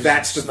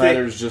Snyder's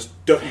thing. Just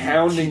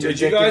hounding. Did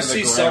you guys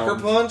see Sucker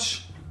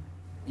Punch?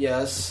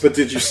 Yes. But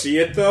did you see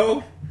it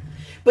though?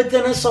 But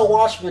then I saw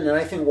Watchmen, and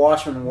I think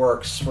Watchmen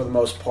works for the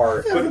most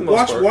part. Yeah,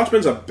 but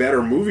Watchmen's a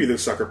better movie than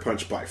Sucker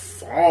Punch by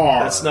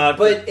far. That's not.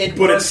 But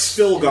it's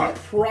still got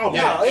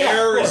problems.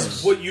 Air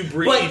is what you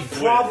breathe. But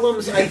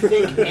problems I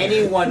think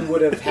anyone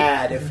would have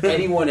had if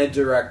anyone had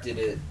directed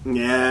it.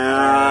 Yeah,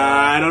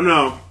 I don't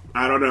know.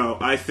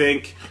 I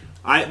think.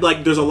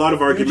 There's a lot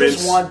of arguments. You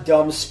just want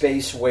dumb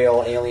space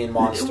whale alien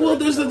monster. Well,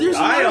 there's a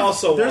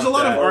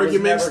lot of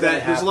arguments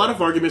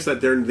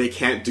that they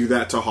can't do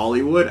that to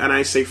Hollywood, and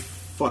I say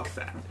fuck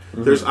that.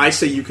 Mm-hmm. I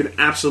say you can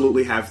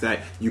absolutely have that.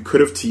 You could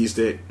have teased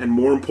it, and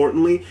more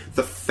importantly,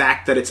 the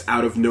fact that it's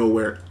out of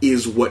nowhere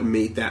is what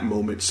made that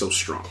moment so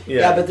strong.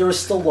 Yeah, but there was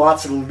still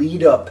lots of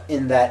lead up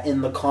in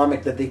the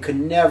comic that they could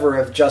never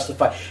have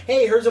justified.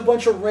 Hey, here's a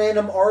bunch of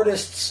random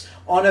artists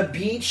on a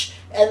beach,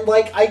 and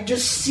I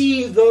just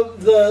see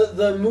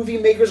the movie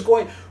makers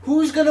going,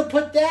 who's going to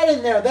put that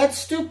in there? That's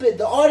stupid.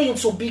 The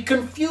audience will be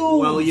confused.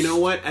 Well, you know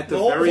what? The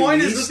whole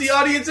point is that the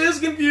audience is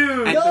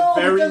confused. But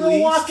then they'll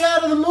walk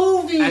out of the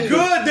movie.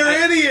 Good,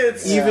 they're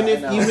idiots.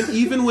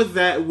 Even with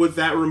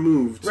that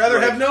removed,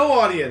 rather have no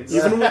audience.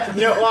 Even with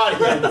no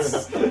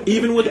audience.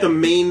 Even with the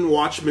main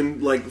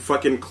Watchmen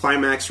fucking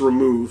climax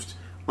removed,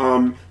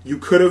 you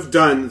could have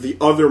done the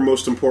other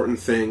most important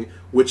thing,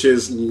 which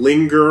is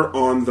linger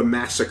on the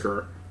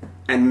massacre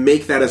and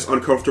make that as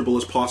uncomfortable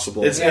as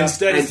possible.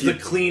 Instead, it's the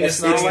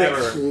cleanest thing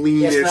ever.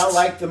 It's not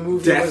like the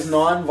movie was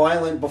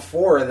non-violent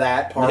before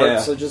that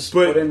part, so just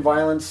put in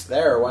violence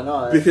there. Why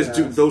not? Because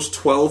those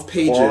 12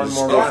 pages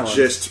of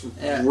just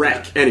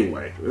wreck.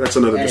 Anyway, that's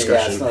another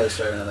discussion. Yeah, that's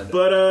another story.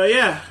 But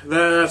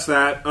that's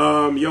that.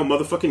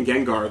 Motherfucking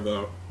Gengar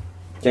though.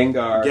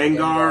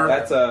 Gengar.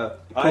 That's a.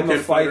 I'm a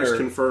fighter.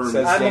 Confirmed.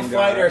 I'm a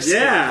fighter.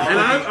 Yeah,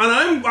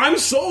 and I'm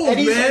sold,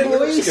 man.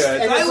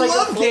 I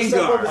love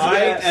Gengar. I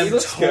am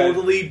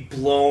totally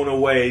blown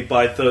away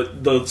by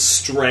the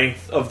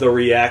strength of the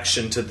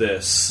reaction to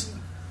this.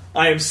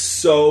 I am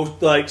so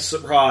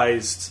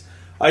surprised.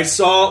 I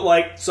saw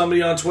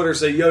somebody on Twitter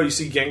say, "Yo, you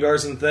see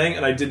Gengar's in thing,"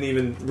 and I didn't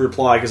even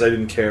reply because I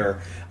didn't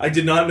care. I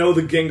did not know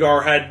that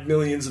Gengar had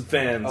millions of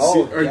fans.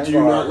 Do you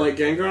not like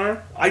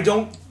Gengar? I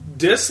don't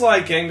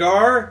dislike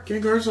Gengar.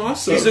 Gengar's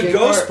awesome. He's a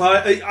ghost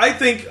pilot. I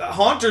think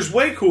Haunter's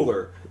way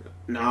cooler.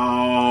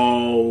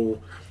 No.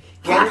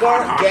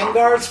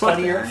 Gengar's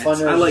funnier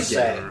I like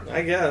Gengar.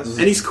 I guess.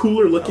 And he's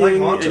cooler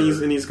looking,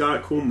 and he's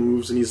got cool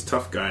moves, and he's a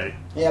tough guy.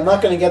 Yeah, I'm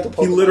not going to get the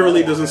Pokemon. He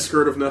literally doesn't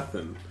skirt of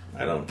nothing.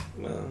 I don't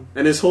know.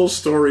 And his whole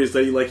story is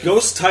that he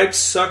ghost types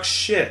suck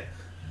shit.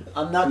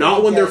 I'm not.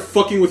 Not when they're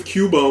fucking with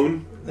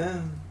Cubone.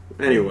 Yeah.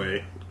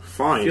 Anyway,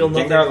 fine.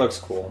 Gengar looks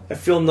cool. I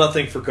feel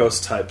nothing for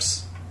ghost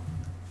types.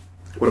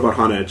 What about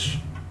Honedge?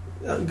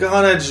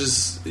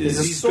 Honedge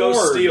he's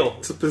Ghost Steel.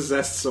 It's a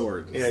possessed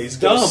sword. Yeah, he's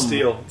Ghost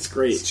Steel. It's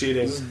great. It's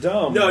cheating. It's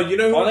dumb. No, you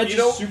know what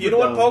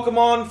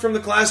Pokemon from the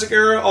classic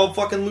era I'll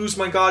fucking lose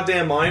my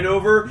goddamn mind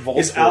over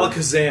is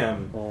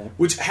Alakazam,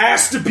 which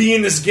has to be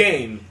in this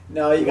game.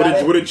 No,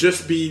 would it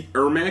just be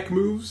Ermac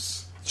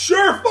moves?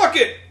 Sure, fuck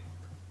it.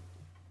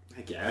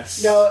 I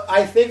guess. No,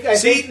 I think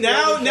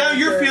now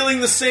you're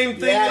feeling the same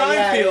thing that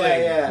I'm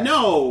feeling. Yeah.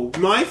 No,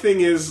 my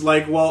thing is I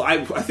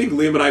think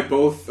Liam and I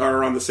both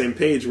are on the same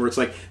page where it's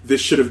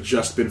this should have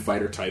just been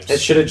fighter types.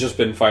 It should have just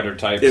been fighter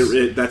types.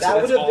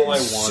 That would have been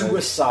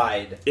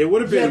suicide. It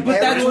would have been,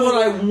 but that's what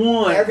I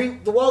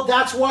want.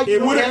 That's why you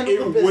don't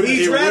handle the business.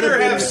 He'd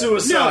rather have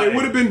suicide. No, it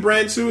would have been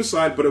brand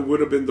suicide, but it would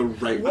have been the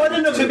right. What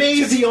an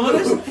amazing!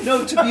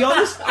 To be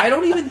honest, I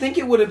don't even think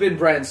it would have been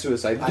brand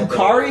suicide.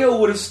 Lucario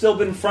would have still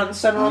been front and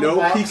center on no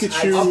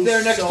Pikachu up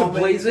there next to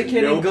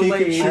Blaziken and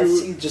Gallade. I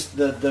see just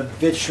the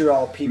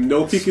vitriol people.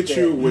 No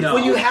Pikachu.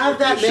 When you have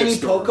that many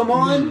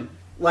Pokemon,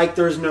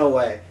 there's no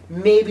way.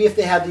 Maybe if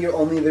they had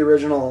only the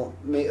original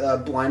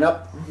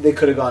lineup, they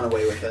could have gone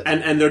away with it.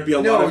 And there'd be a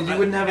lot of... you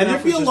wouldn't have and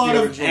enough there'd be a lot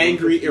of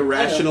angry, people.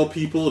 irrational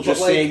people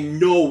just saying,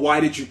 no, why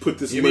did you put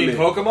this limit? You mean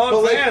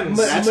Pokemon fans?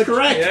 That's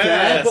correct,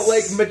 yes. But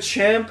like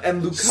Machamp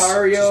and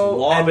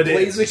Lucario and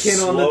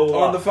Blaziken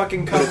on the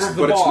fucking cover of the box.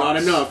 But it's not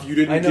enough. You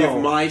didn't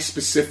give my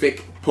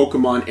specific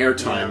Pokemon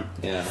airtime.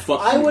 Yeah.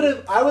 I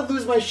would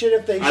lose my shit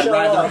if they show up. I'd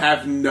rather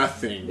have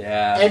nothing.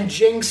 Yeah. And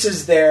Jinx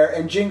is there,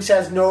 and Jinx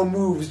has no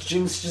moves.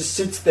 Jinx just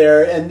sits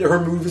there, and her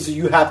move is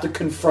you have to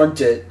confront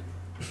it.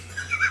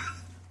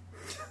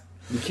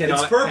 You cannot.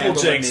 It's Purple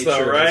Jinx,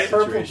 though, right?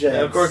 Purple Jinx.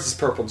 Yeah, of course, it's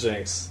Purple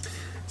Jinx.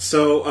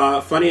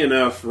 So, funny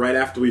enough, right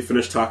after we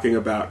finished talking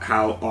about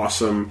how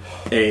awesome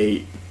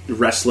a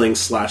wrestling /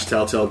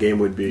 Telltale game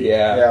would be,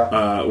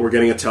 we're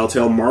getting a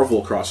Telltale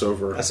Marvel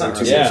crossover. That's not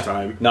in 2 years'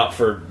 time. Not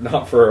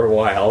for a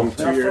while.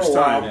 2 years'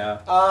 time. Yeah.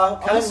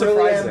 I'm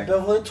really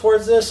ambivalent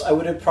towards this. I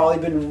would have probably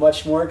been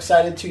much more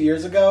excited 2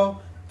 years ago,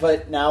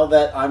 but now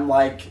that I'm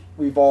like,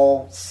 we've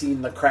all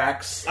seen the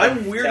cracks.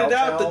 I'm weirded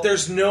out that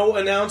there's no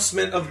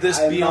announcement of this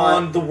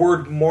beyond the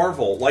word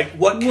Marvel. Like,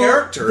 what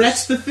characters?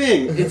 That's the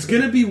thing. It's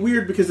going to be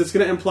weird because it's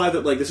going to imply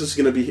that like this is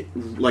going to be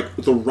like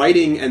the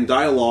writing and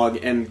dialogue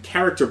and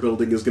character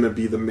building is going to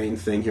be the main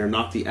thing here,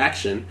 not the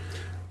action.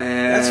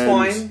 And that's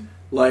fine.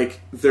 Like,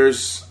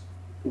 there's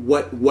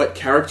what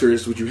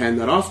characters would you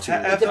hand that off to?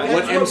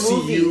 What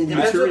MCU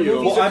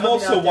material? Well, I'm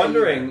also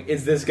wondering: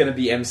 is this going to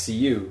be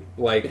MCU?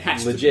 Like,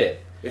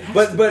 legit?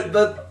 But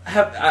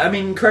I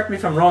mean, correct me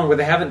if I'm wrong, but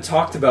they haven't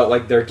talked about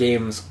like their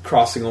games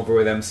crossing over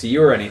with MCU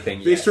or anything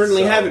yet. They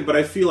certainly haven't, but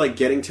I feel like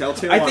getting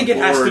Telltale. I think it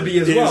has to be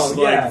as well.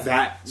 Like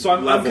that. So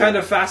I'm kind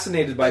of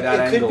fascinated by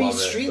that angle. It could be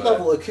street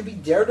level. It could be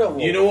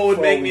Daredevil. You know what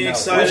would make me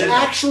excited? Which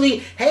actually,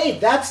 hey,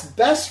 that's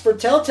best for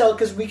Telltale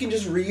because we can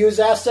just reuse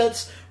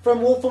assets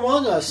from Wolf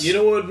Among Us. You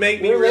know what would make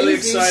me really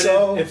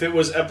excited? If it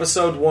was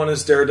Episode 1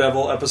 is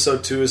Daredevil,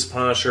 Episode 2 is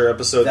Punisher,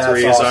 Episode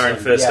 3 is Iron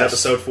Fist,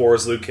 Episode 4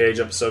 is Luke Cage,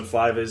 Episode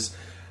 5 is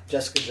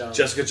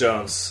Jessica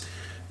Jones.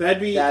 That'd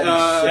be and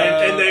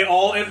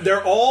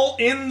they're all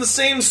in the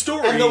same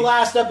story. And the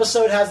last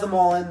episode has them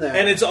all in there.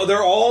 And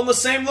they're all in the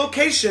same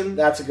location.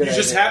 That's a good idea.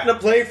 You just happen to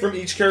play from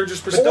each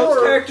character's perspective. But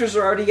those characters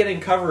are already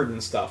getting covered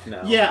and stuff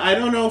now. Yeah, I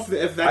don't know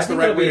if that's the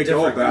right way to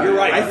go about it. You're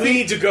right. We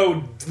need to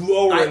go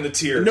lower in the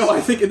tiers. No,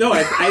 I think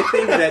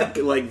that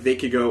like they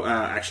could go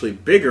actually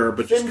bigger,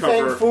 but just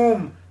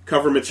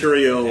cover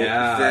material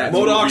that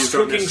MODOK's aren't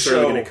cooking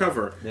necessarily show. going to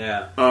cover.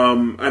 Yeah.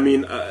 I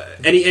mean,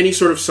 any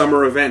sort of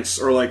summer events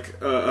or like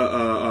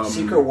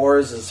Secret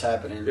Wars is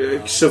happening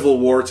now. Civil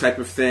War type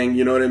of thing.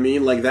 You know what I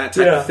mean? Like that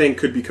type of thing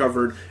could be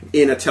covered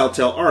in a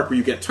Telltale arc where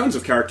you get tons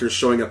of characters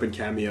showing up in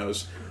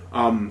cameos.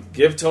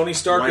 Give Tony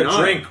Stark a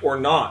drink or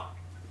not.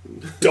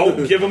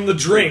 Don't give him the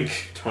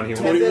drink. Tony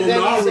will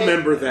not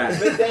remember that.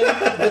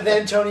 But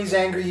then Tony's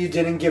angry you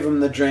didn't give him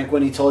the drink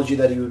when he told you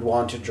that he would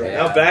want to drink.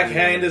 Now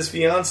backhand his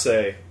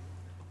fiance.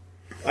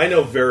 I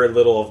know very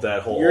little of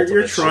that whole.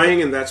 You're trying,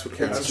 shit. And that's what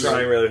counts. I'm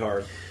trying really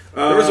hard.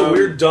 There was a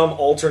weird, dumb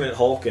alternate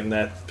Hulk in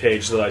that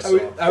page that I saw.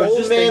 I was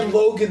just thinking,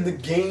 Logan the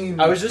game.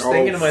 I was just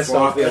thinking to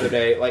myself the other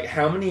day, like,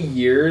 how many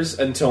years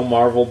until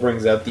Marvel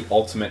brings out the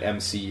ultimate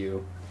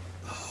MCU?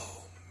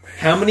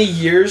 How many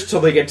years till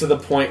they get to the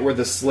point where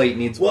the slate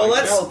needs?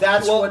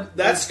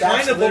 That's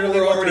kind of what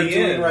we're already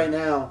doing right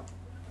now.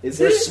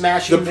 They're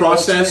smashing the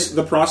process.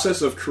 The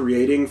process of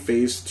creating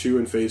Phase 2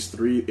 and Phase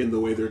 3 in the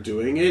way they're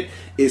doing it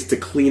is to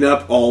clean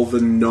up all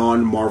the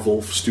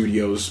non-Marvel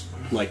studios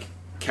like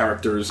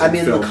characters. I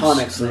mean, films. the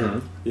comics.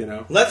 Mm-hmm. You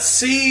know, let's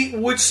see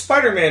which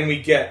Spider-Man we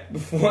get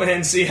before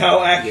and see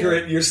how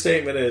accurate your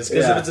statement is.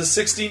 Because if it's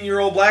a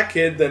 16-year-old black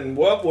kid, then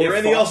we're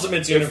in the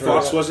Ultimate universe. If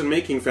Fox wasn't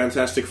making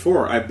Fantastic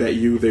Four, I bet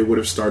you they would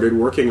have started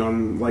working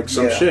on like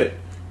some shit.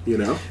 You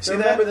know. See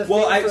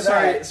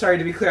that? Sorry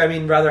to be clear. I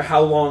mean, rather,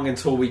 how long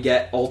until we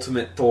get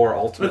Ultimate Thor?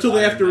 Until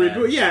they have to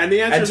reboot. Yeah, and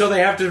the answer until they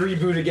have to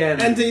reboot again.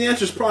 And the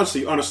answer is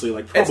honestly,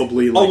 like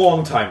probably a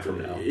long time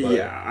from now.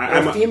 Yeah,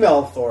 I'm a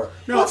female Thor.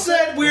 No, what's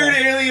that weird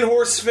alien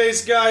horse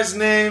face guy's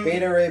name?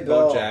 Beta Ray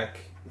Bill. Bojack.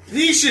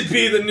 He should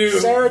be the new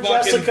Sarah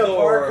Jessica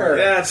Thor. Parker.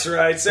 That's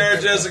right.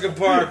 Sarah Jessica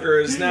Parker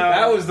is now.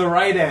 That was the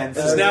right answer.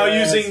 Is now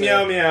using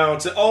Meow Meow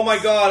to. Oh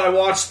my god! I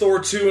watched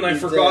Thor 2 and I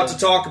forgot to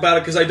talk about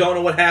it because I don't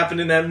know what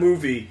happened in that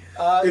movie.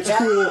 It's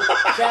cool.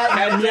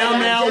 And Meow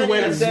Meow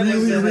went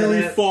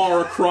really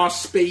far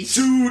across space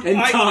and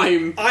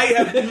time. I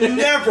have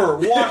never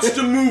watched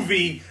a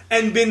movie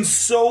and been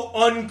so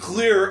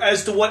unclear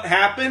as to what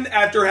happened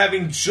after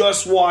having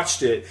just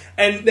watched it.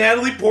 And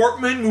Natalie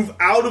Portman, move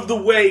out of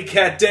the way.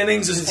 Kat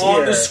Dennings is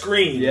on the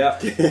screen.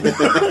 Yep.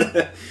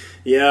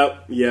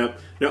 Yep.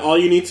 Now all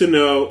you need to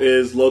know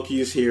is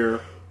Loki's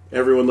here.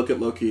 Everyone look at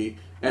Loki.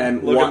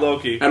 And look at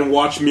Loki. And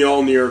watch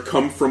Mjolnir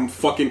come from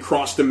fucking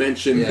cross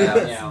dimension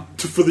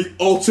for the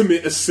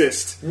ultimate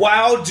assist.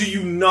 Wow, do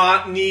you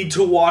not need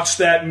to watch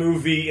that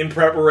movie in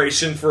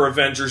preparation for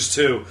Avengers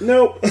 2?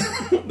 Nope.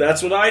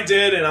 That's what I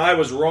did, and I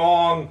was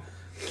wrong.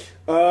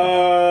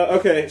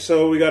 Okay,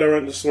 so we got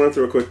to just run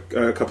through a quick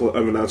couple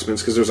of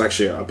announcements because there's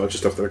actually a bunch of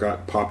stuff that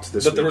got popped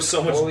this week. But there was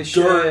so much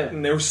dirt,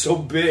 and they were so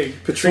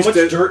big. Patrice so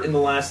much dirt in the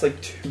last 2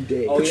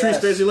 days. Patrice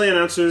Desilets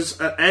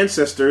announces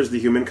Ancestors: The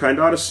Humankind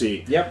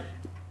Odyssey. Yep.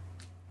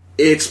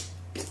 It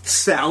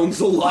sounds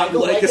a lot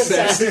like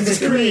Assassin's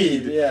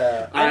Creed.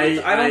 Yeah, I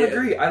don't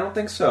agree. I don't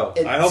think so.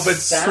 I hope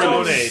it's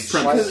Stone Age.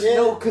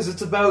 Because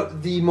it's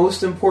about the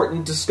most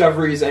important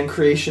discoveries and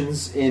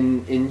creations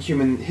in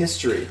human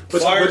history.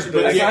 But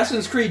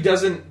Assassin's Creed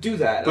doesn't do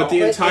that. But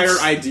the entire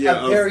idea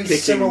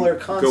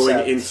of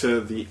going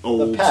into the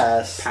old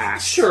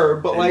past. Sure,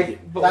 but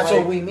that's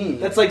what we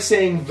mean. That's like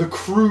saying The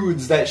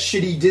Croods, that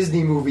shitty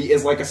Disney movie,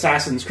 is like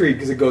Assassin's Creed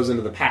because it goes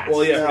into the past.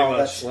 Well, yeah, pretty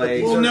much. But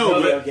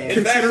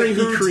considering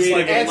he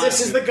created. And this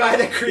is the guy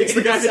that created. It's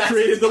the guy that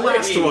created the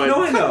last one.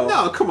 No, I know.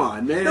 No, come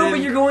on, man. No, but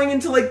you're going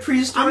into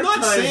prehistoric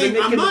times and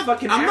making the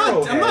fucking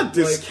arrowhead. I'm not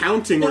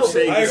discounting or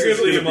saying. I agree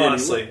with Liam,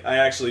 honestly. I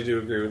actually do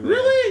agree with Liam.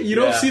 Really? You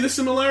don't see the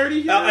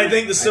similarity here? I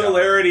think the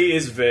similarity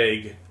is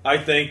vague. I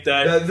think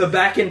that the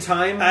back in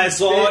time,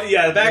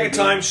 the back in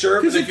time,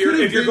 sure. But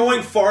if you're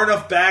going far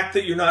enough back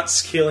that you're not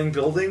scaling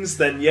buildings,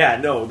 then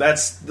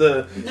that's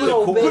the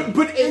cool.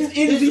 But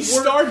in the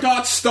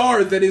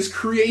star that is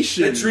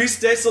creation, Patrice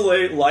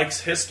Desilets likes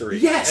history.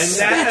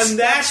 Yes, and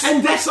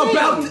that's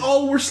about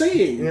all we're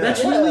saying. Yeah.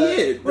 That's really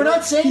it. We're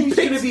not saying he's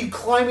going to be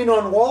climbing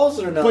on walls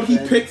or nothing. But he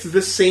picked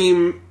the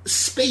same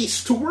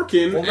space to work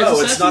in. Well,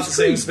 no, it's not the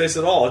same space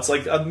at all. It's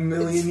like a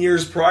million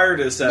years prior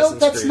to Assassin's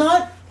Creed. No, that's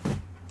not.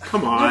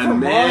 Come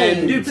on,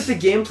 man. Dude, but the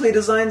gameplay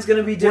design is going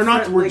to be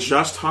different. We're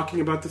just talking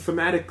about the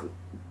thematic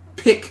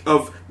pick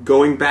of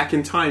going back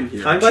in time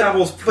here. Time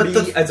travel's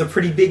it's a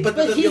pretty big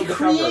But he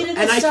created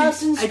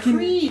Assassin's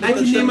Creed. I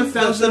can name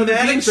 1,000 other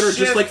games that are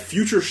just like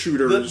future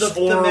shooters. The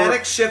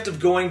thematic shift of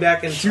going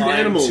back in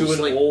time to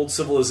an old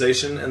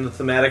civilization and the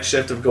thematic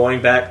shift of going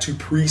back to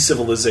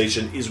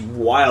pre-civilization is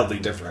wildly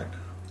different.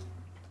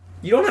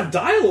 You don't have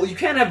dialogue. You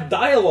can't have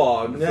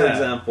dialogue, for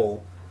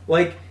example.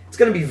 It's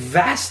going to be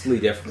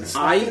vastly different.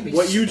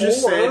 What you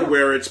just said,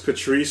 where it's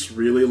Patrice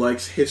really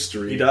likes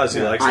history. He does.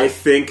 He likes it. I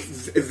think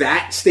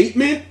that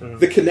statement,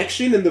 the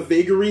connection and the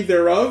vagary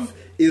thereof,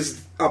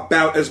 is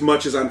about as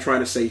much as I'm trying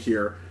to say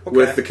here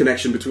with the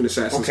connection between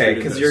Assassin's Creed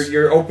and this. Because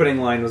your opening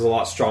line was a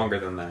lot stronger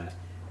than that.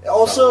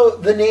 Also,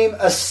 the name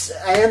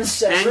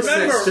Ancestors.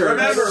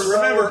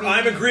 Remember,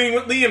 I'm agreeing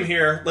with Liam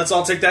here. Let's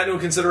all take that into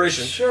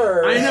consideration.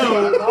 Sure. I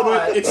know,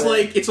 but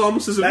it's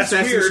almost as if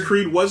Assassin's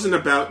Creed wasn't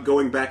about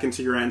going back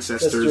into your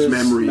ancestors'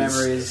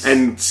 memories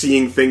and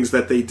seeing things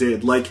that they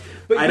did.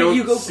 I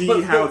don't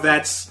see how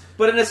that's...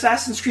 But in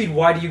Assassin's Creed,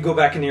 why do you go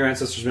back into your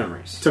ancestors'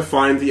 memories? To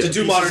find to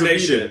do modern day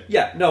shit.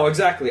 Yeah, no,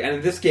 exactly. And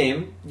in this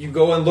game, you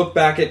go and look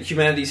back at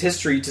humanity's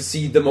history to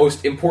see the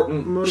most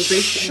important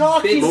motivation.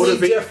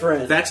 Shockingly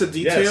different. That's a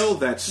detail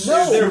that's...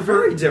 No, they're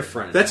very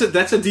different. That's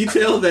a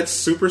detail that's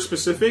super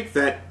specific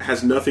that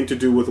has nothing to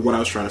do with what I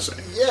was trying to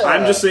say. Yeah.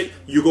 I'm just saying,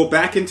 you go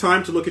back in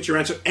time to look at your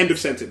ancestors. End of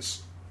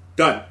sentence.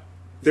 Done.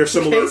 They're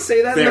similar. You can't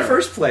say that in the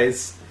first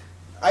place.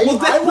 I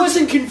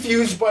wasn't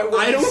confused by what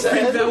I don't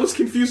think that was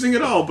confusing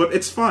at all, but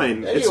it's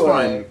fine. Anyway, it's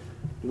fine.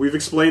 We've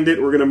explained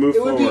it. We're going to move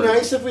forward. It would be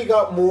nice if we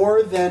got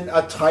more than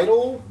a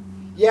title.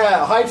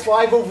 Yeah, high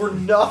five over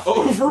nothing.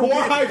 Over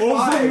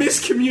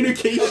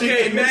miscommunication.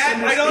 Okay,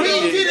 Matt,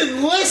 we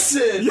didn't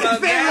listen. Matt,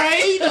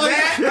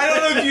 I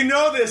don't know if you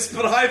know this,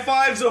 but high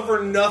fives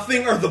over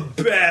nothing are the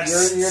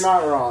best. You're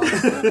not wrong.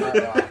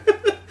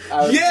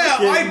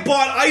 I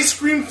bought ice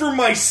cream for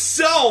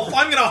myself.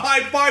 I'm going to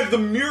high five the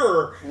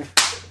mirror.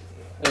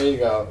 There you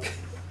go.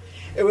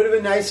 It would have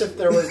been nice if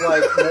there was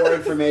more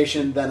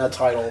information than a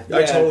title.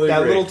 I totally agree.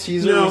 That little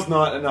teaser was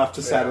not enough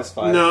to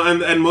satisfy. No,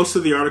 and most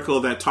of the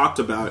article that talked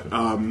about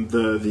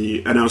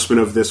the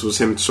announcement of this was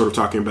him sort of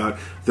talking about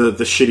the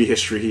shitty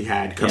history he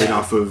had coming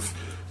off of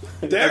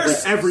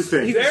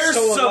everything.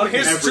 There's some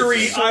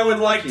history I would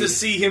like to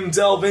see him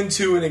delve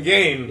into in a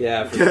game.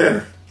 Yeah, for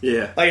sure.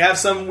 Yeah, have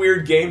some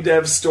weird game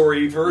dev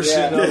story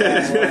version of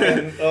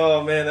it.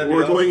 Oh man,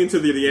 we're going into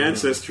the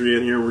ancestry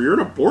in here. You're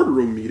in a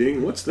boardroom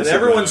meeting. What's this? And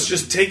everyone's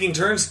just taking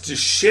turns to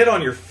shit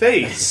on your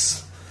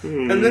face,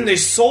 and then they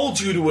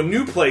sold you to a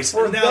new place,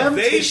 and now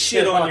they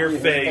shit on your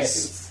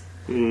face.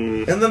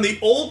 And then the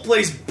old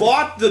place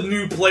bought the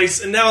new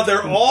place, and now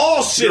they're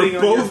all shitting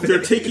on your face.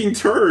 They're taking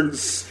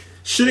turns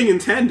shitting in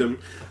tandem.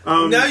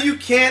 Now you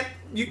can't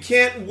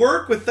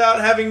work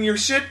without having your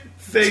shit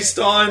faced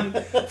on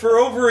for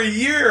over a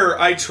year.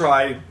 I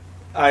tried.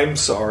 I'm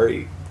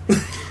sorry.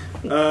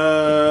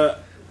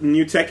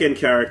 New Tekken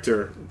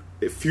character.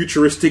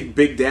 Futuristic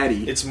Big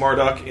Daddy. It's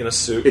Marduk in a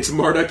suit. With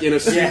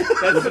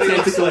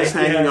tentacles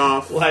hanging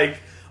off.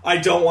 I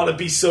don't want to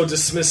be so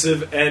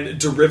dismissive and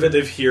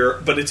derivative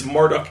here, but it's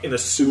Marduk in a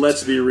suit.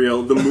 Let's be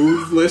real. The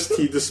move list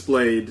he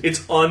displayed.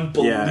 It's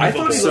unbelievable. Yeah. I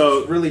thought it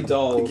looked really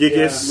dull.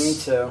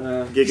 Gigas.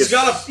 Yeah, me too.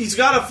 He's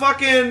got a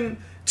fucking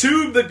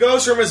tube that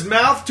goes from his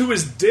mouth to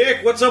his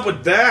dick. What's up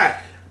with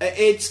that?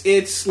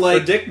 It's like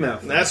for dick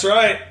mouth. That's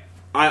right.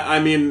 I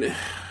mean,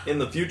 in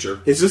the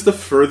future, is this the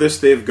furthest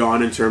they've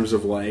gone in terms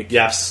of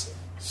yes,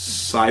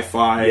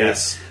 sci-fi.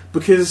 Yes.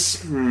 Because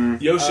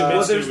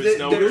Yoshimitsu is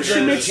no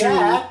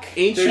Jack,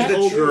 ancient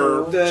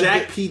ogre,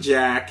 Jack P.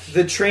 Jack,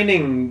 the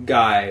training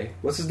guy.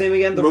 What's his name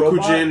again? The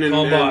Mokujin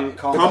robot?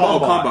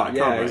 Combat.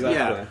 Yeah,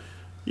 exactly.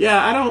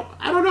 Yeah, I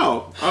don't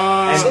know.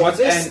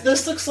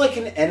 This looks like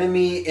an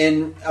enemy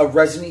in a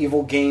Resident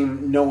Evil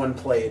game no one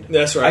played.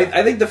 That's right.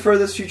 I think the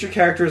furthest future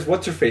character is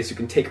what's her face, who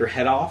can take her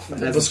head off. And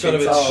Lisa.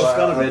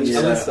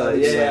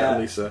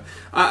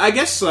 I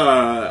guess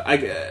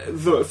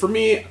for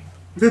me,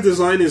 the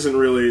design isn't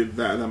really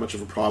that much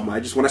of a problem.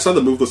 When I saw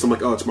the move list, I'm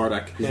like, oh, it's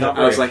Marduk.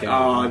 I was like,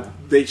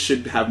 they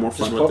should have more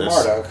fun with this.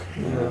 Marduk.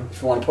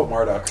 If you want to put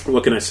Marduk.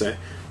 What can I say?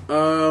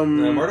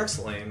 Marduk's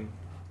lame.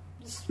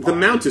 The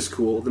mount is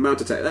cool. The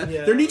mount attack.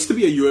 There needs to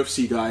be a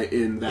UFC guy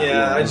in that.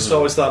 Yeah, world. I just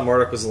always thought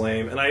Marduk was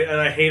lame, and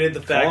I hated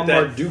the fact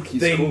that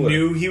they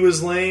knew he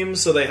was lame,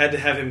 so they had to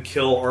have him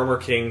kill Armor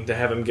King to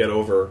have him get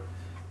over.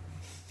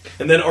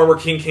 And then Armor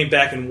King came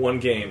back in one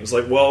game. It's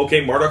like, well,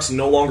 okay, Marduk's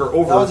no longer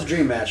over. That was a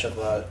dream match, I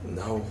thought.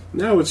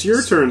 No, it's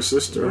your turn,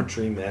 sister. No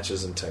dream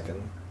matches in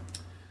Tekken.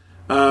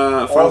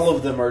 All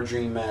of them are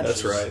dream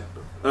matches. That's right.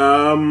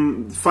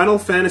 Final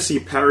Fantasy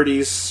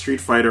parodies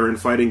Street Fighter and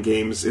fighting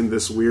games in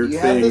this weird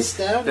thing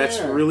that's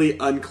really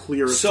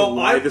unclear as to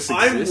why this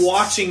exists. I'm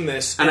watching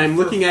this, and I'm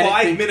looking at it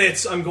 5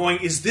 minutes. I'm going,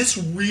 is this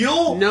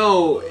real?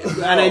 No,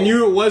 and I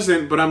knew it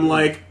wasn't, but I'm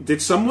like,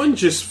 did someone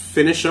just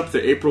finish up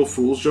the April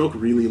Fool's joke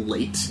really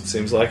late?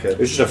 Seems like it. It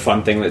was just a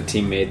fun thing that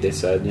team made. They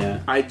said, yeah.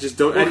 I just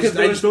don't. I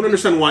just don't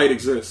understand why it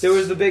exists. There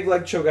was the big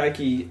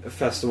Chogaiki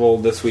festival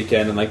this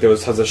weekend, and there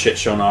was tons of shit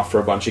shown off for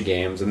a bunch of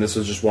games, and this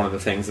was just one of the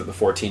things that the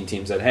 14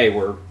 teams said, hey,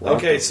 we're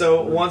okay,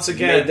 so once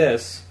again,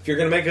 if you're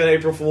going to make an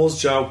April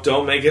Fool's joke,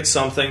 don't make it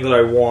something that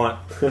I want,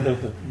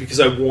 because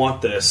I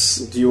want this.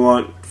 Do you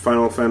want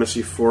Final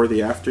Fantasy IV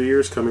The After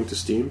Years coming to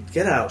Steam?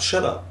 Get out,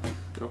 shut up.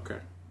 Okay.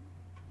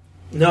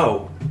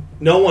 No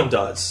one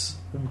does.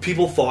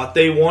 People thought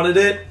they wanted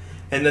it,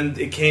 and then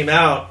it came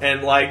out,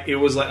 and it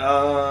was like,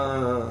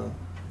 No.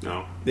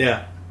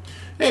 Yeah.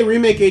 Hey,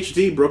 Remake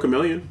HD broke 1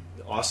 million.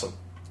 Awesome.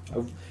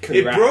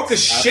 Congrats. It broke a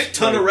shit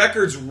ton of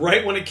records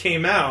right when it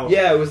came out.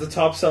 Yeah, it was the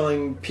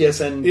top-selling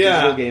PSN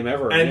digital game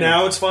ever. And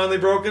now it's finally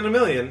broken 1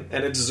 million,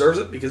 and it deserves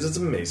it because it's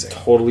amazing.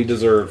 Totally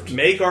deserved.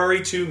 Make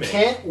RE2 make.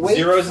 Can't wait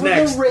Zero's for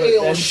next, the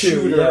rail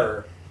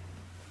shooter.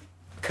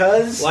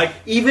 Because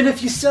even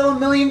if you sell 1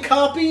 million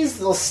copies,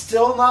 they'll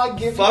still not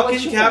give you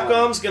what you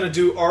Capcom's want. going to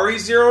do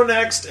RE0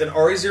 next, and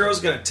RE0 is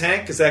going to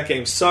tank because that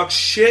game sucks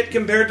shit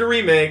compared to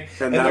Remake.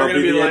 And that'll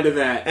be the end of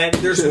that. And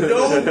there's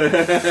no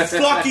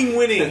fucking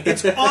winning.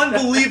 It's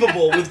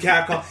unbelievable with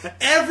Capcom.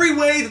 Every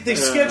way that they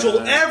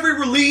schedule every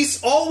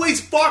release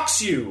always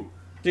fucks you.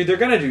 Dude, they're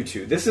gonna do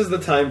 2. This is the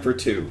time for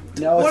 2.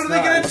 No, what are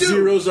they gonna do?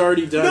 Zero's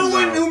already done. No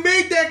one who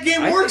made that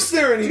game works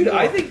there anymore. Dude,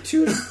 I think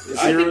 2. I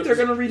think they're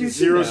gonna redo 2.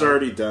 Zero's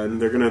already done.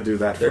 They're gonna do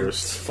that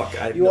first.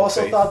 You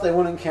also thought they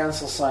wouldn't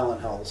cancel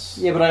Silent Hills.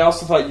 Yeah, but I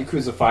also thought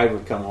Yakuza 5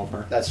 would come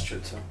over. That's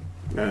true too.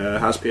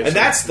 How's PSO? And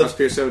how's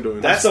PSO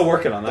doing? I'm still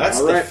working on that.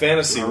 That's the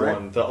fantasy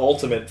one, the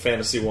ultimate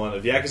fantasy one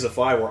of Yakuza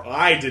 5, where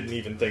I didn't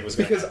even think it was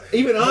going to happen. Because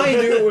even I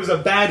knew it was a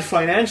bad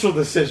financial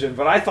decision,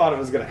 but I thought it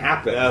was going to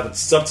happen. Yeah, but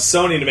it's up to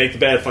Sony to make the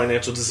bad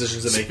financial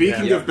decisions that make it happen.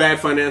 Speaking of bad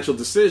financial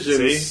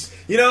decisions... See?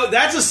 You know,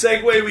 that's a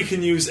segue we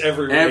can use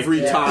every week.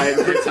 Every time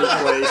it's in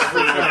place,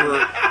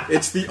 forever.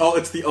 It's the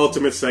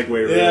ultimate segue,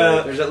 really.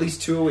 Yeah. There's at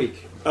least 2 a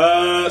week.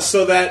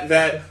 So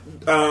that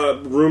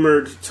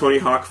rumored Tony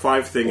Hawk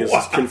 5 thing is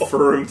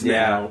confirmed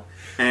now.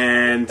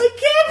 And I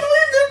can't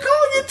believe they're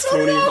calling it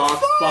Tony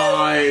Hawk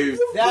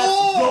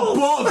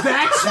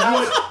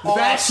 5.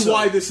 That's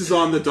why this is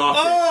on the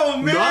docket. Oh,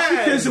 man. Not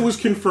because it was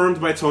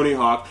confirmed by Tony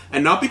Hawk,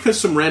 and not because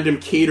some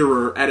random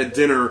caterer at a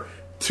dinner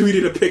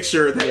tweeted a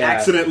picture that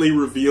accidentally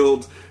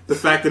revealed the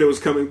fact that it was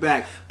coming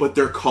back, but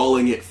they're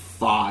calling it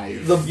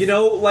 5.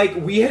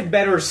 We had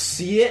better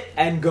see it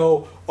and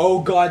go,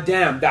 oh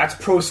goddamn, that's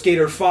Pro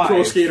Skater 5.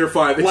 Pro Skater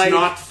 5. It's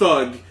not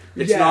Thug.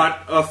 It's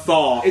not a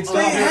thaw. It's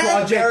not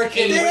Project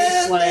They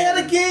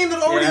had a game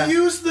that already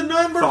used the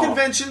number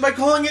convention by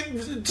calling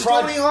it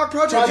Tony Hawk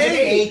Project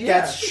 8.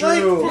 That's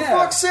true. For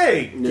fuck's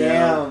sake.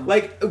 Damn.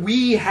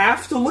 We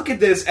have to look at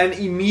this and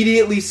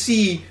immediately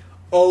see,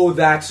 oh,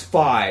 that's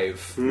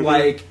 5.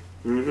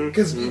 Mm-hmm.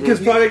 Because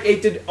Project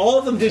 8 did, all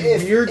of them did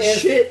weird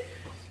shit,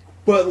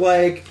 but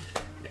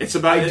it's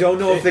about. I don't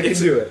know if they can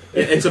do it.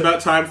 It's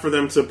about time for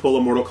them to pull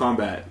a Mortal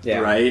Kombat,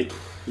 right?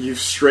 You've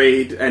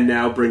strayed, and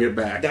now bring it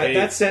back.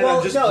 That said,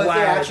 I'm just glad. If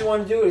they actually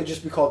want to do it, it'd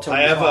just be called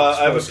Tony Hawk's.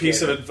 I have a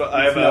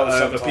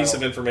piece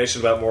of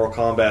information about Mortal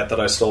Kombat that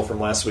I stole from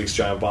last week's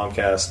Giant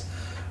Bombcast.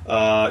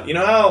 You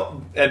know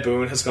how Ed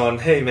Boon has gone,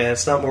 hey man,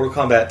 it's not Mortal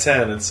Kombat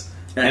 10, it's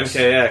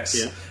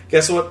MKX. Yeah.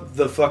 Guess what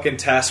the fucking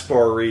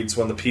taskbar reads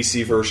when the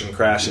PC version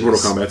crashes?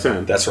 Mortal Kombat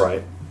 10. That's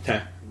right.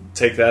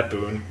 Take that,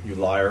 Boon, you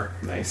liar.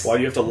 Nice. Why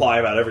do you have to lie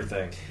about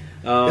everything?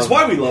 It's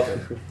why we love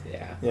him.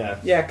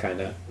 Yeah,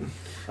 kind of.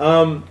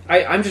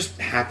 I'm just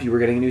happy we're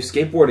getting a new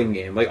skateboarding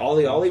game. Like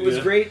Ollie was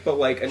great, but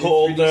like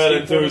hold that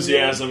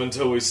enthusiasm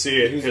until we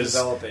see it, because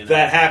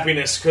that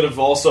happiness could have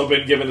also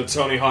been given to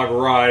Tony Hawk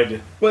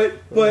Ride.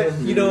 But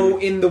you know,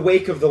 in the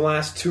wake of the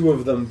last two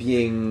of them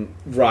being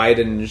Ride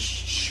and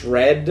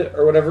Shred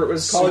or whatever it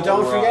was called,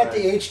 don't forget the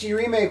HD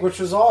remake, which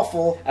was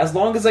awful. As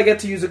long as I get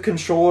to use a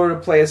controller to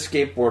play a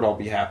skateboard, I'll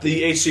be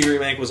happy. The HD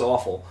remake was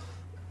awful.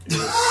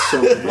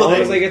 As long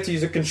as I get to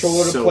use a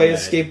controller to play a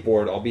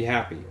skateboard, I'll be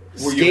happy.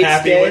 Were you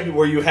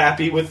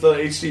happy with the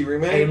HD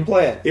remake? I didn't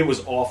play it. It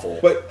was awful.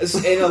 But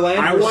in a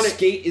land where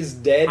Skate is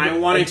dead,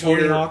 and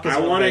Tony Hawk is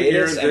on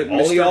hiatus, and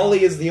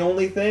Ollie is the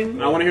only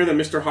thing. I want to hear that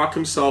Mr. Hawk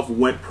himself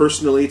went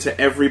personally to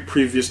every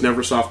previous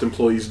Neversoft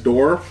employee's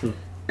door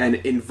and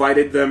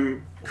invited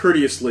them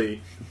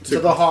courteously to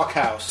the Hawk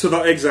House.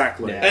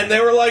 Exactly. Yeah. And they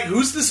were like,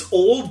 "Who's this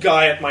old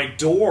guy at my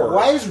door?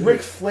 Why is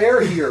Ric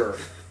Flair here?"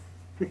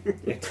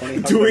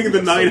 Doing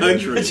the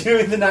 900.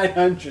 Doing the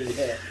 900,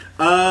 yeah.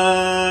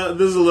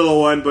 This is a little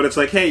one, but it's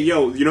like, hey,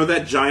 yo, you know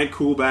that giant,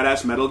 cool,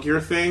 badass Metal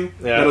Gear thing?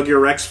 Yeah. Metal Gear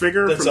Rex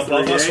figure? That's from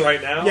above 3A? us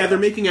right now? Yeah, they're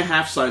making a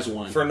half-size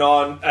one. For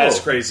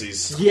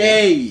non-crazies.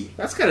 Yay!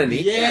 That's kind of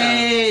neat.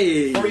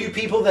 Yay! Yeah. For you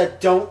people that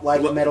don't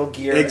like Metal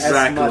Gear as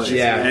much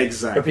as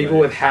exactly. For people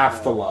with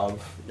half the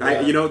love.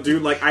 Yeah.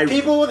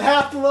 People with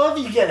half the love,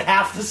 you get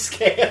half the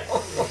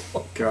scale.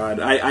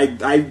 God,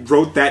 I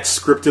wrote that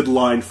scripted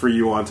line for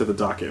you onto the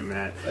docket,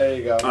 Matt. There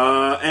you go.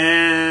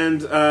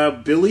 And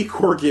Billy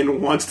Corgan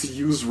wants to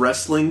use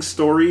wrestling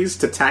stories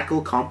to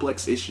tackle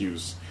complex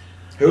issues.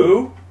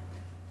 Who?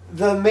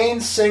 The main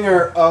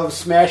singer of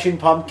Smashing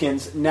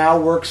Pumpkins now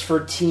works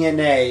for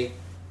TNA.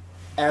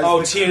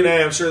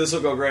 TNA, I'm sure this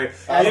will go great.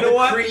 You know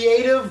what?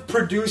 Creative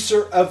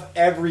producer of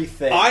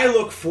everything. I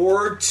look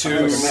forward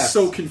to... I'm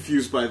so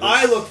confused by this.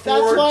 I look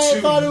forward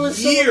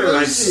to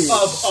years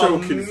so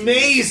of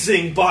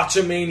amazing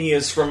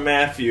botchamanias from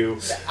Matthew.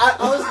 I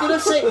was going to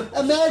say,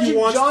 imagine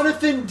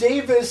Jonathan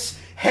Davis,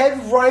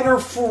 head writer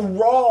for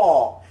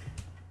Raw.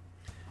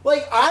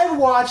 Like, I'd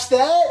watch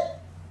that.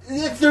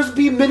 If there's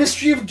be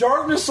Ministry of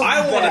Darkness on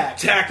I want to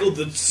tackle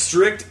the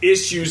strict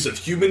issues of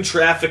human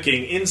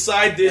trafficking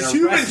inside this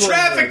human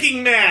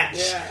trafficking match.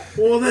 Yeah.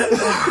 Well,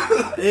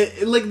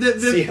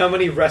 see how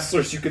many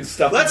wrestlers you can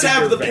stuff. Let's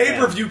have the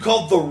pay-per-view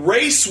called the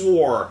Race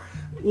War.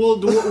 Well,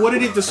 what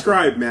did he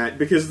describe, Matt?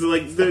 Because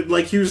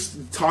he was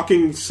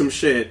talking some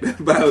shit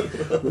about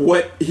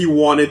what he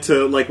wanted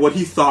to, like, what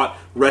he thought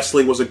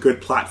wrestling was a good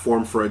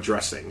platform for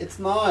addressing. It's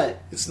not.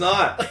 It's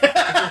not.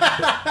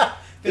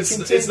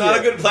 It's not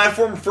a good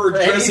platform for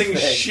addressing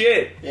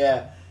shit.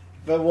 Yeah.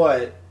 But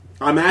what?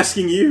 I'm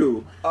asking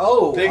you.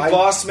 Oh. Big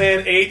Boss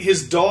Man ate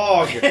his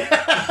dog.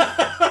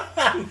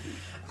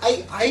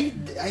 I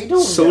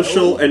don't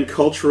Social and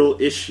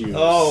cultural issues.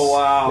 Oh,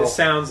 wow. This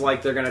sounds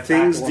like they're going to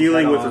things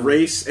dealing with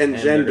race and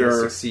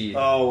gender.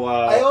 Oh,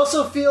 wow. I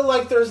also feel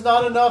like there's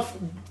not enough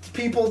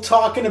people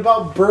talking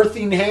about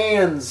birthing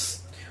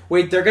hands.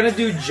 Wait, they're going to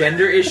do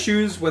gender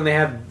issues when they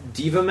have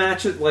diva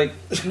matches? Like,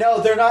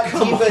 no, they're not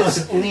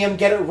divas. Liam,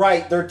 get it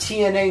right. They're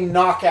TNA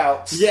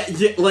knockouts. Yeah,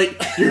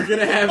 like you're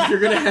gonna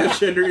have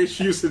gender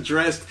issues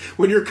addressed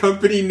when your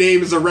company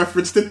name is a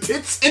reference to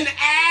tits and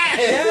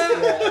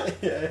ass.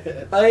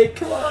 Yeah. Like,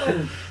 come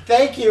on.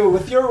 Thank you.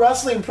 With your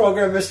wrestling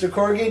program, Mr.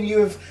 Corgan, you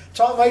have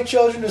taught my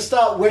children to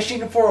stop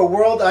wishing for a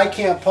world I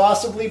can't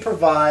possibly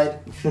provide.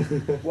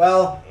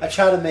 Well, I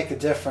try to make a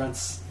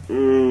difference.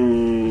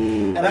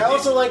 And I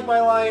also like my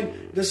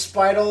line,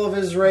 despite all of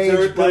his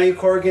rage, Billy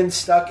Corgan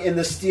stuck in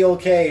the steel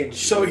cage.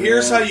 So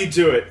here's how you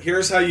do it.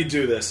 Here's how you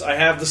do this. I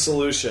have the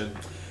solution.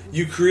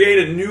 You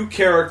create a new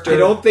character. I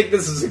don't think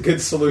this is a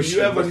good solution.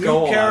 You have a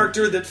new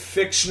character that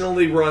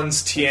fictionally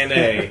runs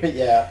TNA.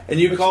 Yeah. And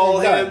you call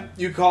him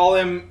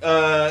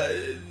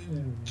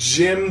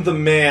Jim the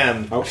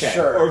Man. Okay.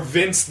 Sure. Or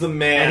Vince the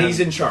Man. And he's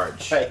in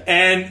charge. Right.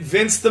 And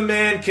Vince the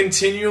Man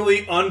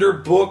continually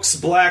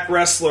underbooks black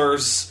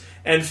wrestlers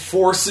and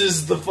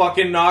forces the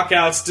fucking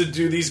knockouts to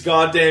do these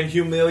goddamn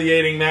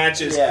humiliating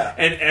matches. Yeah.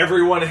 And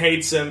everyone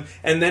hates him.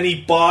 And then he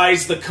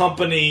buys the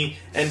company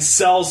and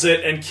sells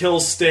it and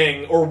kills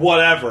Sting or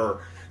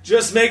whatever.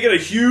 Just make it a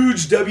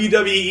huge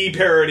WWE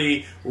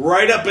parody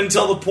right up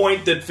until the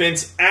point that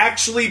Vince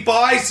actually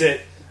buys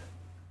it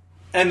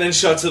and then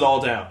shuts it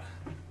all down.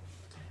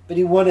 But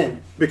he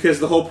wouldn't. Because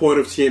the whole point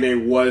of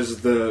TNA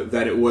was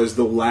that it was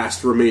the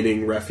last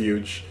remaining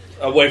refuge.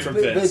 Away from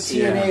Vince. But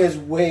TNA is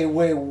way,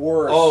 way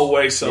worse. Oh,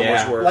 way so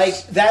much worse.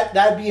 Like,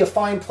 that'd be a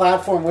fine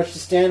platform which to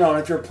stand on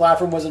if your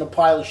platform wasn't a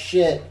pile of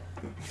shit.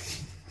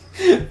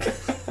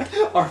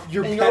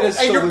 Your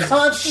and you're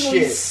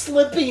constantly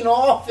slipping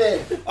off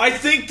it. I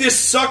think this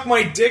suck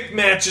my dick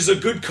match is a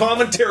good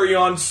commentary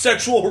on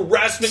sexual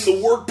harassment in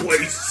the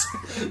workplace.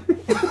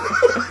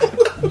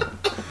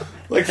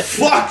 Like,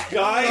 fuck,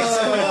 guys.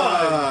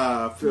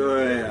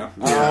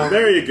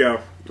 There you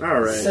go.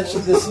 All right. This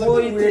is the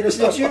weirdest.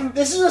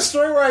 This is a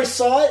story where I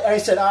saw it, and I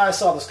said, I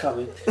saw this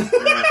coming.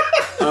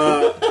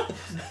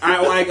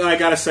 I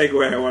got to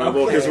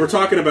segue because we're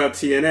talking about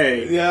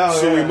TNA,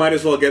 so we might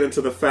as well get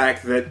into the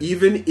fact that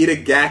even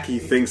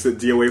Itagaki thinks that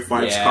DOA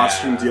 5's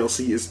costume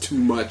DLC is too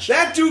much.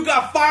 That dude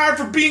got fired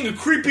for being a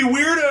creepy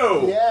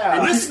weirdo.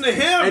 Yeah, listen to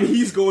him. And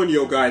he's going,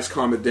 "Yo, guys,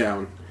 calm it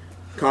down.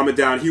 Calm it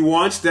down." He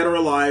wants Dead or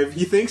Alive.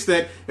 He thinks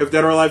that if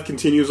Dead or Alive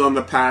continues on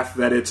the path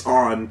that it's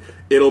on,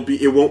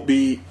 it won't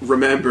be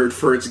remembered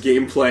for its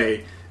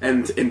gameplay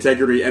and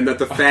integrity, and that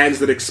the fans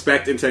that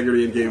expect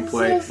integrity in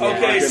gameplay...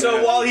 Okay,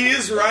 so while he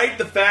is right,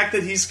 the fact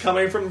that he's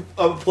coming from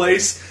a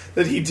place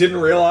that he didn't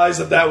realize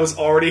that was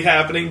already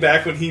happening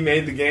back when he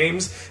made the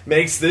games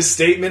makes this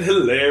statement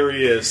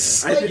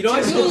hilarious. I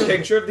saw a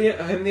picture of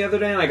him the other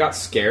day and I got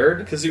scared.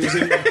 Because he was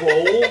in the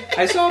bowl?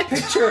 I saw a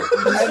picture.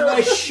 I'm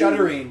like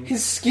shuddering.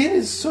 His skin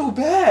is so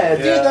bad.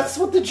 Dude, that's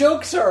what the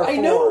jokes are I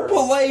know,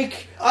 but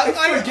like...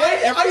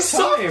 I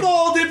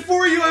softballed it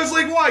for you. I was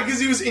like, why? Because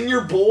he was in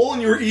your bowl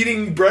and you were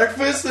eating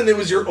breakfast and it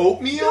was your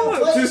oatmeal?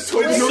 Does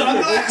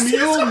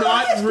oatmeal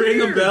not ring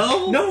a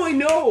bell? No, I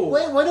know.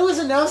 Wait, when it was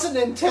announced that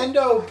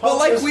Nintendo... But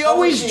like, we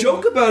always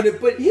joke about it,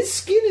 but his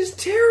skin is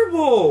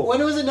terrible. When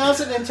it was announced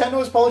that Nintendo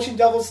was publishing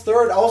Devil's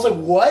Third, I was like,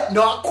 what?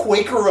 Not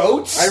Quaker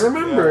Oats? I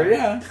remember,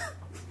 yeah.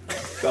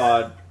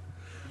 God.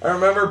 I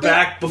remember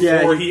back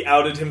before he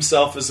outed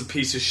himself as a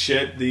piece of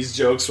shit, these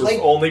jokes were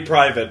only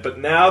private. But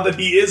now that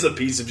he is a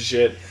piece of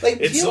shit,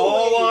 it's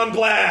all on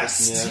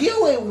blast.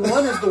 DOA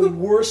 1 is the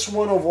worst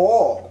one of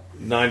all.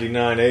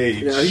 99 age.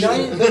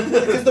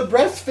 Because the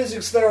breast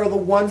physics there are the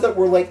ones that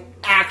were like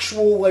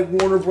actual like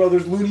Warner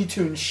Brothers Looney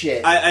Tunes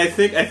shit. I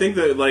think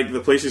that like the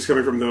place he's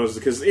coming from those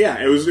because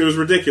it was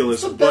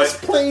ridiculous. It's the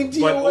best playing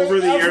DOA but over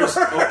the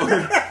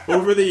ever.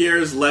 over the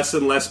years, less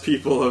and less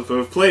people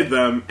have played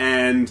them,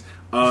 and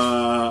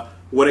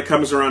when it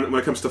comes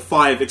to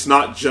 5, it's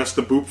not just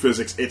the boop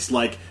physics. It's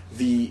like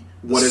the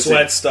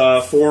sweat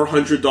stuff,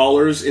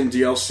 $400 in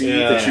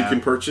DLC that you can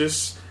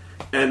purchase.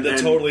 And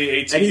totally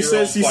 18-year-old and he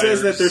says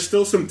that there's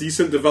still some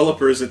decent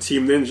developers at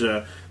Team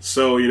Ninja,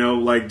 so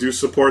do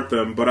support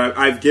them. But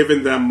I've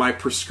given them my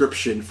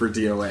prescription for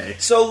DOA.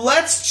 So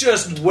let's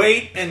just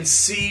wait and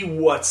see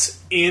what's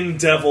in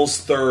Devil's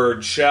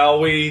Third, shall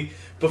we?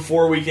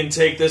 Before we can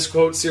take this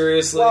quote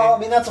seriously. Well, I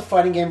mean that's a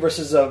fighting game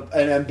versus an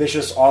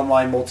ambitious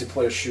online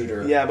multiplayer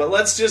shooter. Yeah, but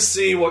let's just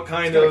see what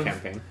kind of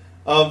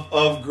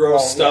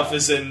gross stuff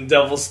is in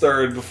Devil's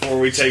Third before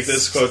we take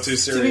this quote too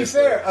seriously. To be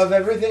fair, of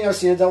everything I've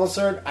seen in Devil's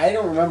Third, I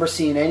don't remember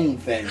seeing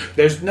anything.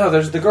 There's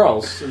the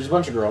girls. There's a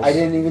bunch of girls. I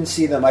didn't even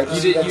see them. I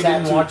just you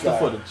didn't watch the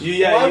footage.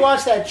 I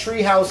watched that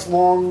Treehouse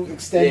long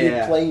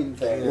extended playing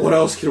thing. What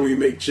else can we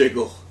make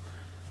Jiggle?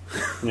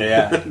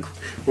 Yeah.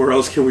 Where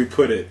else can we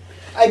put it?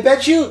 I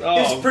bet you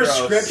his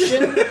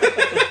prescription.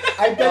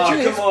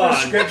 His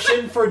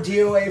prescription for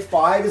DOA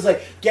 5 is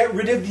like get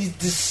rid of these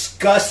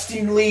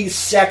disgustingly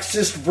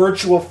sexist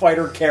Virtua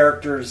Fighter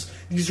characters.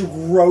 These are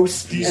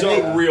gross. These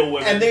are real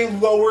women, and they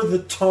lower the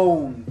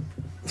tone.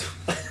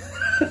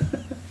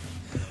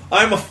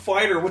 I'm a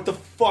fighter. What the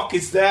fuck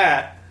is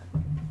that?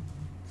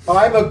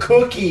 I'm a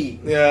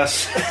cookie.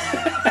 Yes.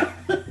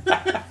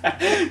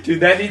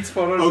 Dude, that needs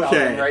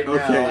Photoshop right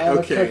now.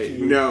 Okay.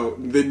 No,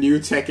 the new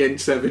Tekken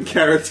 7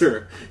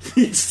 character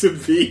needs to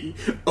be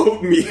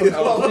oatmeal.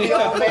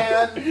 Oatmeal,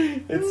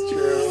 man. It's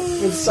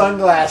true. With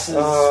sunglasses.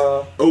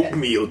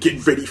 Oatmeal,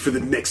 get ready for the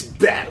next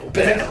battle.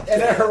 And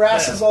it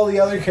harasses all the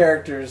other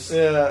characters.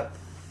 Yeah.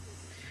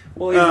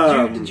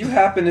 Well, did you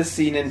happen to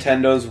see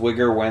Nintendo's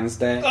Wigger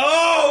Wednesday?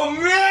 Oh,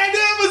 man,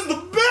 that was the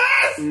best!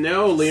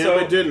 No, Liam,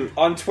 I didn't.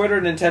 On Twitter,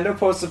 Nintendo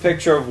posts a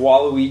picture of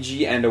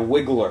Waluigi and a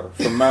Wiggler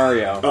from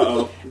Mario.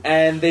 Uh-oh.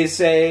 And they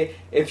say,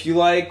 if you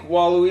like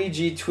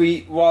Waluigi,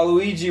 tweet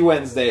Waluigi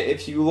Wednesday.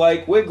 If you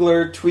like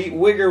Wiggler, tweet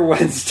Wigger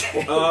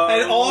Wednesday.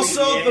 And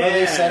also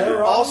the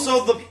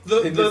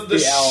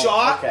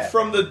shot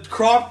from the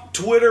cropped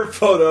Twitter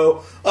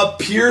photo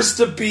appears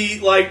to be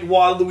like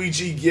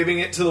Waluigi giving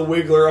it to the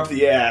Wiggler up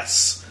the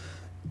ass.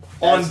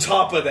 On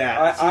top of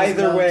that.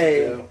 Either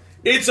way...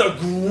 It's a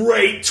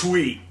great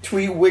tweet.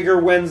 Tweet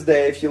Wigger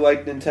Wednesday if you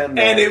like Nintendo.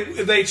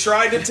 And they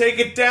tried to take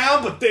it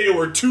down, but they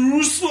were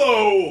too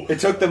slow. It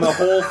took them a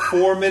whole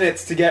 4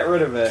 minutes to get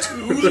rid of it.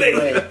 Too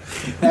late.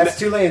 That's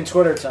too late in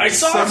Twitter time. I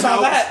saw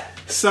that.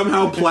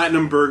 Somehow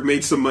Platinumberg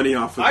made some money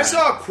off of that. I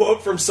saw a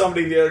quote from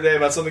somebody the other day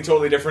about something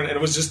totally different, and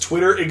it was just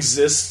Twitter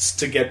exists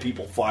to get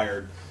people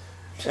fired.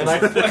 And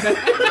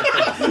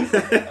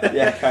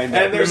yeah, kind of.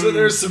 And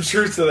there's some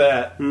truth to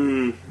that.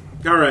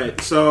 All right,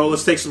 so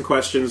let's take some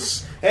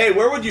questions. Hey,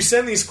 where would you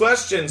send these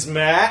questions,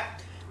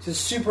 Matt? To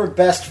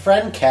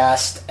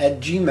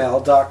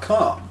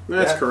superbestfriendcast@gmail.com.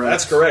 That's correct.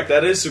 That's correct.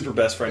 That is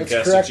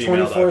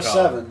superbestfriendcast@gmail.com.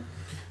 24/7.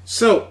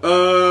 So,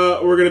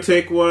 we're going to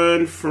take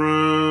one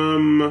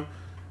from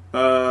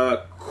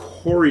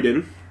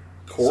Corridon.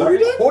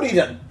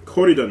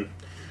 Corridon.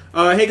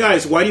 Hey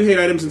guys, why do you hate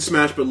items in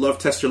Smash but love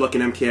Test Your Luck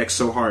in MKX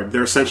so hard?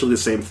 They're essentially the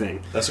same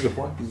thing. That's a good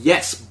point.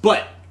 Yes,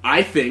 but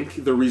I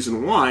think the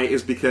reason why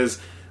is because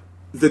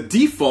the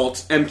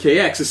default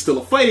MKX is still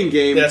a fighting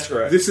game. That's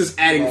correct. This is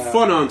adding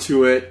fun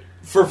onto it.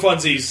 For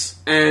funsies.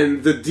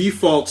 And the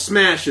default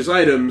Smash is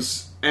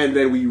items, and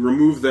then we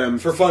remove them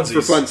for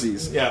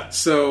funsies. Yeah.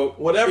 So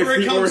whatever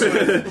it comes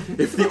with.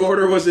 If the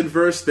order was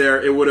inversed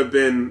there, it would have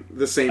been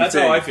the same That's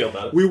thing. That's how I feel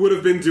about it. We would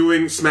have been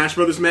doing Smash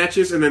Brothers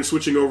matches and then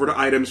switching over to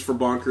items for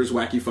bonkers,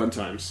 wacky, fun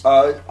times.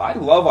 I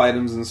love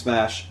items in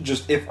Smash.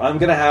 Just if I'm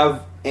going to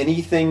have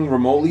anything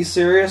remotely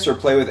serious or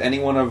play with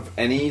anyone of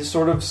any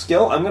sort of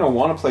skill, I'm going to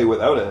want to play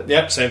without it.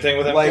 Yep, same thing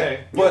with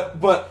MK.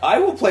 But I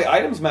will play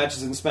items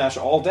matches in Smash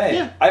all day.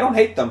 Yeah. I don't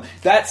hate them.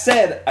 That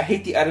said, I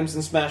hate the items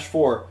in Smash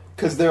 4.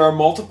 Because there are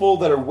multiple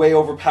that are way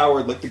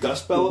overpowered, like the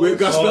Gust Bell. I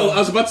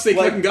was about to say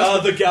fucking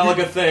Gust the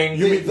Galaga thing.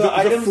 You mean the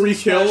items free in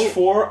kill? Smash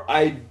 4,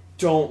 I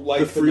don't like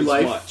the free them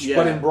life? as much. Yeah.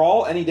 But in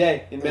Brawl, any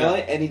day. In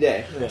Melee, any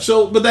day. Yeah.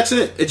 So, but that's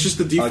it. It's just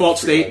the default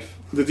state. Life.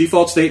 The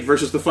default state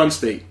versus the fun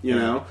state, you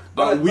know?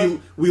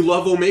 We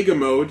love Omega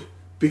Mode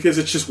because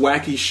it's just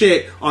wacky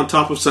shit on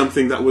top of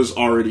something that was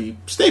already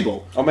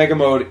stable. Omega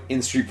Mode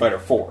in Street Fighter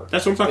 4.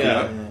 That's what I'm talking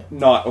about. Yeah.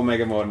 Not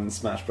Omega Mode in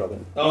Smash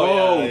Brothers.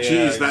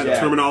 Jeez, that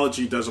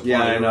terminology does apply.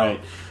 Yeah, I know.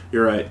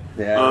 You're right.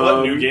 Yeah.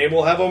 What new game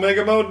will have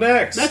Omega Mode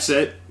next? That's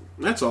it.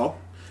 That's all.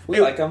 We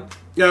like them.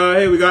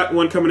 Hey, we got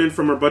one coming in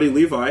from our buddy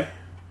Levi.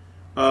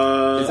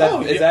 Is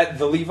that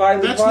the Levi?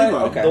 That's Levi.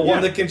 Okay. The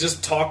one that can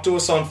just talk to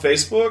us on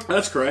Facebook?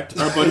 That's correct.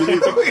 Our buddy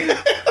Levi.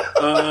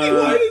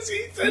 Why does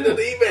he send an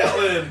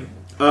email in?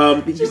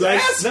 You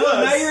guys,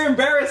 now you're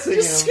embarrassing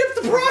him. Skip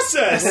the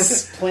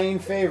process. Playing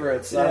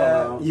favorites. I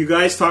don't know. You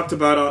guys talked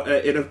about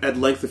it at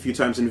length a few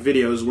times in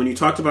videos when you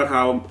talked about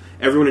how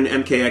everyone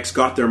in MKX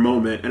got their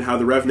moment and how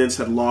the Revenants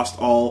had lost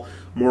all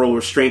moral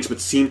restraints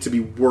but seemed to be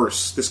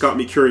worse. This got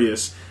me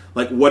curious.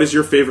 Like, what is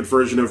your favorite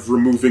version of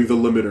removing the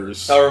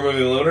limiters?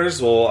 Removing the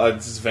limiters? Well,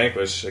 it's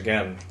Vanquish,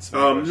 again.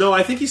 No,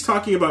 I think he's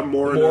talking about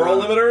moral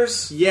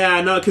limiters?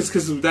 Yeah, no,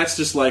 because that's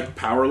just, like,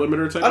 power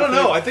limiter type I don't of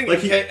know. thing.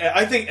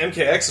 I think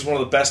MKX is one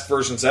of the best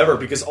versions ever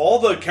because all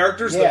the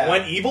characters that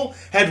went evil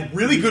had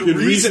really good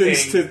reasoning.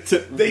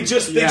 They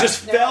just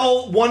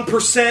fell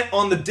 1%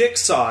 on the dick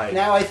side.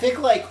 Now, I think,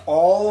 like,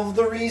 all of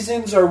the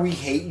reasons are we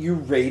hate you,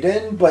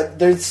 Raiden, but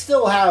they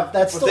still have...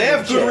 They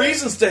have good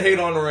reasons to hate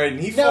on Raiden.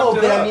 He fucked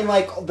it up. I mean,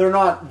 like... They're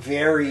not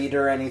varied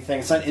or anything.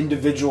 It's not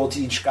individual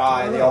to each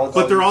guy.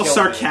 They're all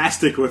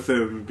sarcastic with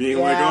him, being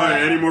like, "Oh,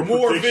 any more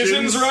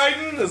visions,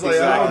 Raiden?" It's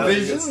like,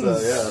 visions.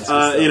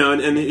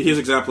 And his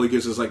example he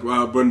gives is like,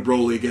 when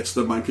Broly gets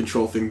the mind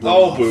control thing,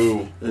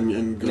 boo,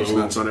 and goes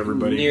nuts on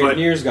everybody.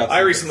 Nier's got.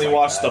 I recently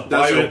watched the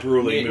Bio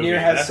Broly movie.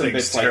 Nier has some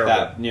bits like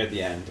that near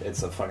the end.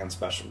 It's a fucking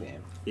special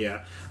game.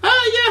 Yeah.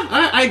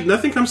 I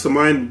nothing comes to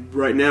mind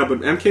right now, but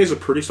MK is a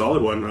pretty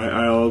solid one.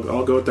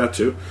 I'll go with that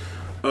too.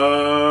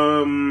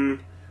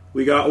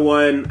 We got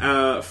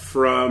one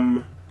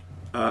from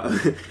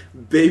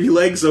Baby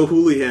Legs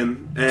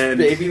O'Houlihan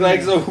and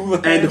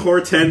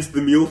Hortense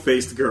the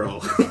Mule-Faced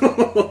Girl.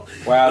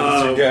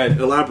 Wow, these are good.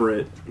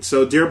 Elaborate.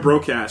 So, dear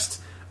Broadcast,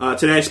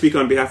 today I speak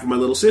on behalf of my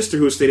little sister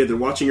who has stated that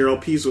watching your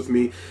LPs with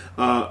me,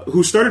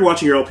 who started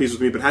watching your LPs with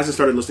me but hasn't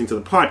started listening to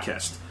the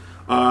podcast.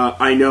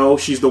 I know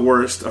she's the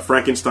worst, a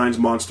Frankenstein's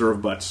monster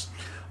of butts.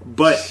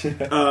 But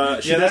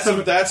that's a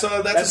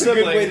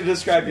good way to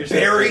describe your sister.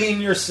 Burying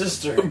your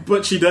sister.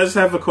 But she does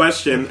have a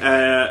question,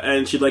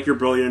 and she'd like your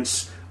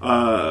brilliance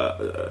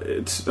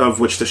of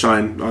which to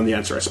shine on the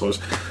answer, I suppose.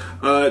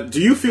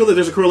 Do you feel that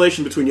there's a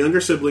correlation between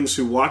younger siblings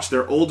who watch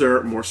their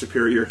older, more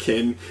superior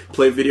kin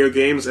play video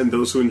games and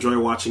those who enjoy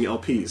watching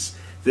LPs?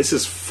 This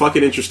is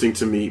fucking interesting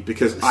to me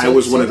because I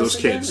was one of those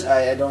kids.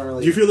 I don't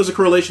really... Do you feel there's a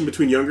correlation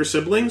between younger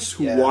siblings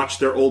who watch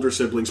their older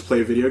siblings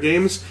play video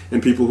games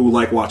and people who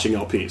like watching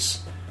LPs?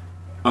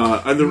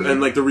 And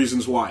the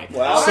reasons why.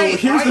 Wow. So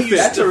here's the thing.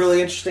 That's a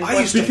really interesting question.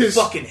 I used to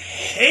fucking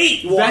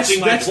hate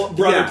watching my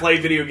brother play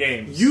video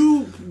games.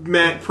 You,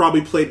 Matt,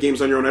 probably played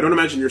games on your own. I don't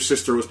imagine your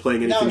sister was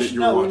playing anything that you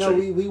were watching. No,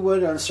 we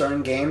would on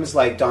certain games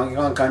like Donkey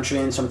Kong Country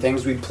and some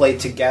things we'd play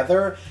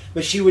together,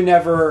 but she would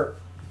never...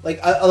 Like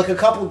a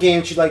couple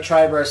games she'd like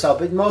try by herself,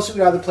 but mostly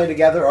we'd either play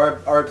together or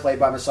I'd play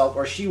by myself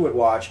or she would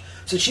watch.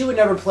 So she would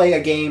never play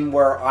a game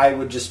where I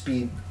would just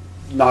be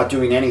not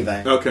doing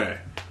anything. Okay.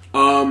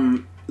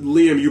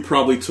 Liam, you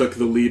probably took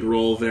the lead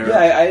role there. Yeah,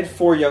 I had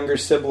 4 younger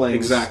siblings.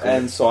 Exactly.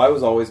 And so I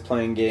was always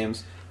playing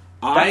games.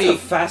 That's a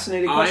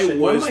fascinating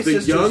question. I was the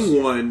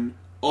young one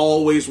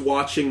always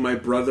watching my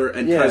brother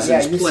and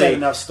cousins play. Said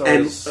enough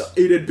stories. And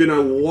it had been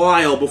a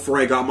while before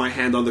I got my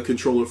hand on the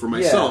controller for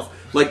myself. Yeah.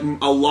 Like,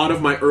 a lot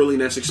of my early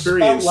NES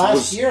experience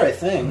last year, I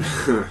think.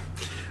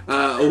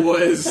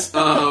 Was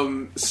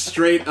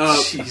straight up...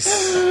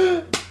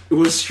 Jeez. It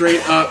was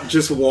straight up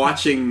just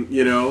watching,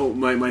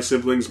 my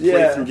siblings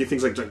play through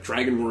things like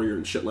Dragon Warrior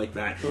and shit like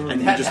that.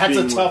 And that's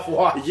a tough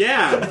watch.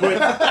 Yeah,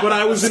 but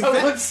I was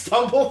someone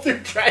stumbled through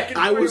Dragon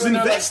Warrior. I was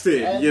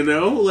invested,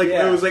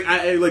 I was like,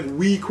 I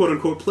we quote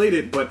unquote played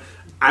it, but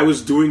I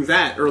was doing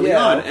that early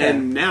on,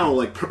 and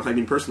now,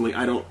 personally,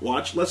 I don't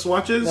watch Let's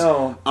Watches.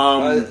 No,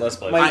 Let's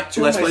Plays.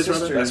 Let's Plays,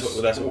 sisters,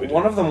 that's what we do.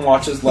 One of them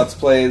watches Let's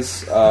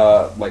Plays,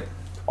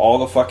 all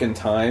the fucking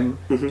time.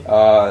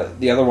 Mm-hmm.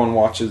 The other one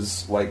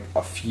watches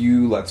a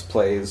few Let's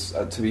Plays.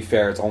 To be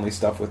fair, it's only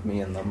stuff with me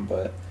in them,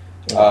 but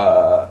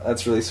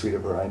That's really sweet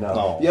of her, I know.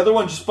 Oh. The other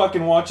one just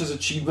fucking watches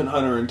Achievement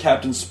Hunter and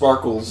Captain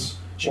Sparkles.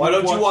 Why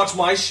don't you watch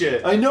my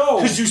shit? I know!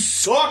 Because you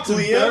suck,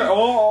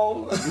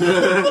 Liam!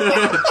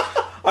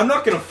 I'm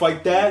not gonna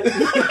fight that.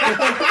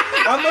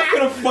 I'm not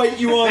gonna fight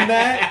you on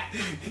that.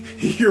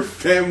 You're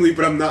family,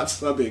 but I'm not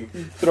subbing.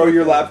 Throw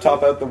your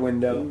laptop out the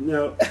window.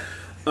 No.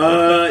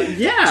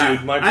 Yeah.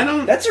 Dude, I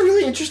don't. That's a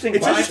really interesting.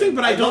 It's interesting,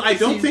 but I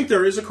don't think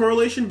there is a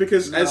correlation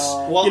because I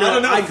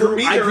don't know. For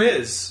me, there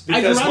is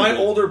because my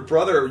older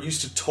brother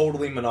used to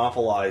totally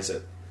monopolize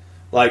it.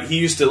 Like he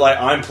used to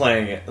I'm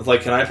playing it.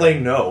 Like, can I play?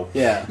 No.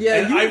 Yeah.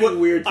 And I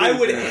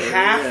would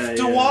have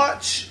to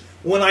watch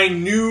when I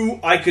knew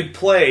I could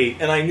play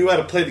and I knew how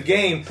to play the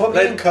game.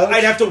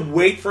 I'd have to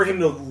wait for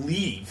him to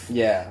leave.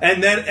 Yeah.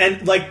 And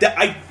that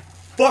I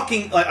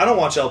fucking I don't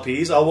watch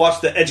LPs. I'll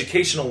watch the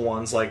educational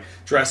ones like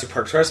Jurassic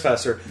Park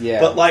Trespasser. Yeah.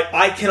 But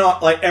I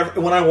cannot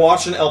when I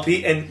watch an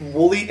LP, and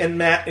Wooly and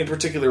Matt in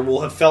particular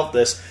will have felt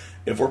this.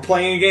 If we're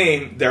playing a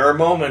game, there are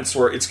moments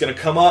where it's going to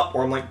come up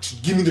where I'm like,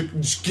 just give me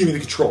the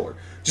controller.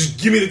 Just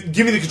give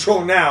me the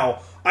controller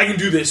now. I can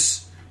do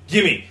this.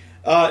 Gimme.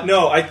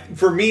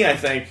 For me, I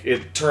think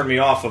it turned me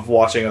off of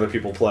watching other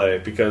people play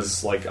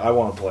because I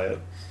want to play it.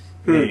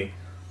 Me.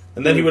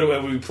 And then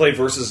when we play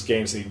versus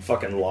games, and he'd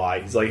fucking lie.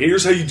 He's like,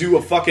 here's how you do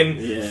a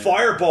fucking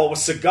fireball with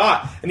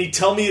Sagat. And he'd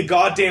tell me a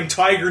goddamn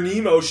tiger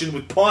knee motion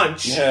with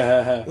punch.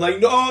 Yeah.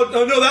 No,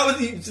 that was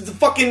the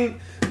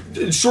fucking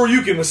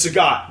Shoryuken with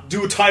Sagat.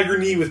 Do a tiger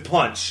knee with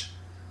punch.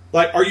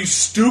 Are you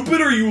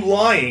stupid or are you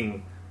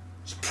lying?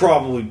 It's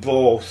probably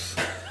both.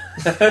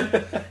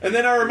 And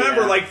then I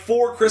remember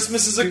 4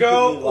 Christmases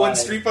ago when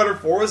Street Fighter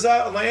 4 was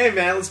out, I'm like, hey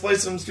man, let's play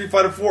some Street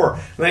Fighter 4.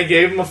 And I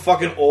gave him a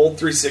fucking old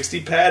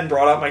 360 pad and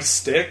brought out my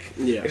stick.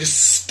 Yeah. I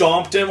just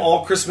stomped him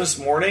all Christmas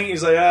morning.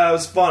 He's like, it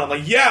was fun. I'm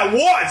like, yeah, it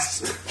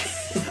was!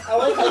 I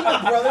like how your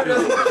brother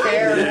doesn't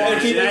care.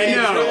 I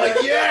know.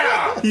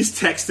 Yeah! He's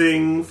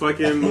texting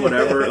fucking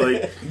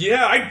whatever.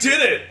 Yeah, I did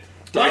it!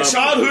 My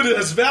childhood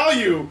has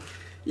value!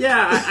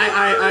 Yeah,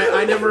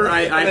 I never.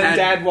 And then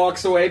Dad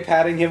walks away,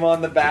 patting him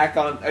on the back,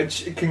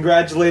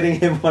 congratulating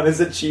him on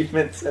his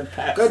achievements. And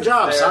Pat good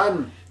job, there.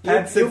 son.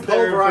 You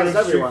pulverized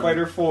everyone. Street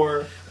Fighter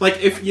 4.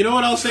 If you know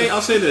what I'll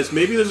say this.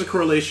 Maybe there's a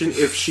correlation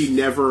if she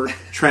never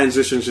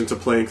transitions into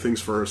playing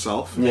things for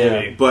herself.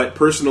 Yeah. But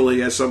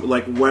personally, as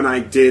when I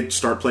did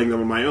start playing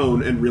them on my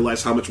own and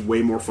realized how much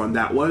way more fun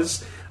that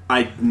was.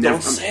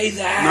 Don't say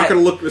that. I'm not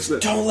going to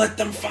look. Don't let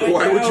them find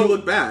Why out. would you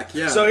look back?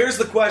 Yeah. So here's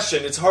the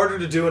question. It's harder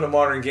to do in a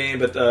modern game,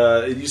 but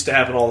it used to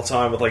happen all the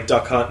time with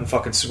Duck Hunt and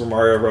fucking Super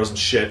Mario Bros. And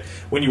shit.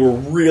 When you were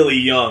really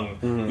young,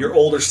 your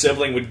older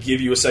sibling would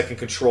give you a second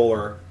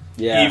controller.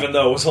 Yeah. Even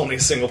though it was only a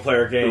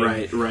single-player game.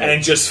 Right.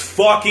 And just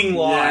fucking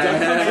lie.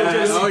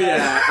 Yeah. Oh,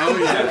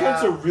 yeah. Duck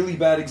Hunt's a really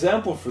bad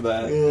example for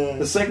that. Yeah.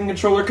 The second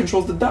controller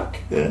controls the duck.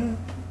 Yeah.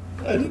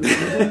 I didn't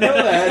know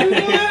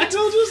that.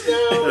 Until just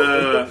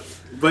now.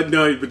 But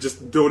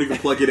just don't even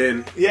plug it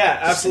in. Yeah,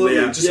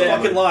 absolutely. Just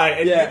fucking lie.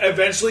 And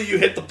eventually you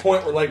hit the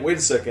point where, wait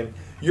a second,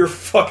 you're a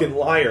fucking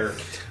liar.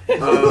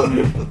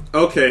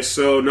 Okay,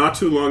 so not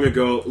too long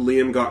ago,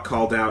 Liam got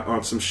called out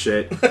on some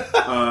shit.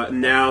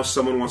 Now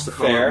someone wants to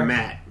call out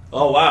Matt.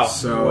 Oh, wow.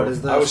 So what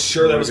is that? I was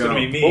sure that was going to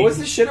be me. What was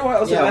the shit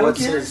about?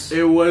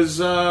 It was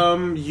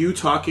you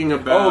talking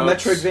about...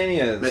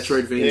 Metroidvania.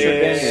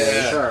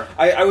 Yeah. Sure.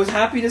 I was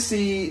happy to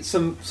see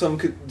some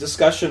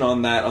discussion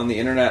on that on the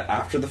internet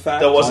after the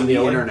fact. That wasn't on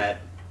the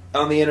internet.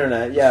 On the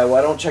internet, yeah. Well,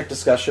 I don't check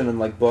discussion in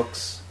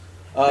books.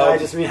 No, I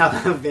just mean how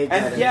vague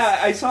that is. Yeah,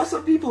 I saw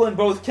some people in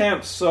both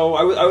camps, so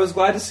I was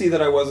glad to see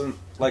that I wasn't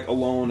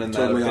alone in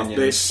totally that opinion.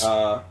 Off base.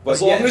 But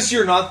as long as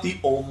you're not the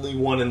only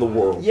one in the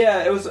world.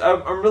 Yeah, it was.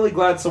 I'm really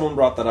glad someone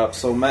brought that up.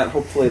 So Matt,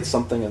 hopefully it's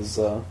something as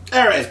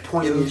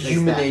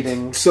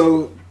illuminating.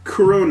 So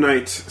Kuro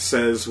Knight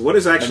says, "What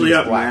is actually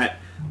up, Matt?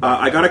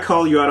 I gotta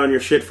call you out on your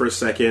shit for a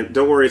second.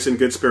 Don't worry, it's in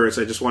good spirits.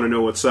 I just want to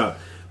know what's up."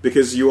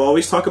 Because you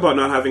always talk about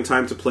not having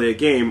time to play a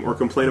game or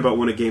complain about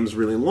when a game's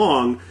really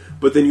long,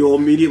 but then you'll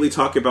immediately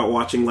talk about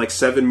watching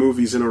 7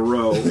 movies in a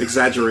row.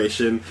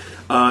 Exaggeration.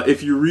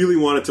 If you really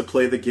wanted to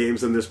play the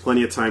games, then there's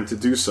plenty of time to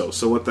do so.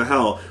 So what the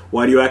hell?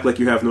 Why do you act like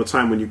you have no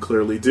time when you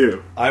clearly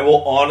do? I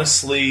will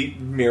honestly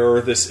mirror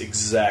this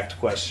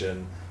exact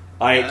question.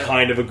 I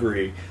kind of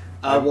agree.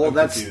 I'm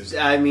that's confused.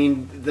 I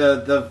mean,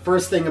 the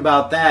first thing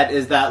about that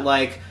is that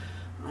what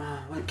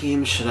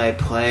game should I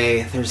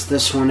play? There's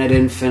this one I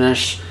didn't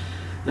finish.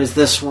 There's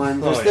this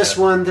one. There's this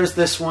one. There's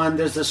this one.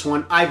 There's this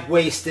one. I've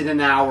wasted an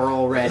hour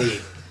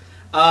already.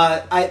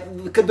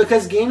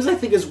 Because games, I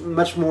think, is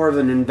much more of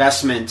an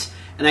investment,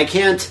 and I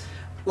can't.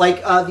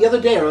 The other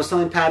day, I was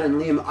telling Pat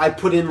and Liam, I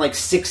put in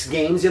 6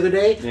 games the other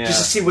day just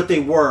to see what they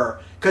were,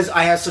 because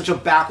I have such a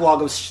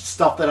backlog of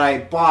stuff that I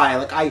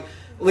buy.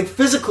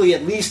 Physically,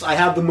 at least, I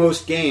have the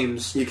most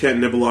games. You can't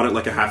nibble on it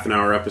like a half an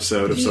hour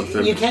episode of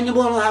something. You can't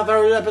nibble on a half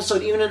hour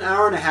episode, even an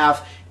hour and a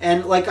half.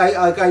 And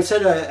I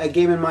said, a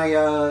game in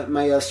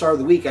my Star of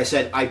the Week, I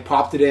said, I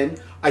popped it in,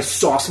 I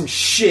saw some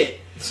shit,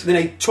 then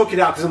I took it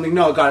out because I'm like,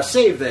 no, I gotta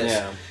save this.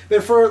 Yeah.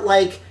 But for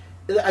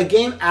a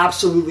game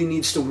absolutely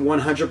needs to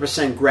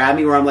 100% grab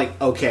me where I'm like,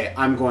 okay,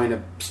 I'm going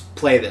to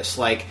play this.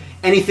 Like,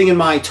 anything in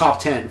my top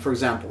 10, for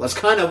example. That's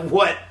kind of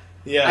what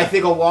I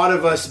think a lot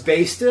of us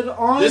based it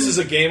on. This is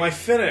a game I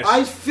finished.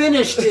 I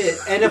finished it,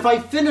 and if I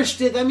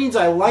finished it, that means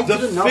I liked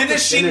it enough to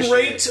finish it. The finishing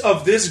rate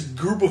of this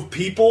group of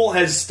people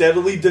has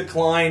steadily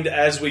declined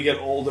as we get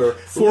older.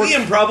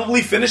 Liam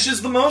probably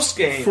finishes the most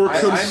games. For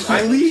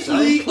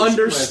completely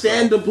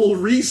understandable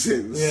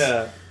reasons.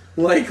 Yeah.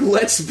 Like,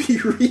 let's be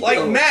real.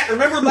 Like, Matt,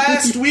 remember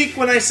last week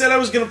when I said I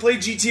was going to play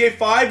GTA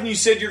 5 and you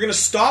said you're going to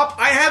stop?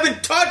 I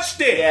haven't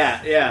touched it!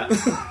 Yeah.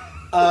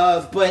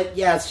 But,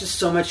 yeah, it's just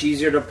so much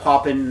easier to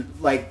pop in,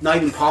 like, not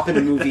even pop in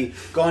a movie,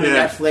 go on to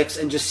Netflix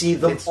and just see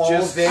them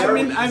all there.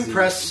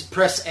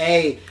 Press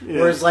A. Yeah.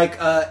 Whereas, like,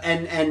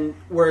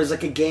 whereas,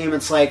 like, a game,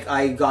 it's like,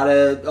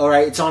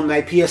 alright, it's on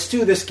my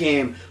PS2, this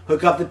game.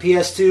 Hook up the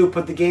PS2,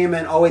 put the game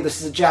in. Oh, wait,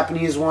 this is a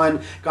Japanese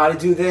one. Gotta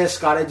do this,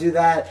 gotta do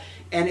that.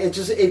 And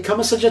it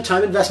comes with such a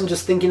time investment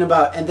just thinking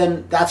about, and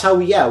then that's how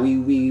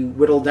we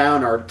whittle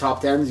down our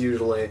top 10s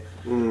usually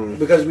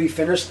because we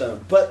finish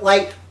them. But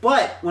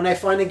when I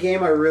find a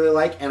game I really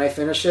like and I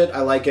finish it,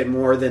 I like it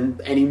more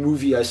than any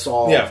movie I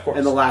saw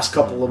in the last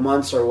couple of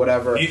months or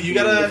whatever.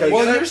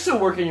 You're still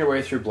working your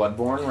way through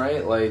Bloodborne,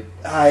 right? Like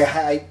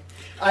I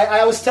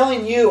was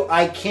telling you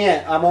I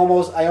can't. I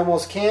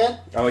almost can't.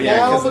 Oh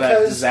yeah, because of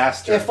that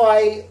disaster.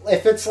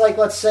 If it's like,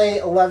 let's say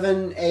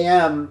 11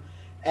 a.m.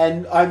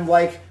 and I'm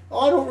like,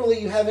 I don't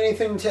really have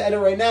anything to edit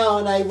right now,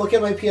 and I look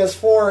at my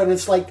PS4 and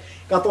it's like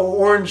got the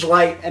orange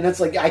light and it's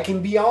like I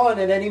can be on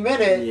at any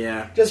minute.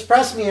 Yeah. Just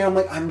press me and I'm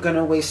like, I'm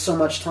gonna waste so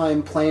much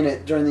time playing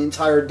it during the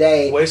entire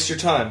day. Waste your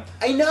time.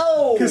 I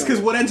know.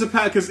 Because what ends up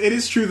because it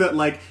is true that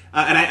like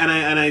and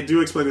I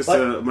do explain this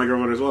to my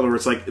girlfriend as well, where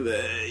it's like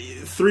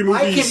 3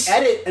 movies. I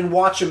can edit and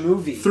watch a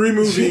movie. 3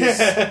 movies.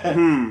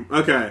 Okay.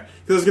 Because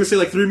I was gonna say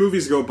like 3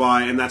 movies go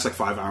by and that's like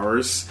 5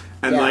 hours,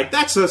 and like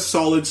that's a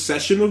solid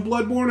session of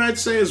Bloodborne, I'd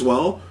say as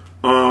well.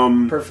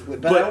 Perfectly,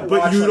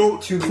 but you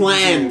don't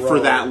plan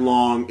for that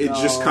long. It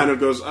just kind of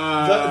goes.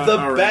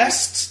 The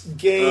best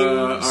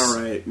games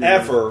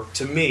ever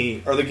to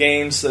me are the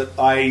games that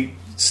I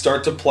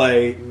start to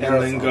play and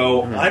then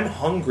go, I'm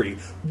hungry.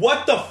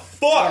 What the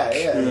fuck?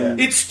 Yeah.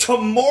 It's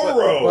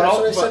tomorrow. That's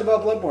what I said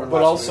about Bloodborne.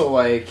 But also,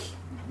 like,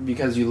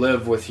 because you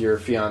live with your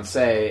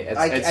fiance,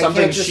 it's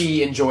something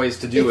she enjoys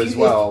to do as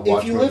well.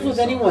 If you live with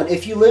anyone,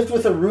 if you lived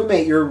with a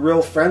roommate you're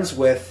real friends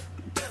with,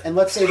 and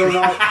let's say they're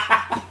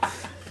not.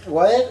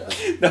 What?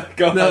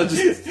 No,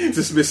 just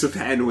dismissive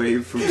hand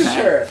wave from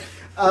Pat. Sure.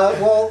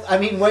 Well, I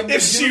mean,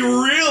 if she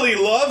really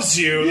loves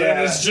you,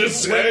 then it's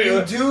just when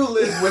you do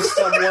live with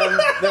someone,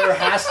 there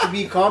has to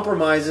be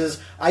compromises.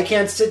 I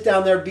can't sit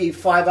down there, be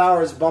 5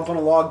 hours, bump on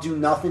a log, do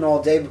nothing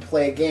all day but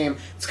play a game.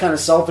 It's kind of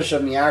selfish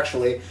of me,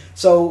 actually.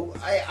 So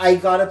I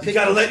gotta pick. You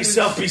gotta let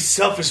yourself be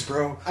selfish,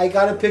 bro. I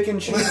gotta pick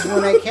and choose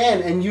when I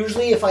can, and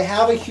usually, if I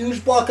have a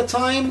huge block of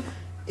time,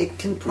 it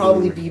can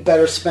probably be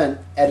better spent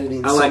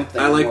editing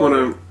something.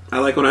 I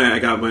like when I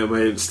got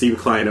my Steam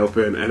client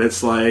open and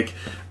it's like,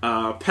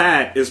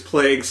 Pat is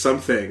playing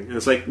something. And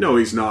it's like, no,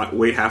 he's not.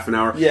 Wait half an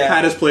hour. Yeah.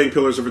 Pat is playing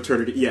Pillars of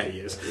Eternity. Yeah, he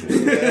is.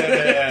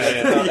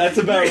 Yeah. That's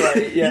about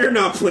right. Yeah. You're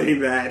not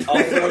playing that.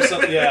 I'll throw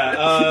something.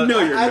 Yeah. No,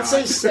 you're not. I'd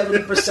say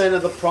 70%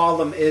 of the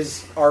problem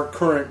is our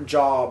current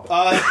job.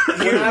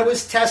 When I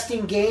was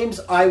testing games,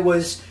 I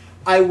was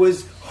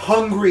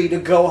hungry to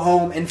go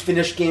home and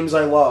finish games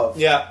I love.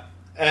 Yeah.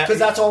 Because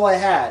that's all I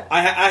had.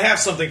 I have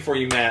something for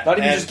you, Matt. Not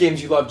even just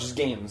games you love, just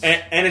games.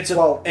 And it's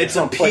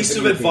a piece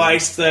of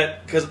advice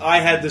that, because I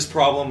had this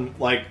problem,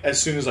 like,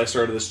 as soon as I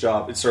started this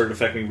job, it started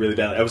affecting me really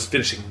badly. I was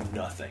finishing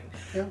nothing,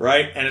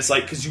 right? And it's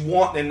like, because you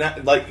want, and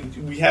that, like,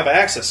 we have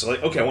access. So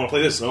like, okay, I want to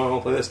play this. No, I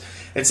want to play this.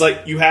 It's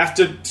like, you have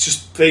to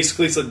just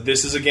basically, it's like,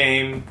 this is a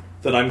game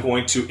that I'm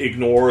going to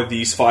ignore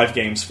these 5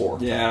 games for.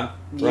 Yeah.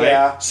 Right?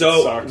 Yeah.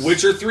 So,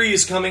 Witcher 3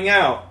 is coming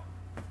out.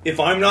 If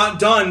I'm not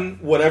done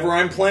whatever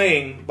I'm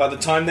playing by the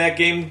time that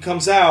game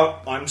comes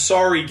out, I'm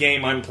sorry,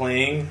 game I'm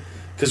playing,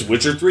 because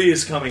Witcher 3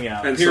 is coming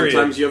out. And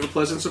sometimes you have a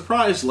pleasant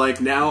surprise, like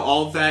now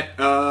all that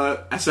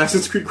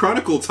Assassin's Creed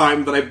Chronicle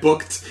time that I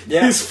booked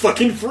is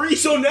fucking free.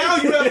 So now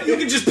you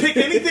can just pick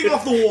anything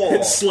off the wall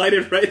and slide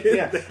it right in.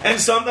 Yeah.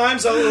 And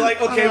sometimes I'm like,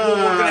 okay, well,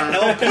 we're going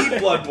to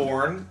LP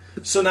Bloodborne.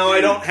 So now I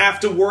don't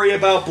have to worry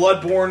about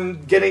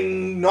Bloodborne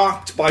getting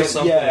knocked by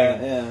something.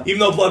 Yeah. Even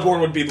though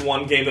Bloodborne would be the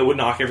one game that would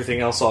knock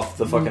everything else off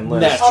the fucking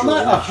list. I'm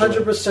not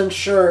 100%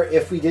 sure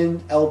if we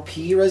didn't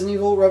LP Resident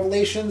Evil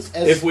Revelations.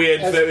 As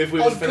good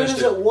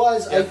as it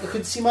was, I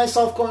could see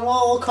myself going, well,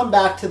 I'll come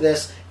back to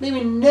this.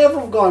 Maybe never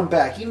have gone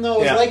back, even though I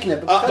was liking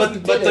it.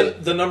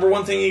 But the number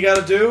one thing you got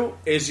to do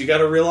is you got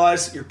to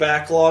realize your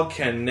backlog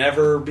can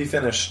never be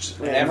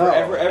finished. Ever.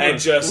 And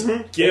just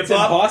give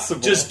up.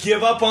 Impossible. Just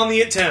give up on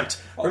the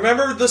attempt.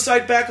 Remember the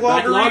site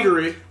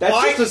Backloggery?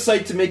 That's just a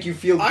site to make you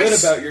feel good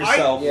about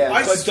yourself.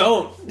 But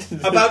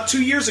don't. About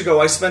 2 years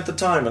ago, I spent the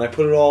time and I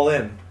put it all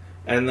in.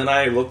 And then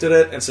I looked at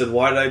it and said,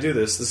 why did I do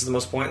this? This is the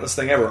most pointless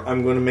thing ever.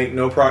 I'm going to make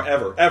no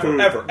ever.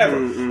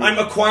 I'm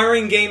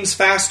acquiring games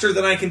faster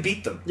than I can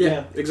beat them.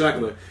 Yeah,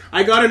 exactly.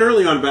 I got in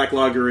early on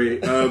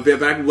Backloggery,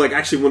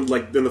 when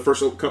in the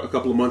first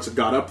couple of months it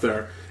got up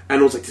there, and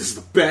I was like, this is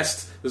the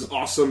best, this is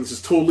awesome, this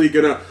is totally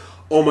gonna...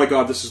 Oh my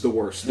god, this is the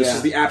worst. This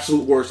is the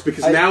absolute worst.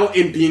 Because now,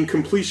 in being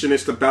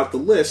completionist about the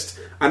list,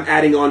 I'm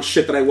adding on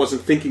shit that I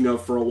wasn't thinking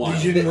of for a while.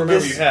 You didn't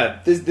remember you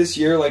had. This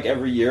year, like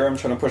every year, I'm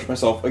trying to push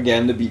myself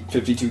again to beat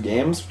 52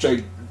 games, which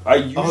I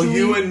usually...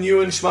 you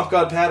and Shmup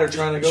God Pat are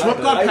trying to go... Shmup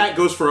God Pat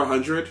goes for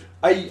 100.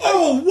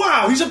 Oh,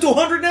 wow! He's up to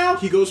 100 now?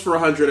 He goes for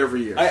 100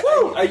 every year.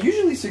 I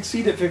usually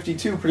succeed at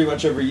 52 pretty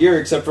much every year,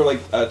 except for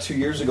 2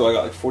 years ago I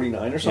got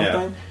 49 or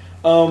something.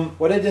 Yeah.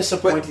 What a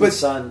disappointing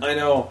son. I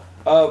know.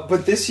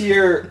 But this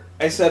year,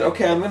 I said,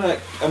 okay, I'm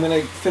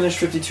gonna finish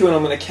 52, and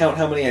I'm gonna count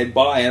how many I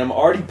buy, and I'm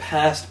already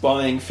past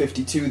buying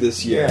 52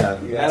 this year. Yeah,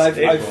 and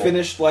I've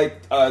finished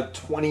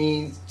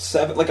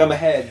 27. I'm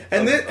ahead.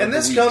 And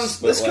this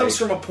comes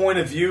from a point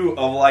of view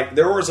of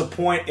there was a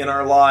point in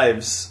our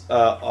lives.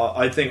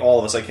 I think all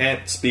of us. I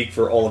can't speak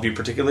for all of you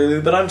particularly,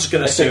 but I'm just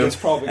gonna assume.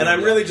 And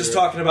I'm really just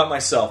talking about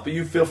myself. But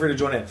you feel free to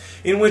join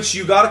in which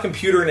you got a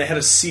computer and it had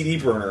a CD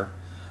burner,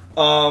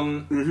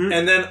 and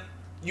then.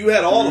 You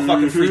had all the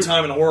fucking free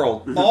time in the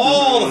world.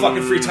 All the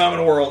fucking free time in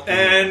the world.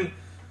 And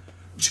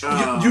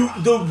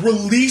the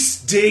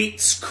release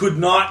dates could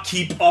not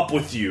keep up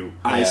with you.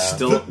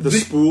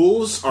 The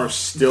spools are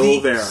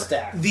still there.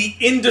 The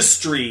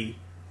industry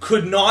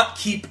could not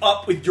keep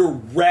up with your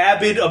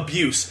rabid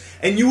abuse.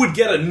 And you would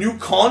get a new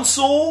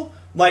console.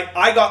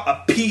 I got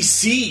a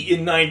PC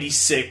in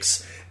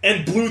 96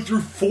 and blew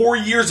through 4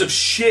 years of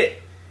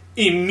shit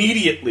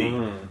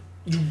immediately.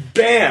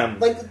 Bam!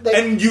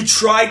 And you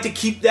tried to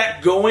keep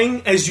that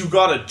going as you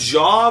got a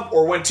job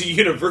or went to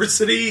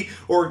university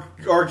or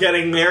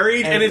getting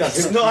married, and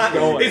it's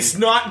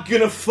not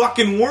gonna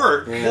fucking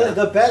work. Yeah.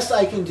 The best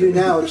I can do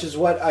now, which is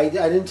what I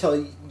didn't tell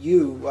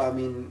you. I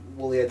mean,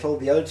 Wooly, I told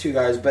the other two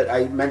guys, but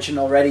I mentioned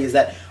already is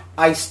that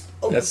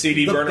that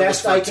CD burner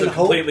was for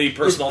completely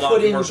personal,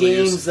 non-commercial use. Put in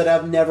games that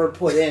I've never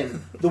put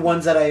in, the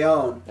ones that I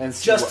own,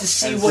 just to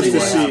see what it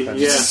is,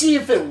 just to see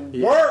if it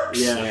works.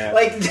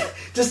 Yeah.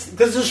 Just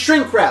because there's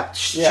shrink wrap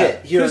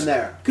shit here and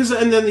there.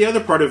 And then the other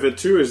part of it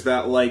too is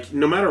that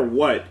no matter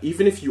what,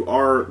 even if you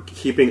are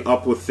keeping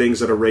up with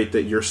things at a rate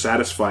that you're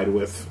satisfied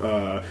with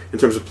in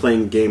terms of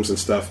playing games and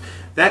stuff.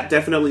 That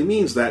definitely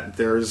means that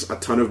there's a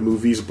ton of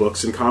movies,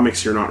 books, and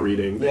comics you're not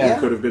reading that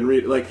you could have been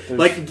reading.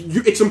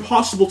 It's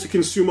impossible to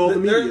consume all the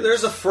media.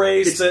 There's a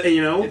phrase that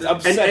it's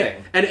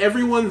upsetting, and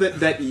everyone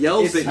that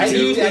yells at you, I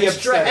need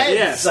extra heads.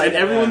 Yes, and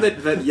everyone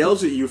that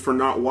yells at you for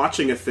not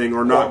watching a thing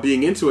or not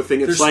being into a thing.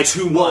 It's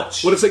too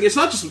much. Well, it's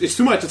not just it's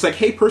too much. It's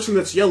hey, person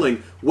that's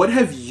yelling, what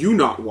have you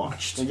not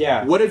watched?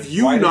 Yeah, what have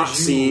you not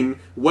seen?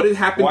 What had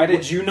happened? Why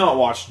did you not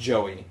watch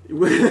Joey?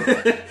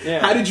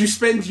 How did you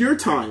spend your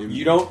time?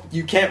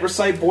 You can't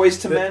recite Boys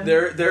to Men.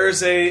 They're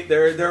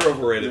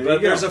overrated.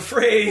 But there's a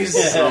phrase.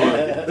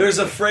 There's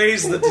a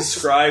phrase that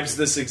describes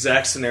this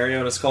exact scenario,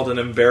 and it's called an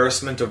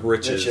embarrassment of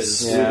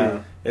riches.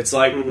 Yeah. It's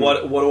like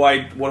what do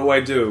I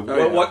do?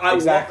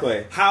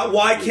 Exactly.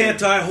 Why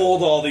can't I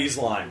hold all these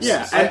lines?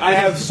 Yeah, I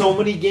have so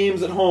many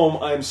games at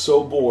home. I'm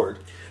so bored.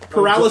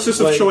 Paralysis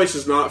of choice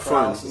is not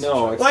fun.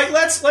 No,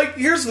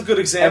 here's the good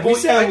example. And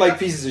we sound like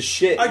pieces of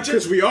shit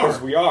because we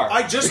are.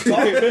 I just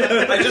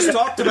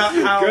talked about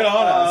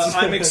how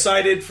I'm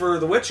excited for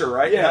The Witcher,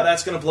 right? Yeah,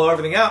 that's going to blow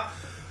everything out.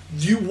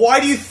 Why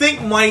do you think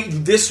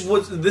this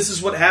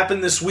is what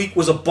happened this week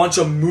was a bunch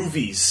of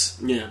movies?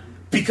 Yeah,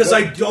 because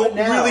I don't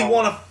really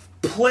want to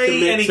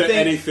play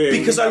anything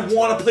because I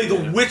want to play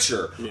The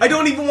Witcher. Yeah. I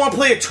don't even want to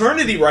play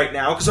Eternity right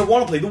now because I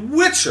want to play The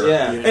Witcher.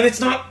 Yeah. And it's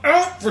not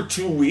out for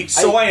 2 weeks,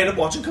 so I end up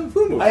watching Kung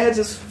Fu movies. I had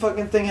this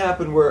fucking thing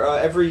happen where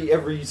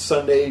every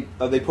Sunday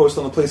they post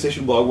on the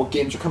PlayStation blog what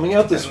games are coming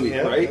out this week,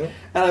 right? Yeah.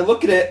 And I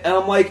look at it and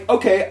I'm like,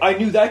 okay, I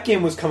knew that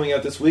game was coming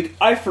out this week.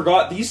 I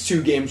forgot these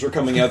 2 games were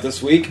coming out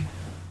this week.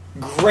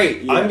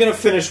 Great. Yeah. I'm going to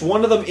finish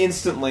one of them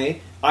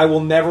instantly. I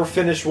will never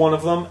finish one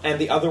of them, and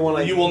the other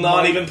one you will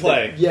not even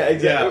play. Yeah,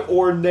 exactly. Yeah.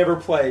 Or never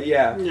play.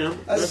 Yeah.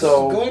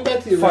 So going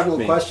back to the original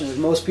question, as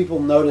most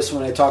people notice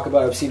when I talk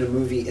about I've seen a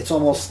movie, it's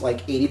almost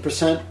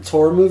 80% it's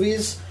horror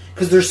movies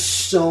because there's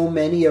so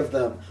many of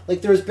them.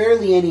 There's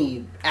barely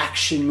any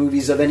action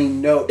movies of any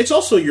note. It's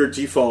also your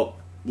default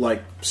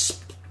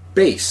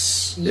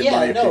space.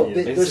 Yeah, no, but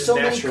there's so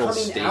many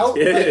coming out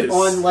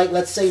on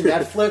let's say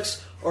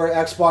Netflix. Or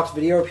Xbox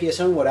Video or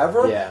PSN,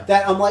 whatever,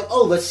 that I'm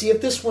let's see if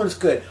this one's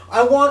good.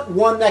 I want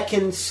one that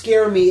can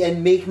scare me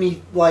and make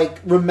me,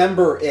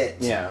 remember it.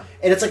 Yeah.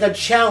 And it's a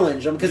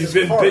challenge, because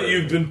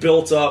you've been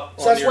built up.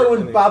 So that's why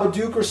when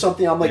Babadook or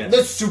something, I'm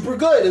that's super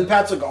good. And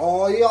Pat's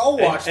oh, yeah, I'll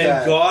watch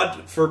that. And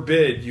God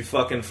forbid you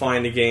fucking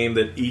find a game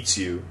that eats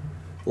you.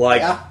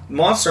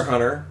 Monster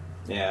Hunter,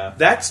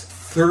 that's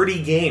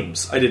 30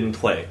 games I didn't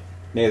play.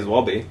 May as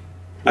well be.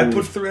 I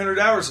put 300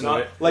 hours into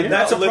it.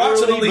 That's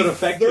approximately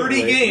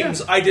 30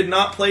 games I did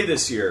not play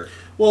this year.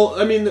 Well,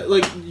 I mean,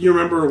 like, you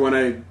remember when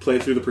I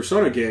played through the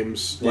Persona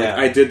games? Like,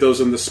 I did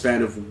those in the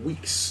span of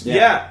weeks.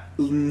 Yeah.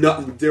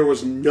 There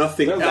was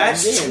nothing else.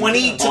 That's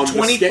 20 to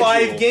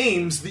 25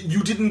 games that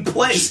you didn't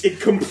play.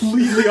 It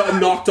completely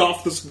knocked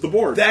off the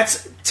board.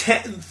 That's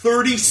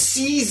 30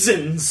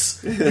 seasons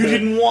you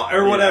didn't want,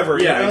 or whatever.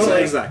 Yeah,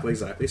 exactly.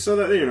 So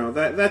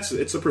that that's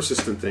it's a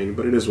persistent thing,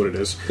 but it is what it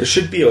is. There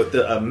should be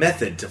a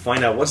method to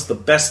find out what's the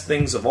best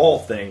things of all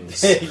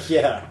things.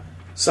 Yeah.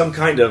 Some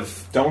kind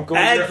of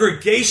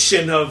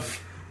aggregation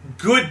of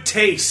good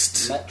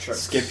taste. Metric.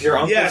 Skip your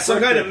uncle's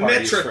some kind of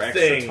metric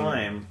thing.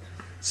 Time.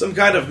 Some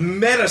kind of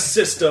meta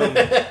system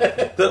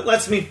that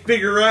lets me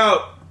figure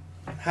out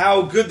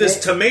how good this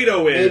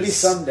tomato is. Maybe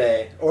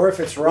someday. Or if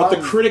it's wrong. What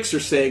the critics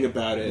are saying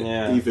about it,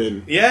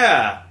 even.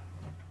 Yeah.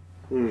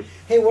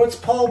 Hey, what's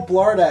Paul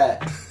Blart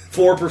at?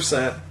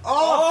 4%.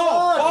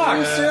 Oh, fuck! Are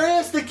you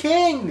serious? The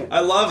king! I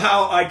love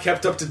how I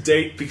kept up to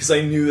date because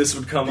I knew this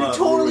would come up.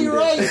 You're totally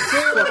right.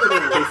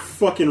 They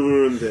fucking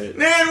ruined it.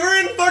 Man, we're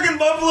in fucking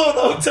Buffalo in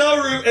the hotel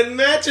room, and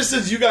Matt just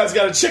says, you guys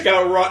gotta check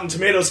out Rotten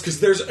Tomatoes because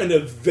there's an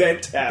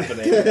event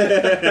happening.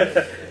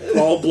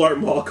 Paul Blart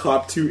Mall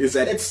Cop 2 is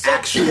at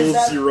actual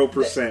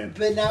 0%.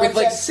 But now with it's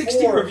like at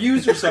 60 4.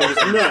 reviews or something. It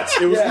was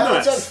nuts. It was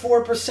nuts. Now it's at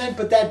 4%,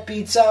 but that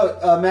beats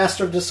out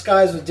Master of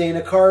Disguise with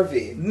Dana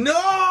Carvey. No!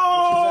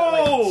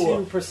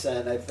 Which is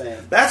at like 2%, I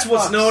think. That's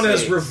what's known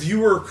as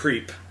reviewer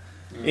creep.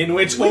 In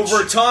which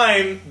over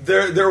time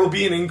there will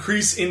be an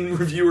increase in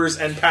reviewers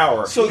and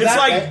power. So it's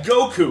like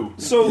Goku.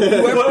 So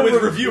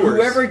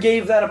whoever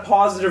gave that a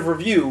positive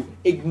review,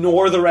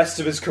 ignore the rest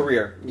of his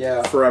career.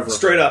 Yeah, forever,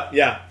 straight up.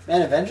 Yeah.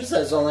 Man, Avengers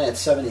is only at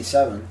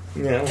 77.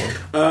 Yeah.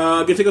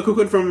 Gonna take a quick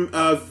one from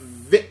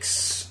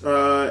Vix,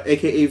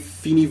 aka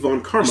Feeny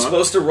Von Karma. You're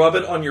supposed to rub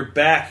it on your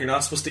back. You're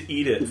not supposed to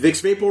eat it.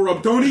 Vicks Vapor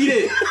Rub. Don't eat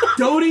it.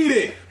 Don't eat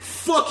it.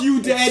 Fuck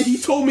you, Dad. He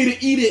told me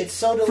to eat it. It's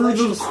so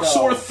delicious, for the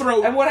sore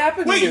throat. And what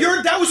happened? Wait,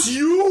 that was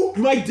you?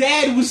 My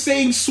dad was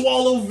saying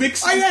swallow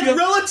Vicks. I had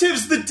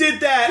relatives that did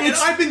that, and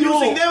I've been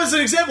using them as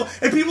an example.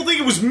 And people think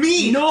it was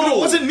me. No, but it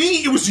wasn't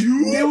me. It was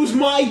you. It was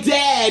my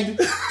dad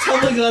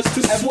telling us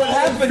to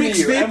swallow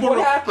Vicks Vapor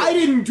Rub. I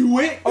didn't do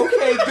it.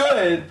 Okay,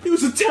 good. It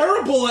was a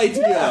terrible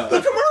idea. Yeah.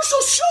 The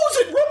commercial shows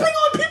it rubbing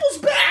on people's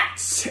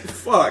backs.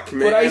 Fuck,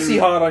 man. Put icy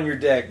hot on your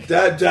dick.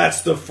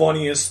 That's the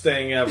funniest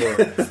thing ever.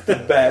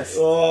 The best.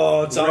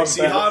 Oh, it's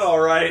icy hot, all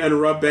right. And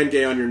rub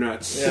Bengay on your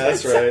nuts. Yeah,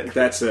 that's right.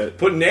 That's it.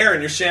 Put Nair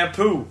in your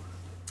shampoo.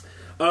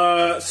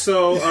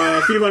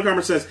 Feeny Von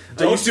Karma says,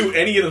 don't do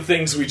any of the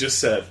things we just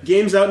said.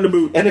 Games out in the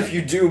boot. And if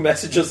you do,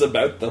 message us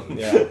about them.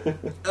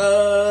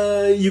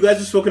 Yeah. You guys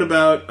have spoken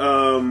about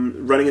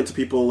running into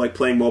people like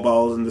playing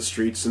mobiles in the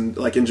streets and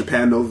like in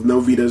Japan, no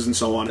Vitas and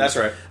so on. That's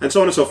right. And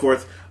so on and so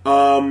forth.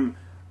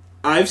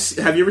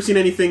 Have you ever seen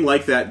anything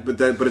like that? But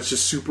it's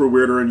just super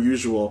weird or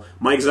unusual.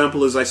 My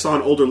example is I saw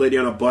an older lady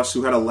on a bus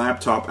who had a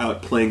laptop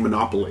out playing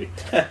Monopoly.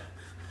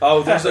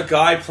 Oh, there's a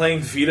guy playing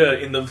Vita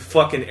in the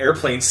fucking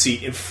airplane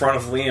seat in front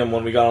of Liam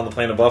when we got on the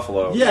plane to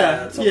Buffalo.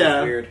 Yeah, that's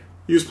weird.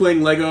 He was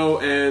playing Lego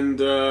and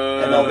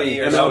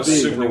MLB. That was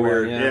super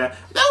weird. Yeah,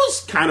 that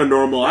was kind of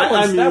normal.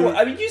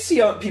 I mean, you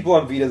see people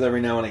on Vitas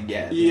every now and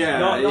again. Yeah,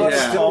 not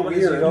still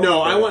weird.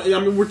 No,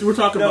 we're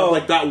talking about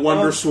like that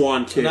Wonder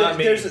Swan kid.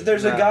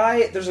 There's a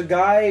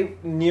guy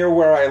near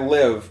where I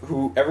live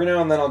who every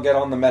now and then I'll get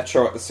on the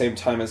metro at the same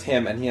time as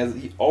him, and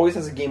he always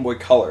has a Game Boy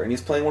Color, and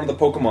he's playing one of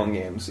the Pokemon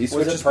games. He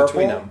switches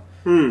between them.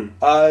 No,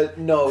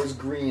 it was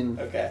green.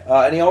 Okay.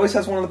 And he always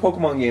has one of the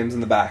Pokemon games in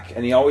the back,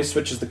 and he always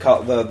switches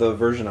the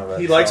version of it.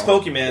 He likes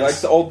Pokemon. He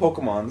likes the old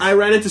Pokemon. I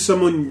ran into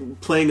someone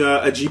playing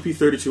a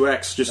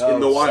GP32X just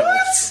in the wild,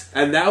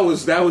 and that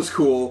was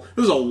cool.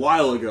 It was a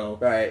while ago,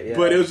 right? Yeah.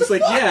 But it was just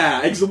like,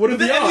 what are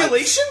the odds?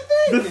 Emulation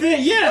thing? The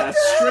thing, yeah,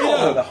 straight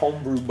up, the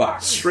homebrew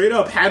box. Straight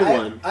up had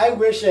one. I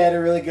wish I had a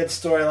really good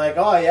story. Like,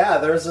 oh yeah,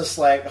 there's this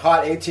like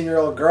hot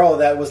 18-year-old girl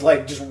that was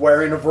like just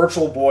wearing a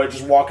Virtual Boy,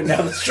 just walking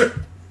down the street.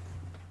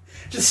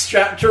 Just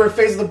strapped to her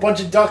face with a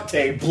bunch of duct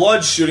tape.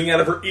 Blood shooting out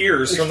of her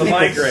ears from the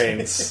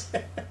migraines.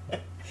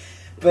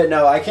 But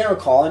no, I can't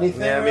recall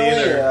anything. Yeah, me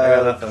really. either. I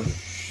got nothing.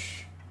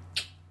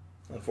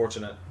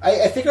 Unfortunate.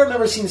 I think I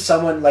remember seeing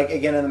someone, like,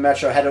 again in the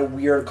Metro, had a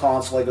weird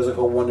console, like it was like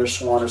a Wonder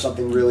Swan or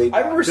something really... I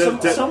remember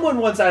someone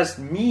once asked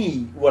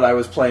me what I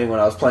was playing when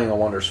I was playing a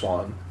Wonder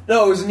Swan.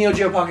 No, it was a Neo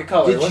Geo Pocket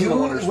Color.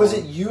 Was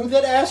it you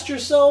that asked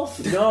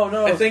yourself?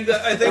 No. I think it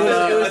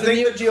was the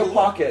Neo Geo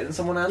Pocket, and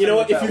someone asked me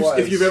what that was.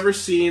 If you've ever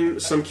seen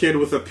some kid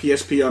with a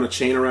PSP on a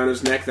chain around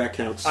his neck, that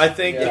counts. I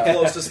think the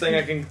closest thing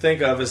I can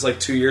think of is like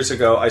 2 years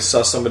ago, I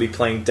saw somebody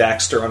playing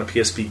Daxter on a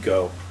PSP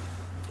Go.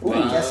 Ooh,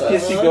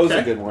 PSP Go's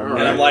a good one.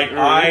 And I'm like,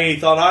 I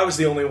thought I was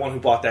the only one who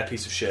bought that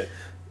piece of shit.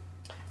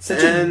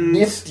 Such a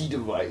nifty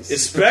device.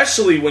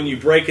 Especially when you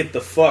break it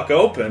the fuck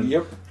open.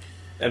 Yep.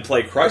 And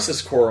play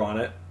Crisis Core on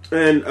it.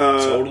 And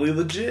totally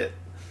legit.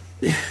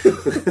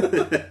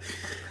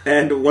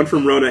 And one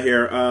from Rona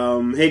here.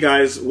 Hey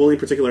guys, Wooly in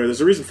particular.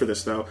 There's a reason for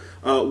this though.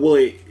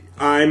 Wooly,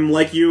 I'm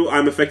like you.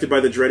 I'm affected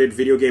by the dreaded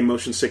video game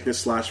motion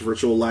sickness /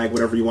 virtual lag,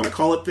 whatever you want to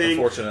call it thing.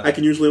 Unfortunate. I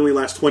can usually only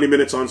last 20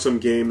 minutes on some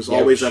games,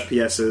 always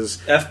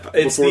FPSs.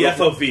 It's the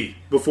FOV.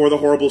 Before the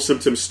horrible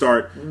symptoms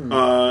start.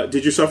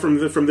 Did you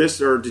suffer from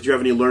this, or did you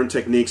have any learned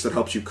techniques that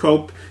helped you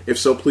cope? If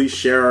so, please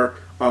share.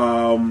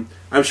 I'm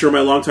sure my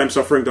longtime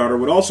suffering daughter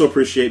would also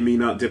appreciate me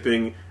not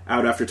dipping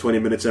out after 20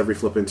 minutes every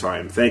flipping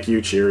time. Thank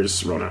you.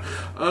 Cheers, Rona.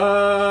 For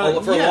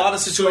a lot of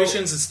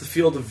situations, it's the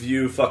field of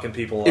view fucking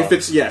people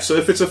up. So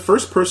if it's a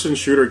first-person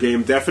shooter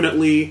game,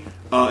 definitely,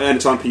 and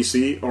it's on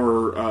PC,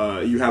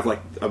 or you have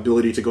like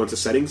ability to go into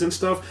settings and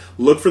stuff,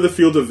 look for the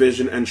field of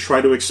vision and try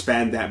to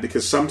expand that,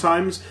 because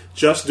sometimes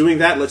just doing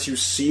that lets you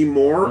see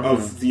more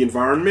of the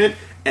environment,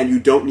 and you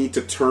don't need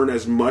to turn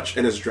as much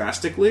and as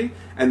drastically,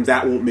 and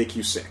that won't make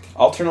you sick.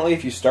 Alternately,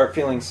 if you start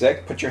feeling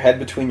sick, put your head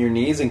between your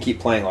knees and keep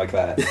playing like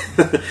that.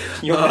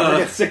 You'll never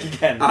get sick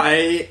again.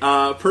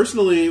 I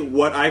personally,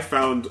 what I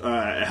found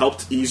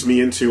helped ease me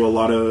into a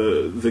lot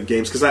of the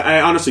games, because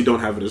I honestly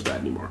don't have it as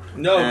bad anymore.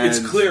 No, it's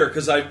clear,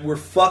 because we're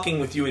fucking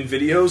with you in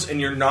videos,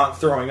 and you're not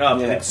throwing up,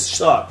 and it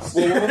sucks.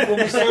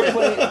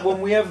 Well,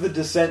 when we have the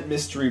Descent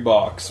mystery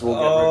box, we'll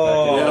get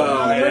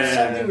right back in. There's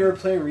something we were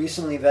playing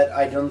recently that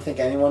I don't think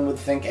anyone would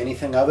think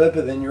anything of it,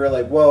 but then you were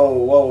like,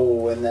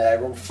 whoa, and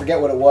I forget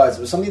what it was.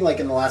 It was something like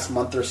in the last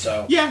month or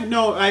so. Yeah,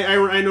 no,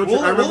 I know.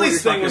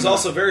 Willie's thing was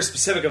also very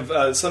specific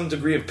of some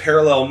degree of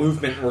parallel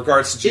movement in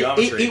regards to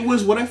geometry. It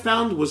was what I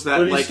found was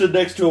that he stood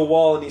next to a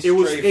wall and he strafed. It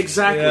was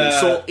exactly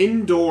so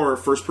indoor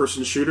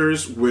first-person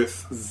shooters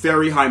with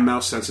very high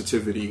mouse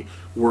sensitivity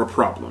were a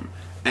problem,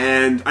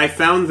 and I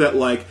found that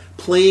like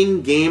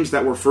playing games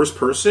that were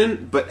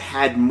first-person but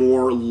had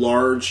more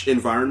large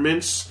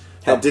environments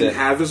that didn't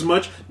have as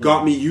much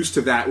got me used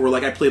to that. Where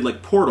like I played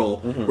like Portal,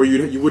 where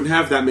you wouldn't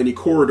have that many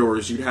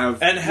corridors, you'd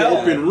have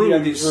open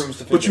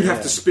rooms, but you'd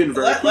have to spin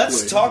very quickly.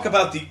 Let's talk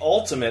about the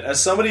ultimate.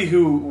 As somebody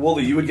who,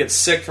 Wooly, you would get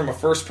sick from a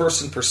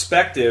first-person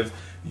perspective.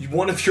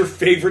 One of your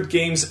favorite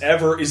games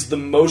ever is the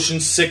motion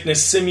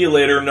sickness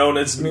simulator known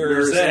as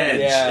Mirror's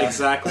Edge. Yeah,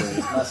 exactly.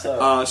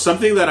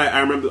 Something that I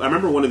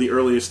remember one of the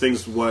earliest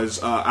things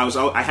was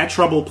I had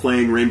trouble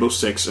playing Rainbow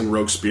Six and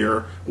Rogue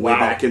Spear way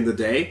back in the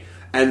day.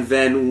 And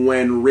then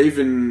when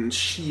Raven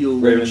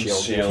Shield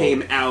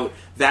came out,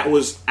 that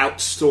was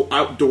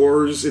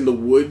outdoors in the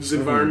woods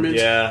environment,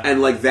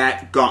 and like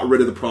that got rid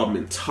of the problem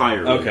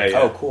entirely. Okay,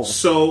 oh cool.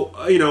 So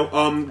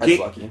that's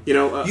lucky.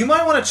 You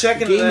might want to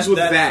check into games with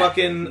that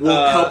fucking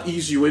will help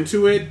ease you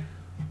into it.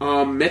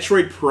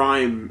 Metroid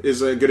Prime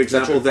is a good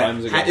example of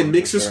that. It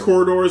mixes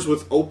corridors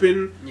with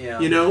open,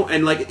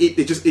 and like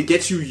it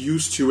gets you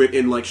used to it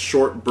in like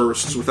short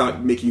bursts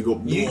without making you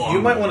go. You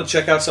might want to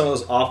check out some of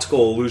those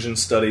optical illusion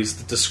studies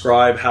that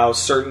describe how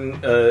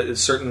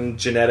certain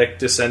genetic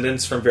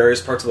descendants from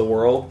various parts of the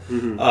world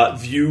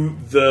view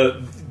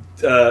the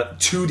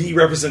 2D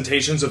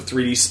representations of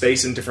 3D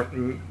space in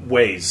different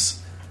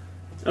ways.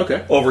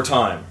 Okay, over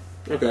time.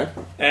 Okay,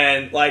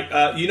 and like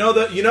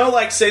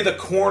like say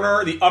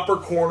the upper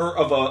corner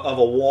of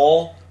a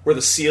wall where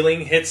the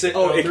ceiling hits it.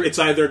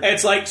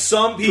 It's like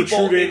some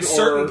people in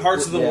certain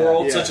parts of the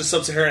world, such as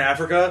sub-Saharan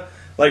Africa,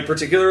 like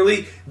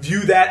particularly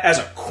view that as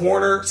a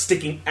corner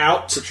sticking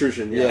out,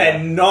 protrusion,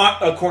 and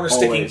not a corner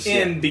sticking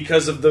in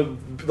because of the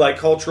like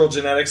cultural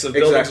genetics of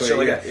buildings and shit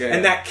like that.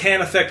 And that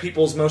can affect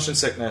people's motion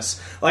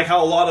sickness, like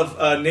how a lot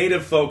of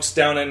native folks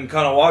down in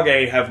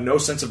Kanawage have no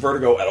sense of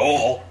vertigo at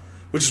all.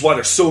 Which is why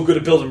they're so good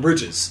at building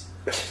bridges.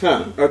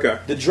 Okay.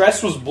 The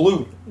dress was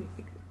blue.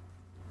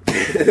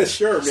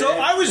 Sure, man. So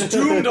I was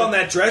doomed on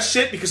that dress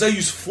shit because I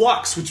use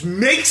flux, which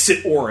makes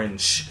it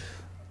orange.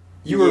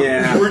 You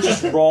were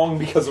just wrong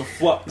because of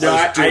flux. No,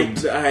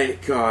 I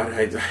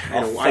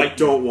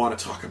don't want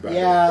to talk about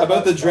it.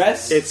 About the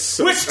dress? It's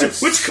so,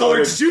 which color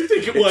did you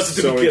think it was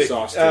at the beginning?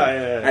 Exhausting.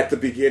 At the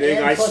beginning,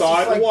 I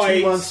saw it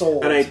white,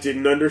 and I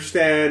didn't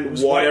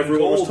understand what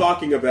everyone was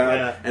talking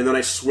about, and then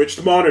I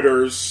switched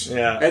monitors,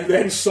 and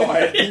then saw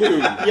it blue.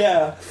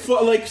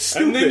 Like,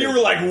 stupid. And then you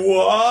were like,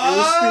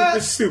 what? It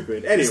was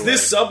stupid. Anyway. Is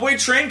this subway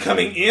train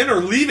coming in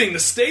or leaving the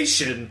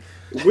station?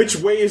 Which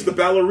way is the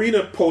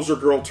ballerina poser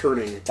girl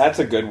turning? That's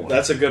a good one.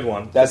 That's a good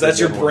one. That's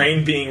your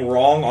brain being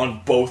wrong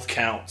on both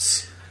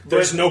counts.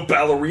 There's no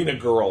ballerina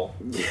girl,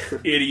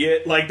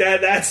 idiot. Like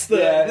that. That's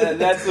the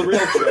that's the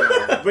real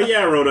trick. But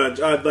yeah,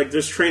 Rona, like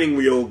there's training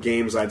wheel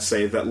games. I'd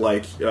say that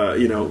like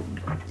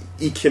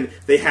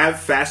they have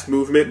fast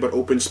movement but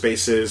open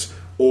spaces,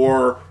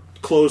 or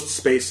closed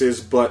spaces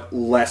but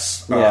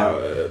less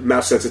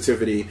mouse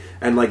sensitivity,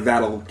 and like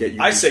that'll get you.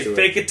 I say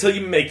fake it till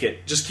you make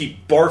it. Just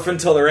keep barfing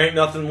till there ain't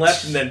nothing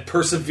left, and then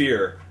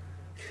persevere.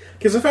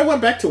 Because if I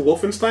went back to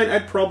Wolfenstein,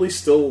 I'd probably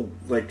still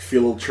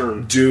feel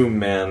churn. Doom,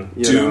 man.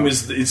 Doom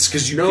is it's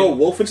because you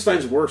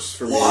Wolfenstein's worse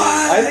for me. What?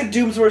 I think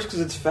Doom's worse because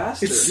it's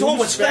faster. It's so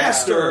much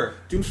faster.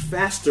 Doom's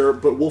faster,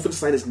 but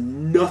Wolfenstein is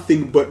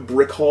nothing but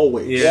brick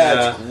hallways.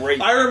 Yeah, it's great.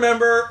 I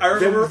remember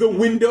the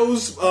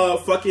Windows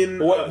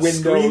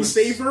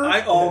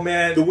screensaver. Oh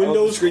man, the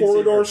Windows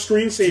corridor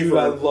screensaver. Dude,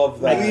 I love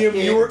that.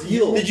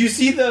 Liam, did you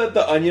see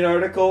the Onion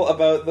article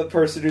about the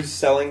person who's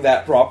selling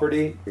that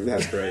property?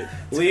 That's great.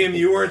 Liam,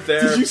 you weren't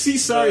there. Did you see?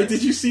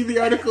 Did you see the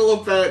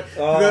article about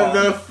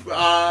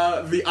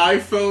the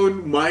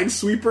iPhone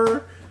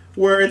Minesweeper?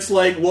 Where it's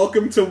like,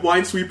 welcome to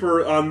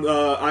Minesweeper on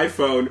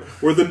iPhone,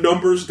 where the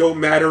numbers don't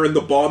matter and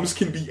the bombs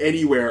can be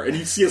anywhere. And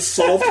you see a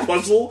solved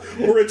puzzle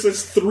where it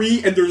says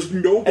 3 and there's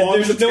no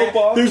bombs.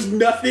 There's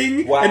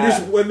nothing. Wow. And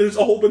there's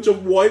a whole bunch of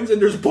 1s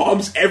and there's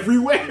bombs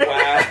everywhere.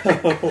 Wow.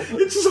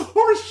 It's just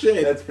horse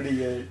shit. That's pretty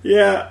good.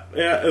 Yeah,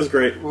 it was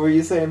great. What were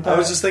you saying, Pat? I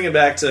was just thinking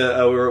back to,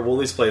 we were at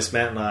Woolie's place,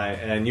 Matt and I,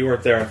 and you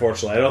weren't there,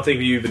 unfortunately. I don't think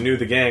you even knew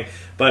the gang.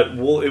 But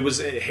it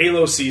was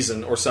Halo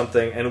season or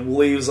something, and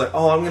Woolie was like,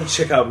 "Oh, I'm going to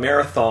check out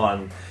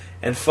Marathon,"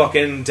 and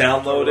fucking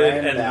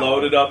downloaded and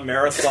loaded up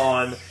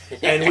Marathon,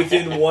 and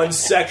within 1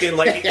 second,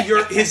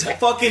 his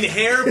fucking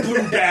hair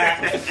blew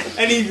back,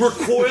 and he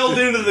recoiled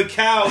into the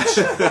couch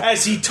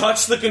as he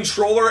touched the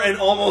controller and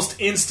almost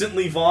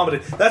instantly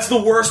vomited. That's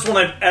the worst one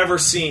I've ever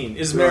seen.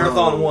 Is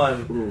Marathon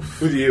 1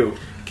 with you?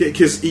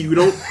 Because you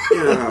don't.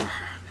 Yeah.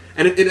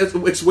 And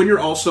it's when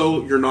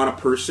you're not a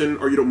person,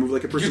 or you don't move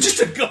like a person. You're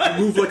just a gun.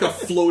 You move like a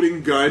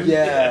floating gun.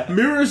 Yeah.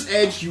 Mirror's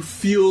Edge, you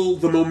feel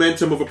the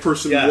momentum of a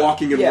person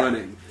walking and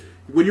running.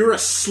 When you're a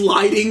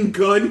sliding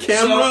gun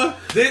camera...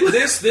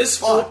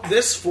 So,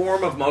 this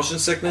form of motion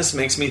sickness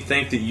makes me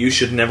think that you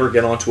should never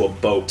get onto a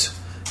boat.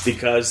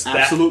 Because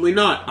absolutely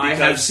not. I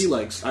have sea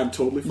legs. I'm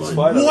totally fine.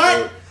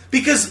 What?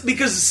 Because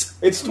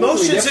it's totally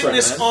motion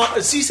sickness,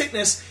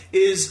 seasickness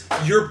is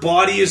your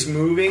body is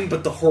moving,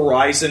 but the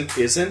horizon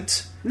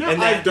isn't. No,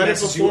 and I've done it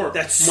before.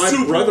 That's my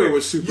brother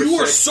was super You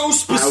sick. are so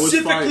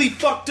specifically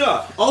fucked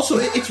up. Also,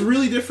 it's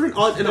really different.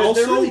 And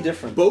they're really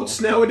different. Boats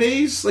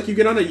nowadays, you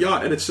get on a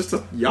yacht, and it's just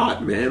a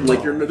yacht, man.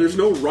 There's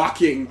no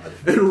rocking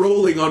and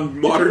rolling on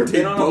modern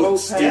day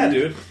boats. Yeah,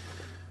 dude.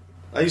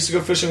 I used to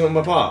go fishing with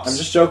my pops. I'm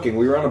just joking.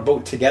 We were on a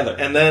boat together.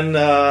 And then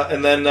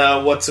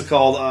what's it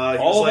called?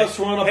 All of us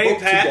were on a boat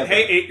together.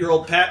 Hey,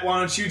 8-year-old Pat, why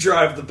don't you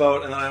drive the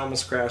boat? And then I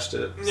almost crashed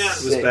it. Yeah,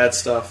 it was bad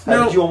stuff.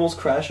 How did you almost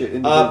crash it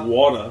into the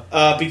water?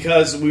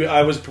 Because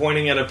I was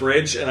pointing at a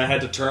bridge, and I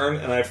had to turn,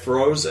 and I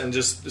froze and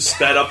just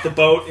sped up the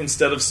boat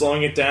instead of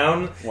slowing it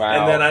down. Wow.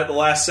 And then at the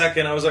last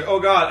second, I was like,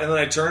 oh, God. And then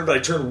I turned, but I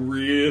turned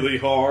really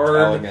hard.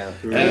 Oh, man.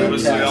 And it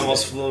was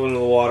almost flew into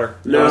the water.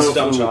 No, I was a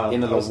dumb child.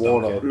 Into the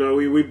water. No,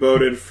 we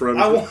boated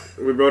from...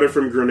 We boated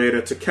from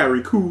Grenada to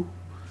Carriacou,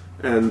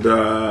 and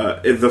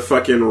the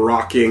fucking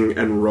rocking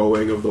and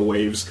rowing of the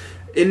waves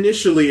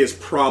initially is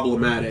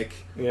problematic.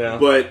 Yeah.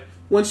 But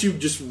once you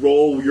just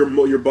roll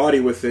your body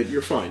with it,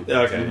 you're fine.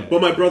 Okay.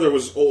 But my brother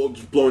was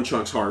blowing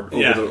chunks hard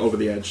over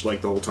the edge the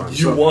whole time.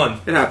 You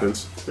won. It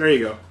happens. There you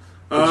go.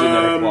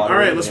 All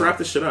right, let's wrap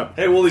this shit up.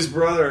 Hey, Woolie's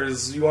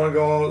brothers, you want to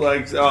go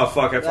oh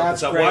fuck, I fucked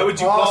this up. Why would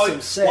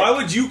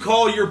you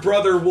call your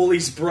brother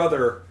Woolie's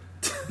brother?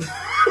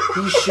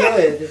 He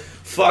should.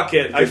 Fuck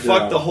it. I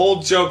fucked the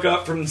whole joke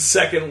up from the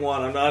second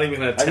one. I'm not even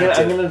going to attempt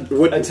I'm going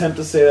to attempt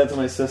to say that to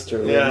my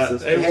sister. Yeah.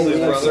 Hey,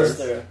 Woolie's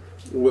brother.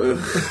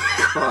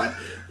 God.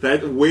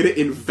 That way to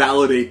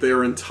invalidate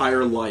their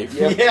entire life.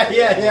 Yep.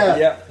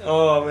 Yeah.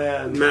 Oh,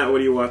 man. Matt, what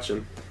are you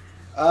watching?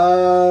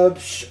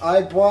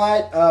 I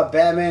bought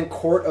Batman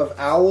Court of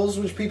Owls,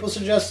 which people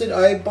suggested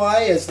I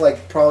buy as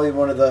probably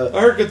one of the I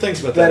heard good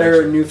things about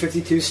better New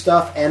 52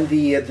 stuff, and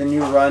the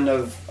new run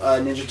of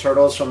Ninja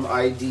Turtles from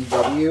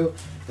IDW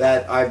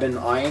that I've been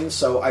eyeing.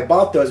 So I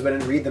bought those, but I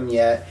didn't read them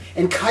yet.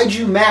 And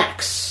Kaiju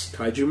Max.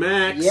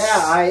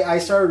 Yeah, I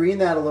started reading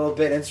that a little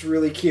bit, and it's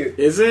really cute.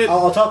 Is it?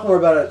 I'll talk more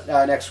about it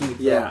next week.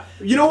 Yeah.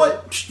 You know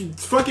what?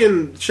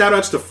 Fucking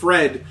shout-outs to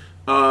Fred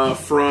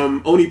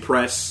from Oni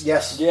Press.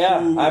 Yes.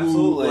 Yeah, who,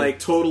 absolutely.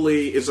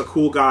 Totally is a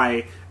cool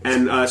guy,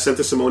 and sent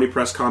us some Oni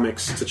Press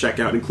comics to check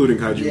out, including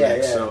Kaiju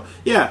Max. Yeah. So,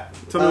 yeah,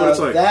 tell me what it's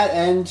like. That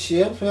and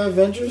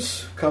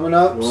Avengers coming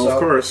up. Well, of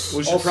course.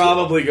 We should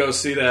probably go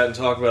see that and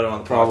talk about it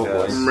on the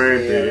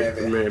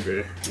podcast.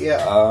 Maybe.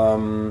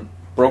 Yeah.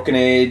 Broken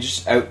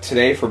Age out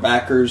today for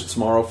backers,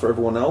 tomorrow for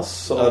everyone else.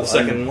 So the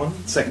second one?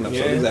 Second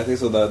episode, exactly.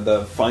 So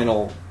the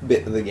final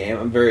bit of the game.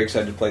 I'm very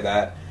excited to play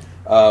that.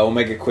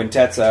 Omega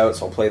Quintet's out,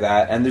 so I'll play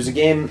that. And there's a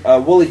game,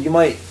 Woolie, you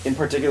might in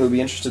particular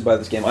be interested by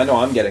this game. I know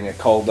I'm getting it,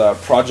 called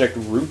Project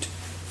Root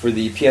for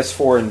the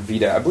PS4 and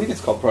Vita. I believe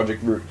it's called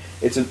Project Root.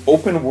 It's an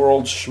open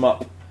world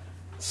shmup.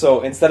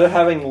 So instead of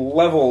having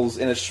levels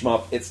in a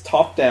shmup, it's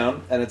top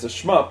down and it's a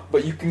shmup,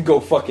 but you can go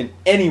fucking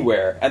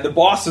anywhere, and the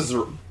bosses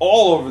are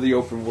all over the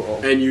open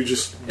world. And you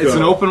just go. It's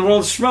an open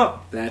world shmup.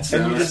 That's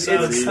it's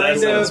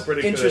kind of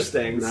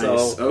interesting. Nice.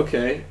 So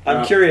okay,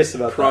 I'm curious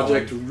about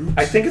Project that Root.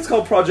 I think it's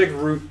called Project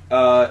Root.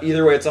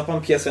 Either way, it's up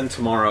on PSN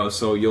tomorrow,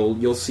 so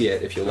you'll see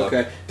it if you look.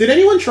 Okay. Did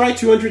anyone try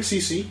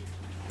 200cc?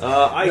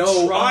 I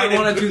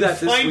want to do that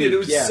this week. It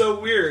was so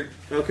weird.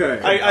 Okay.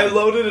 I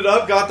loaded it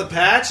up, got the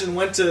patch, and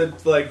went to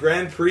like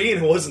Grand Prix,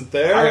 and it wasn't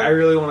there. I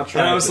really want to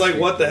try. And I was like,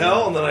 "What the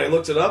hell?" And then I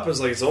looked it up. It was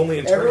like, "It's only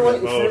in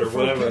tournament mode or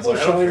whatever." It's like,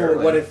 I don't care.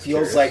 What it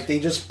feels like. They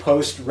just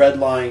post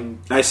redline.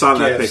 I saw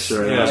that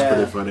picture. Yeah. That was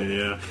pretty funny.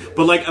 Yeah,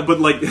 but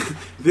like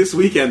this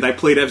weekend, I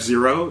played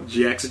F-Zero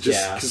GX.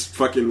 Just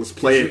fucking was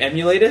playing. Did you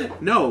emulate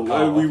it? No,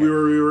 we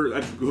were.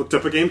 I hooked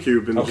up a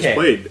GameCube and just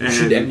played. You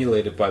should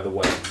emulate it, by the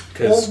way.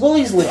 Well,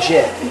 Willie's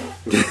legit.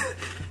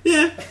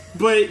 Yeah,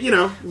 but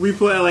we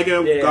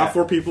play got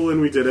 4 people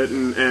and we did it,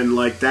 and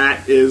like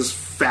that is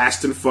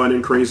fast and fun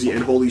and crazy,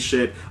 and holy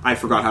shit, I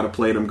forgot how to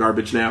play it. I'm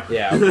garbage now.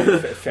 Yeah,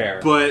 okay, fair.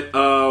 But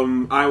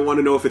I want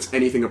to know if it's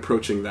anything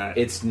approaching that.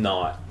 It's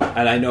not,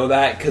 and I know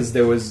that because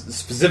there was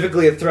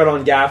specifically a thread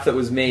on GAF that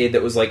was made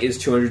that was like, "Is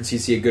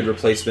 200cc a good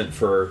replacement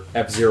for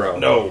F-Zero?"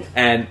 No,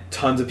 and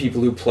tons of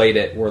people who played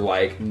it were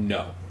like,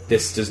 "No."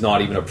 This does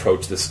not even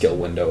approach the skill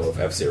window of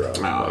F-Zero.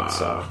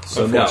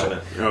 So no.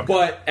 Okay.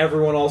 But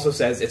everyone also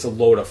says it's a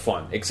load of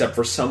fun, except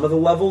for some of the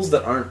levels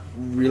that aren't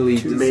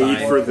really made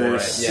for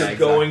this. Yeah,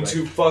 going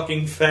too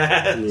fucking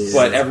fast. Yeah.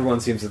 But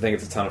everyone seems to think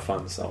it's a ton of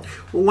fun. So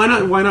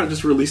well, why not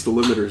just release the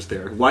limiters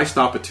there? Why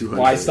stop at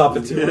 200? Why stop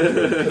at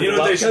 200? You know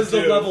what they should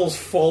do? The levels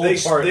fall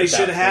apart. They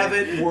should have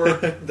it work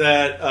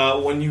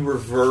that when you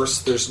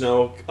reverse, there's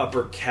no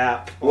upper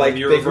cap like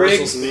your big reversal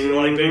rigs. speed,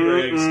 like big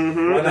rigs.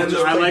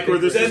 Mm-hmm. I like where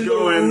this is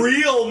going.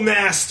 Real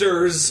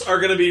masters are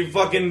going to be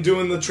fucking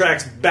doing the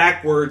tracks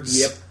backwards.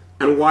 Yep.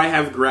 And why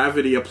have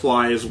gravity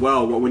apply as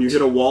well? When you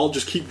hit a wall,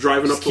 just keep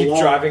driving up the wall.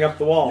 Keep driving up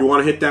the wall. You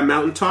want to hit that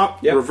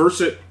mountaintop? Yep.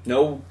 Reverse it.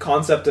 No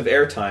concept of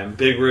airtime.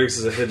 Big rigs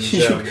is a hidden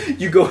gem.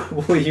 You go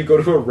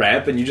to a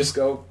ramp and you just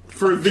go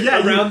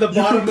around the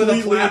bottom of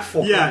the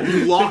platform. Yeah,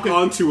 you lock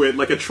onto it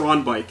like a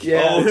Tron bike.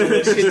 Yeah,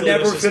 you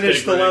never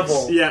finish the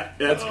level. Yeah,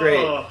 that's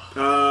great.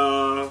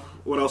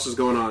 What else is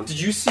going on? Did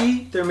you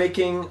see they're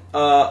making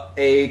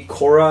a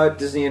Korra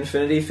Disney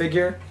Infinity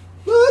figure?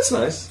 Well, that's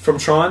nice. From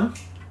Tron?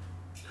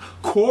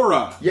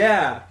 Korra.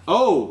 Yeah.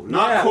 Oh,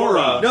 not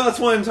Korra. No, that's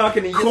why I'm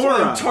talking to you.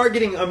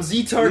 Korra. I'm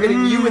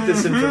Z-targeting you with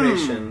this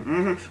information.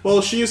 Mm-hmm.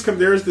 Well, she is.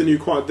 There's the new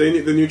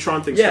the new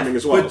Tron thing's coming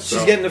as well. But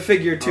she's getting a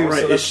figure too.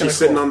 Right. So that's is she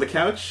sitting on the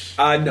couch?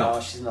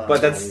 No, she's not.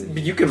 But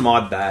but you can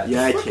mod that.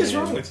 Yeah, I can. What is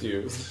wrong with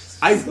you?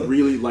 I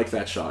really like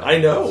that shot. I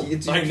know.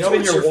 It's been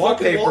your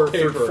wallpaper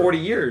for 40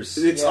 years.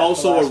 It's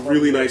also a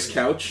really nice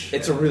couch.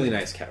 It's a really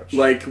nice couch.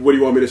 Like, what do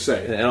you want me to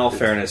say? In all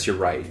fairness, you're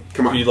right.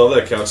 Come on. You love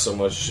that couch so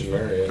much, you should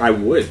marry it. I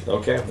would.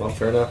 Okay, well,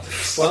 fair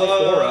enough.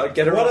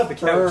 Get her off the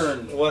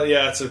couch. Well,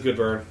 yeah, it's a good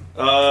burn.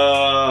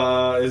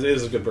 It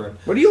is a good burn.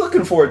 What are you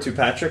looking forward to,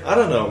 Patrick? I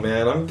don't know,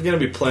 man. I'm going to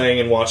be playing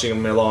and watching a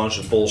melange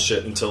of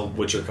bullshit until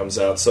Witcher comes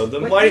out. So it's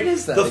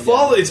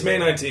May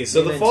 19th.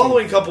 So the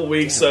following couple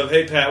weeks of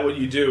Hey Pat, what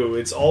you do?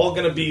 It's all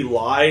going to be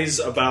lies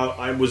about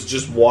I was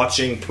just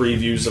watching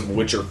previews of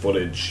Witcher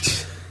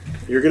footage.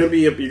 You're gonna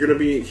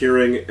be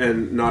hearing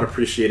and not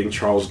appreciating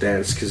Charles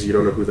Dance because you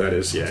don't know who that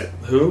is yet.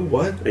 Who?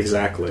 What?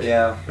 Exactly.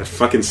 Yeah.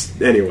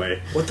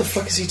 Anyway. What the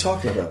fuck is he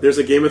talking about? There's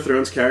a Game of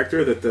Thrones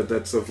character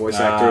that's a voice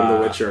actor in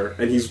The Witcher,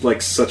 and he's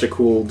like such a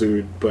cool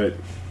dude, but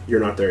you're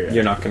not there yet.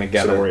 You're not going to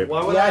get it.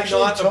 Why would I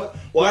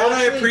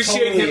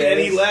appreciate him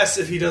any less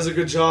if he does a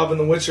good job in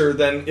The Witcher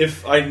than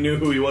if I knew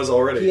who he was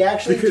already? He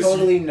actually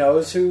totally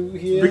knows who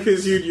he is.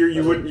 Because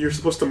you're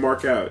supposed to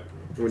mark out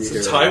when you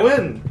hear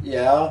Tywin.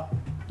 Yeah.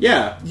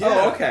 Yeah.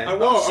 Oh, okay.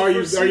 Are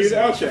you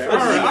okay?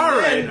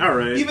 All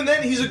right. Even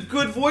then, he's a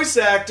good voice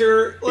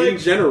actor. Like, in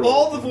general,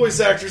 all the voice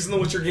actors in the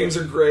Witcher games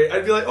are great.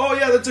 I'd be like, oh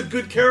yeah, that's a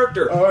good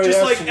character,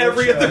 just like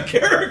every other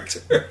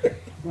character.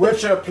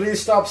 Witcher,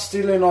 please stop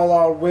stealing all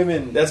our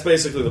women. That's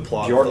basically the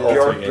plot.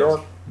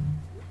 Bjork.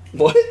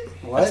 What?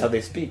 That's how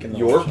they speak in the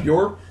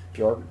Bjork.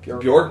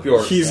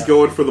 He's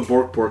going for the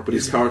Bork, but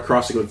he's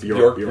crossing with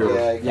Bjork.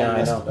 Yeah,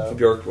 I know.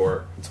 Bjork.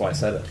 That's why I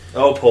said it.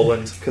 Oh,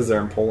 Poland. Because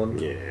they're in Poland.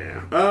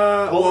 Yeah.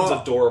 Poland's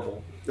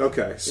adorable.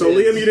 Okay, so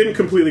Liam, you didn't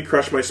completely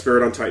crush my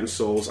spirit on Titan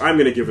Souls. I'm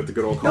going to give it the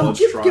good old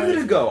college try. Give it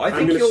a go. I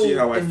think you'll see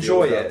how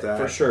enjoy I feel about it that.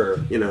 for sure.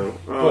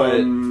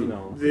 But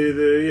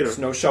it's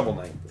no Shovel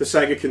Knight. The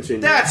saga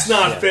continues. That's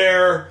not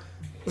fair.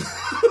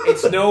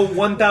 It's no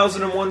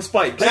 1001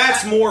 Spikes.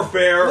 That's more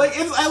fair.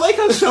 I like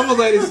how Shovel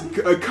Knight has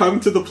come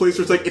to the place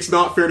where it's like it's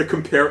not fair to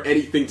compare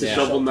anything to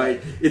Shovel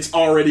Knight. It's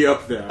already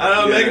up there. I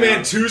don't know. Mega Man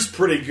 2's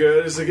pretty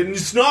good. It's like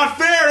it's not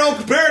fair. Don't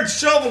compare it to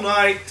Shovel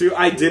Knight. Dude,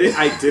 I did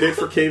it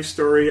for Cave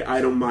Story.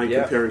 I don't mind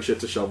comparing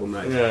shit to Shovel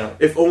Knight. Yeah.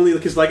 If only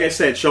because, like I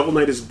said, Shovel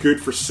Knight is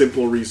good for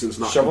simple reasons.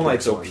 Not Shovel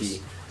Knight's OP.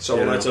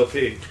 Shovel Knight's OP.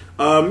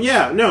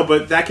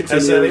 But that continues.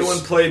 Has anyone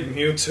played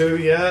Mewtwo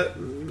yet?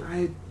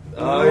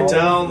 I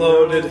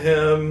downloaded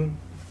him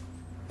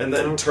and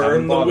then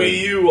turned the Wii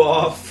U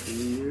off.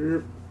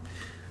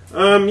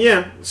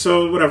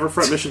 So whatever,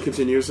 front mission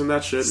continues and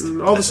that shit.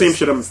 And all the same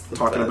shit I'm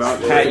talking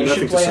about. Pat, you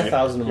should play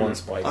 1001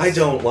 Spikes. I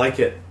don't like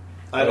it.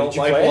 I don't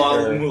like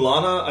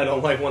Mulana. I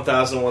don't like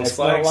 1001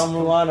 Spikes.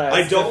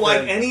 I don't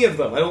like any of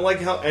them. I don't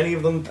like how any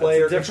of them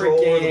play or control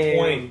or the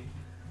point.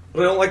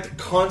 But I don't like the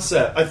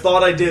concept. I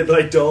thought I did, but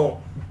I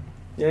don't.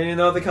 Yeah, you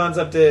know what the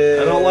concept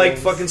is. I don't like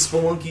fucking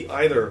Spelunky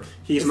either.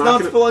 It's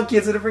not Spelunky,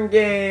 it's a different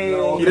game.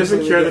 No, he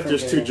doesn't care that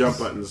there's 2 jump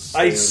buttons.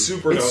 I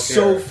super don't care. It's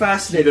so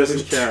fascinating. He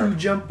doesn't care. 2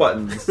 jump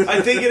buttons.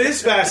 I think it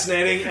is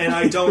fascinating, and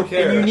I don't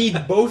care. And you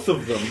need both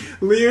of them.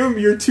 Liam,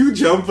 your 2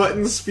 jump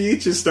buttons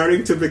speech is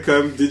starting to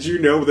become, did you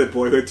know that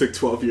Boyhood took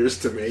 12 years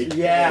to make?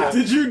 Yeah.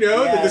 Did you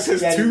know that this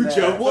has 2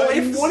 jump buttons? Well,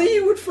 if one of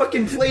you would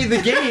fucking play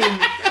the game,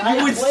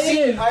 you would see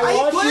it. I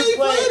watched you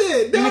play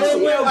it.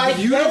 No, I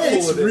get it.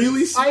 It's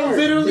really smart. I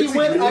literally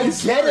went, really I get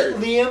smart. it,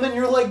 Liam, and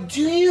you're like,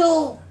 do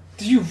you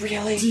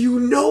really? Do you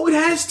know it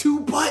has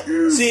 2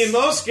 buttons? See, in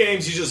most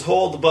games, you just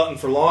hold the button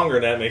for longer,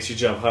 and that makes you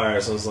jump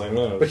higher. So it's like,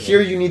 no. But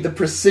here you need the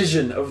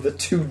precision of the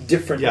 2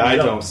 different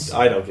jumps.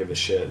 I don't give a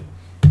shit.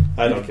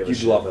 I don't give a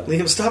shit. You'd love it.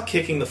 Liam, stop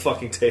kicking the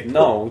fucking table.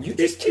 No, you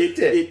just kicked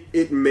it.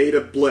 It made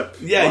a blip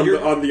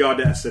on the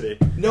Audacity.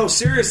 No,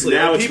 seriously.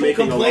 Now it's people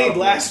making complained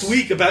last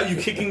week about you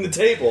kicking the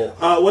table.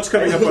 What's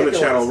coming up on the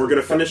channel? We're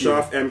going to finish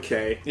off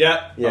MK.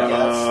 Yeah.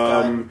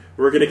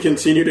 We're going to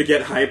continue to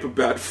get hype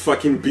about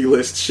fucking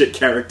B-list shit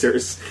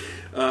characters.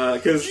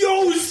 Is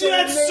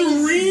that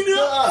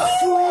Serena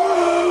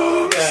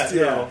Frost?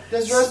 Yeah.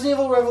 Does Resident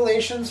Evil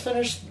Revelations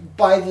finish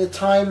by the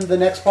time the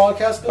next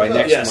podcast goes by up?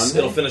 next Yes, Monday?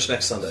 it'll finish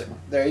next Sunday.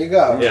 There you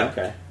go. Yeah.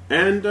 Okay.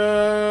 And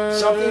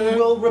something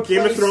will replace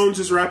Game of Thrones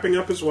is wrapping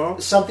up as well.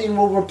 Something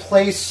will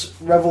replace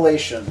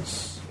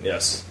Revelations.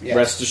 Yes.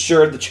 Rest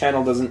assured, the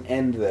channel doesn't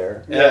end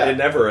there. Yeah, it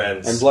never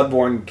ends. And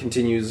Bloodborne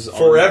continues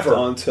forever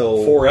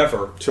until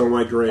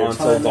my grave,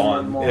 until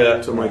dawn.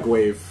 Till my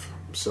grave.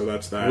 So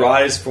that's that.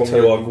 Rise from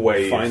your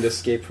grave. Find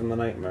escape from the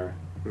nightmare.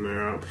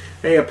 Yeah.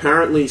 Hey,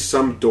 apparently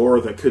some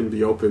door that couldn't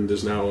be opened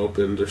is now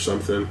opened or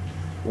something.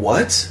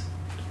 What?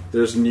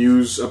 There's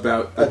news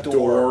about a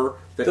door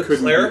that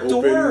couldn't be opened.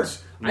 Door?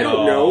 I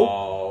don't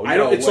know.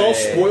 It's all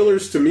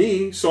spoilers to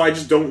me, so I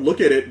just don't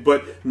look at it.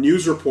 But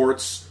news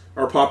reports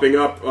are popping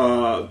up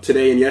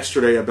today and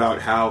yesterday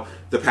about how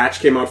the patch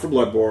came out for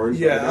Bloodborne.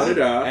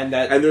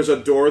 And there's a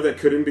door that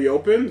couldn't be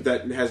opened.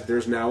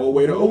 There's now a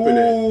way to open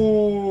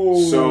it.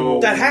 So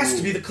that has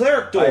to be the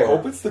cleric door. I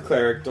hope it's the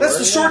cleric door. That's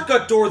the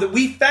shortcut door that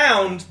we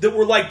found. That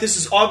we're like, this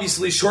is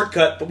obviously a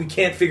shortcut, but we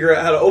can't figure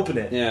out how to open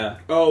it. Yeah.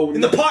 Oh,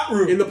 in the pot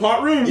room. In the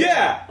pot room.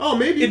 Yeah. Oh,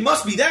 maybe it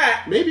must be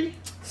that. Maybe.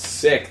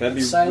 Sick. That'd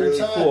be Exciting really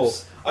times. cool.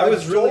 I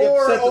was really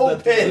upset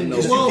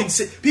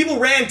that people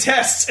ran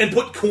tests and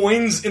put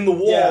coins in the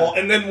wall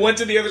and then went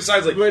to the other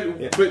side.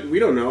 But we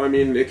don't know. I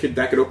mean, that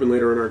could open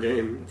later in our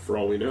game, for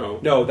all we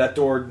know. No, that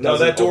door.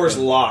 That door's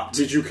locked.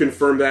 Did you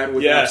confirm that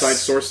with outside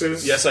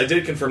sources? Yes, I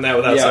did confirm that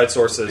with outside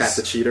sources. Pat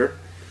the cheater.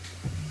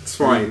 It's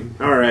fine.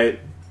 All right.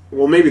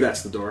 Well, maybe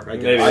that's the door. I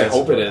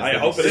hope it is. I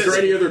hope it is. Is there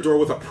any other door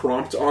with a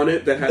prompt on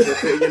it that has a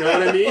thing? You know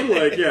what I mean?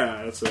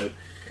 That's it.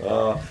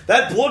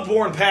 That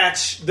Bloodborne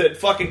patch that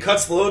fucking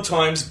cuts the load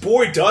times,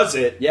 boy, does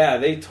it! Yeah,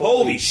 they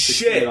totally holy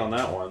shit on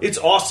that one. It's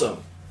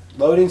awesome.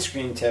 Loading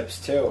screen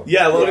tips too.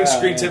 Yeah, loading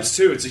screen tips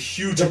too. It's a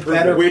huge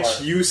improvement. Which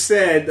you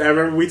said, I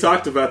remember we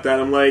talked about that.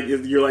 I'm like,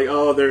 you're like,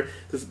 oh,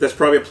 that's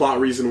probably a plot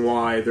reason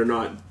why they're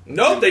not.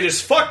 Nope, they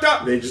just fucked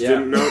up. They just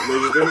didn't know. They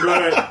just didn't do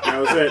it. That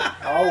was it.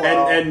 Oh,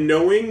 wow. And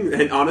knowing,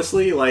 and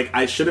honestly,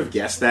 I should have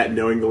guessed that,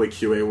 knowing the way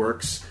QA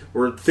works.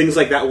 Where things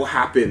like that will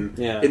happen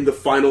in the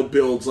final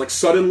builds. Like,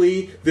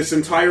 suddenly, this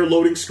entire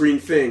loading screen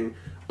thing,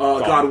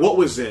 God, what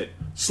was it?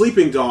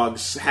 Sleeping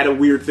Dogs had a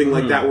weird thing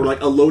like that, where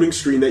a loading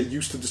screen that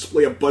used to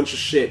display a bunch of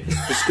shit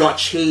just got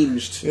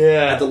changed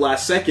at the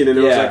last second, and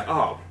it was like,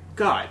 oh,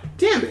 God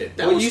damn it!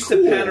 That was used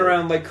cool. to pan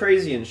around like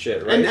crazy and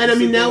shit, right? And I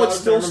mean, now it's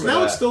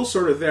still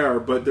sort of there,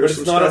 but there's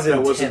some stuff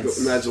that wasn't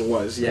as it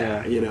was.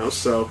 Yeah,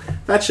 so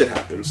that shit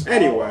happens.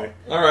 Anyway.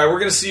 All right, we're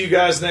going to see you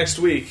guys next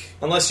week.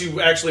 Unless you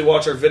actually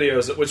watch our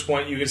videos, at which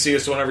point you can see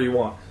us whenever you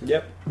want.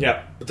 Yep.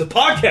 But the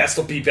podcast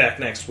will be back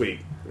next week.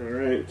 All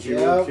right, cue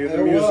the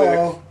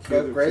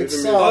music. Great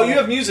stuff. Oh, you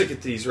have music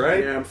at these,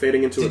 right? Yeah, I'm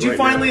fading into it. Did you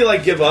finally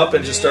give up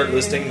and just start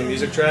listing the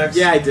music tracks?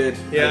 Yeah, I did.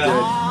 Yeah,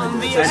 I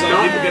did. I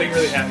saw people getting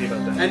really happy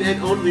about that.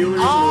 And the only reason,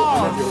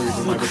 not the only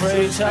reason why, but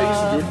I used to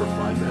do it for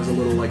fun as a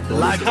little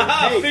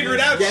bonus. Figure it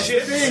out, that's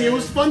shit. the thing. It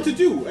was fun to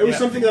do. It was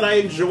something that I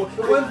enjoy.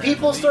 When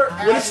people start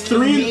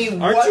asking me,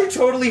 aren't you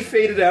totally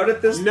faded out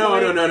at this point? No.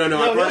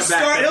 He'll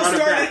start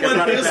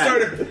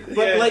it.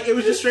 But it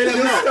was just straight up.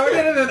 You started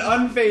at an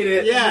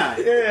unfaded. Yeah.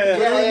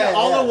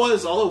 All it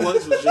was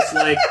just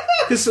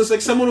because it's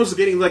like someone was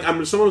getting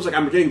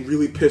I'm getting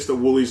really pissed that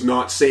Woolie's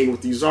not saying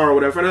what these are or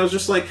whatever, and I was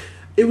just like,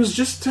 it was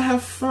just to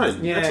have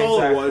fun. Yeah, that's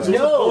all it was. It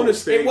was a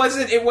bonus thing.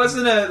 It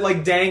wasn't a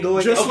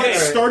dangling.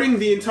 Just starting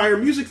the entire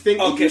music thing.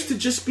 It used to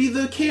just be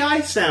the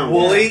KI sound,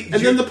 Woolie,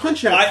 and then the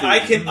punch out. I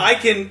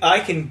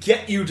can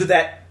get you to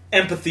that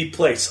empathy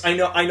place. I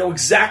know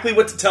exactly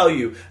what to tell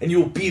you, and you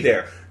will be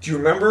there. Do you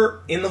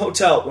remember in the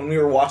hotel when we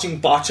were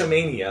watching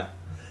Botchamania?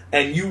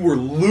 And you were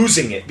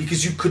losing it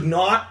because you could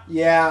not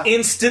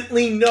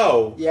instantly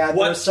know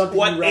what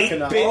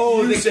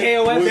 8-bit music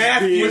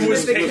Matthew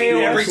was picking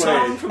every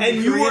time.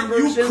 And you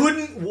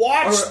couldn't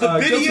watch the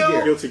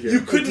video. Guilty Gear. You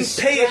couldn't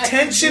pay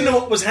attention to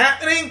what was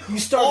happening.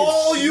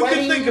 All you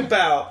could think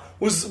about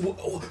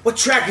what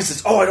track is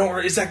this? Oh, I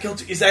don't. Is that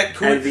guilty? Is that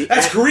Korean?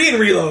 That's Korean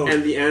Reload.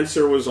 And the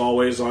answer was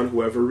always on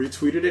whoever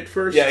retweeted it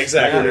first. Yeah,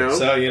 exactly.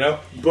 So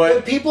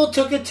but people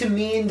took it to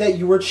mean that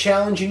you were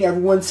challenging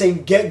everyone,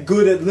 saying "Get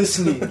good at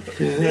listening." I've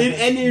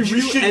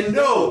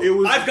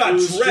got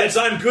dreads.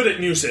 I'm good at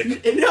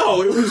music.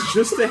 No, it was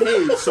just a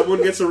hey,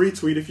 someone gets a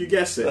retweet if you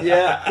guess it.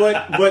 Yeah,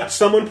 but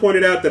someone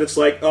pointed out that it's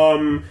like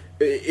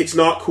it's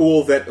not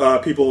cool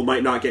that people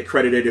might not get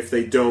credited if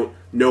they don't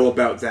know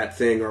about that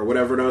thing or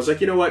whatever. And I was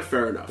like, you know what?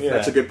 Fair enough. Yeah.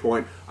 That's a good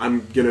point.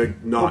 I'm gonna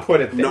not put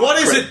it there. What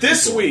is it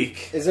this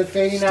week? Is it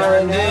fading out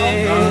right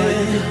now?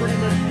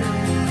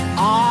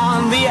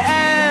 On the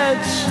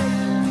edge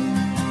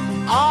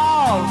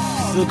of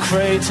the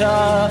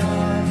crater,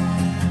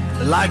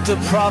 like the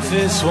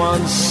prophets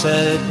once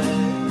said,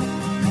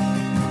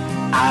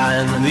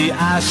 and the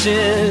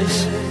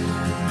ashes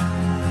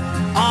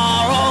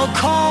are all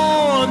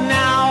cold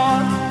now.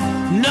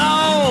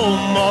 No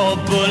more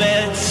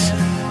bullets,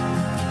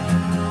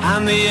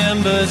 and the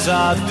embers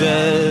are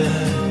dead.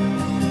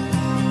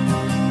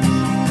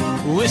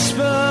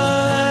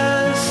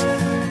 Whispers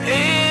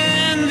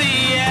in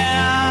the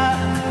air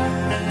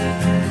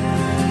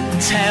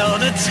tell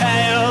the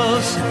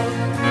tales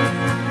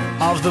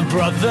of the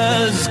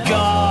brothers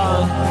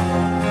gone.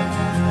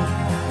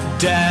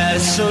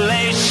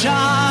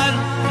 Desolation,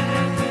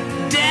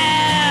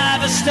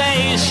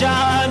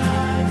 devastation.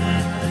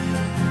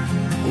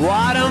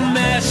 What a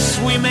mess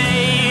we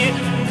made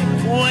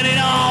when it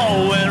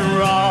all went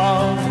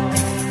wrong.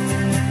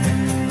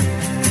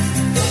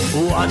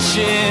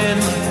 Watching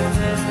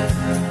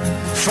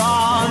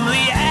from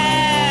the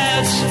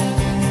edge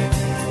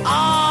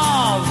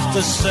of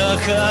the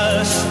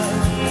circus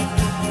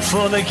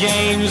for the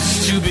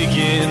games to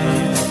begin.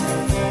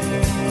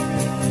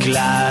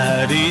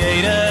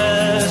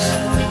 Gladiators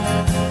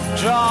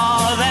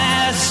draw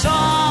their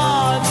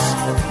swords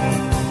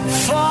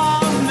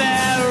from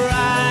their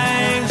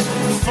ranks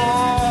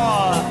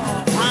for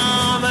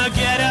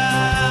Armageddon.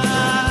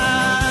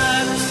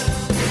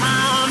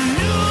 I'm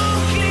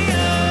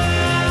nuclear,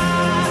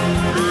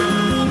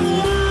 I'm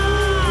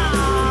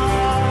wild,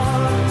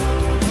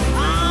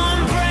 I'm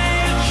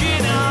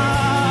breaking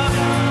up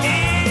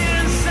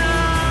inside.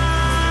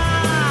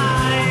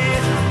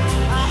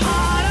 A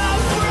heart of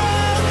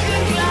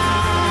broken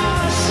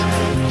glass,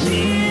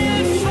 deep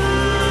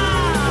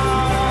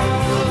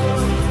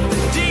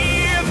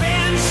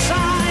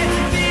inside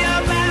the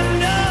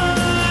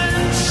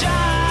abandoned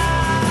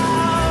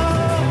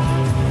child,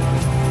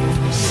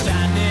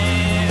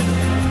 standing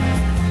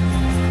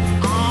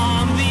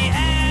on the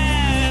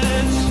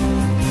edge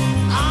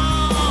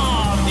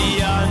of the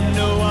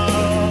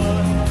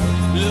underworld,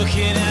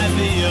 looking at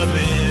the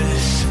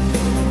abyss,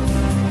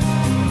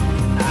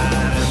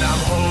 and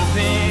I'm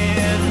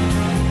hoping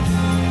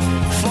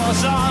for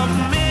some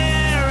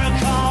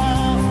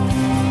miracle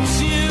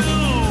to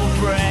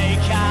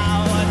break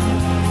out,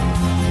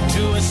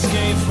 to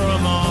escape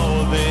from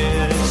all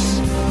this.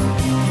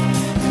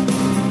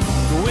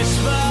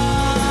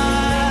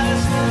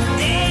 Whispers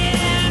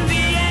in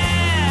the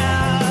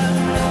air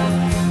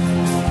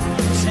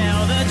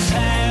tell the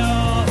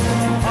tale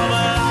of a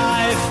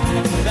life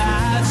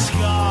that's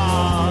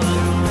gone.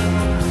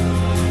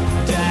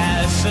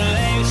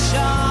 Desolation,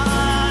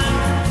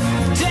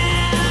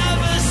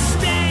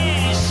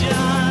 devastation.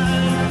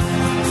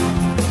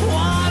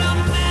 What a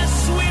mess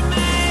we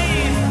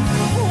made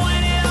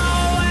when it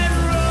all went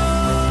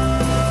wrong.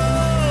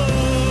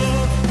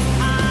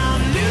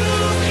 I'm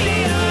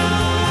nuclear,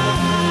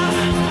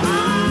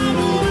 I'm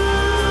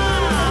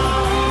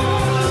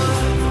wild,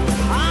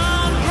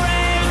 I'm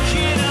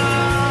breaking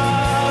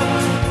up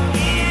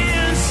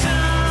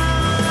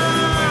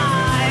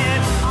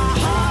inside. A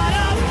heart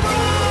of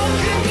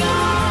broken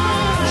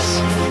glass,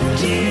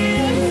 deep